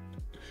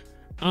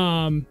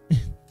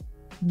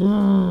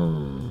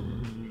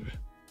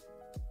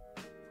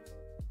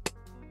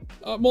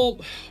 Well,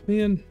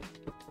 man,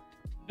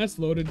 that's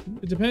loaded.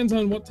 It depends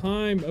on what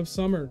time of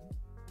summer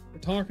we're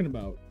talking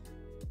about.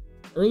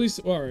 All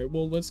right,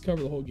 well, let's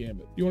cover the whole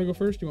gambit. You want to go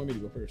first? Or you want me to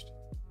go first?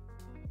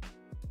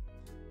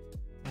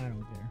 I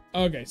don't care.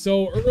 Okay,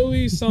 so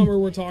early summer,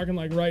 we're talking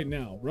like right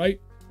now, right?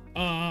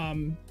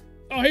 Oh,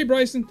 hey,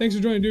 Bryson. Thanks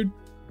for joining, dude.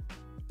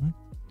 What?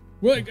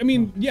 Well, like, I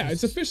mean, yeah,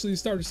 it's officially the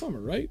start of summer,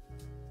 right?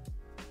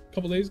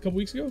 Couple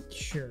weeks ago.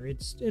 Sure,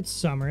 it's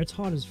summer. It's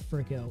hot as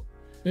frick out.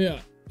 Yeah.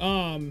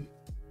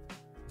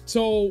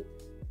 So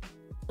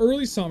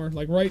early summer,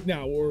 like right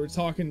now, where we're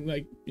talking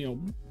like,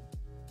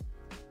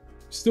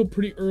 still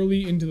pretty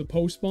early into the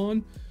post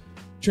spawn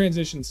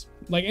transitions,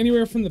 like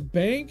anywhere from the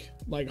bank,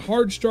 like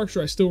hard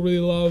structure I still really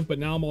love, but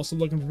now I'm also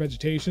looking for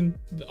vegetation.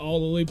 All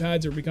the lily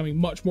pads are becoming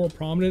much more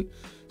prominent.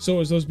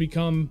 So as those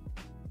become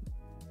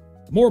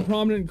more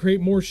prominent and create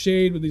more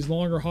shade with these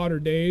longer, hotter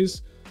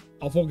days,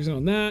 I'll focus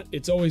on that.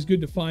 It's always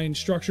good to find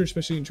structure,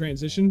 especially in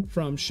transition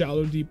from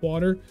shallow, deep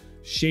water,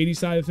 shady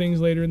side of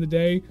things later in the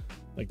day.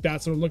 Like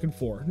that's what I'm looking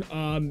for.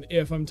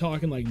 If I'm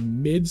talking like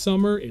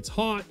midsummer, it's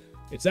hot.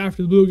 It's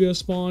after the bluegill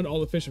spawned. All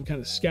the fish have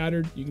kind of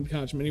scattered. You can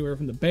catch them anywhere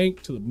from the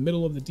bank to the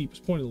middle of the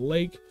deepest point of the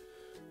lake.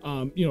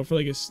 For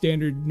like a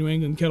standard New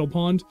England kettle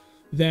pond.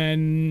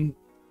 Then,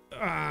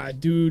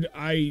 dude,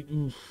 I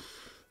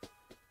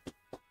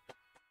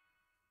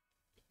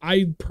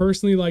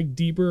personally like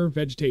deeper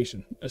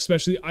vegetation,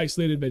 especially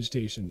isolated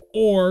vegetation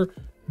or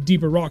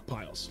deeper rock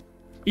piles.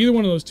 Either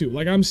one of those two.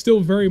 Like I'm still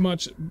very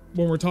much,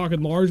 when we're talking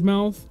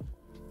largemouth,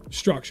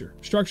 structure.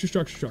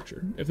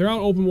 If they're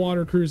out open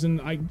water cruising,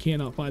 I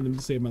cannot find them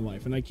to save my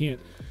life. And I can't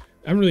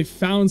I haven't really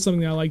found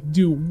something that I like to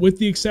do, with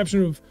the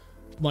exception of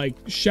like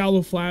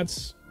shallow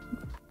flats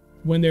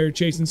when they're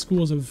chasing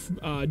schools of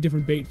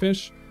different bait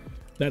fish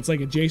that's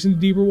like adjacent to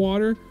deeper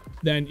water.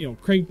 Then, you know,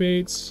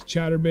 crankbaits,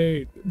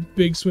 chatterbait,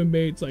 big swim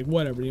baits, like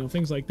whatever, you know,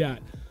 things like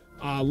that.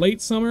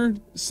 Late summer,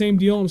 same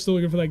deal. I'm still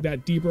looking for like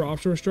that deeper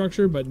offshore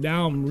structure, but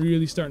now I'm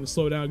really starting to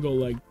slow down and go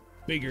like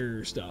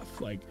bigger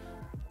stuff, like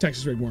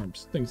Texas rig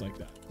worms, things like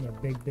that. Yeah,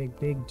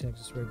 big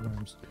Texas rig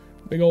worms.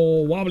 Big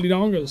old wobbly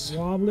dongers.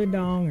 Wobbly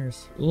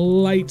dongers.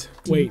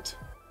 Lightweight.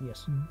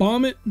 Yes.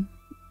 Bomb it,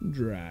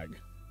 drag.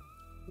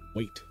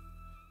 Wait.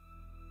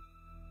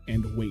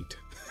 And wait.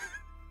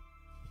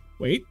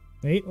 Wait.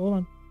 Wait, hold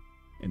on.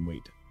 And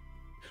wait.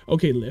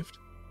 Okay, lift.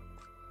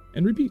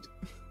 And repeat.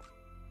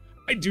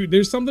 Dude,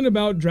 there's something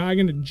about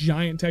dragging a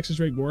giant Texas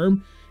rig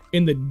worm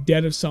in the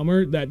dead of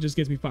summer that just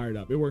gets me fired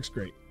up. It works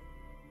great.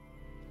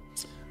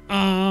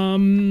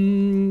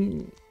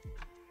 Come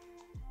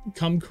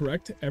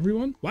correct,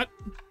 everyone? What?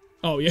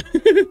 Oh, yeah.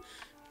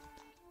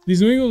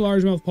 These New England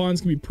largemouth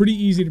ponds can be pretty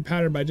easy to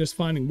pattern by just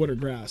finding wood or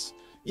grass.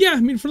 Yeah, I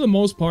mean, for the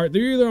most part,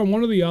 they're either on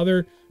one or the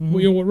other. Mm-hmm.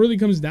 You know, what really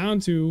comes down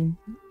to,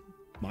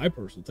 my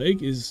personal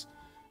take, is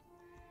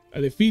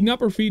are they feeding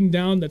up or feeding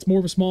down? That's more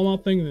of a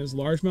smallmouth thing than it is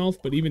largemouth,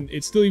 but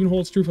it still even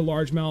holds true for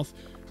largemouth.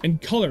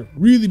 And color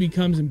really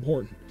becomes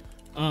important.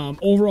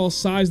 Overall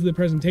size of the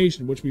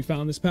presentation, which we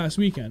found this past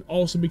weekend,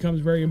 also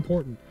becomes very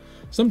important.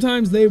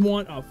 Sometimes they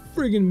want a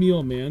friggin'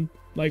 meal, man.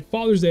 Like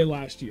Father's Day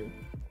last year.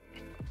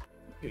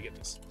 Gotta get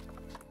this.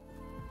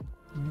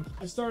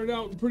 I started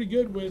out pretty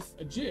good with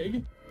a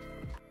jig.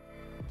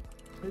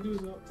 What I do is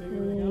I'll take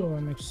everything out. Oh,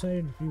 I'm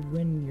excited if you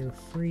win your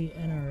free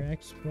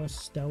NRX plus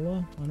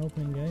Stella on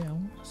opening day. I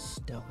want a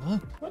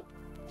Stella. What?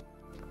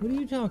 What are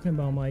you talking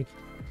about, Mike?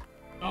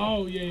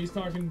 Oh, yeah, he's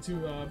talking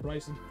to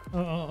Bryson.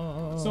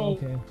 So,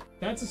 okay.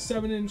 that's a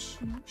 7-inch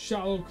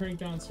shallow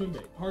crankdown swim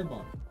bait, hard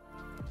bottom.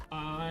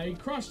 I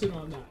crushed it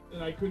on that,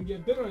 and I couldn't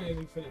get bit on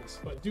anything finesse.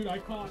 But, dude, I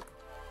caught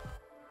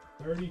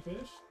 30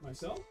 fish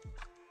myself.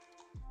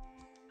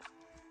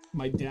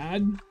 My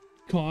dad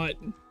caught...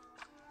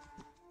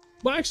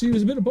 Well, actually, it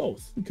was a bit of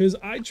both, because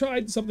I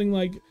tried something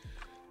like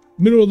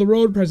middle of the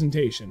road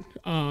presentation,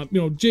 you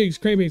know, jigs,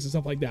 crankbaits, and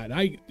stuff like that.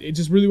 It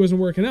just really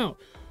wasn't working out.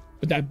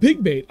 But that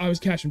big bait, I was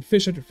catching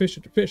fish after fish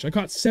after fish. I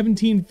caught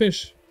 17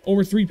 fish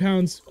over 3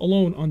 pounds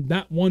alone on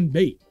that one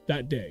bait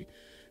that day.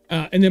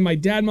 And then my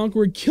dad and my uncle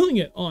were killing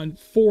it on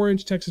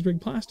 4-inch Texas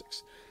rig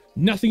plastics.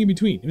 Nothing in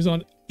between. It was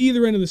on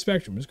either end of the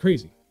spectrum. It was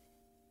crazy.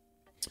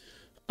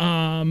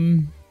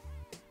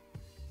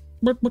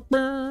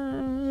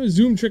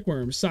 Zoom trick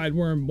worm, side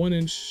worm, 1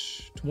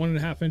 inch to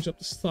 1.5 inch up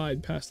the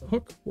slide past the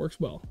hook. Works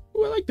well.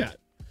 Ooh, I like that.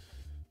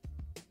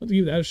 I'll have to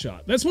give that a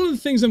shot. That's one of the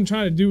things I'm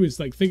trying to do, is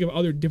like think of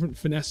other different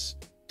finesse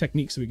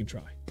techniques that we can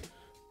try.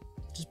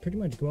 Just pretty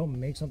much go out and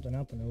make something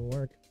up and it'll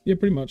work. Yeah,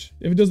 pretty much.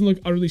 If it doesn't look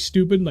utterly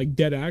stupid, like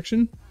dead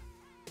action,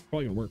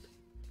 probably gonna work.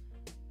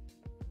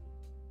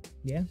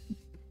 Yeah.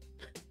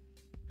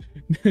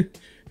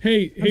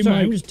 Hey, Sorry,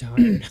 Mike. I'm just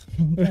tired.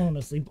 I'm falling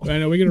asleep. I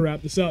know, we're gonna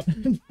wrap this up.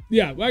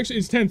 Yeah, well, actually,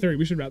 it's 10:30.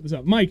 We should wrap this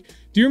up. Mike,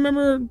 do you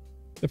remember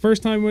the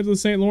first time we went to the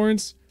St.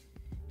 Lawrence,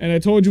 and I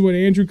told you when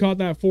Andrew caught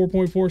that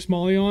 4.4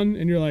 smallie on,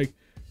 and you're like,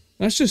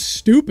 "That's just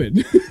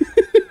stupid."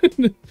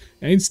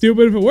 Ain't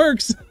stupid if it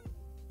works.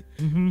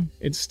 Mm-hmm.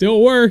 It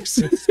still works.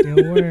 It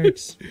still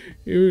works.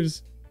 It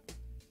was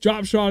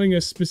drop shotting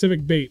a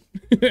specific bait,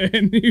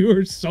 and you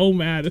were so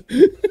mad.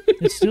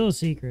 It's still a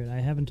secret. I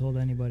haven't told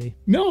anybody.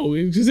 No,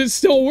 because it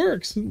still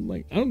works.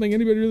 Like, I don't think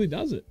anybody really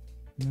does it.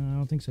 No, I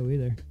don't think so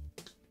either.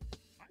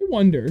 I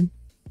wonder.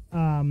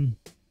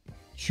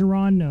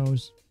 Sharon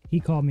knows. He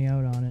called me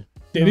out on it.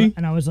 Did he?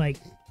 And I was like,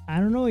 I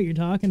don't know what you're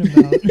talking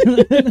about.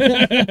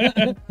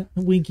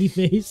 Winky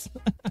face.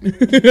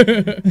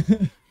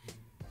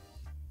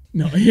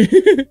 No.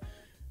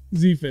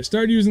 Z-Fish.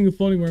 Started using the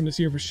floating worm this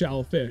year for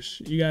shallow fish.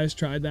 You guys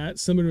tried that?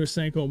 Similar to a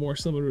Senko, more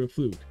similar to a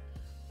fluke.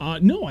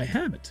 No, I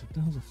haven't. What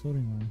the hell's a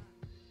floating worm?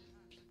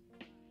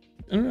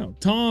 I don't know.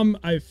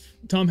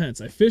 Tom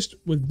Hentz. I fished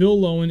with Bill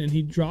Lowen, and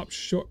he drop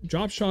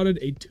shotted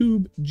a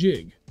tube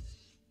jig.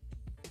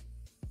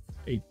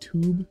 A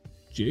tube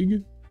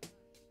jig?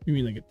 You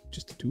mean like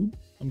just a tube?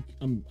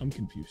 I'm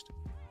confused.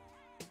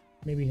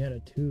 Maybe he had a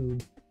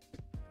tube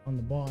on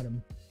the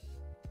bottom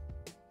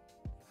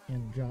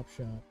and a drop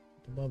shot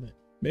above it.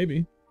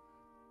 Maybe.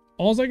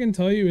 All I can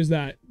tell you is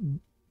that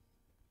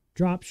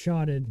Drop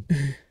shotted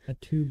a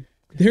tube.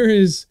 there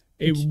is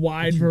a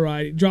wide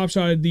variety. Drop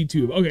shotted the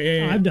tube. Okay,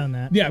 yeah. I've done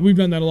that. Yeah, we've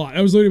done that a lot.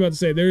 I was literally about to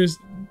say,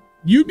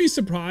 you'd be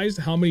surprised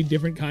how many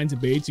different kinds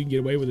of baits you can get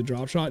away with a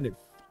drop shot, and it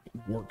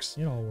works.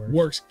 It all works.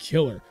 Works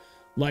killer.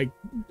 Like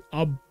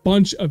a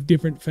bunch of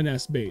different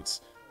finesse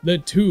baits. The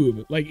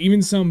tube, like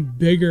even some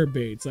bigger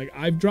baits. Like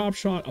I've drop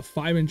shot a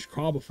 5-inch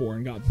craw before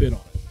and got bit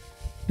on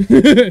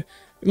it.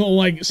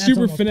 Like That's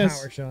super almost finesse.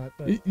 power shot,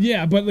 but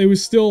Yeah, but it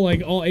was still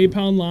like all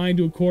 8-pound line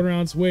to a 1/4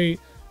 ounce weight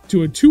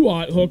to a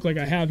 2/0 hook like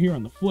I have here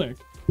on the flick.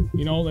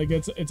 You know, like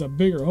it's a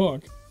bigger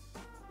hook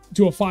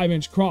to a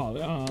 5-inch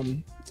crawl.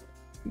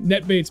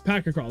 Net baits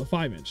packer crawl, the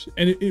 5-inch,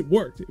 and it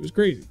worked. It was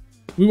crazy.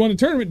 We won a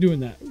tournament doing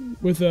that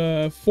with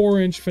a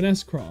 4-inch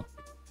finesse craw.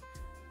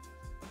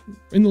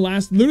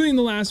 Literally in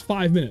the last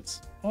 5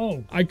 minutes.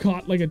 Oh. I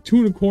caught like a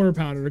 2 1/4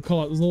 pounder to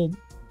call it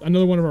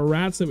another one of our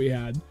rats that we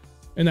had,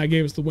 and that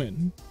gave us the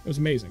win. It was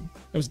amazing.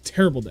 That was a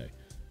terrible day.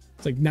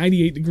 It's like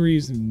 98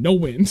 degrees and no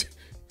wind.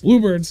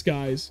 Bluebird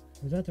skies.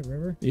 Was that the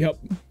river? Yep.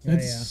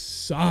 That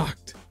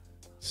sucked.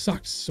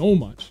 Sucked so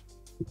much.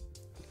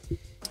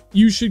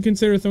 You should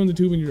consider throwing the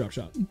tube in your drop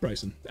shot,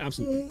 Bryson.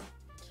 Absolutely.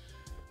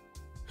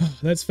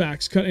 That's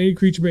facts. Cut any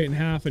creature bait in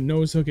half and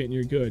nose hook it and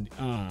you're good.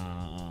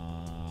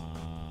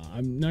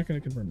 I'm not going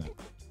to confirm that.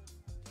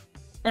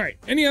 All right.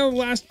 Any other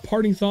last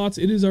parting thoughts?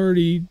 It is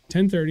already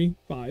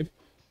 10:35.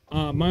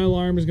 My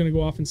alarm is going to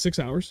go off in 6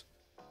 hours.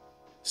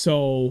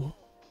 So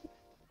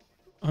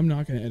I'm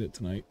not going to edit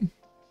tonight. I'm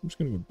just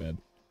going to go to bed.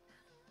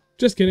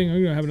 Just kidding. I'm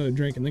going to have another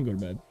drink and then go to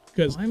bed.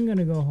 Because I'm going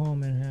to go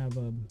home and have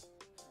a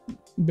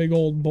big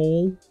old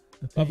bowl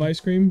of ice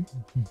cream.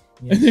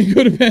 Yes. And then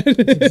go to bed.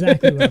 That's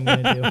exactly what I'm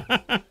going to do.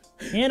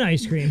 And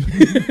ice cream.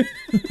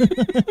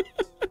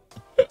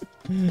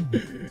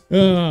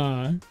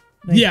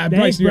 Yeah,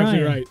 Bryson, you're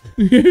absolutely right.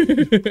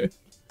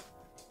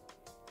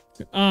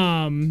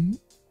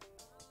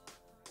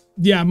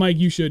 Yeah, Mike,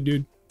 you should,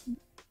 dude.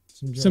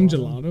 Some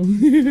gelato.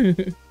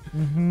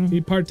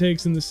 He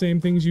partakes in the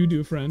same things you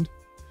do, friend.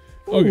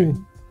 Okay.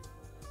 Ooh.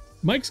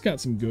 Mike's got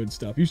some good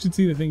stuff. You should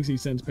see the things he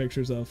sends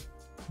pictures of.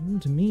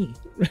 To me.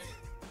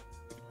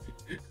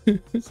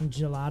 Some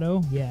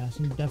gelato. Yeah,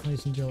 definitely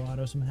some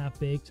gelato, some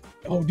half-baked.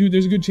 Oh, dude,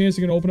 there's a good chance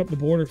they're going to open up the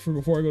border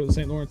before I go to the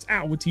St. Lawrence.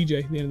 With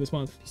TJ at the end of this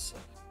month.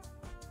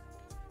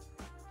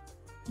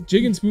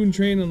 Jig and spoon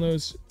train on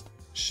those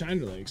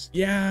Shiner Lakes.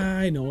 Yeah,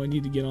 I know. I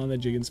need to get on that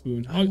jig and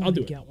spoon. I'll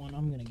do it.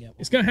 I'm going to get one.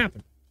 It's going to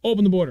happen.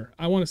 Open the border.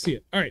 I want to see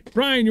it. All right,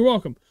 Brian, you're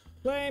welcome.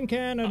 Blame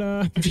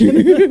Canada.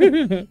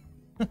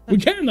 We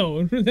can,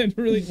 though.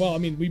 Really, well, I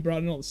mean, we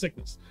brought in all the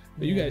sickness.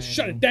 But you guys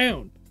shut it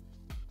down.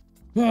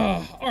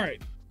 All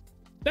right.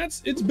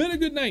 It's been a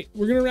good night.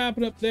 We're going to wrap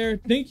it up there.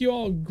 Thank you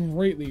all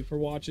greatly for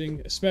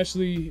watching,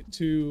 especially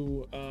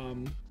to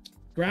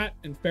Grat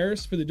and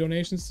Ferris for the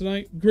donations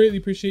tonight. Greatly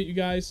appreciate you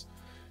guys.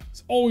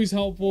 It's always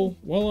helpful.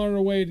 Well on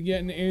our way to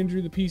getting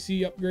Andrew the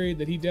PC upgrade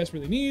that he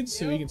desperately needs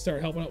so he can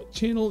start helping out with the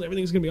channel.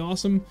 Everything's going to be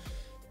awesome.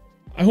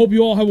 I hope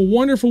you all have a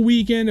wonderful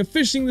weekend of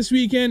fishing this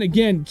weekend.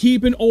 Again,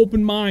 keep an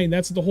open mind.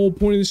 That's what the whole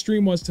point of the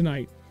stream was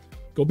tonight.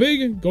 Go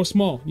big, go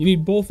small. You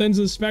need both ends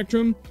of the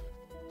spectrum.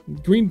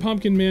 Green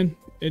pumpkin, man.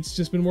 It's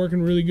just been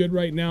working really good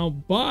right now,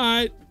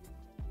 but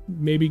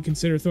maybe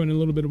consider throwing in a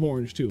little bit of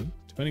orange too,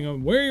 depending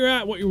on where you're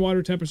at, what your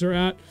water temps are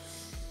at.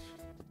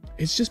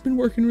 It's just been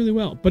working really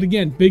well. But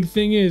again, big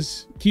thing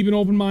is keep an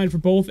open mind for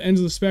both ends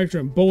of the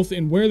spectrum, both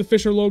in where the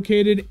fish are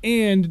located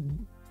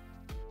and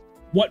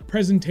what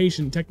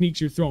presentation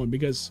techniques you're throwing,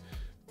 because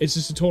it's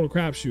just a total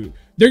crapshoot.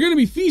 They're going to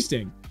be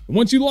feasting.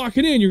 Once you lock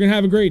it in, you're going to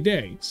have a great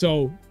day.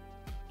 So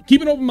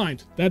keep an open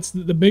mind. That's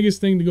the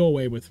biggest thing to go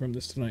away with from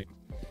this tonight.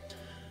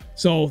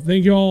 So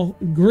thank you all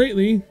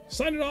greatly.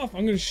 Sign it off.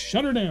 I'm going to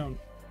shut her down.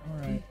 All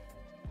right.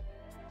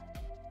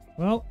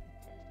 Well,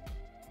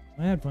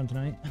 I had fun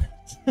tonight.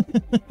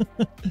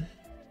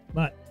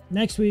 But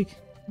next week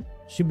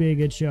should be a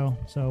good show.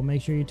 So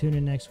make sure you tune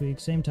in next week.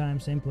 Same time,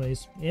 same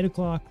place. 8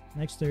 o'clock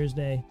next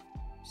Thursday.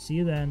 See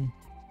you then.